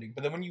res opening,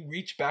 but then when you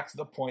reach back to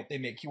the point, they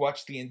make you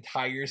watch the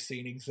entire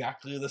scene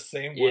exactly the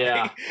same way.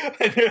 Yeah.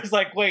 And it was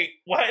like, wait,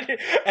 what? And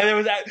there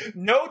was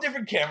no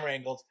different camera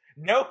angles,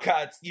 no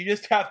cuts. You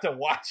just have to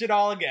watch it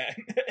all again.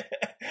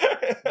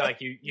 Like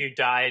you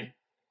died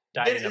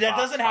in a that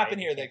boss doesn't happen fight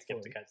here. and That's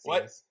skip the cutscenes.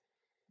 What?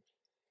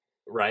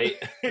 Right?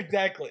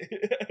 Exactly.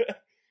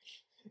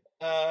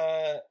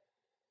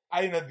 I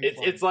think that'd be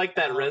fun. It's like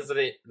that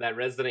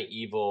Resident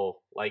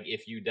Evil, like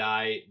if you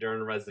die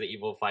during a Resident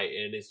Evil fight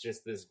and it's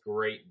just this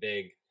great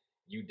big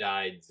you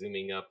died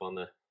zooming up on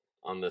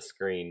the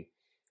screen,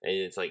 and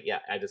it's like, yeah,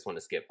 I just want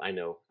to skip. I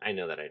know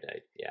that I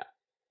died. Yeah.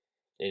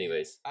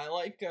 Anyways, I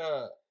like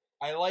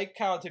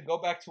how, to go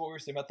back to what we were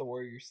saying about the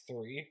Warriors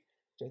 3,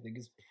 which I think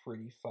is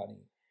pretty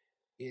funny,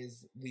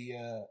 is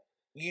the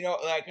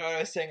like I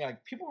was saying,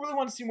 like, people really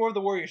want to see more of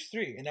the Warriors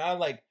 3, and now I'm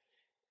like,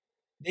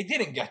 they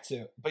didn't get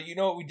to. But you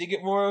know what we did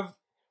get more of?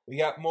 We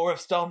got more of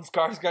Stellan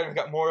Skarsgård, and we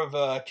got more of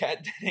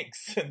Kat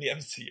Dennings in the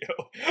MCU.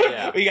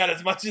 Yeah. We got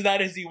as much of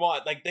that as you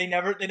want. Like, they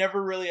never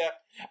really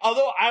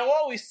although I will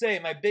always say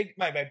my big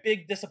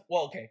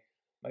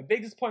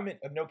disappointment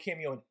of no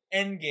cameo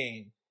in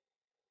Endgame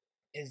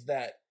is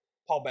that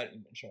Paul Bettany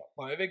didn't show up.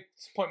 My big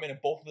disappointment in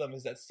both of them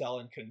is that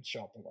Stellan couldn't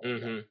show up in one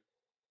of them.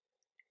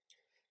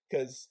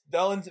 Because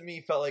Stellan to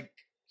me felt like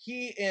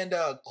he and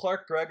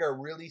Clark Gregg are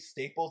really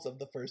staples of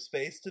the first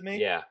phase to me.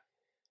 yeah.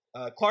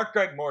 Clark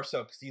Gregg more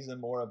so because he's in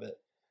more of it.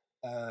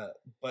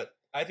 But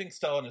I think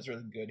Stellan is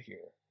really good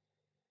here.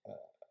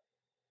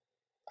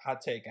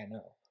 Hot take, I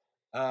know.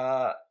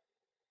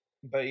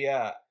 But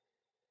yeah.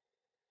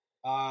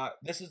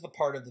 This is the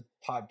part of the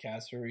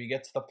podcast where we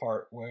get to the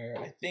part where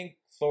I think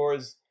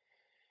Thor's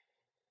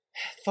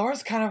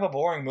kind of a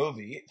boring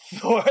movie.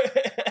 Thor.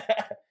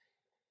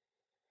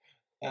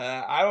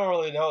 I don't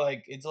really know.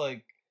 Like, it's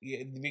like,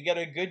 we get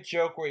a good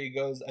joke where he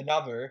goes,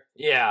 another.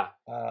 Yeah.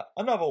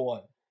 Another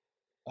one.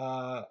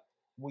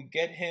 We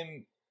get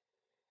him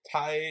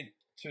tied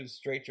to a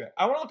straitjacket.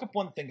 I want to look up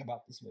one thing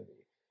about this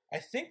movie. I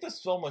think this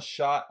film was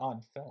shot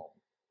on film.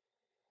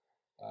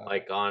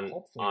 Like on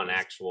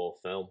actual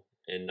film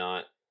and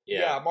not.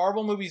 Yeah,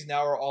 Marvel movies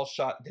now are all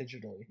shot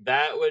digitally.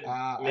 That would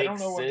I don't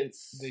know make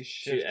sense they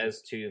shifted.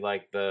 as to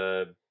like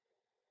the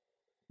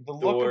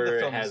look Thor of the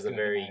film has is a good,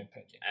 very, in my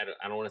opinion.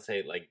 I don't want to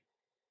say like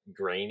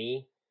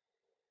grainy.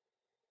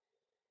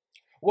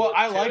 Well, look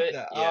I to like it.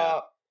 that. Yeah.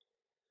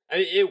 I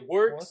mean, it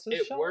works. What's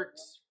this It shot?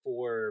 works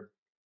for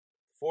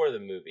the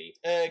movie.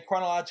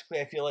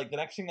 Chronologically, I feel like the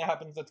next thing that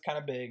happens that's kind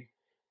of big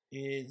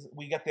is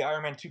we get the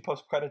Iron Man 2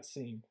 post-credits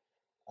scene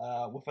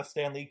with a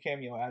Stan Lee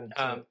cameo added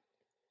to it.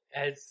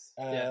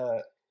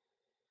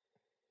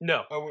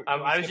 No,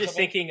 I was just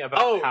thinking about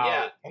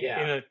how in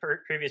the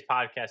previous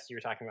podcast you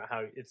were talking about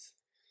how it's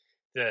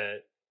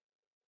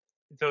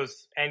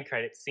those end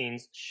credit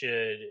scenes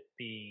should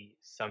be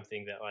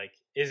something that like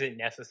isn't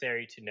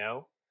necessary to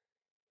know,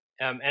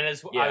 And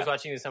as I Yeah. was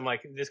watching this, I'm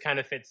like, this kind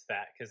of fits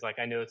that because like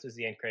I know this is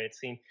the end credit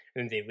scene,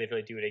 and then they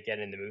literally do it again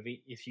in the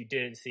movie. If you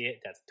didn't see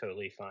it, that's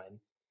totally fine.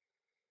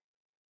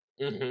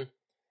 Mm-hmm.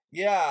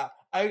 Yeah,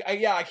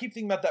 I keep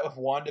thinking about that with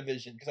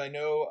WandaVision because I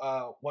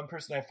know one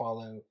person I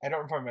follow. I don't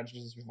remember if I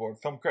mentioned this before.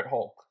 Film Crit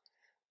Hulk.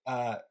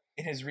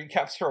 In his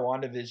recaps for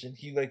WandaVision,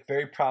 he like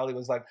very proudly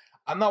was like,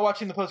 "I'm not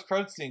watching the post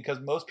credit scene because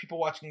most people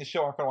watching the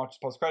show aren't going to watch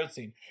the post credit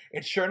scene."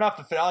 And sure enough,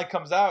 the finale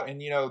comes out, and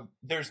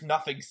there's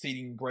nothing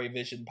seating Grey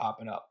Vision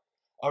popping up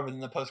other than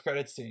the post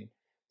credit scene.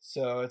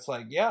 So it's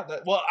like, yeah,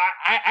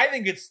 I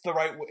think it's the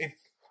right.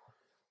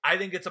 I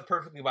think it's a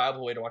perfectly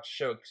viable way to watch a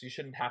show because you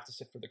shouldn't have to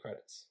sit for the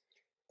credits.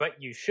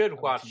 But you should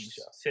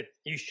TV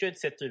You should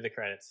sit through the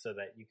credits so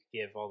that you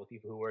can give all the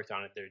people who worked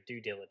on it their due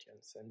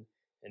diligence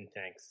and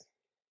thanks.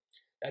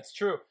 That's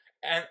true,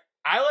 and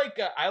I like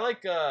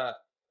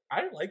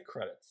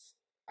credits.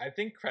 I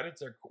think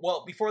credits are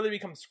well before they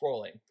become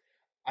scrolling.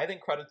 I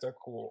think credits are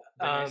cool.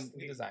 They're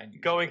nicely designed.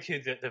 Going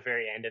to the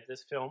very end of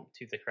this film,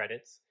 to the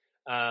credits,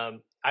 I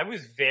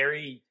was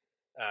very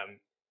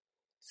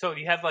so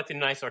you have like the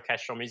nice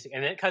orchestral music,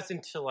 and then it cuts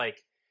into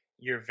like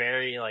your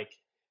very like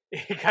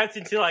it cuts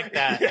into like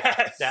that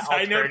yes, that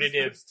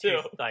alternative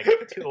to like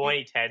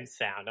 2010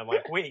 sound. I'm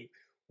like, wait,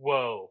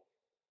 whoa,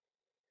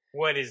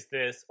 what is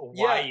this?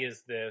 Why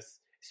is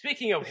this?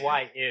 Speaking of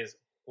why is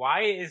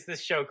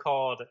this show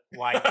called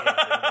Why Is?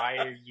 And why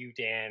are you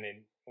Dan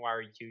and why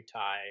are you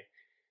Ty?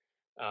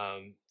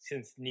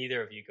 Since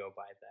neither of you go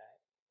by that.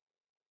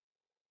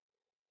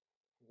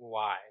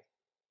 Why?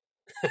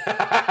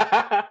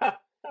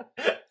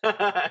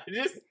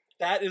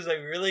 That is a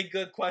really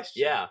good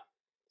question. Yeah.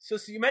 So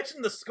you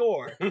mentioned the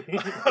score of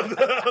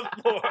the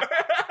four.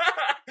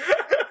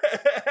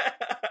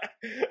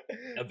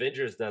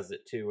 Avengers does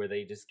it too, where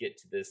they just get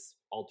to this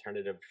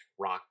alternative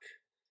rock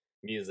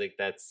music.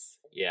 That's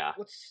I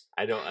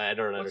don't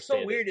understand. What's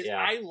so weird is yeah.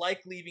 I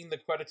like leaving the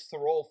credits to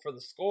roll for the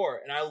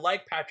score, and I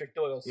like Patrick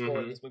Doyle's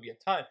score in this movie a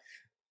ton.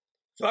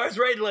 So I was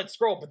ready to let it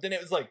scroll, but then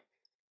it was like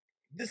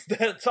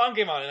that song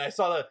came on, and I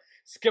saw the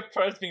skip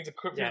credits being the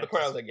credits. I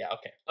was like, yeah,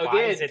 okay.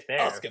 Why is it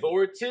there?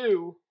 Thor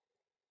 2.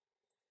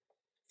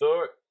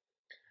 Thor.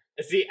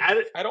 See,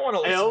 I don't want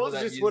to listen to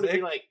that music. Want to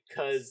be like,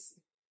 cause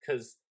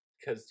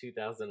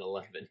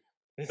 2011.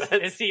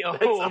 It's the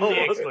only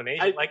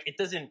explanation. Like, it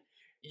doesn't...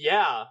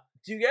 Yeah.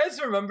 Do you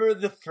guys remember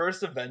the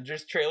first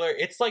Avengers trailer?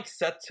 It's like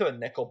set to a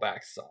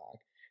Nickelback song.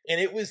 And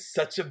it was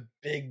such a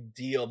big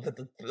deal that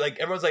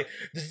everyone's like,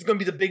 this is going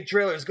to be the big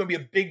trailer. It's going to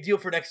be a big deal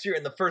for next year.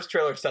 And the first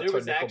trailer set to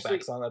a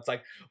Nickelback song that's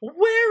like,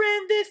 we're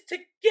in this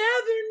together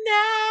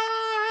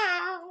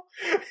now.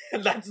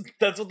 And that's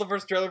what the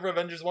first trailer for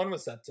Avengers 1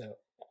 was set to.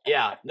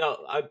 Yeah, no,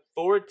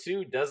 Thor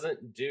 2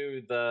 doesn't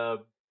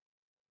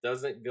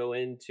go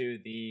into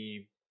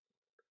the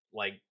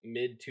like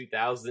mid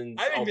 2000s.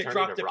 I think they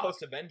dropped it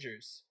post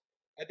Avengers.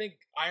 I think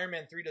Iron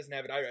Man 3 doesn't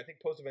have it either. I think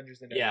post Avengers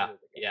didn't have it.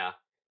 Yeah.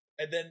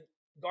 And then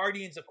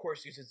Guardians, of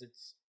course, uses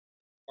its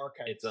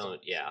archive. Its own,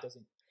 yeah. It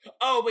doesn't.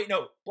 Oh wait,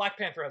 no. Black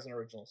Panther has an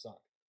original song,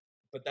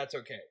 but that's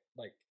okay.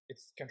 Like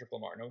it's Kendrick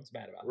Lamar. No one's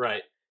mad about it.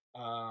 Right.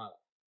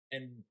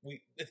 And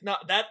it's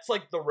not. That's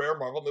like the rare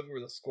Marvel movie where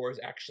the score is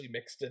actually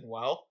mixed in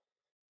well.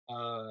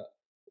 Well,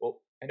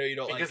 I know you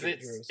don't because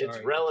like it.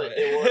 It's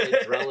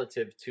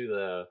relative to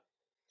the.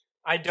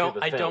 I don't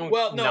like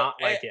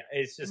it.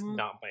 It's just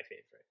not my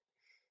favorite.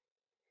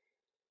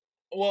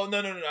 Well, no.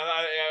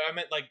 I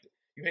meant like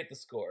you hate the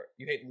score.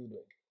 You hate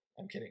Ludwig.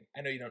 I'm kidding.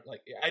 I know you don't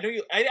like. I know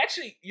you.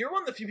 You're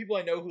one of the few people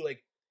I know who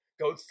like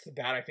goes to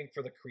bat. I think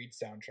for the Creed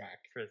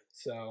soundtrack.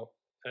 So.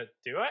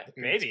 Do I?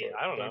 Maybe score.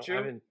 I don't know.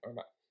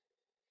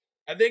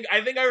 I think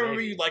I remember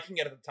you liking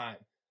it at the time,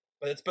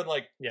 but it's been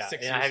like 6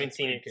 years. I haven't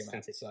seen it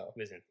since it so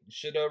you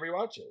should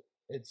rewatch it.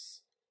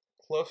 It's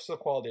close to the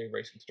quality of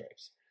Racing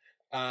Stripes.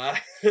 Well,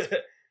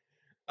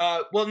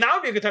 now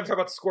would be a good time to talk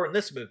about the score in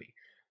this movie,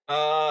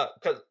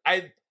 because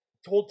I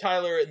told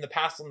Tyler in the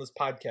past on this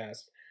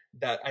podcast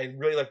that I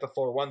really like the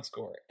Thor 1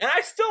 score, and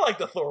I still like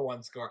the Thor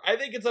 1 score. I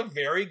think it's a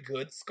very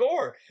good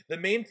score. The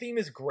main theme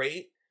is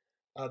great.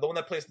 The one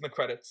that plays in the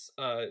credits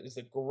is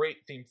a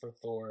great theme for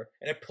Thor,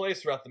 and it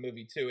plays throughout the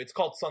movie too. It's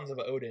called Sons of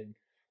Odin.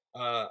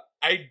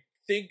 I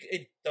think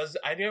it does.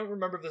 I don't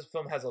remember if this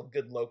film has a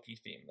good Loki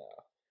theme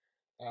though.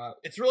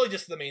 It's really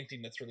just the main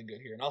theme that's really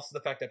good here, and also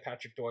the fact that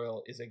Patrick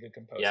Doyle is a good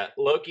composer. Yeah,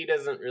 Loki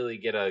doesn't really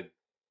get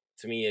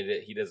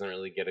he doesn't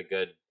really get a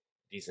good,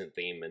 decent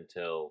theme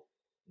until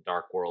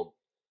Dark World,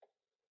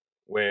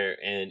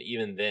 and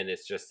even then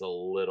it's just a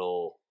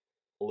little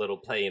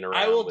playing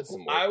around with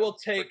some more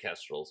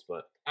orchestrals,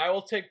 but I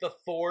will take the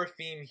Thor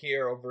theme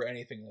here over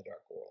anything in the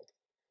Dark World.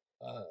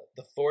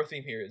 The Thor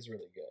theme here is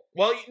really good.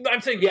 Well,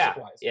 I'm saying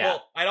music-wise. Yeah.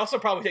 Well, I'd also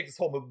probably take this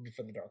whole movie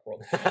before the Dark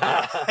World.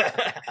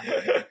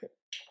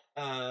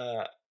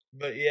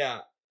 But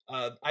yeah,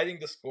 I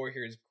think the score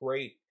here is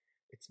great.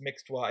 It's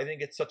mixed well. I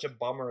think it's such a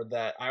bummer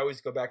that I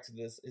always go back to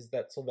this, is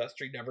that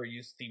Silvestri never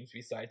used themes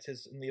besides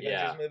his in the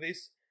Avengers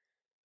movies.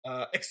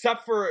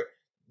 Except for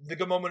the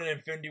good moment in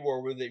Infinity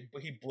War where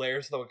he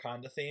blares the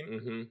Wakanda theme.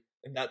 Mm-hmm.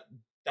 And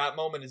that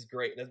moment is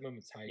great. That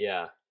moment's hype.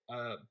 Yeah.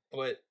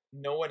 But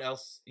no one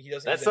else. He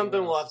doesn't. That's use something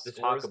anyone we'll have else's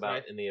to talk scores,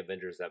 about in the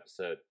Avengers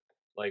episode.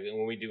 Like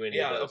when we do any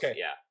Yeah, of those. okay.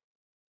 Yeah.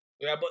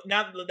 Yeah, but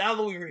now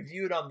that we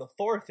reviewed on the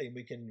Thor thing,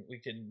 we can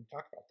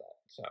talk about that.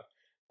 So,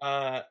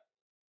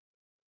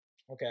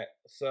 okay,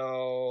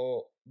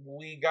 so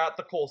we got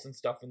the Coulson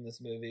stuff in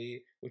this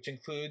movie, which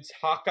includes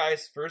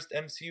Hawkeye's first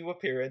MCU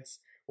appearance,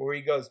 where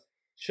he goes,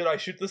 "Should I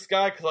shoot this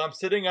guy? Because I'm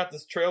sitting at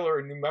this trailer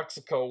in New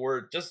Mexico,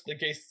 where just in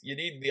case you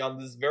need me on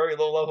this very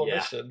low level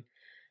mission."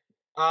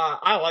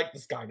 I like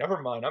this guy. Never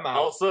mind, I'm out.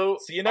 Also,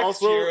 see you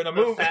next year in a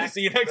movie.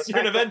 See you next year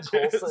in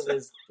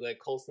Avengers.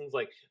 Coulson's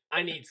like,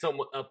 I need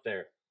someone up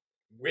there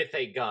with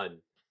a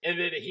gun, and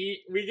then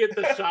we get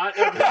the shot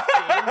of his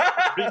hand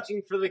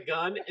reaching for the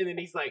gun, and then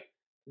he's like,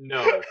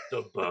 "No,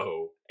 the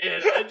bow,"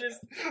 and I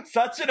just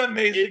such an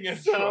amazing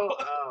intro.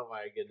 Oh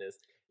my goodness.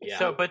 Yeah.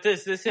 So, but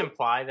does this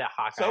imply that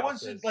Hawkeye Someone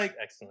also should, has like-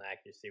 excellent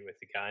accuracy with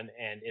the gun?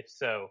 And if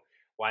so,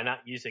 why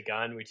not use a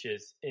gun which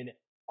is in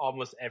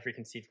almost every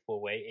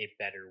conceivable way a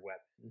better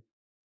weapon?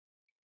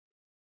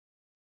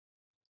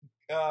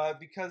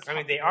 Because I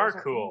mean, they are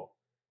cool.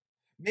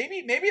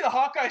 Maybe the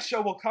Hawkeye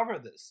show will cover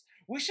this.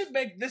 We should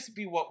make this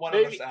be what one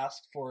of us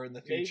asked for in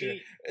the future.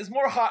 Maybe- It's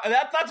more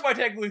that's my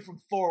takeaway from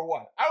Thor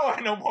 1. I want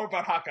to know more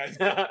about Hawkeye's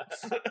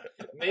guns.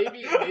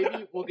 maybe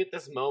we'll get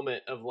this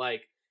moment of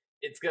like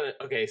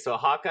so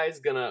Hawkeye's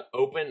gonna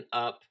open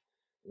up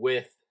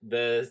with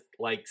the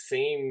like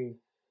same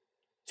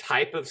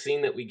type of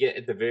scene that we get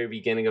at the very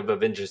beginning of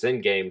Avengers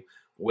Endgame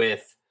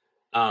with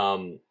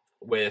Hawkeye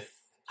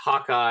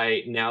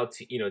now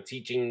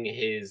teaching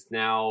his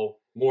now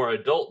more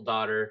adult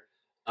daughter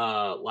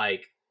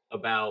like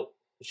about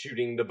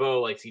shooting the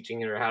bow, like teaching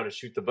her how to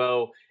shoot the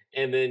bow,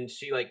 and then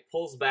she like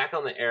pulls back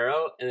on the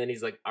arrow, and then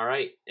he's like, all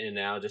right, and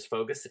now just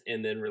focus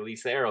and then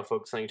release the arrow,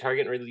 focus on your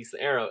target and release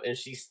the arrow, and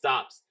she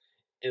stops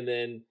and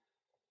then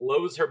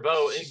loads her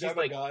bow, and she's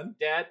like,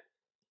 Dad,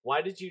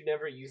 why did you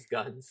never use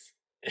guns?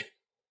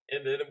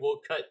 And then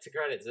we'll cut to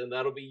credits, and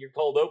that'll be your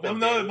cold open.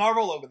 No, the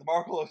Marvel logo. The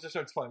Marvel logo just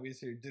starts playing. We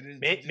just hear,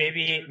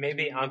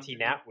 maybe Auntie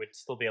Nat would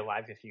still be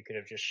alive if you could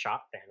have just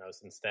shot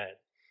Thanos instead.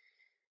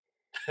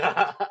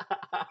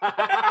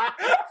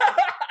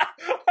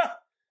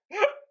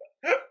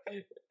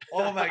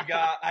 Oh my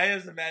god,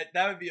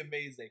 that would be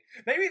amazing.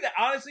 Maybe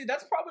honestly,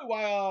 that's probably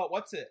why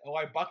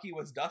why Bucky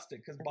was dusted,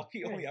 because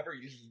Bucky only ever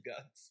uses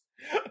guns.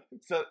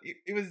 So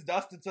it was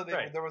dusted, so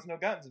there was no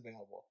guns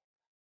available.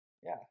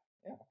 Yeah,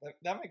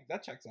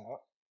 that checks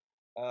out.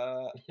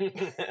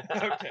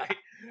 Okay.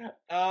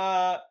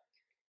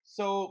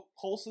 So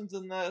Coulson's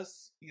in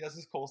this. He does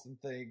his Coulson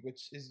thing,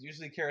 which is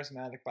usually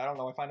charismatic, but I don't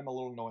know. I find him a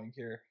little annoying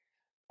here.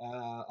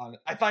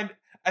 I find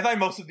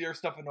most of the Earth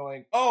stuff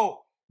annoying.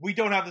 Oh, we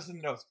don't have this in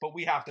the notes, but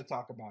we have to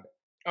talk about it.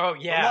 Oh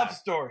yeah, the love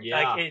story.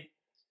 Yeah, like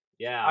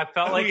yeah. I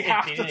felt like We it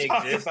have to didn't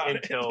talk exist about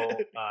it. until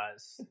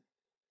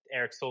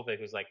Eric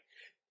Solvig was like,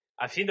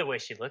 "I've seen the way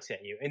she looks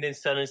at you," and then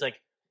suddenly it's like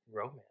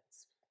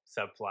romance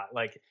subplot.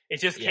 Like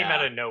it just came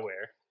out of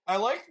nowhere. I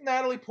liked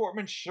Natalie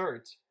Portman's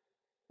shirt.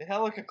 It had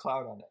like a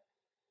cloud on it.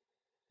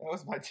 That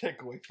was my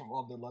takeaway from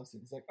all the love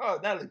scenes. Like, oh,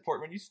 Natalie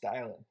Portman, you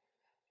styling.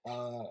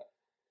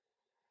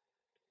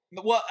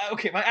 Well,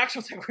 okay, my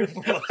actual takeaway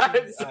from the love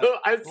scenes,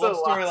 I'm so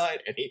lost, storyline.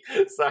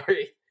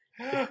 Sorry.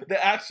 The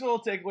actual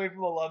takeaway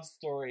from the love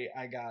story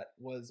I got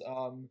was,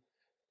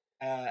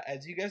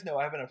 as you guys know,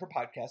 I have another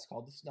podcast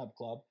called The Snub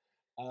Club,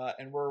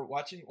 and we're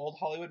watching old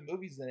Hollywood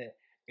movies in it.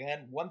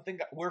 And one thing,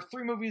 we're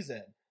 3 movies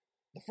in.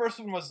 The first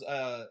one was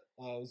a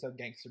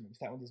gangster movie.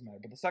 That one doesn't matter.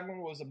 But the second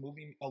one was a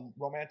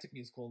romantic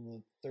musical, and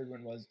the third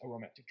one was a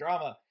romantic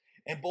drama.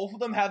 And both of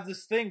them have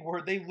this thing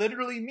where they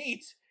literally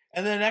meet,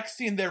 and the next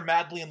scene they're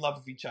madly in love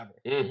with each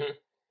other. Mm-hmm.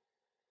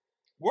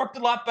 Worked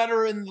a lot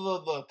better in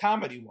the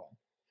comedy one,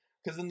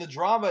 because in the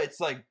drama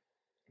it's like,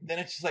 then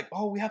it's just like,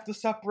 oh, we have to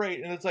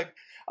separate, and it's like,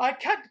 I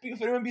can't be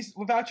with anyone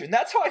without you, and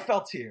that's how I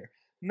felt here.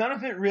 None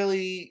of it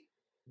really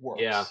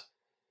works. Yeah,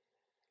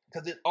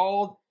 because it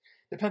all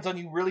depends on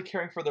you really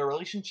caring for their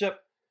relationship.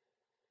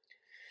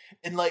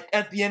 And like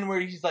at the end where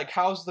he's like,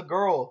 how's the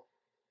girl?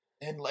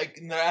 And like,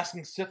 and they're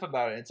asking Sif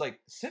about it. It's like,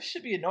 Sif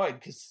should be annoyed,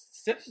 because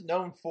Sif's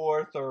known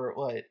for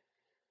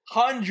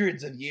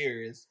hundreds of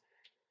years.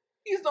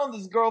 He's known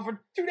this girl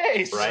for 2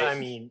 days. Right. I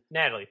mean,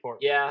 Natalie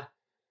Portman. Yeah.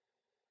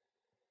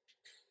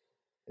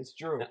 It's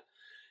true.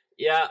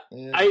 Yeah.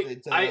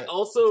 It's Anakin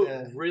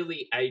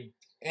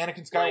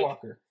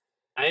Skywalker.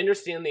 I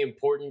understand the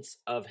importance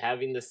of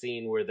having the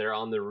scene where they're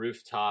on the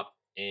rooftop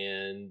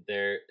and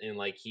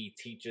he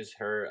teaches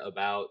her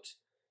about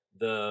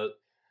the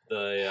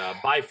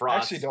Bifrost. I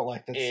actually don't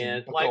like that scene.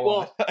 And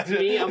to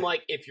me, I'm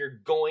like, if you're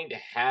going to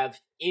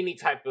have any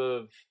type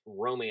of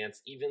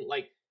romance, even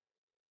like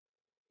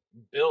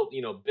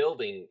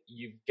building,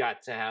 you've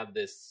got to have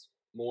this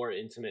more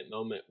intimate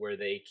moment where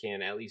they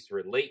can at least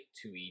relate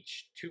to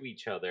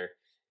each other,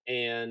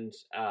 and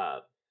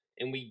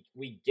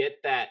we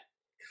get that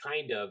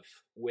kind of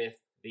with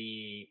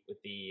the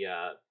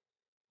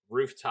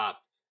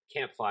rooftop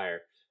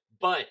campfire.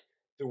 But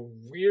the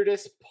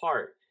weirdest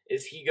part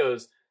is he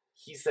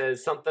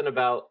says something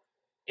about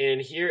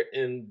And here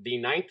in the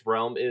ninth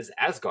realm is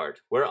Asgard,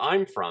 where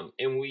I'm from.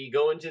 And we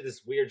go into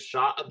this weird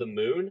shot of the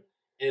moon,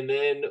 and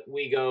then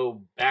we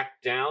go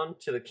back down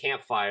to the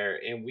campfire,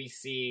 and we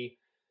see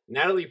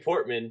Natalie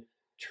Portman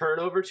turn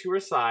over to her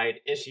side,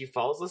 and she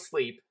falls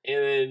asleep.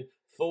 And then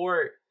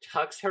Thor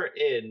tucks her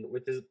in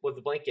with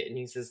the blanket, and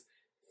he says,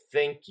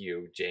 "Thank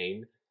you,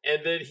 Jane."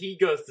 And then he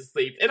goes to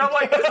sleep. And I'm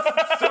like, this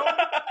is so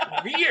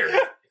weird.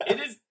 It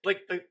is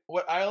like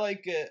what I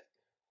like it.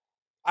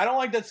 I don't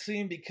like that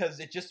scene because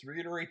it just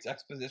reiterates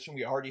exposition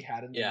we already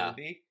had in the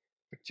movie,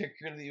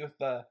 particularly with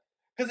the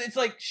because it's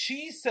like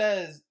she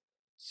says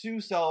to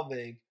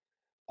Selvig,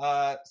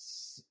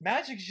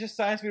 "Magic is just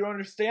science we don't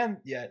understand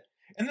yet,"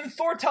 and then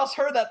Thor tells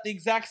her that the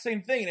exact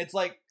same thing, and it's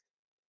like,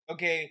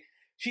 okay,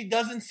 she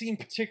doesn't seem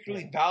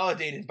particularly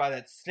validated by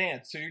that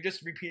stance. So you're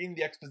just repeating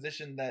the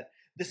exposition that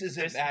this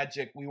isn't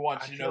magic. We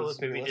want you to know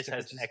this movie just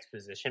has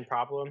exposition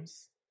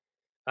problems.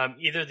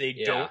 Either they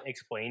don't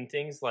explain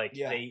things, like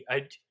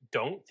I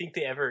don't think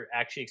they ever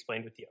actually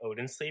explained what the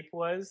Odin sleep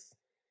was.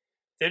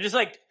 They're just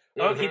like,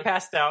 oh, he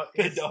passed out.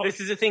 This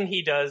is a thing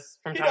he does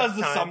from time to time.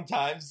 He does this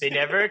sometimes. They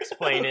never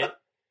explain it.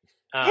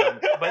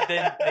 But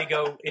then they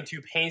go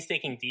into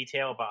painstaking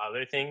detail about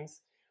other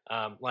things.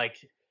 Like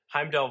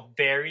Heimdall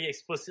very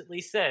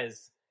explicitly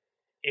says,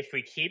 if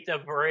we keep the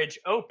bridge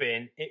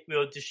open, it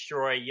will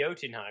destroy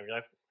Jotunheim. You're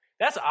like,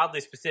 that's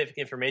oddly specific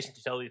information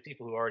to tell these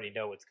people who already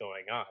know what's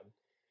going on.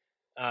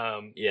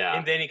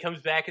 And then he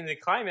comes back in the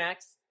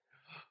climax.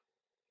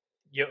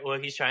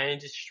 He's trying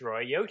to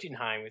destroy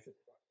Jotunheim.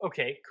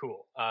 Okay,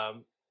 cool.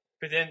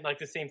 But then, like,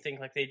 the same thing,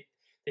 like, they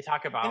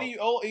talk about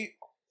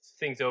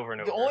things over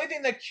and over. The only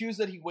thing that cues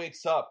that he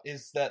wakes up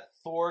is that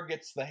Thor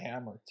gets the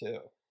hammer, too.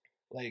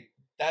 Like,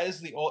 that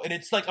is and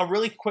it's like a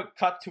really quick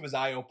cut to his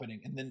eye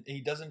opening, and then he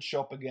doesn't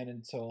show up again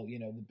until,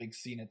 the big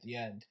scene at the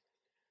end.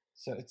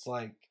 So it's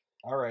like,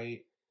 all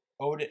right,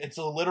 Odin, it's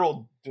a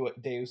literal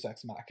Deus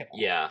Ex Machina.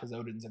 Yeah. Because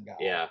Odin's a god.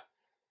 Yeah.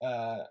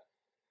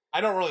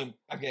 I don't really,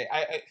 okay,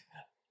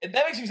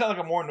 that makes me sound like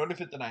I'm more annoyed with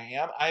it than I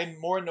am. I'm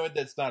more annoyed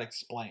that it's not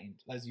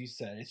explained, as you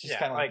said. It's just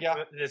kind of like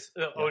this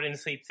Odin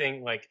sleep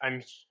thing, like,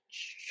 I'm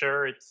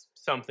sure it's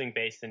something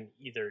based in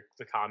either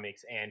the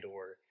comics and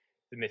or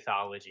the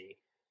mythology.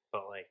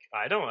 But, like,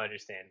 I don't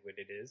understand what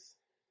it is.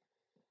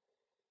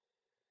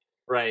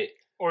 Right.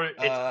 Or its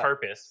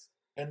purpose.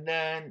 And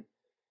then,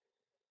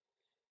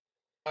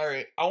 all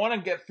right, I want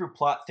to get through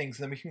plot things,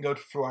 and then we can go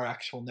through our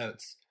actual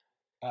notes.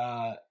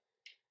 Blah,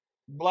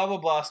 blah,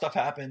 blah, stuff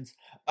happens.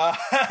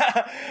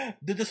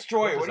 The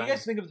Destroyer. What do you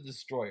guys think of the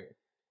Destroyer?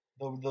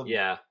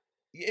 Yeah.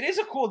 It is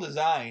a cool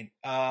design.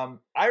 I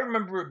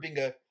remember it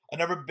being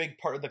another big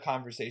part of the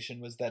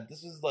conversation was that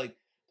this is, like,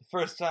 the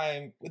first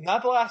time,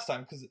 not the last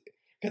time, because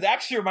it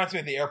actually reminds me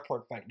of the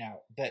airport fight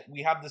now, that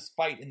we have this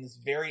fight in this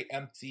very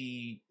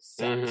empty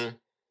set. Mm-hmm.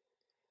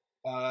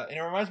 And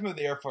it reminds me of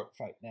the airport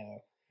fight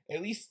now.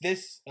 At least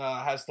this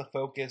has the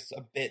focus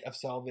a bit of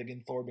Selvig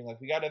and Thor being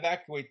like, we got to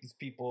evacuate these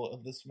people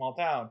of this small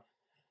town.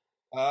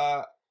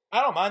 I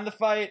don't mind the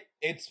fight.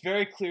 It's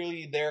very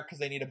clearly there because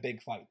they need a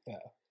big fight,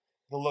 though.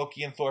 The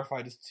Loki and Thor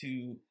fight is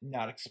too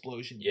not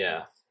explosion.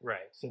 Yeah,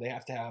 right. So they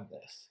have to have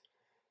this.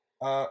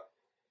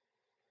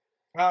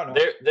 I don't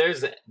know.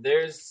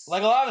 There's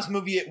like a lot of this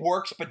movie, it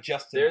works, but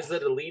just there's a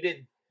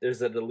deleted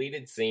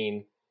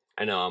scene.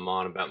 I know I'm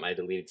on about my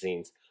deleted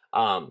scenes.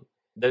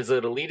 There's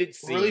a deleted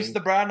scene. Release the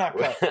Branagh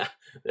cut.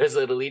 There's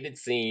a deleted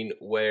scene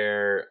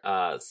where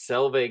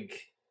Selvig,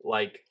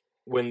 like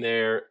when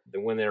they're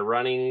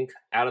running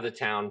out of the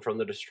town from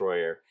the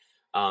destroyer,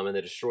 and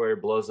the destroyer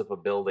blows up a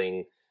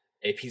building.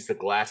 A piece of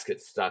glass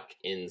gets stuck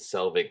in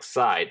Selvig's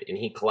side, and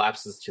he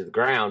collapses to the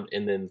ground.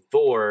 And then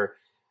Thor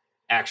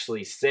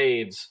actually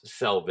saves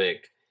Selvig,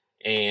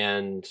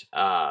 and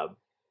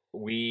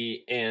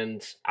he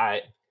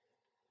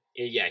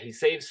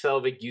saves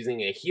Selvig using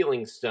a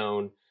healing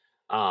stone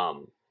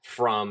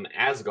from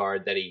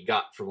Asgard that he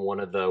got from one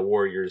of the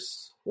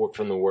warriors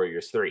from the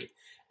Warriors 3.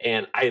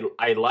 And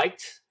I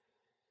liked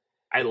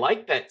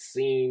that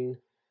scene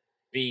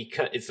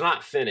because it's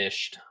not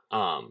finished,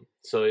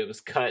 so it was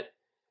cut,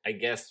 I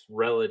guess,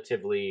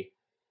 relatively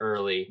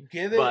early.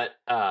 Give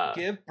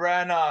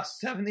Branagh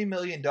 $70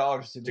 million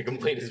to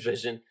complete his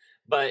vision.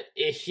 But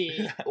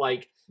he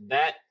like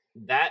that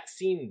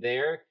scene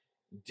there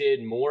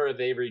did more of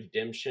a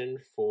redemption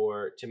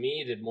for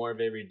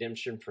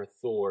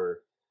Thor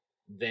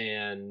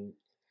than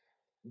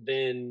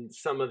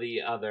some of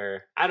the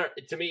other.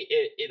 To me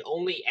it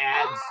only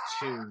adds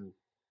to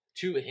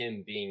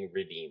him being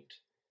redeemed.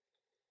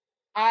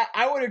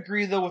 I would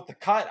agree though with the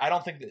cut. I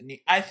don't think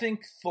I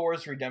think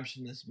Thor's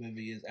redemption in this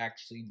movie is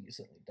actually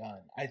decently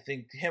done. I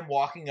think him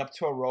walking up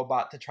to a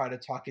robot to try to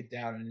talk it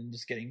down and then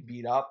just getting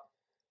beat up,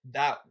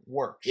 that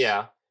works.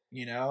 Yeah.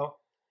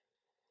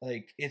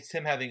 Like it's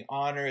him having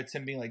honor, it's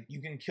him being like,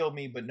 you can kill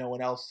me but no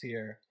one else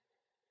here.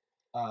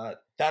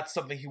 That's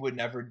something he would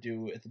never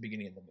do at the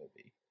beginning of the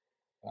movie.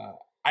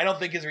 I don't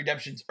think his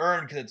redemption's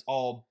earned because it's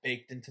all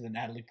baked into the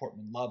Natalie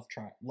Portman love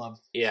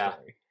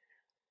story.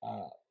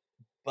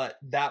 But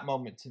that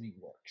moment to me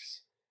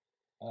works.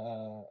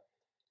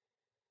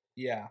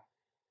 Yeah.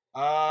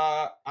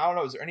 I don't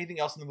know. Is there anything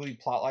else in the movie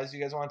plot-wise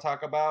you guys want to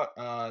talk about?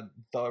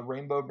 The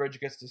Rainbow Bridge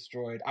gets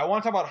destroyed. I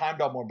want to talk about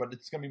Heimdall more, but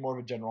it's going to be more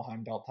of a general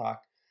Heimdall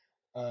talk.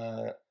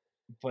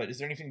 But is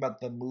there anything about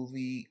the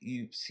movie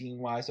you've seen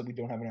wise that we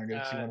don't have in our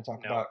notes you want to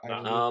talk about?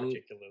 Not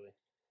particularly.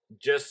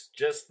 Just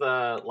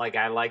the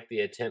I like the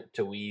attempt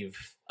to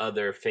weave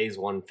other Phase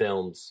 1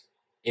 films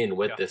in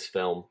with this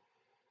film.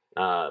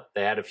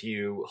 They had a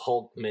few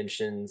Hulk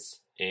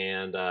mentions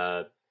and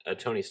a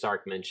Tony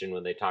Stark mention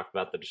when they talked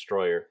about the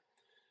Destroyer.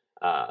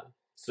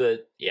 So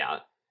yeah.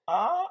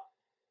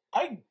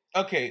 I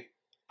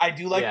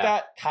do like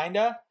that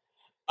kinda.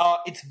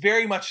 It's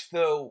very much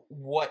though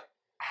what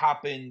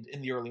happened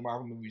in the early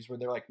Marvel movies where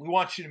they're like, we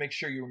want you to make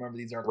sure you remember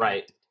these are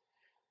connected.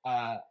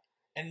 Right.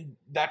 And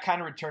that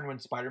kind of returned when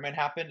Spider-Man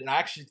happened. And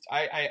I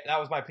that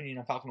was my opinion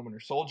on Falcon and Winter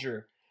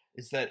Soldier,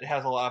 is that it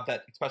has a lot of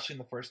that, especially in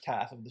the first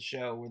half of the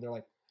show, where they're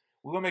like,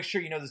 we want to make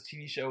sure you know this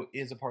TV show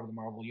is a part of the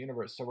Marvel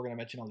universe, so we're going to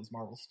mention all these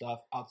Marvel stuff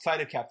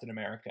outside of Captain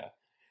America.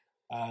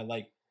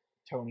 Like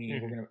Tony, we're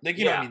gonna know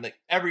what I mean. Like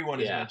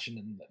everyone is mentioned,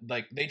 and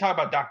like they talk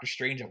about Doctor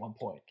Strange at one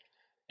point,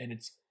 and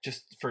it's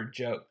just for a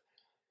joke.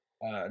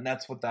 And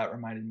that's what that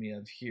reminded me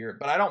of here.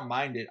 But I don't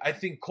mind it. I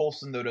think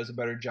Coulson though does a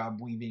better job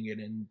weaving it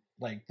in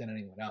than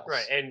anyone else.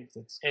 Right, and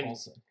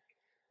Coulson.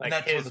 And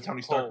that's where the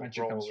Tony Stark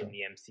mention comes from. In the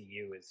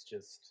MCU is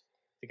just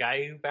the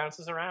guy who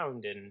bounces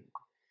around and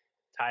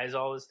ties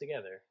all this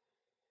together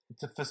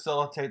to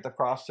facilitate the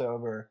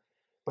crossover,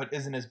 but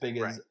isn't as big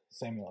as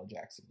Samuel L.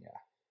 Jackson. Yeah,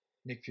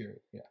 Nick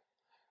Fury. Yeah.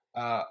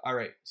 All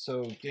right.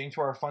 So getting to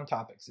our fun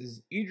topics,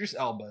 is Idris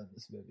Elba in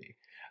this movie?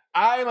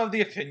 I'm of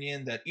the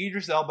opinion that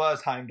Idris Elba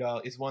as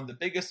Heimdall is one of the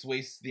biggest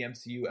wastes the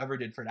MCU ever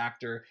did for an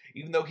actor,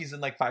 even though he's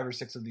in like 5 or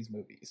 6 of these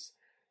movies.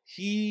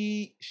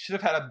 He should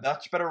have had a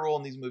much better role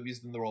in these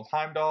movies than the role of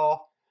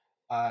Heimdall.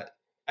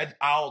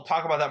 I'll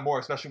talk about that more,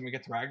 especially when we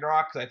get to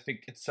Ragnarok, because I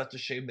think it's such a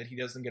shame that he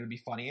doesn't get to be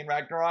funny in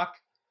Ragnarok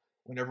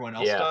when everyone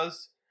else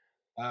does.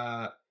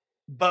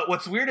 But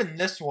what's weird in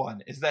this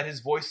one is that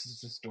his voice is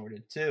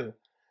distorted too.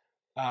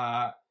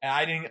 And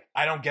I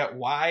don't get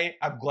why.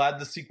 I'm glad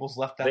the sequels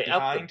left that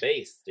behind. They upped the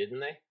bass, didn't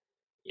they?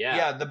 Yeah.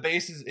 Yeah, the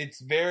bass it's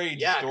very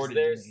distorted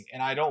to me,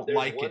 and I don't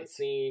like it. There's one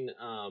scene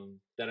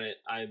that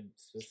I'm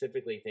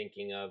specifically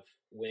thinking of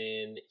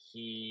when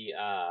he's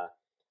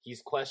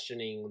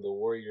questioning the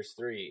Warriors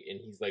 3, and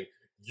he's like,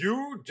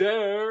 "You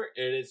dare!"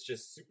 and it's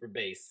just super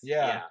bass.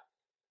 Yeah.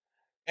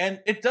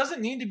 And it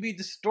doesn't need to be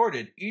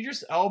distorted.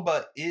 Idris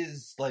Elba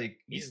is like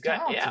he's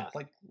talented.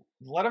 Like,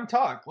 let him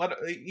talk.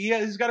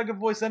 He's got a good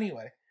voice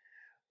anyway.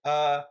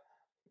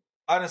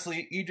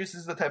 Honestly, Idris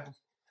is the type of.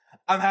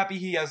 I'm happy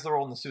he has the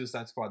role in the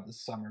Suicide Squad this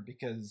summer,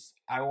 because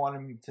I want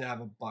him to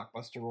have a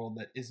blockbuster role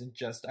that isn't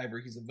just either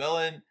he's a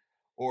villain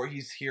or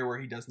he's here where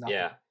he does nothing.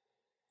 Yeah.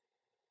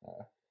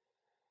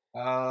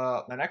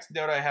 The next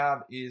note I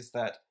have is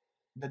that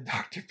the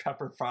Dr.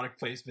 Pepper product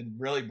placement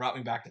really brought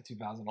me back to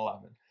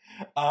 2011.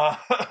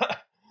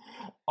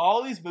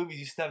 All these movies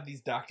used to have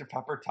these Dr.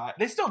 Pepper tie.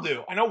 They still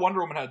do. I know Wonder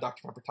Woman had a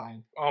Dr. Pepper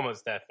tie-in.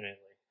 Almost definitely.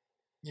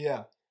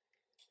 Yeah.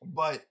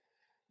 But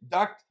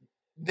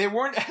they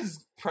weren't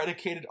as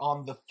predicated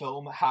on the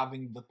film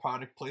having the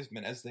product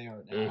placement as they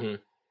are now. Mm-hmm.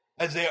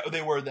 As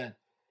they were then.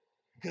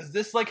 Because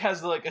this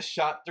has a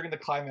shot during the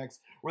climax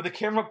where the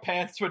camera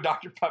pans to a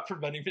Dr. Pepper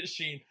vending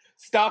machine,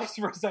 stops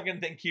for a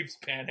second, then keeps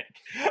panning.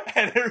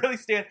 And it really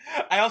stands.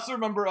 I also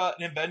remember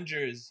in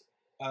Avengers,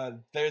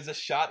 there's a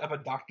shot of a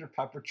Dr.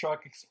 Pepper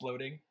truck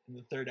exploding in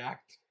the third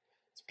act.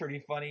 It's pretty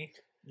funny.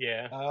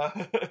 Yeah.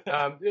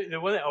 The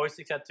one that always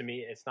sticks out to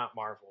me, it's not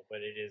Marvel,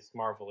 but it is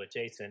Marvel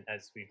adjacent,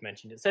 as we've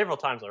mentioned it several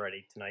times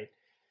already tonight,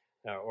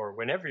 or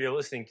whenever you're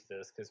listening to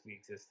this, because we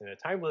exist in a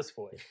timeless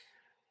void,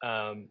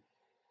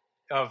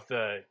 of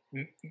the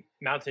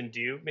Mountain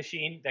Dew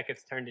machine that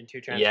gets turned into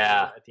a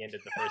Transformer at the end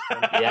of the first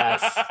film.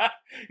 Yes.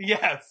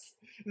 Yes.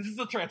 This is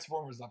the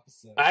Transformers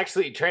episode.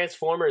 Actually,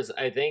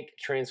 I think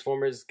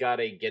Transformers got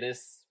a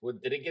Guinness.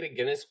 Did it get a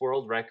Guinness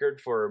World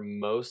Record for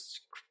most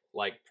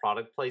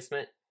product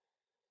placement?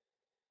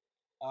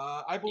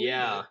 I believe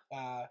it.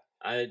 I'm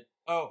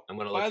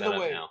gonna look that up now. By the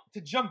way,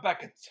 to jump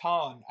back a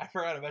ton, I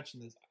forgot to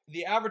mention this.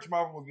 The average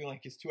Marvel movie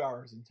length is 2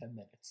 hours and 10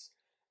 minutes.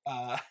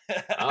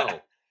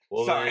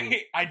 Well,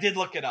 sorry, I did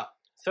look it up.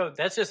 So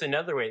that's just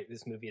another way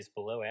this movie is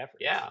below average.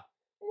 Yeah.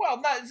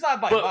 Well, it's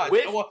not by much.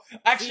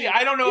 Actually,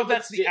 I don't know if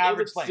that's the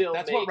average length.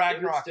 That's what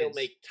Ragnarok is. It would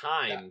still make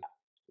time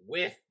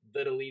with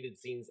the deleted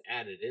scenes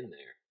added in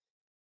there.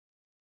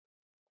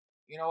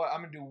 You know what?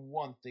 I'm gonna do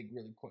one thing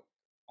really quick.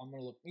 I'm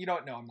gonna look. You know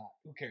what? No, I'm not.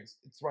 Who cares?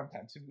 It's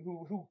runtime. So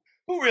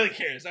who really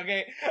cares?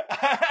 Okay.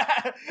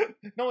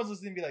 No one's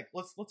listening. To be like,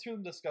 let's hear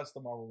them discuss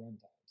the Marvel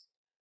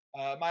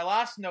runtimes. My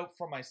last note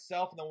for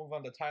myself, and then we'll move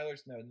on to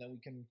Tyler's note, and then we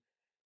can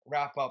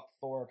wrap up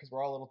Thor, because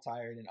we're all a little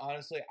tired. And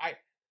honestly, I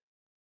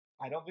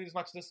don't think there's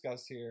much to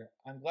discuss here.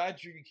 I'm glad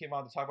Judy came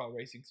on to talk about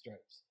Racing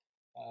Stripes.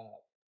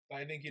 But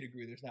I think you'd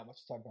agree there's not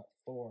much to talk about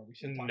Thor. We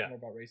should talk more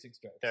about Racing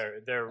Stripes.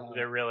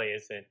 There really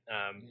isn't.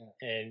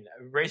 And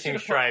Racing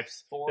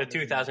Stripes, the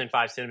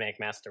 2005 cinematic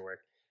masterwork,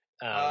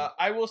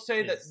 I will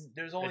say that is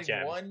there's a only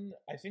gem. one.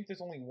 I think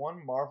there's only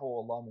one Marvel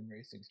alum in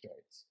Racing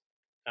Stripes.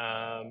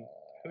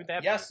 Who'd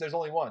that Yes, be? there's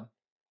only one.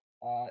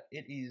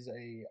 It is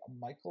a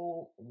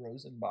Michael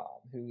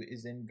Rosenbaum who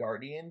is in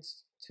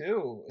Guardians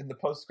 2 in the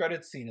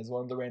post-credits scene as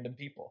one of the random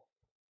people.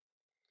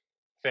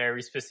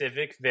 Very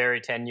specific, very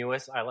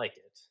tenuous. I like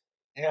it.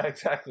 Yeah,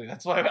 exactly.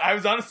 That's why I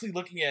was honestly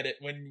looking at it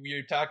when we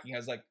were talking. I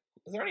was like,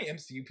 "Is there any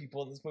MCU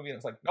people in this movie?" And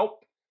it's like,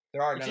 "Nope,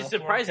 there are." Which none. is That's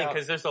what I'm surprising counting.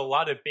 because there's a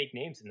lot of big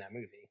names in that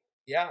movie.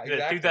 Yeah, The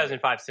exactly.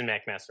 2005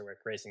 cinematic masterwork,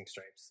 Racing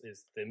Stripes,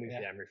 is the movie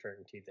Yeah. I'm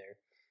referring to there.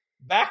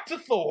 Back to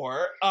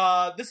Thor.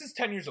 This is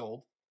 10 years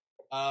old,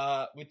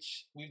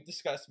 which we've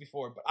discussed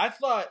before. But I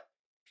thought,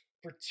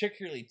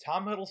 particularly,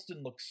 Tom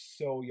Hiddleston looks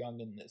so young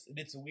in this, and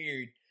it's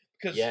weird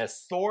because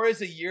Yes. Thor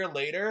is a year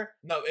later.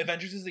 No,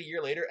 Avengers is a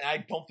year later, and I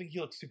don't think he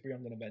looks super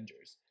young in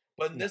Avengers.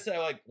 But in this, I'm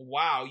like,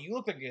 wow, you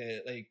look like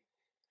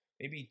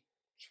maybe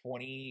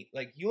 20.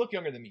 Like you look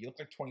younger than me. You look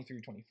like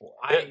 23, 24.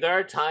 There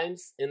are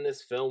times in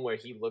this film where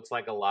he looks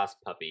like a lost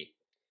puppy.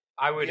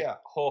 I would Yeah.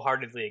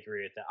 wholeheartedly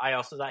agree with that. I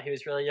also thought he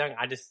was really young.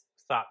 I just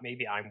thought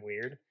maybe I'm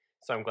weird,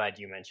 so I'm glad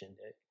you mentioned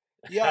it.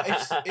 Yeah,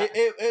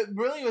 it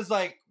really was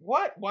like,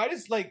 what? Why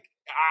does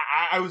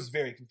I was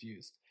very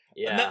confused.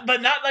 Yeah.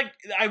 But not like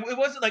it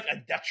wasn't like a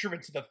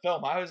detriment to the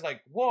film. I was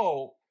like,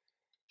 whoa,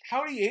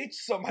 how did he age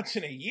so much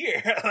in a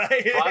year?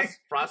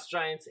 Frost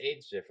giants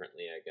age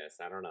differently, I guess.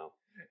 I don't know.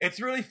 It's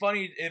really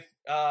funny if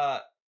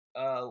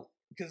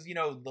because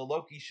the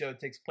Loki show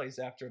takes place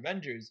after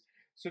Avengers.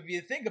 So if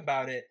you think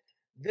about it,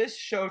 this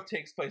show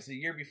takes place a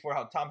year before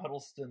how Tom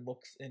Hiddleston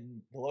looks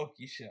in the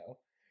Loki show.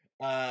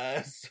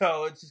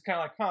 So it's just kind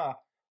of like, huh,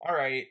 all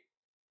right.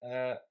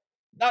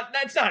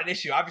 That's not an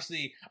issue.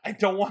 Obviously, I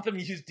don't want them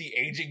to use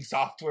de-aging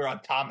software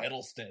on Tom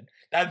Hiddleston.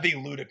 That'd be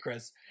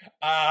ludicrous.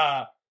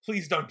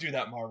 Please don't do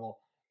that, Marvel.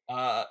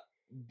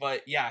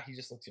 But yeah, he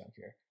just looks young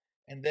here.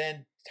 And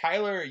then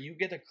Tyler, you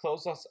get to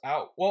close us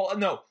out. Well,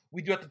 no,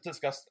 we do have to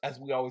discuss, as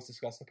we always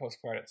discuss, the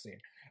post-credit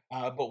scene.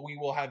 But we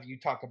will have you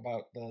talk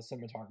about the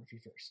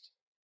cinematography first.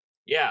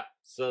 Yeah.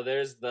 So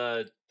there's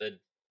the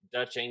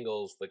Dutch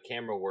angles, the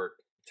camera work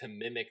to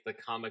mimic the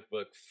comic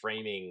book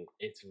framing.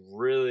 It's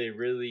really,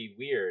 really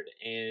weird,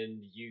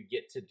 and you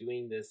get to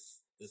doing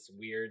this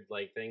weird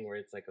thing where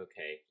it's like,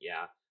 okay,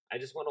 yeah, I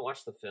just want to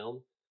watch the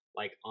film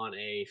on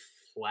a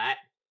flat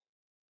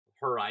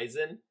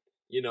horizon,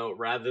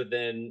 rather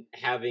than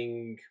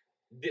having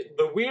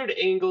the weird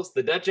angles.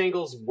 The Dutch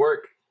angles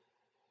work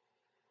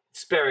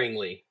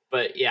sparingly,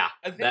 but yeah,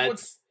 I think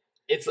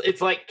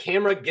it's like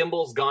camera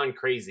gimbals gone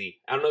crazy.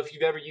 I don't know if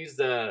you've ever used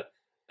a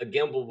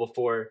gimbal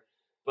before,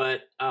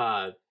 but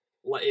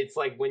it's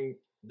like when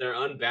they're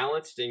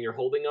unbalanced and you're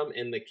holding them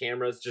and the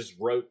camera's just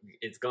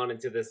it's gone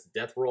into this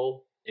death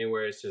roll, and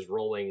where it's just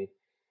rolling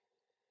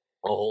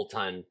a whole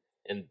ton,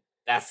 and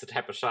that's the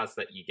type of shots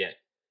that you get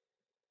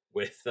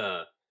with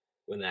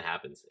when that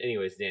happens.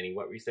 Anyways, Danny,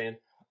 what were you saying?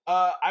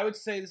 I would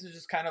say this is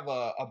just kind of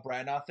a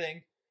Branagh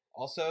thing.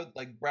 Also,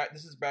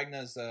 this is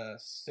Bragnah's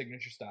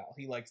signature style.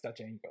 He likes Dutch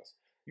angles.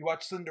 You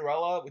watch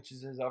Cinderella, which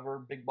is his other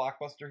big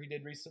blockbuster he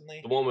did recently.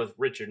 The one with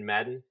Richard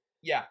Madden?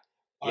 Yeah.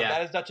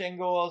 That is Dutch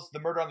angles. The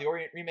Murder on the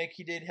Orient remake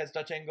he did has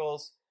Dutch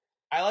angles.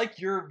 I like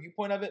your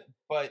viewpoint of it,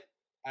 but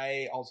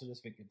I also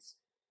just think it's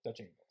Dutch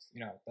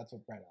angles. That's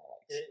what Branagh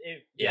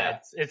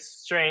likes. It's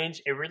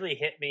strange. It really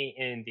hit me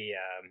in the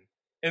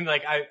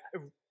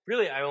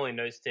I only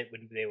noticed it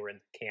when they were in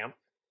the camp.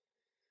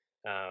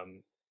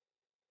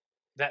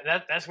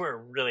 That's where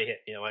it really hit.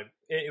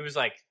 It was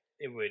like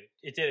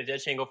it did a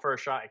Dutch angle for a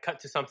shot. It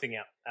cut to something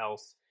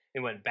else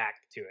and went back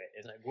to it.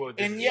 It's like, whoa.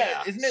 And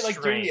isn't it like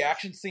during the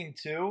action scene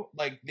too?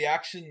 Like the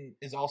action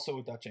is also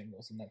with Dutch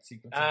angles in that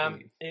sequence. I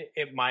believe.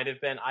 It might have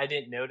been. I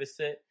didn't notice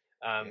it.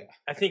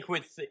 I think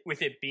with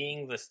it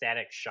being the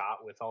static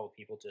shot with all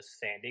the people just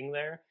standing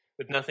there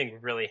with nothing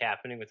really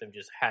happening, with them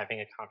just having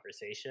a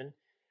conversation.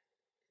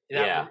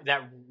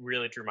 That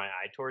really drew my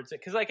eye towards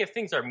it, because if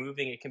things are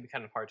moving, it can be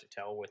kind of hard to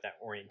tell what that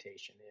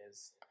orientation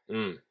is.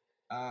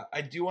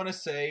 I do want to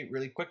say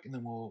really quick, and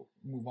then we'll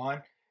move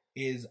on.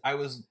 Is I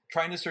was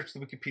trying to search the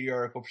Wikipedia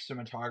article for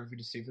cinematography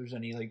to see if there's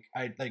any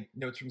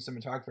notes from a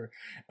cinematographer,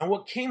 and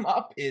what came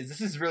up is,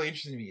 this is really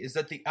interesting to me, is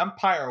that the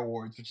Empire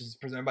Awards, which is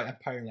presented by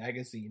Empire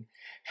Magazine,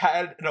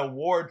 had an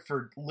award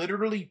for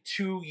literally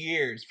 2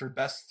 years for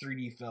best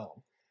 3D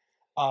film.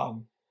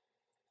 And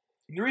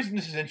the reason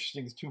this is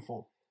interesting is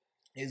twofold.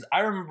 Is I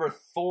remember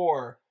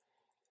Thor,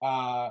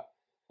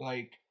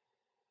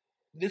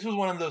 this was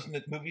one of those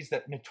movies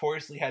that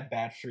notoriously had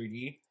bad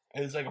 3D.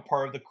 It was a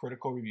part of the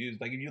critical reviews.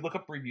 If you look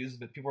up reviews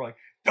of it, people are like,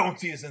 don't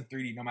see this in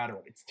 3D no matter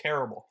what. It's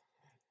terrible.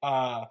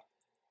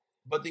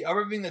 But the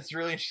other thing that's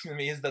really interesting to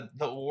me is that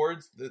the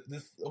awards,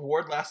 this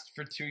award lasted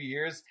for 2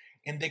 years,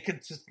 and they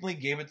consistently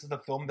gave it to the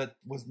film that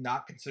was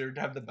not considered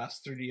to have the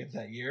best 3D of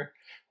that year.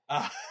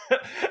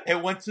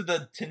 It went to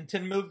the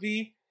Tintin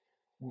movie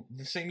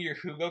the same year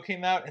Hugo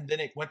came out, and then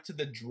it went to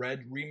the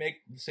Dread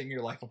remake the same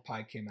year Life of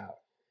Pi came out.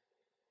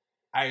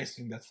 I just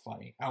think that's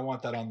funny. I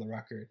want that on the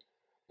record.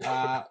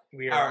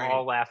 We are All right.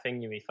 all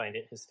laughing and we find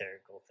it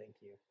hysterical. Thank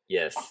you.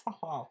 Yes.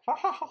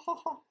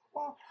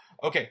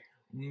 Okay,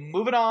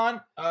 moving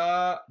on.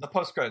 The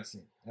post-credit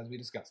scene, as we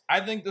discussed.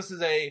 I think this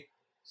is a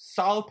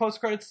solid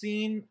post-credit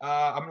scene.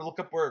 I'm gonna look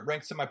up where it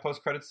ranks in my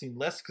post-credit scene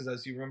list because,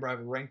 as you remember, I have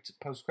a ranked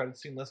post-credit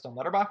scene list on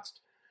Letterboxd.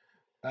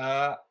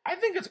 I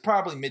think it's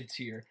probably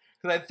mid-tier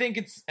because I think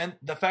and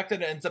the fact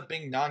that it ends up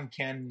being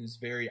non-canon is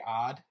very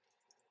odd.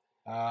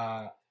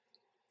 But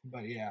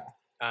yeah.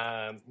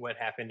 What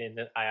happened in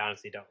I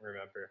honestly don't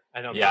remember.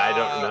 I don't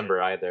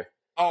remember either.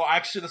 Oh,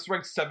 actually, this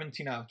ranks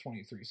 17 out of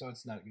 23, so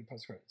it's not a good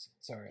post-credit scene.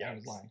 Sorry, I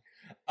was lying.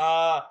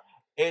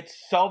 It's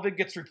Selvig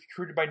gets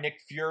recruited by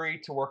Nick Fury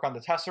to work on the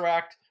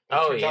Tesseract.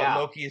 But it turns out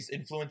Loki is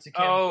influencing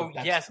him. Oh, but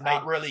that's yes,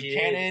 not I really did.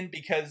 canon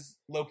because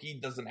Loki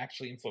doesn't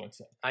actually influence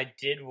him. I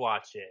did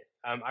watch it.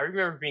 I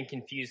remember being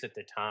confused at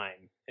the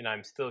time, and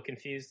I'm still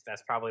confused.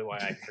 That's probably why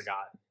I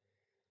forgot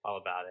all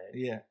about it.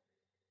 Yeah,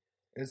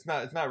 it's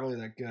not really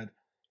that good.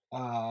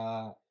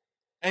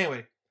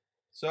 Anyway,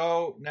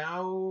 so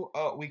now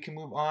we can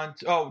move on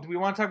to. Oh, do we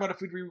want to talk about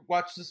if we'd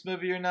rewatch this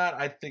movie or not?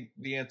 I think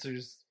the answer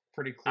is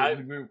pretty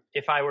clear.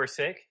 If I were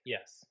sick,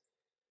 yes.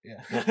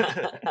 Yeah.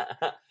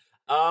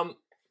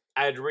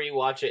 I'd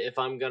rewatch it if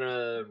I'm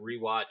gonna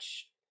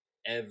rewatch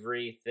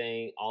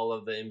everything, all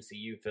of the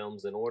MCU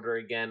films in order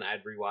again.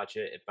 I'd rewatch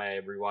it. If I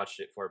rewatched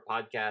it for a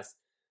podcast,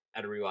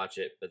 I'd rewatch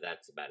it, but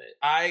that's about it.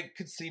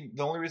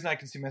 The only reason I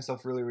can see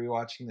myself really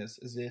rewatching this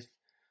is if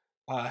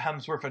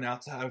Hemsworth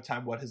announced ahead of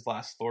time what his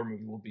last Thor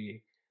movie will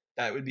be.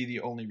 That would be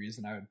the only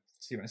reason I would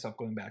see myself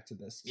going back to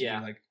this.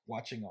 Like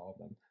watching all of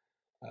them.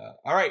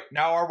 All right,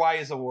 now our Why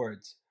Is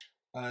Awards.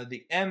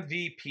 The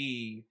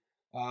MVP.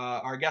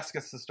 Our guest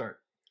gets to start.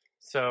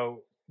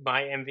 So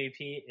my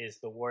MVP is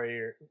the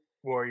Warrior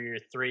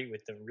 3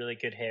 with the really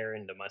good hair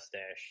and the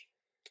mustache.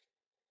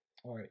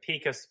 All right.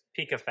 Peak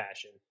of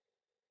fashion.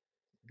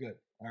 Good.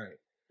 All right.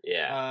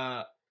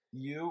 Yeah.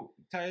 You,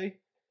 Ty?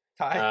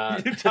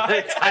 Ty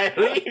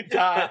Lee?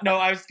 Ty. No,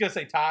 I was gonna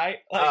say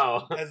Ty.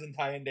 As in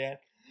Ty and Dan.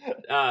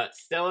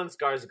 Stellan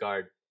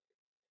Skarsgård.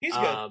 He's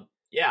good.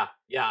 Yeah.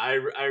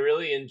 I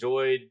really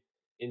enjoyed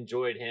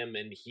him,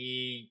 and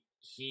he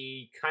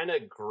kind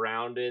of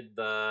grounded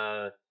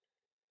the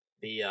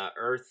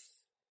Earth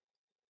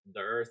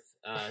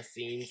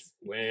scenes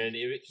when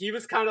he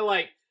was kind of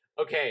like,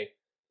 okay,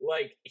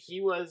 like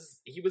he was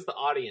the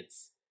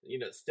audience,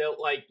 still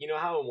like,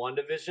 how in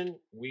WandaVision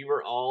we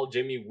were all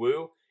Jimmy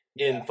Woo.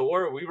 In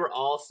Thor, we were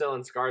all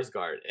Stellan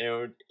Skarsgård,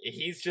 and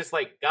he's just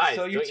like, guys.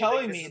 So you're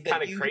telling me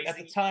that crazy? At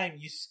the time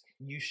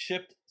you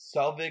shipped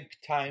Selvig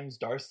times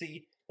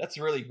Darcy? That's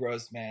really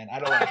gross, man. I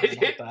don't want to hear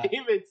about that. I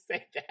didn't even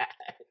say that.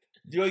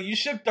 Dude, you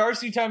shipped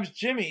Darcy times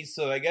Jimmy,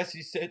 so I guess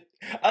you said.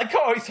 I like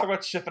how I always talk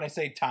about ship and I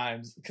say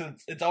times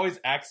because it's always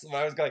X. I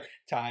always go like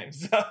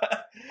times.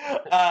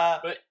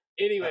 But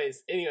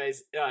anyways, he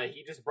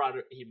brought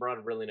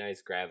a really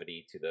nice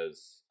gravity to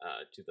those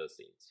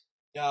scenes.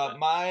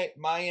 My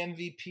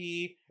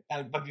MVP,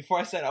 but before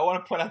I said it, I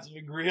want to point out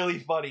something really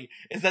funny,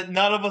 is that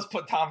none of us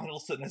put Tom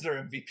Hiddleston as our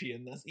MVP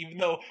in this, even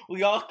though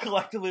we all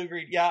collectively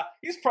agreed, yeah,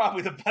 he's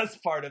probably the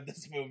best part of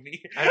this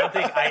movie. I don't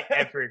think I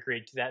ever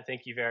agreed to that.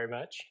 Thank you very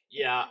much.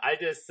 Yeah, I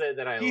just said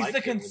that he's liked the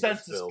him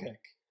consensus pick.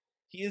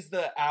 He is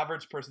the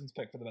average person's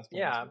pick for the best part.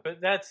 Yeah,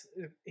 but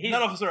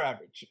none of us are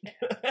average.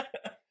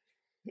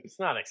 It's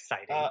not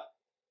exciting.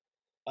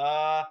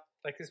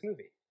 Like this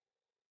movie.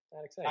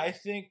 Not exciting. I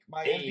think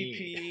my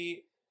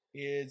MVP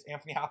is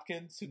Anthony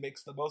Hopkins, who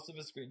makes the most of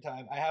his screen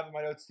time. I have in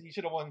my notes he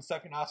should have won the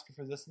second Oscar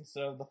for this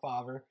instead of The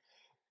Father.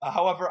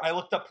 However, I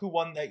looked up who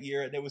won that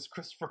year, and it was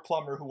Christopher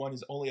Plummer who won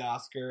his only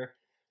Oscar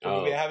for a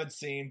movie I haven't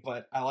seen.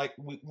 But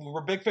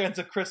we're big fans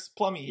of Chris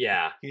Plummy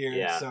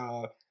here,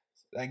 so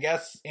I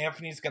guess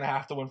Anthony's gonna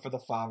have to win for The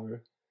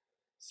Father.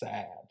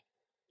 Sad.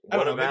 I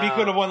don't know. Maybe he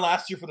could have won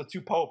last year for The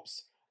Two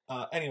Popes.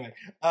 Anyway,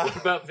 what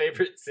about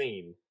favorite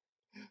scene?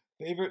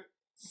 Favorite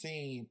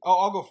scene. Oh,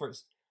 I'll go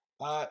first.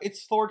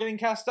 It's Thor getting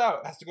cast out.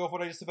 It has to go with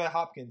what I just said about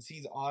Hopkins.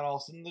 He's on all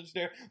cylinders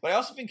there. But I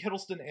also think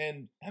Hiddleston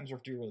and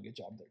Hemsworth do a really good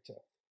job there, too.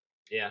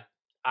 Yeah.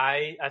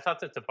 I thought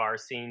that the bar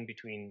scene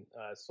between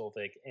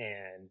Selvig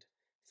and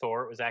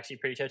Thor was actually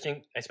pretty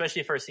touching,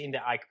 especially for a scene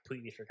that I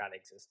completely forgot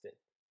existed.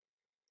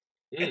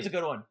 It's a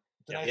good one.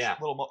 It's a nice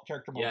little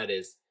character moment. Yeah, it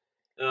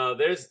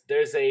is.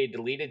 There's a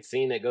deleted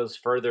scene that goes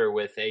further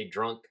with a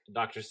drunk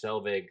Dr.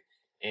 Selvig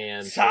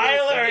and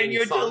Tyler and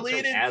your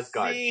deleted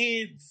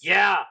scenes.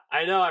 Yeah,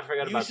 I know. I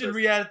forgot about this. You should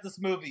re-edit this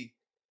movie.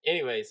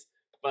 Anyways,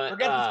 but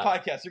forget this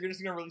podcast. You're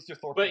just gonna release your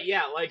Thor. But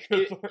yeah, like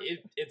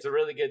it's a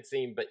really good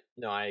scene. But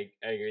no, I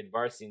agree. The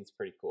bar scene's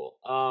pretty cool.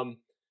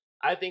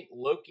 I think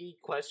Loki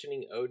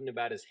questioning Odin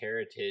about his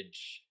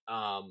heritage.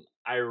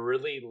 I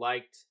really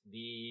liked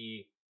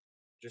the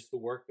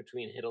work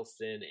between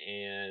Hiddleston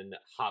and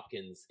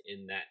Hopkins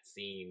in that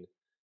scene.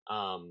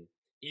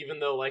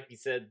 Even though, like you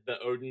said, the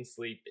Odin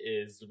sleep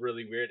is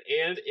really weird.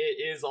 And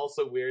it is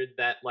also weird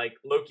that, like,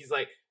 Loki's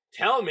like,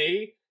 tell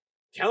me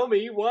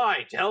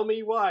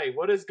why,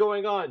 what is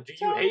going on? Do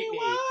you hate me?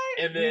 Why?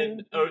 And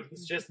then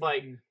Odin's just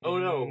like, oh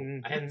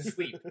no, I had to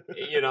sleep.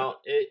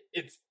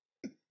 It's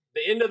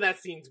the end of that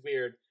scene's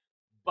weird,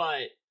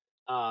 but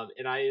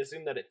and I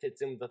assume that it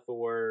fits in with the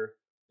Thor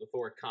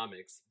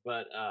comics,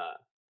 but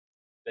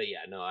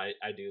yeah, no, I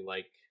do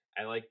like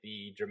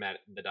the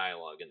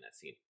dialogue in that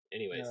scene.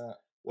 Anyways,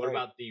 what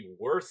about the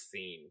worst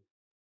scene?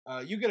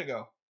 You gotta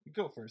go. You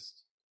go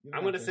first.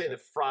 I'm gonna say the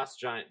Frost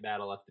Giant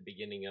battle at the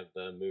beginning of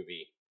the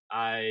movie.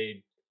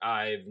 I'm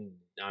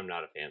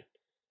not a fan.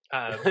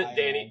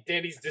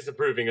 Danny's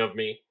disapproving of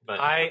me, but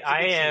I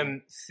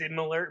am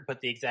similar,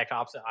 but the exact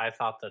opposite. I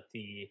thought that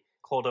the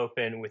cold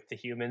open with the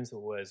humans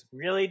was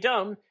really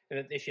dumb, and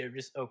that they should have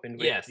just opened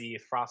with the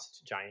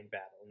Frost Giant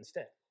battle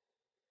instead.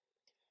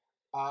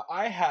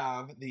 I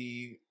have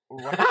the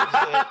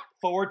requisite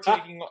Thor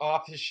taking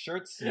off his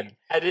shirt scene.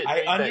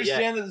 I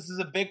understand that this is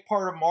a big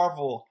part of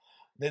Marvel.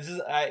 This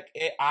is I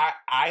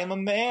am a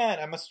man.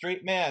 I'm a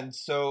straight man,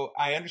 so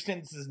I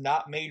understand this is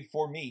not made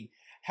for me.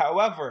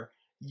 However,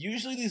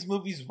 usually these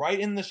movies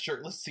write in the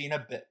shirtless scene a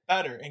bit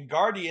better. In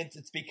Guardians,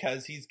 it's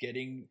because he's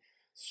getting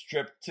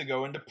stripped to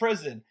go into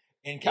prison.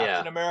 In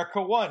Captain America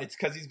 1, it's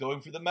because he's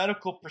going through the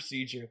medical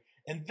procedure.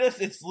 In this,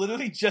 it's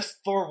literally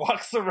just Thor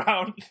walks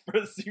around for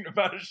a scene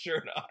without a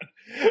shirt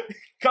on.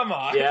 Come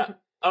on. Yeah.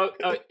 Oh,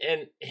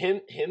 and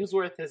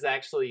Hemsworth has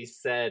actually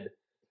said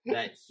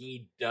that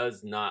he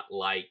does not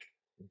like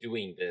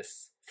doing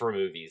this for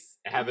movies,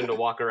 having to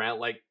walk around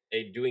like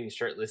doing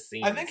shirtless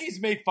scenes. I think he's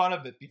made fun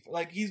of it before.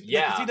 Like he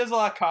does a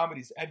lot of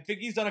comedies. I think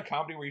he's done a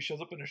comedy where he shows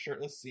up in a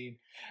shirtless scene.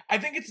 I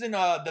think it's in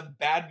the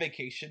Bad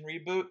Vacation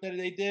reboot that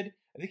they did.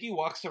 I think he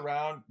walks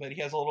around, but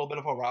he has a little bit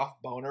of a Ralph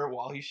boner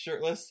while he's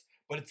shirtless.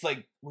 But it's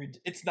like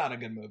it's not a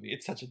good movie.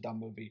 It's such a dumb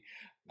movie.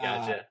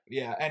 Gotcha.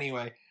 Yeah.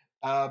 Anyway,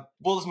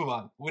 we'll just move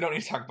on. We don't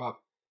need to talk about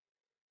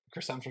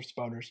Chris Hemsworth's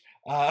boners.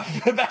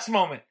 The best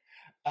moment.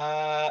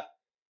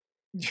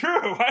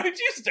 Drew, why did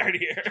you start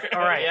here?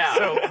 All right. Yeah.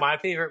 So my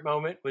favorite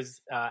moment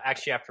was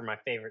actually after my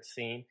favorite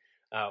scene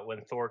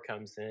when Thor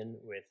comes in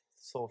with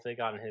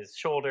Solvig on his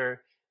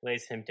shoulder,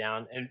 lays him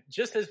down, and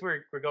just as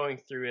we're going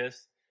through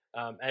this,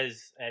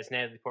 as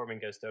Natalie Portman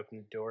goes to open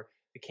the door,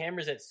 the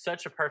camera's at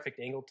such a perfect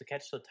angle to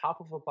catch the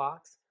top of a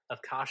box of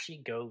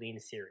Kashi Go Lean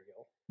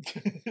cereal.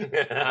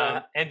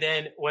 And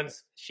then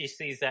once she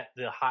sees that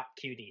the hot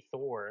cutie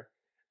Thor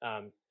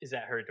is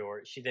at her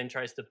door, she then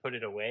tries to put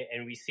it away,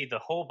 and we see the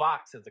whole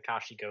box of the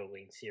Kashi Go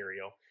Lean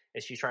cereal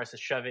as she tries to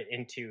shove it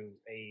into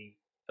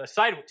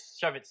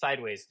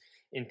sideways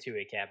into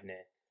a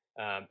cabinet.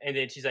 And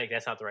then she's like,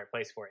 "That's not the right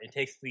place for it," and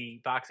takes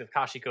the box of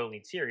Kashi Go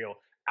Lean cereal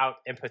out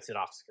and puts it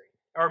off screen,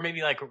 or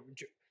maybe like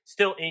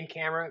still in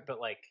camera, but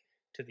like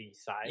to the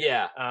side.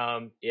 Yeah.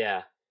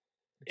 Yeah.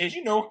 Did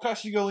you know what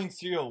Kashi Go Lean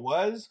cereal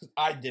was? Because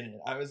I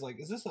didn't. I was like,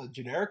 "Is this a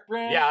generic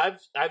brand?" Yeah,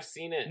 I've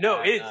seen it.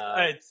 No,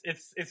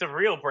 it's a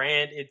real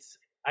brand.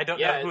 I don't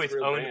know who it's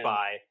owned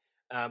by,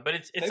 but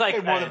it's they like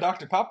pay more than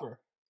Dr. Pepper.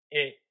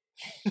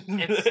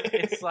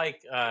 It's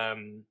like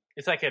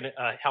it's like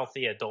a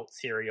healthy adult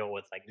cereal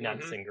with like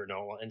nuts and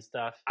granola and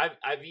stuff.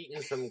 I've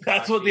eaten some. Kashi,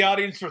 that's what the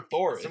audience for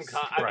Thor is.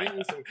 I've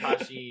eaten some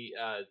Kashi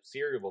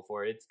cereal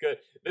before. It's good.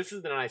 This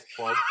is a nice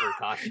plug for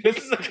Kashi. This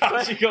is a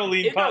Kashi Go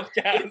Lean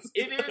podcast.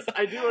 It is.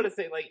 I do want to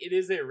say, like, it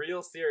is a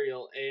real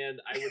cereal, and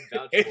I would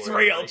vouch for it. It's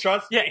real. Like,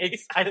 trust me. Yeah,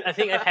 I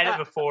think I've had it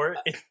before.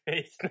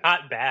 It's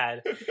not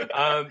bad.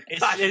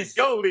 It's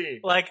Go Lean.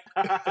 Like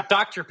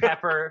Dr.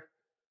 Pepper.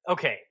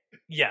 Okay.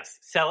 Yes,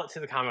 sell it to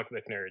the comic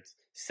book nerds.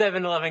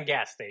 7-Eleven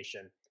gas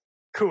station.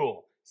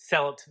 Cool.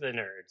 Sell it to the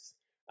nerds.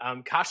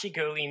 Kashi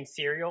Go Lean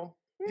cereal.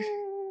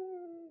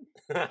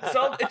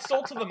 So it's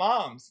sold to the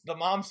moms. The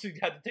moms who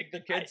had to take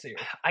their kids here.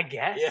 I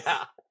guess.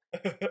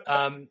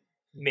 Yeah.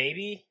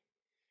 Maybe.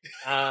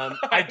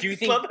 I do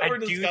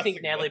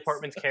think Natalie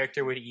Portman's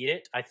character would eat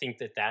it. I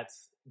think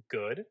that's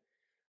good.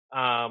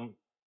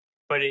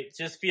 But it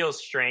just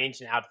feels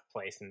strange and out of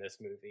place in this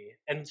movie.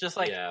 And just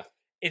like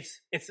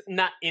it's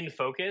not in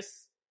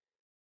focus.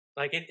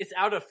 Like it's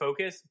out of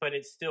focus, but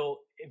it's still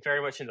very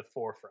much in the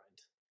forefront.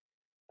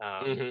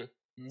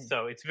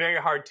 So it's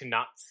very hard to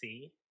not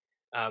see.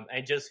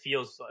 And just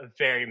feels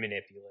very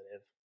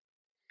manipulative.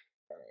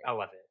 Right. I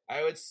love it.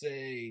 I would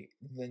say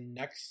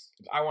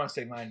I want to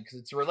say mine because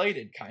it's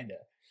related, kind of.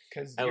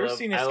 Because your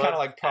scene is kind of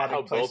like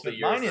product placement.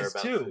 Mine is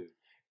too. Food.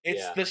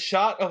 It's the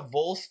shot of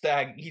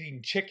Volstagg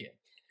eating chicken.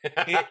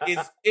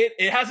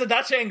 It has a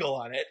Dutch angle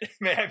on it.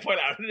 May I point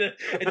out?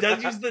 It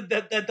does use the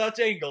Dutch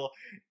angle,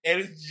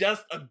 and it's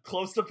just a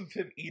close up of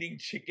him eating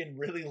chicken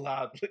really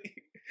loudly.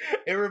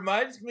 It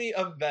reminds me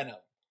of Venom.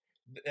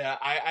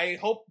 I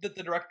hope that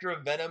the director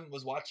of Venom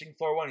was watching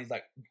Thor 1. He's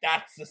like,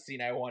 "That's the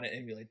scene I want to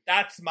emulate.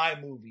 That's my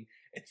movie.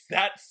 It's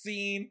that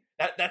scene,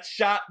 that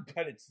shot,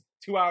 but it's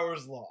 2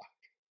 hours long."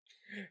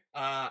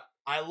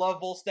 I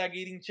love Volstagg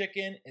eating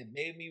chicken. It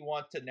made me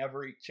want to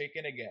never eat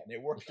chicken again.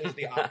 It worked as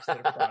the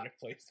opposite of product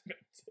placement.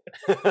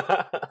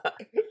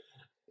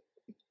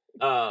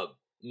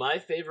 My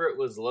favorite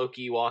was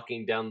Loki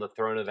walking down the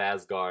throne of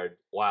Asgard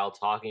while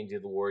talking to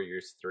the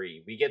Warriors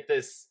 3. We get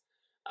this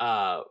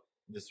the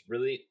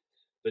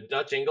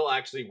Dutch angle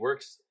actually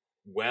works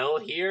well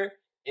here,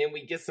 and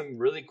we get some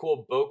really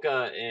cool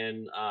bokeh,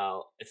 and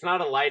it's not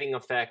a lighting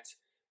effect,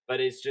 but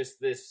it's just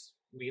this.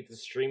 We get the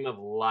stream of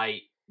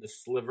light, the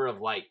sliver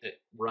of light that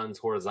runs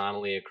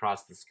horizontally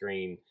across the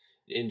screen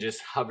and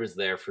just hovers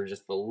there for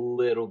just a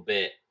little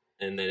bit,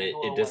 and then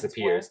it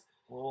disappears.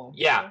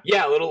 Yeah,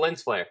 a little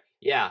lens flare.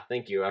 Yeah,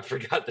 thank you. I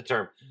forgot the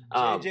term.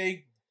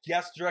 JJ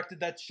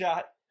directed that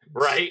shot.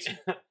 Right.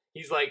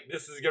 He's like,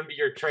 this is going to be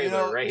your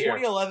trailer right here.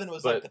 2011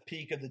 was like the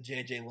peak of the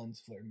JJ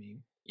lens flare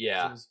meme.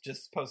 Yeah. It was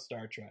just post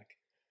Star Trek.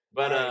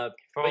 But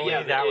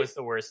that was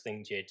the worst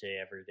thing JJ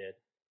ever did.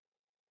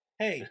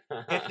 Hey,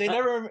 if they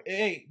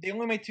they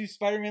only made 2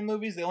 Spider-Man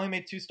movies. They only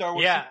made 2 Star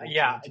Wars.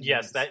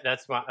 Yes,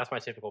 that's my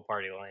typical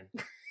party line.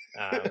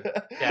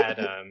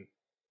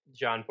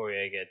 John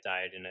Boyega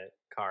died in a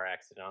car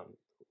accident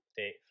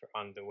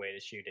on the way to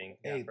shooting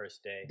that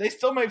first day. They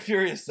still made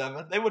Furious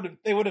 7. They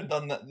would have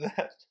done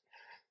that.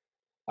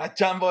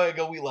 John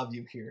Boyega, we love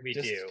you here. We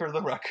do. For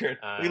the record,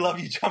 we love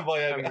you, John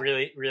Boyega. I'm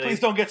really,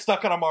 please don't get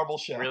stuck on a Marvel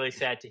show. Really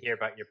sad to hear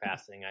about your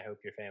passing. I hope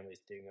your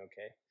family's doing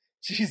okay.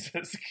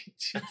 Jesus.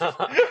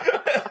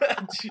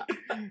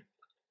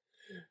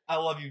 I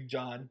love you,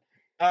 John.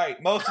 All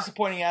right, most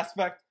disappointing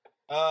aspect.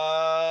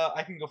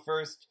 I can go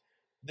first.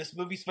 This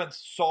movie spent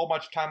so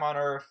much time on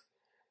Earth.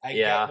 I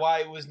get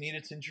why it was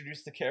needed to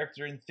introduce the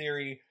character in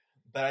theory,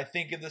 but I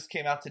think if this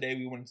came out today,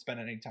 we wouldn't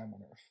spend any time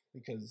on Earth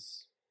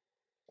because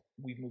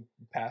we've moved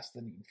past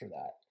the need for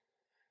that.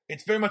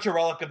 It's very much a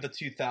relic of the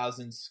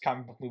 2000s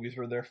comic book movies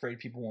where they're afraid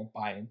people won't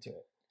buy into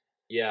it.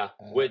 Yeah,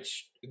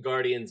 which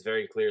Guardians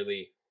very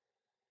clearly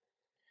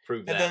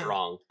proved that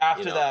wrong.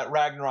 After that,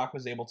 Ragnarok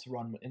was able to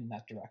run in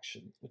that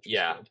direction, which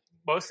was good.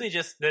 Mostly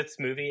just this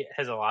movie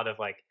has a lot of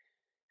like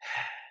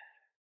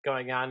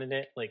going on in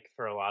it, like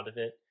for a lot of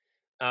it.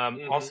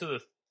 Also, the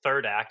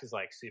third act is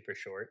like super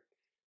short.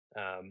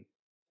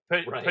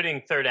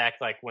 Putting third act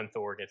like when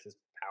Thor gets his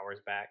powers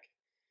back.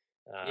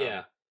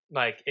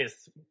 Like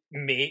it's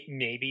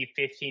maybe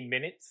 15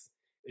 minutes.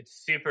 It's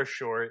super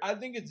short. I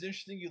think it's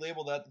interesting you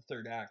label that the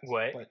third act.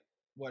 What? But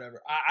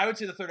whatever. I would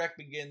say the third act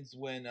begins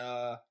when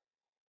the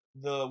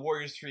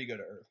Warriors 3 go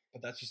to Earth,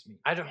 but that's just me.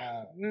 I don't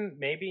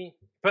maybe,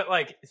 but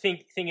like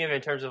think of it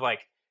in terms of like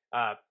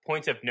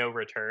points of no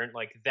return.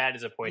 Like that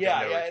is a point of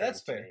no return. Yeah,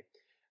 that's fair.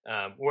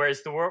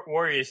 Whereas the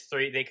Warriors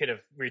 3, they could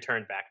have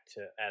returned back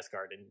to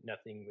Asgard and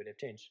nothing would have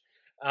changed.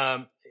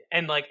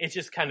 And like it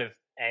just kind of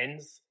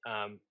ends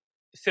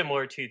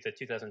similar to the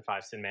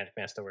 2005 Cinematic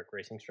Masterwork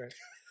Racing Strike.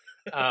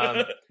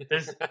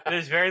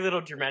 There's very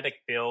little dramatic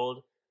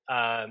build.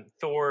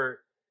 Thor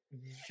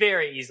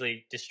very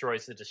easily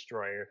destroys the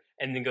Destroyer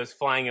and then goes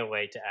flying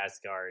away to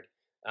Asgard.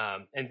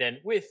 And then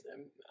with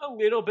a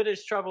little bit of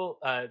trouble,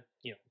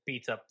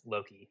 beats up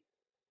Loki.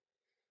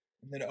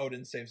 And then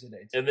Odin saves the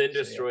day. And then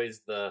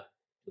destroys the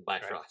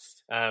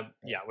Bifrost. Right.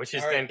 Which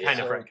is then kind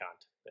of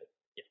retconned. But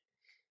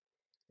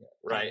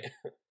right.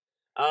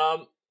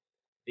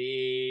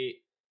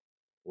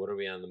 What are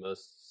we on the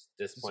most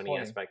disappointing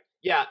aspect?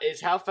 Yeah,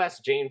 is how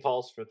fast Jane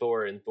falls for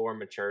Thor and Thor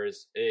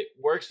matures. It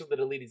works with the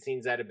deleted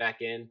scenes added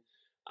back in,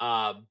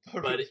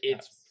 but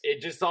it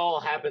just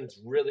all happens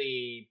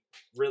really,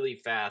 really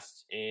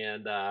fast.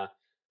 And I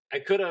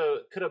could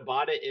have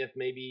bought it if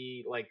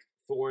maybe like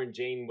Thor and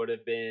Jane would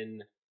have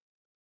been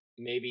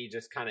maybe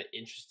just kind of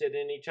interested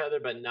in each other,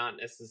 but not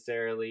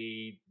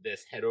necessarily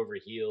this head over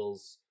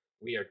heels,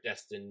 we are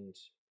destined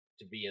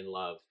to be in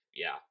love,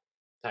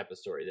 type of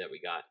story that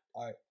we got.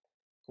 All right,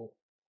 cool.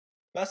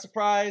 Best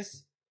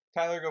surprise,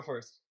 Tyler, go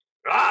first.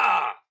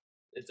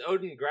 It's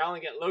Odin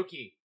growling at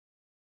Loki.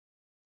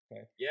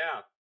 Okay.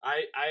 Yeah,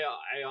 I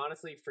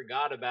honestly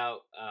forgot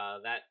about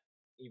that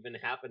even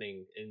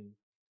happening, and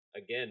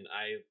again,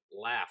 I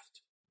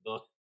laughed the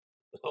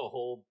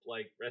whole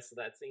rest of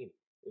that scene.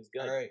 It was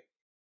good. All right.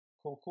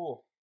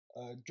 Cool.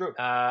 Drew.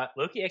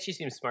 Loki actually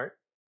seems smart.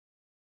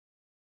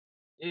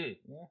 Yeah,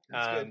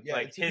 that's good.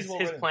 Yeah,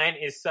 his plan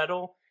is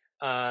subtle,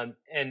 and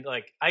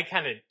I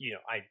kind of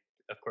I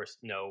of course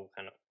know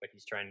kind of what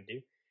he's trying to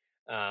do,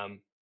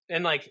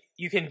 and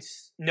you can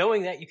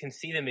knowing that you can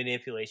see the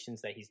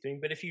manipulations that he's doing,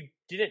 but if you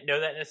didn't know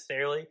that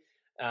necessarily,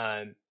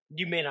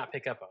 you may not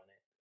pick up on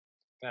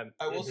it.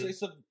 I will say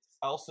something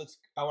else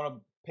I want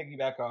to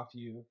piggyback off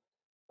you.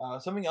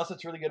 Something else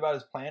that's really good about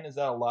his plan is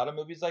that a lot of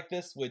movies like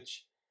this,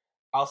 which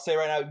I'll say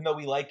right now, even though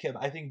we like him,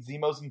 I think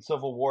Zemos in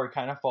Civil War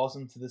kind of falls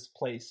into this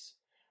place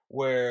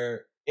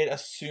where it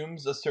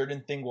assumes a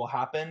certain thing will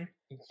happen.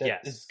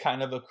 That is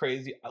kind of a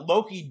crazy.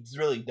 Loki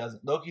really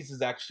doesn't. Loki's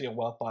is actually a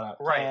well thought out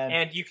plan, right?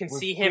 And you can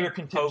see him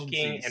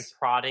poking and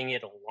prodding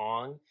it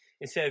along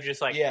instead of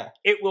just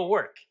it will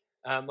work.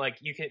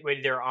 You can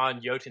when they're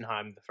on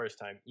Jotunheim the first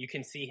time, you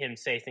can see him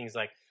say things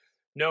like,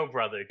 "No,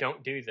 brother,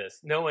 don't do this,"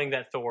 knowing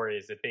that Thor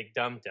is a big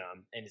dum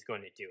and is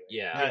going to do it.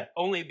 Yeah,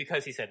 only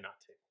because he said not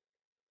to.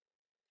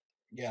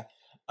 Yeah.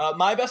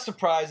 My best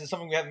surprise is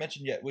something we haven't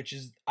mentioned yet, which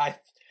is I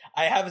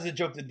have as a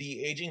joke that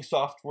the aging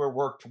software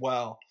worked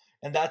well.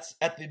 And that's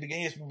at the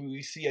beginning of this movie,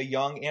 we see a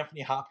young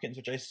Anthony Hopkins,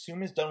 which I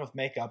assume is done with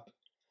makeup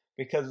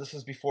because this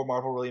is before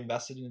Marvel really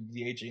invested in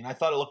the aging. And I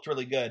thought it looked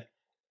really good.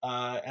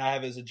 And I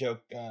have as a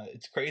joke,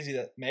 it's crazy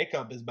that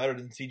makeup is better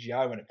than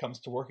CGI when it comes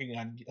to working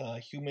on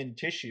human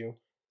tissue.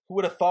 Who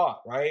would have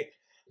thought, right?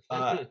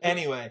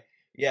 Anyway,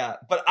 yeah.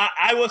 But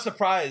I was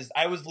surprised.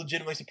 I was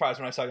legitimately surprised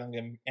when I saw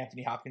young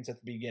Anthony Hopkins at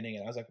the beginning,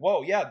 and I was like,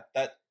 whoa, yeah,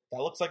 that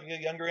looks like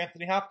a younger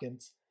Anthony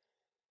Hopkins.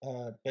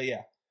 But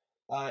yeah.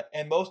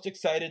 And most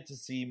excited to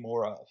see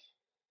more of.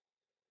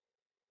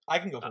 I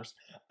can go first.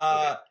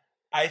 Okay.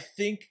 I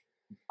think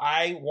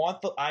I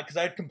want because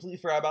I had completely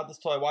forgot about this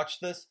till I watched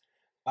this.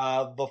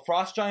 The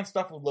Frost Giant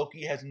stuff with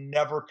Loki has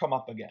never come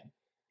up again.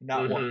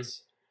 Not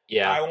once.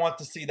 Yeah. I want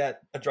to see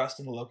that addressed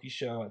in the Loki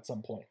show at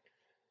some point.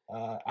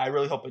 I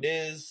really hope it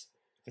is.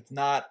 If it's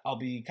not, I'll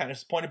be kind of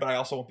disappointed, but I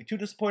also won't be too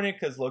disappointed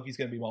because Loki's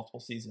going to be multiple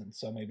seasons,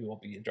 so maybe it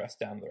won't be addressed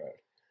down the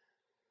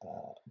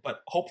road.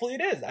 But hopefully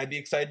it is. I'd be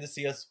excited to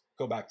see us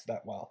go back to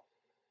that well.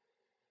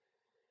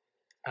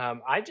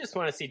 I just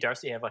want to see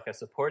Darcy have like a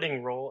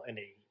supporting role in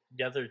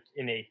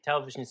a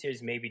television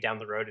series, maybe down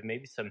the road, and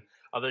maybe some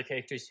other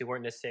characters who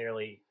weren't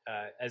necessarily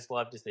as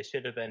loved as they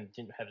should have been,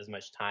 didn't have as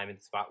much time in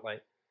the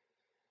spotlight.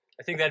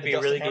 I think that'd be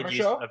a really good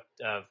use of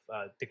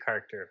the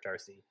character of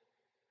Darcy.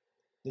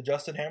 The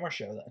Justin Hammer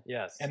show, then.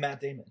 Yes. And Matt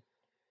Damon.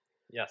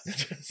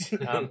 Yes.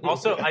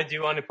 Also, I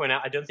do want to point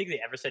out, I don't think they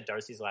ever said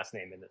Darcy's last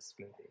name in this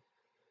movie.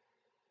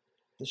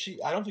 Does she?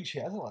 I don't think she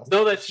has a last No,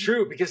 name. that's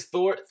true, because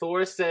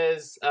Thor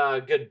says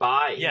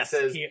goodbye. Yes. He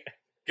says,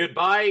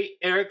 goodbye,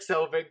 Eric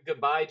Selvig.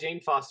 Goodbye,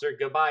 Jane Foster.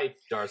 Goodbye,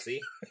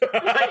 Darcy.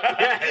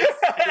 Yes.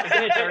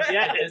 Isn't it Darcy?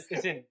 Yes.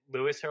 Isn't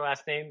Lewis her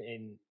last name?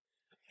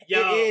 It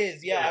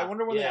is, yeah. I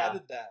wonder when they yeah.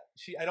 added that.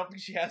 I don't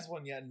think she has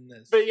one yet in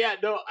this. But yeah,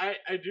 no, I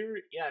do.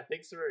 Yeah,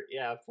 thanks for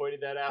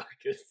pointing that out,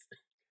 because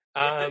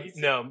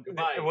No,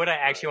 goodbye, what I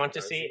actually want to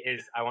Darcy. see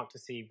is I want to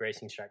see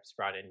Bracing Stripes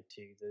brought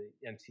into the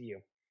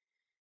MCU.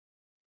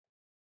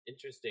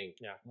 Interesting.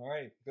 Yeah. All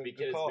right. Good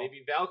Because call.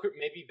 maybe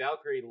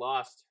Valkyrie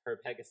lost her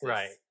Pegasus.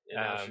 Right. And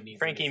now she needs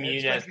Frankie an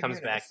Muniz assistant. comes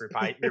back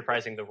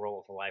reprising the role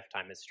of a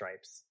lifetime as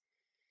Stripes.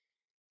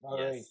 All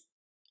Yes. right.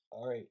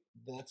 All right.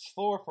 That's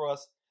Thor for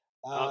us.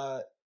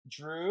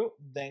 Drew,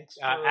 thanks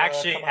for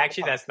Actually, coming on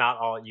the that's not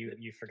all.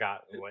 You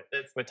forgot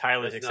what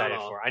Tyler's that's not excited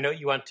all. for. I know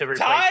you want to replace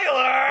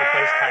Tyler!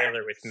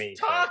 Tyler with me.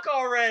 so- Talk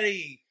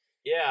already!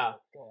 Yeah.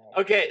 Go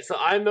on. Okay, so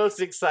I'm most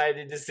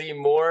excited to see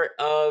more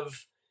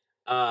of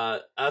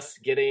us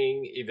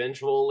getting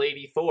eventual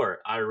Lady Thor.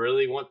 I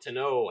really want to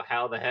know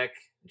how the heck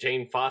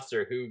Jane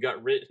Foster, who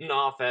got written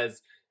off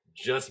as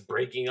just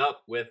breaking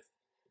up with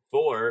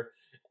Thor,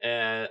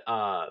 And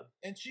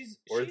she's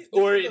or this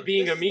it is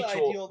being this a is the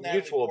ideal Natalie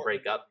mutual Portman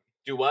breakup. movie.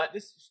 Do what?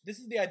 This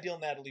is the ideal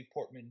Natalie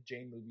Portman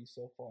Jane movie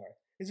so far.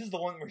 This is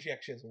the one where she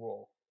actually has a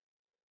role.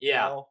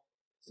 Yeah. You know?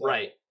 So,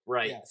 Right.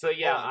 yeah. So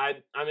yeah, Go on.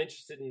 I'm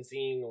interested in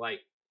seeing like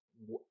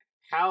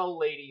how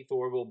Lady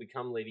Thor will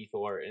become Lady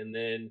Thor, and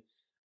then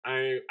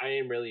I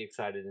am really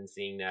excited in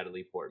seeing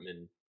Natalie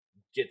Portman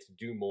get to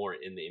do more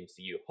in the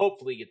MCU.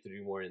 Hopefully, get to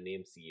do more in the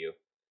MCU.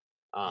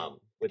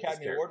 With this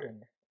Academy Award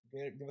character.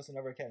 winner. Give us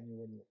another Academy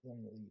Award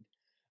winner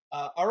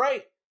lead. All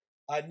right.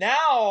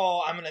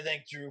 Now I'm going to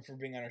thank Drew for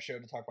being on our show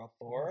to talk about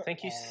Thor.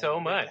 Thank you so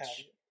great to have much.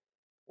 you.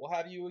 We'll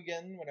have you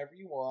again whenever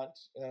you want,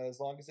 as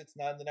long as it's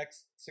not in the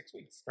next 6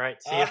 weeks. Right.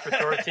 See you for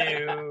Thor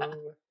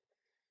 2.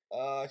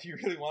 If you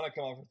really want to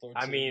come on for Thor 2.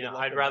 I mean, good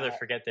luck I'd with rather that.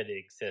 forget that it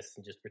exists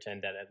and just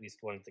pretend that at least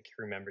one of the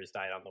crew members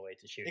died on the way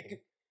to shooting.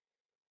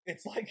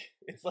 It's like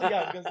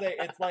yeah, I was gonna say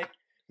it's like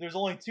there's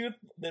only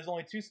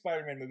two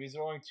Spider-Man movies,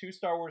 there are only 2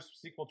 Star Wars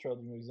sequel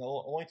trilogy movies,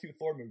 only 2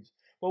 Thor movies.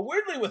 But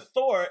weirdly with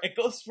Thor, it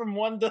goes from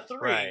 1 to 3.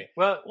 Right.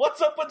 Well,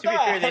 What's up with to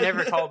that? be fair, they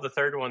never called the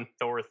third one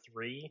Thor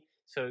 3,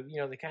 so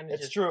they kind of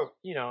It's just true.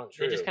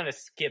 they just kind of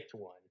skipped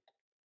one.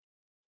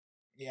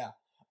 Yeah.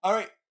 All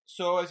right.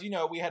 So as you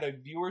know, we had a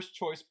viewers'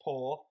 choice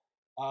poll.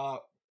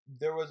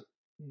 There was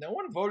no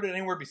one voted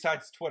anywhere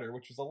besides Twitter,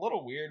 which was a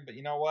little weird. But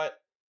you know what?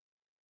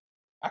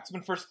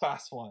 X-Men First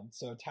Class won,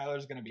 so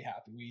Tyler's gonna be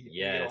happy. We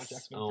get to watch Yes.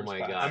 X-Men Oh First my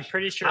Class. gosh. I'm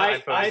pretty sure I I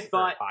voted for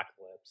thought- Apocalypse.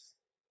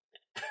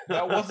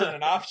 That wasn't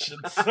an option,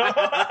 so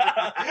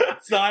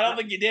I don't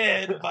think you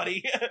did,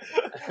 buddy.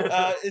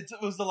 It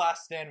was The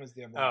Last Stand was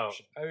the other Oh,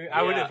 option.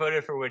 I would Yeah. have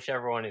voted for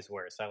whichever one is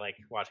worse. I like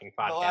watching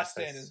podcasts. The Last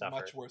that Stand is suffer.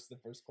 much worse than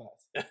First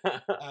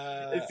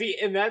Class. See,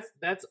 and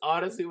that's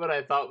honestly what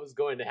I thought was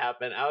going to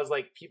happen. I was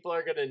like, people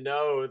are gonna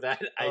know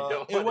that I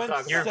don't it want went to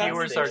talk Your about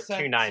viewers are 70%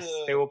 too nice.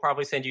 to- They will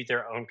probably send you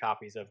their own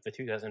copies of the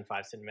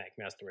 2005 Cinematic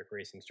Masterwork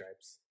Racing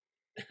Stripes.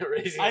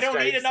 Racing I don't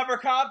need Stripes. another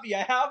copy.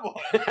 I have one.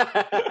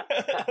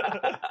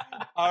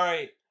 All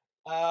right.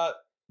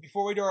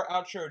 Before we do our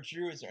outro,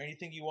 Drew, is there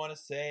anything you want to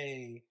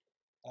say?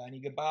 Any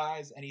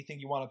goodbyes? Anything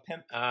you want to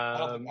pimp? I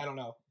don't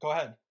know. Go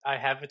ahead. I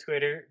have a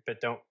Twitter,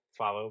 but don't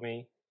follow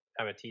me.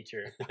 I'm a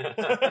teacher.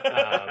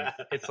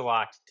 It's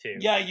locked too.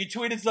 Yeah, you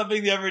tweeted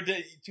something the other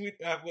day.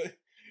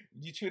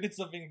 You tweeted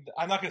something.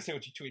 I'm not gonna say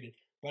what you tweeted,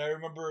 but I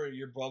remember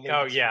your brother.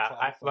 Oh was yeah,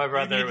 replying, my you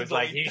brother need to was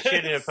like, delete "You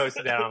shouldn't have this."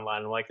 posted that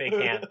online." I'm like, they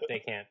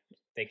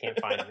can't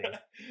find me.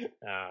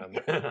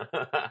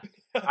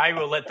 I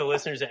will let the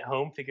listeners at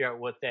home figure out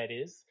what that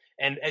is.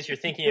 And as you're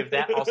thinking of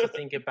that, also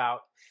think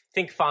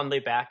fondly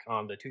back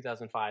on the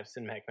 2005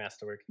 Cinematic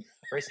Masterwork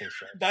Racing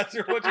Stripes. That's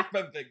what you're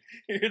pimping.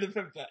 You're here to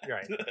pimp that.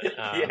 Right.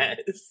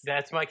 Yes.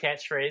 That's my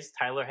catchphrase.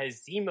 Tyler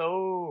has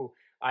Zemo.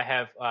 I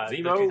have the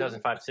Zemo.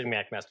 2005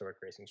 Cinematic Masterwork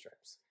Racing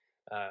Stripes.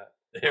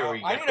 There we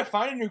go. I need to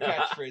find a new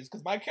catchphrase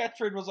because my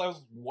catchphrase was I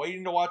was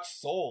waiting to watch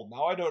Soul.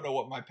 Now I don't know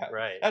what my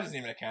Right. That isn't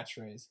even a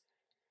catchphrase.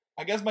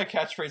 I guess my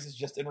catchphrase is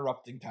just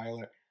interrupting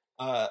Tyler.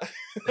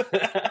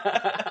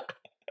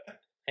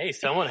 Hey,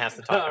 someone has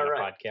to talk All on a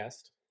right.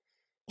 podcast.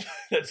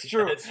 That's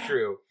true. That's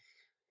true.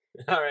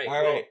 All right. All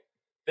Well, right.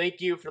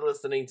 thank you for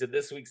listening to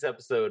this week's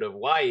episode of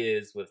Why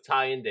Is with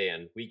Ty and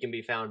Dan. We can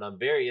be found on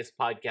various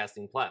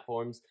podcasting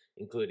platforms,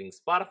 including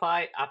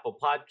Spotify, Apple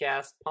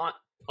Podcasts,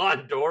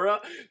 Pandora,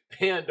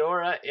 and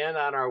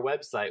on our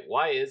website,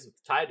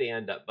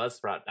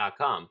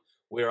 whyiswithtydan.buzzsprout.com.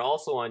 We are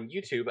also on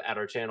YouTube at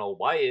our channel,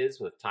 Why Is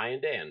with Ty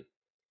and Dan.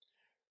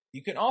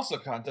 You can also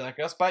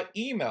contact us by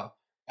email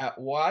at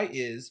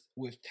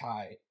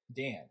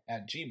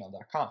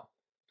whyiswithtydan@gmail.com.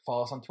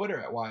 Follow us on Twitter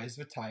at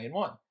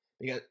whyiswithty1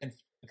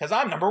 because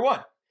I'm number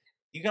one.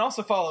 You can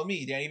also follow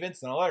me, Danny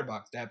Vincent, on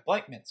Letterboxd at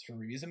blankmints for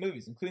reviews of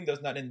movies, including those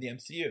not in the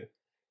MCU.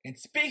 And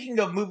speaking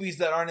of movies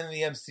that aren't in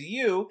the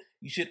MCU,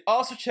 you should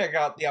also check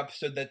out the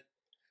episode that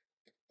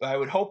I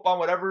would hope on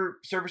whatever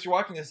service you're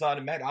watching this on,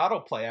 it might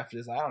autoplay after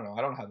this. I don't know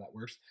how that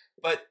works.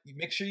 But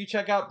make sure you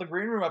check out the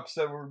Green Room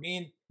episode where me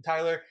and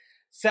Tyler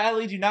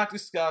sadly do not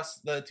discuss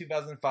the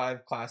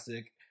 2005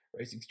 classic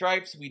Racing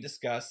Stripes. We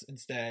discuss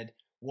instead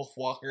Wolf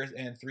Walkers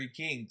and Three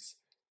Kings.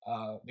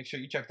 Make sure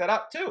you check that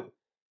out too.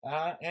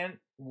 And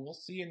we'll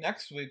see you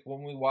next week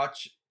when we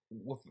watch.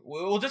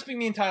 We'll just be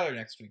me and Tyler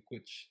next week,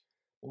 which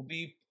will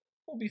be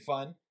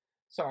fun.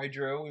 Sorry,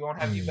 Drew, we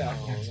won't have you back.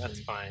 Oh, next that's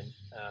week. fine.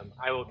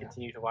 I will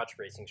continue to watch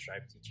Racing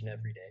Stripes each and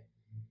every day.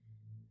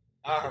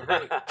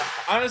 Right.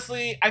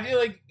 Honestly, I feel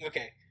like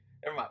okay.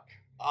 Never mind.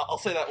 I'll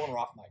say that when we're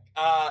off mic.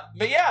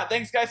 But yeah,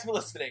 thanks guys for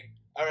listening.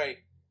 All right.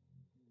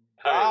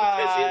 All right,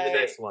 we'll catch you in Bye. the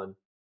next one.